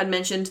Discord server had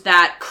mentioned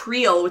that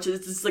Creel, which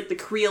is like the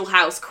Creel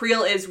house,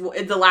 Creel is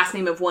the last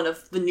name of one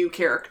of the new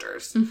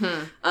characters.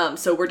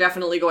 So we're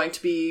definitely going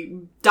to be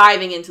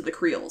diving into the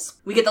Creels.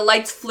 We get the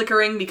lights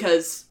flickering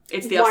because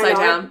It's the Why Upside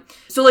not? Down.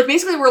 So, like,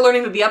 basically we're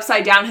learning that the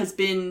Upside Down has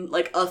been,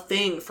 like, a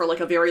thing for, like,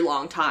 a very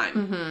long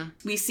time.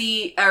 We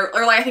see, or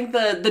like, I think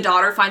the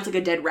daughter finds, like,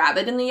 a dead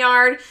rabbit in the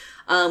yard.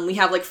 We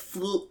have, like,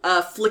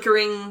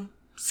 flickering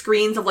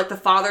screens of, like, the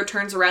father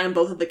turns around and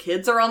both of the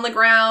kids are on the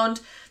ground.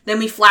 Then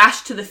we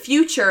flash to the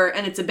future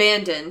and it's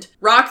abandoned.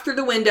 Rock through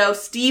the window.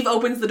 Steve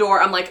opens the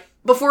door. I'm like,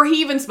 before he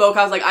even spoke,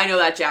 I was like, I know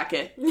that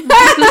jacket.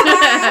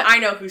 I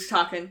know who's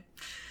talking.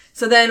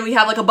 So then we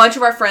have, like, a bunch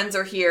of our friends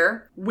are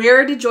here.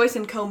 Where did Joyce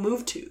and Co.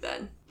 move to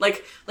then?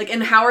 Like,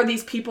 and how are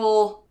these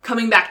people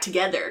coming back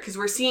together? Because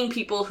we're seeing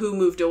people who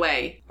moved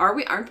away.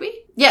 Aren't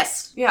we?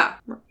 Yes. Yeah.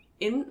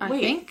 I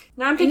think.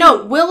 No, I'm thinking.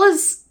 No, Will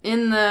is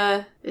in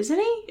the... Isn't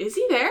he? Is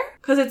he there?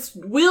 Because it's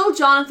Will,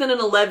 Jonathan, and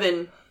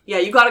 11. Yeah,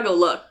 you gotta go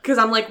look. Because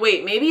I'm like,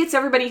 wait, maybe it's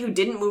everybody who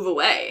didn't move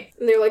away.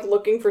 And they're, like,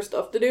 looking for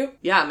stuff to do?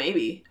 Yeah,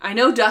 maybe. I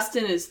know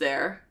Dustin is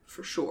there,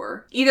 for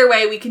sure. Either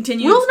way, we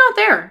continue. Will's not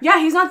there. Yeah,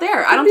 he's not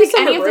there. I Could don't be think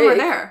any of them are summer break.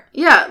 there.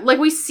 Yeah, like,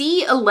 we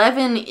see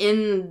 11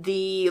 in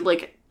the,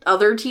 like,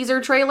 other teaser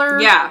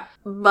trailer. Yeah.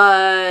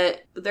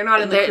 But... They're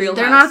not in the Creel house.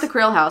 They're not at the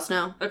Creel house,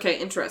 no. Okay,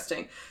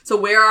 interesting. So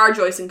where are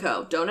Joyce and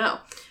Co? Don't know.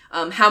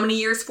 How many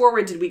years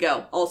forward did we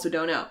go? Also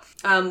don't know.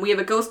 We have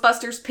a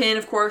Ghostbusters pin,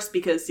 of course,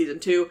 because season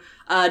 2.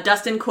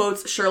 Dustin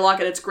quotes Sherlock,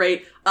 and it's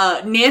great.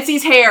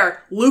 Nancy's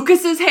hair.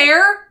 Lucas's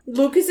hair?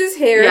 Lucas's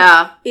hair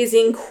Yeah. is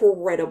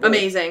incredible.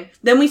 Amazing.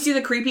 Then we see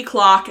the creepy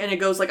clock, and it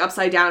goes, like,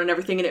 upside down and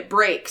everything, and it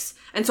breaks.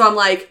 And so I'm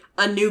like,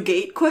 a new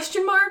gate,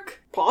 question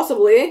mark?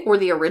 Possibly. Or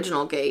the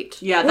original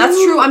gate. Yeah, that's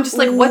true. I'm just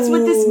like, what's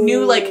with this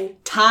new, like,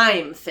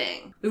 time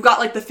thing? We've got,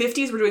 like, the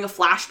 50s, we're doing a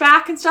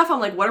flashback and stuff. I'm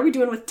like, what are we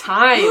doing with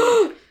time?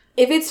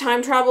 If it's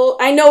time travel,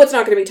 I know it's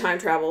not going to be time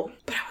travel,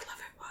 but I would love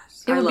if it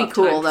was. It would love be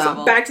cool, time though.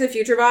 travel. Back to the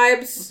Future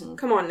vibes.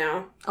 Come on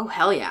now. Oh,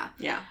 hell yeah.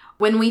 Yeah.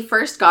 When we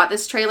first got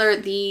this trailer,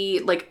 the,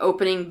 like,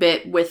 opening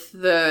bit with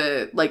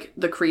the, like,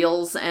 the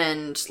Creels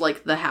and,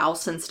 like, the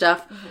house and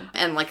stuff,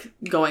 and, like,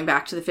 going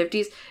back to the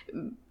 50s,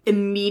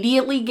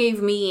 immediately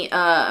gave me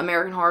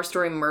American Horror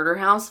Story Murder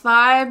House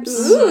vibes.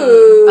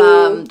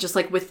 Ooh. Just,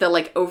 like, with the,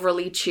 like,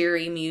 overly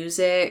cheery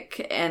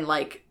music and,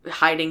 like,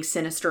 hiding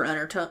sinister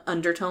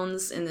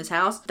undertones in this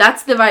house.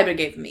 That's the vibe it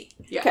gave me.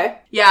 Yeah. Okay.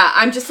 Yeah,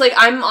 I'm just like,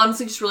 I'm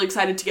honestly just really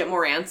excited to get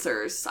more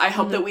answers. I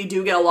hope that we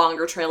do get a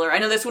longer trailer. I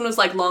know this one was,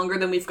 like, longer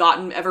than we've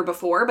gotten ever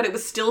before, but it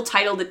was still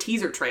titled a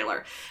teaser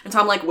trailer. And so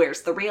I'm like,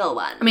 where's the real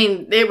one? I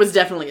mean, it was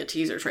definitely a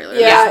teaser trailer.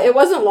 Yeah, it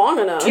wasn't long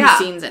enough. Two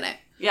scenes in it.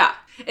 Yeah.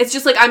 It's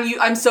just like,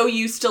 I'm so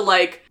used to,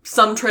 like,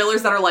 some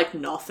trailers that are, like,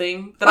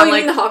 nothing. That Oh, I'm you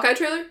like, mean the Hawkeye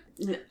trailer?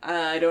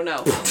 I don't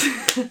know.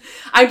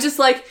 I'm just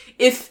like,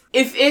 if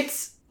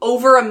it's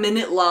over a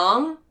minute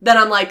long, then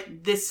I'm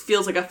like, this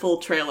feels like a full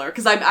trailer.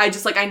 Because I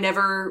just, like, I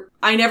never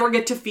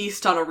get to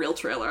feast on a real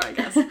trailer, I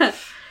guess.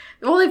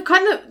 Well,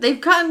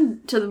 they've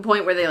gotten to the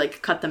point where they,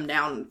 like, cut them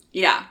down.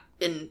 Yeah.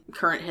 In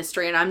current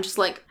history, and I'm just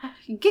like,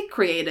 get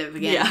creative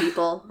again,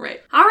 people.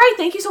 Right. All right,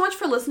 thank you so much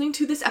for listening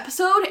to this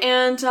episode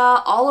and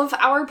all of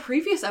our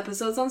previous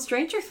episodes on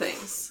Stranger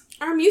Things.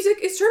 Our music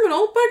is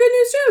Terminal by Good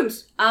News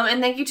Tunes.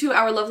 And thank you to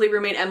our lovely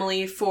roommate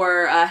Emily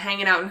for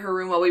hanging out in her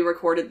room while we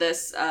recorded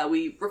this.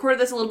 We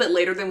recorded this a little bit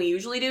later than we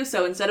usually do,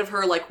 so instead of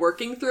her, like,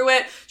 working through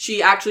it,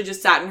 she actually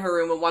just sat in her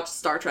room and watched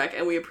Star Trek,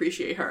 and we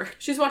appreciate her.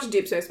 She's watching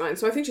Deep Space Nine,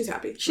 so I think she's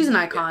happy. She's an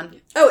icon.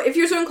 Oh, if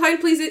you're so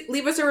inclined, please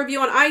leave us a review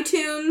on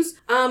iTunes,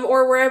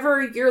 or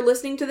wherever you're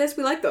listening to this.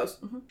 We like those.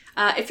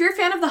 If you're a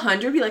fan of The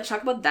 100, we like to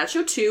talk about that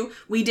show too.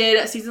 We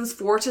did seasons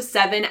 4 to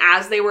 7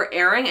 as they were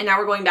airing, and now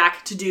we're going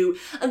back to do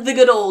the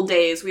good old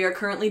days. We are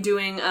currently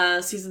doing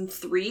season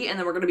 3, and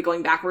then we're going to be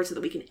going backwards so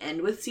that we can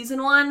end with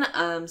season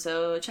 1.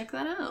 So check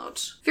that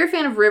out. If you're a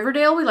fan of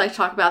Riverdale, we like to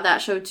talk about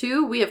that show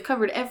too. We have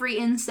covered every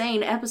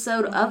insane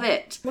episode of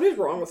it. What is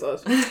wrong with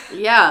us?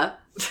 Yeah.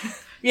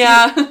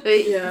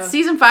 Yeah.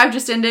 Season 5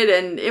 just ended,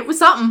 and it was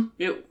something.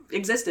 It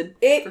existed,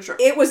 for sure.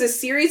 It was a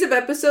series of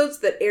episodes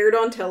that aired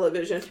on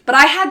television. But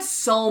I had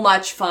so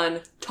much fun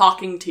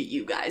talking to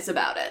you guys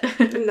about it.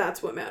 And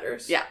that's what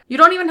matters. Yeah. You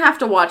don't even have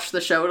to watch the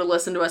show to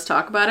listen to us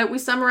talk about it. We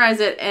summarize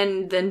it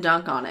and then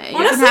dunk on it.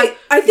 Honestly,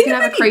 I think it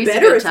have might a be crazy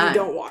better good if time. you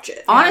don't watch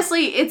it.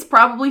 Honestly, it's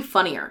probably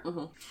funnier.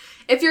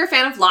 If you're a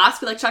fan of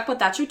Lost, we like to talk about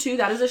that show too.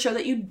 That is a show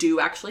that you do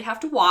actually have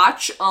to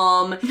watch. Yeah,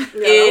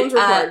 that one's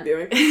required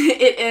viewing.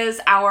 It is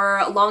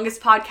our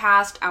longest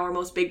podcast, our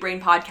most big brain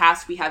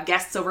podcast. We have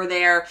guests over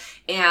there,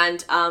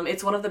 and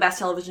it's one of the best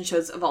television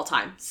shows of all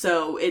time.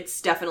 So it's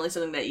definitely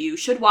something that you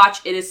should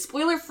watch. It is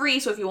spoiler free,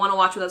 so if you want to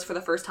watch with us for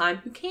the first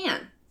time, you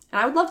can. And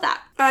I would love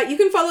that. You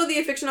can follow the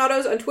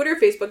AFICTIONADOS on Twitter,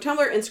 Facebook,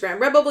 Tumblr, Instagram,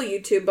 Redbubble,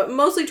 YouTube, but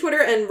mostly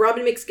Twitter, and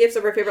Robin makes GIFs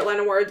of our favorite line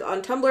of words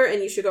on Tumblr,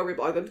 and you should go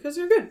reblog them because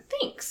they're good.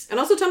 Thanks. And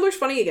also Tumblr's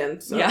funny again,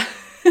 so. Yeah.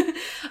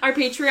 Our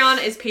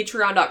Patreon is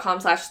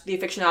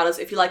patreon.com/theafictionados.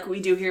 If you like what we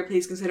do here,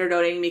 please consider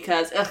donating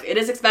because it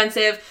is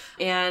expensive.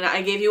 And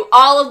I gave you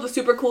all of the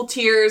super cool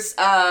tiers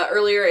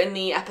earlier in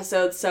the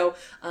episode, so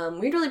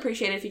we'd really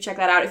appreciate it if you check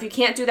that out. If you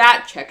can't do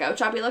that, check out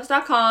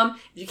choppylux.com.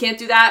 If you can't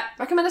do that,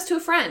 recommend us to a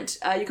friend.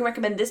 You can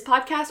recommend this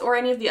podcast or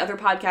any of the other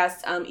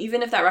podcasts,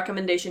 even if that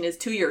recommendation is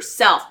to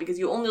yourself because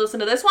you only listen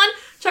to this one.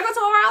 Check out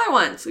some of our other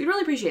ones. We'd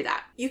really appreciate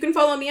that. You can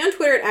follow me on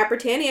Twitter at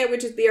Britannia,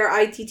 which is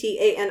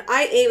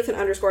BRITTANIA with an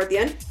underscore at the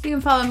end. You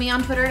can follow me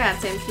on Twitter at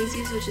Sam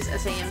Casey's, which is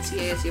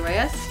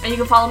SAMCASUIS. And you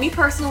can follow me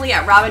personally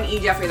at Robin E.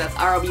 Jeffrey. That's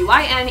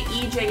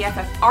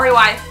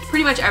ROBYNEJFFREY.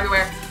 Pretty much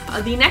everywhere.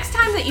 The next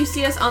time that you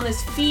see us on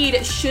this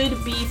feed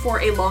should be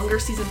for a longer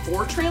season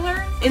 4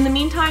 trailer. In the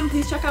meantime,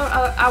 please check out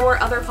our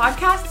other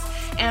podcasts.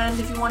 And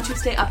if you want to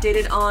stay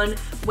updated on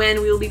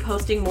when we will be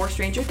posting more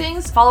Stranger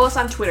Things, follow us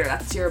on Twitter.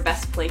 That's your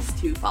best place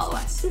to follow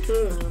us.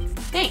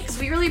 Thanks.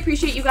 We really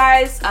appreciate you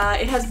guys.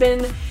 It has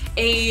been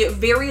a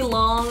very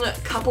long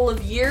couple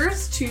of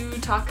years to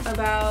talk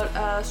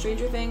about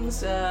Stranger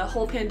Things. A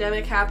whole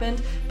pandemic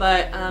happened,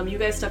 but you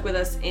guys stuck with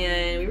us,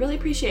 and we really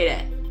appreciate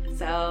it.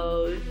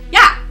 So,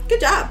 yeah.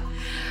 Good job.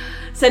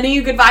 Sending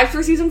you good vibes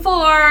for season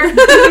 4.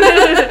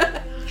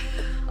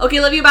 Okay,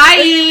 love you.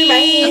 Bye.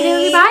 Bye.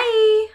 Okay, bye.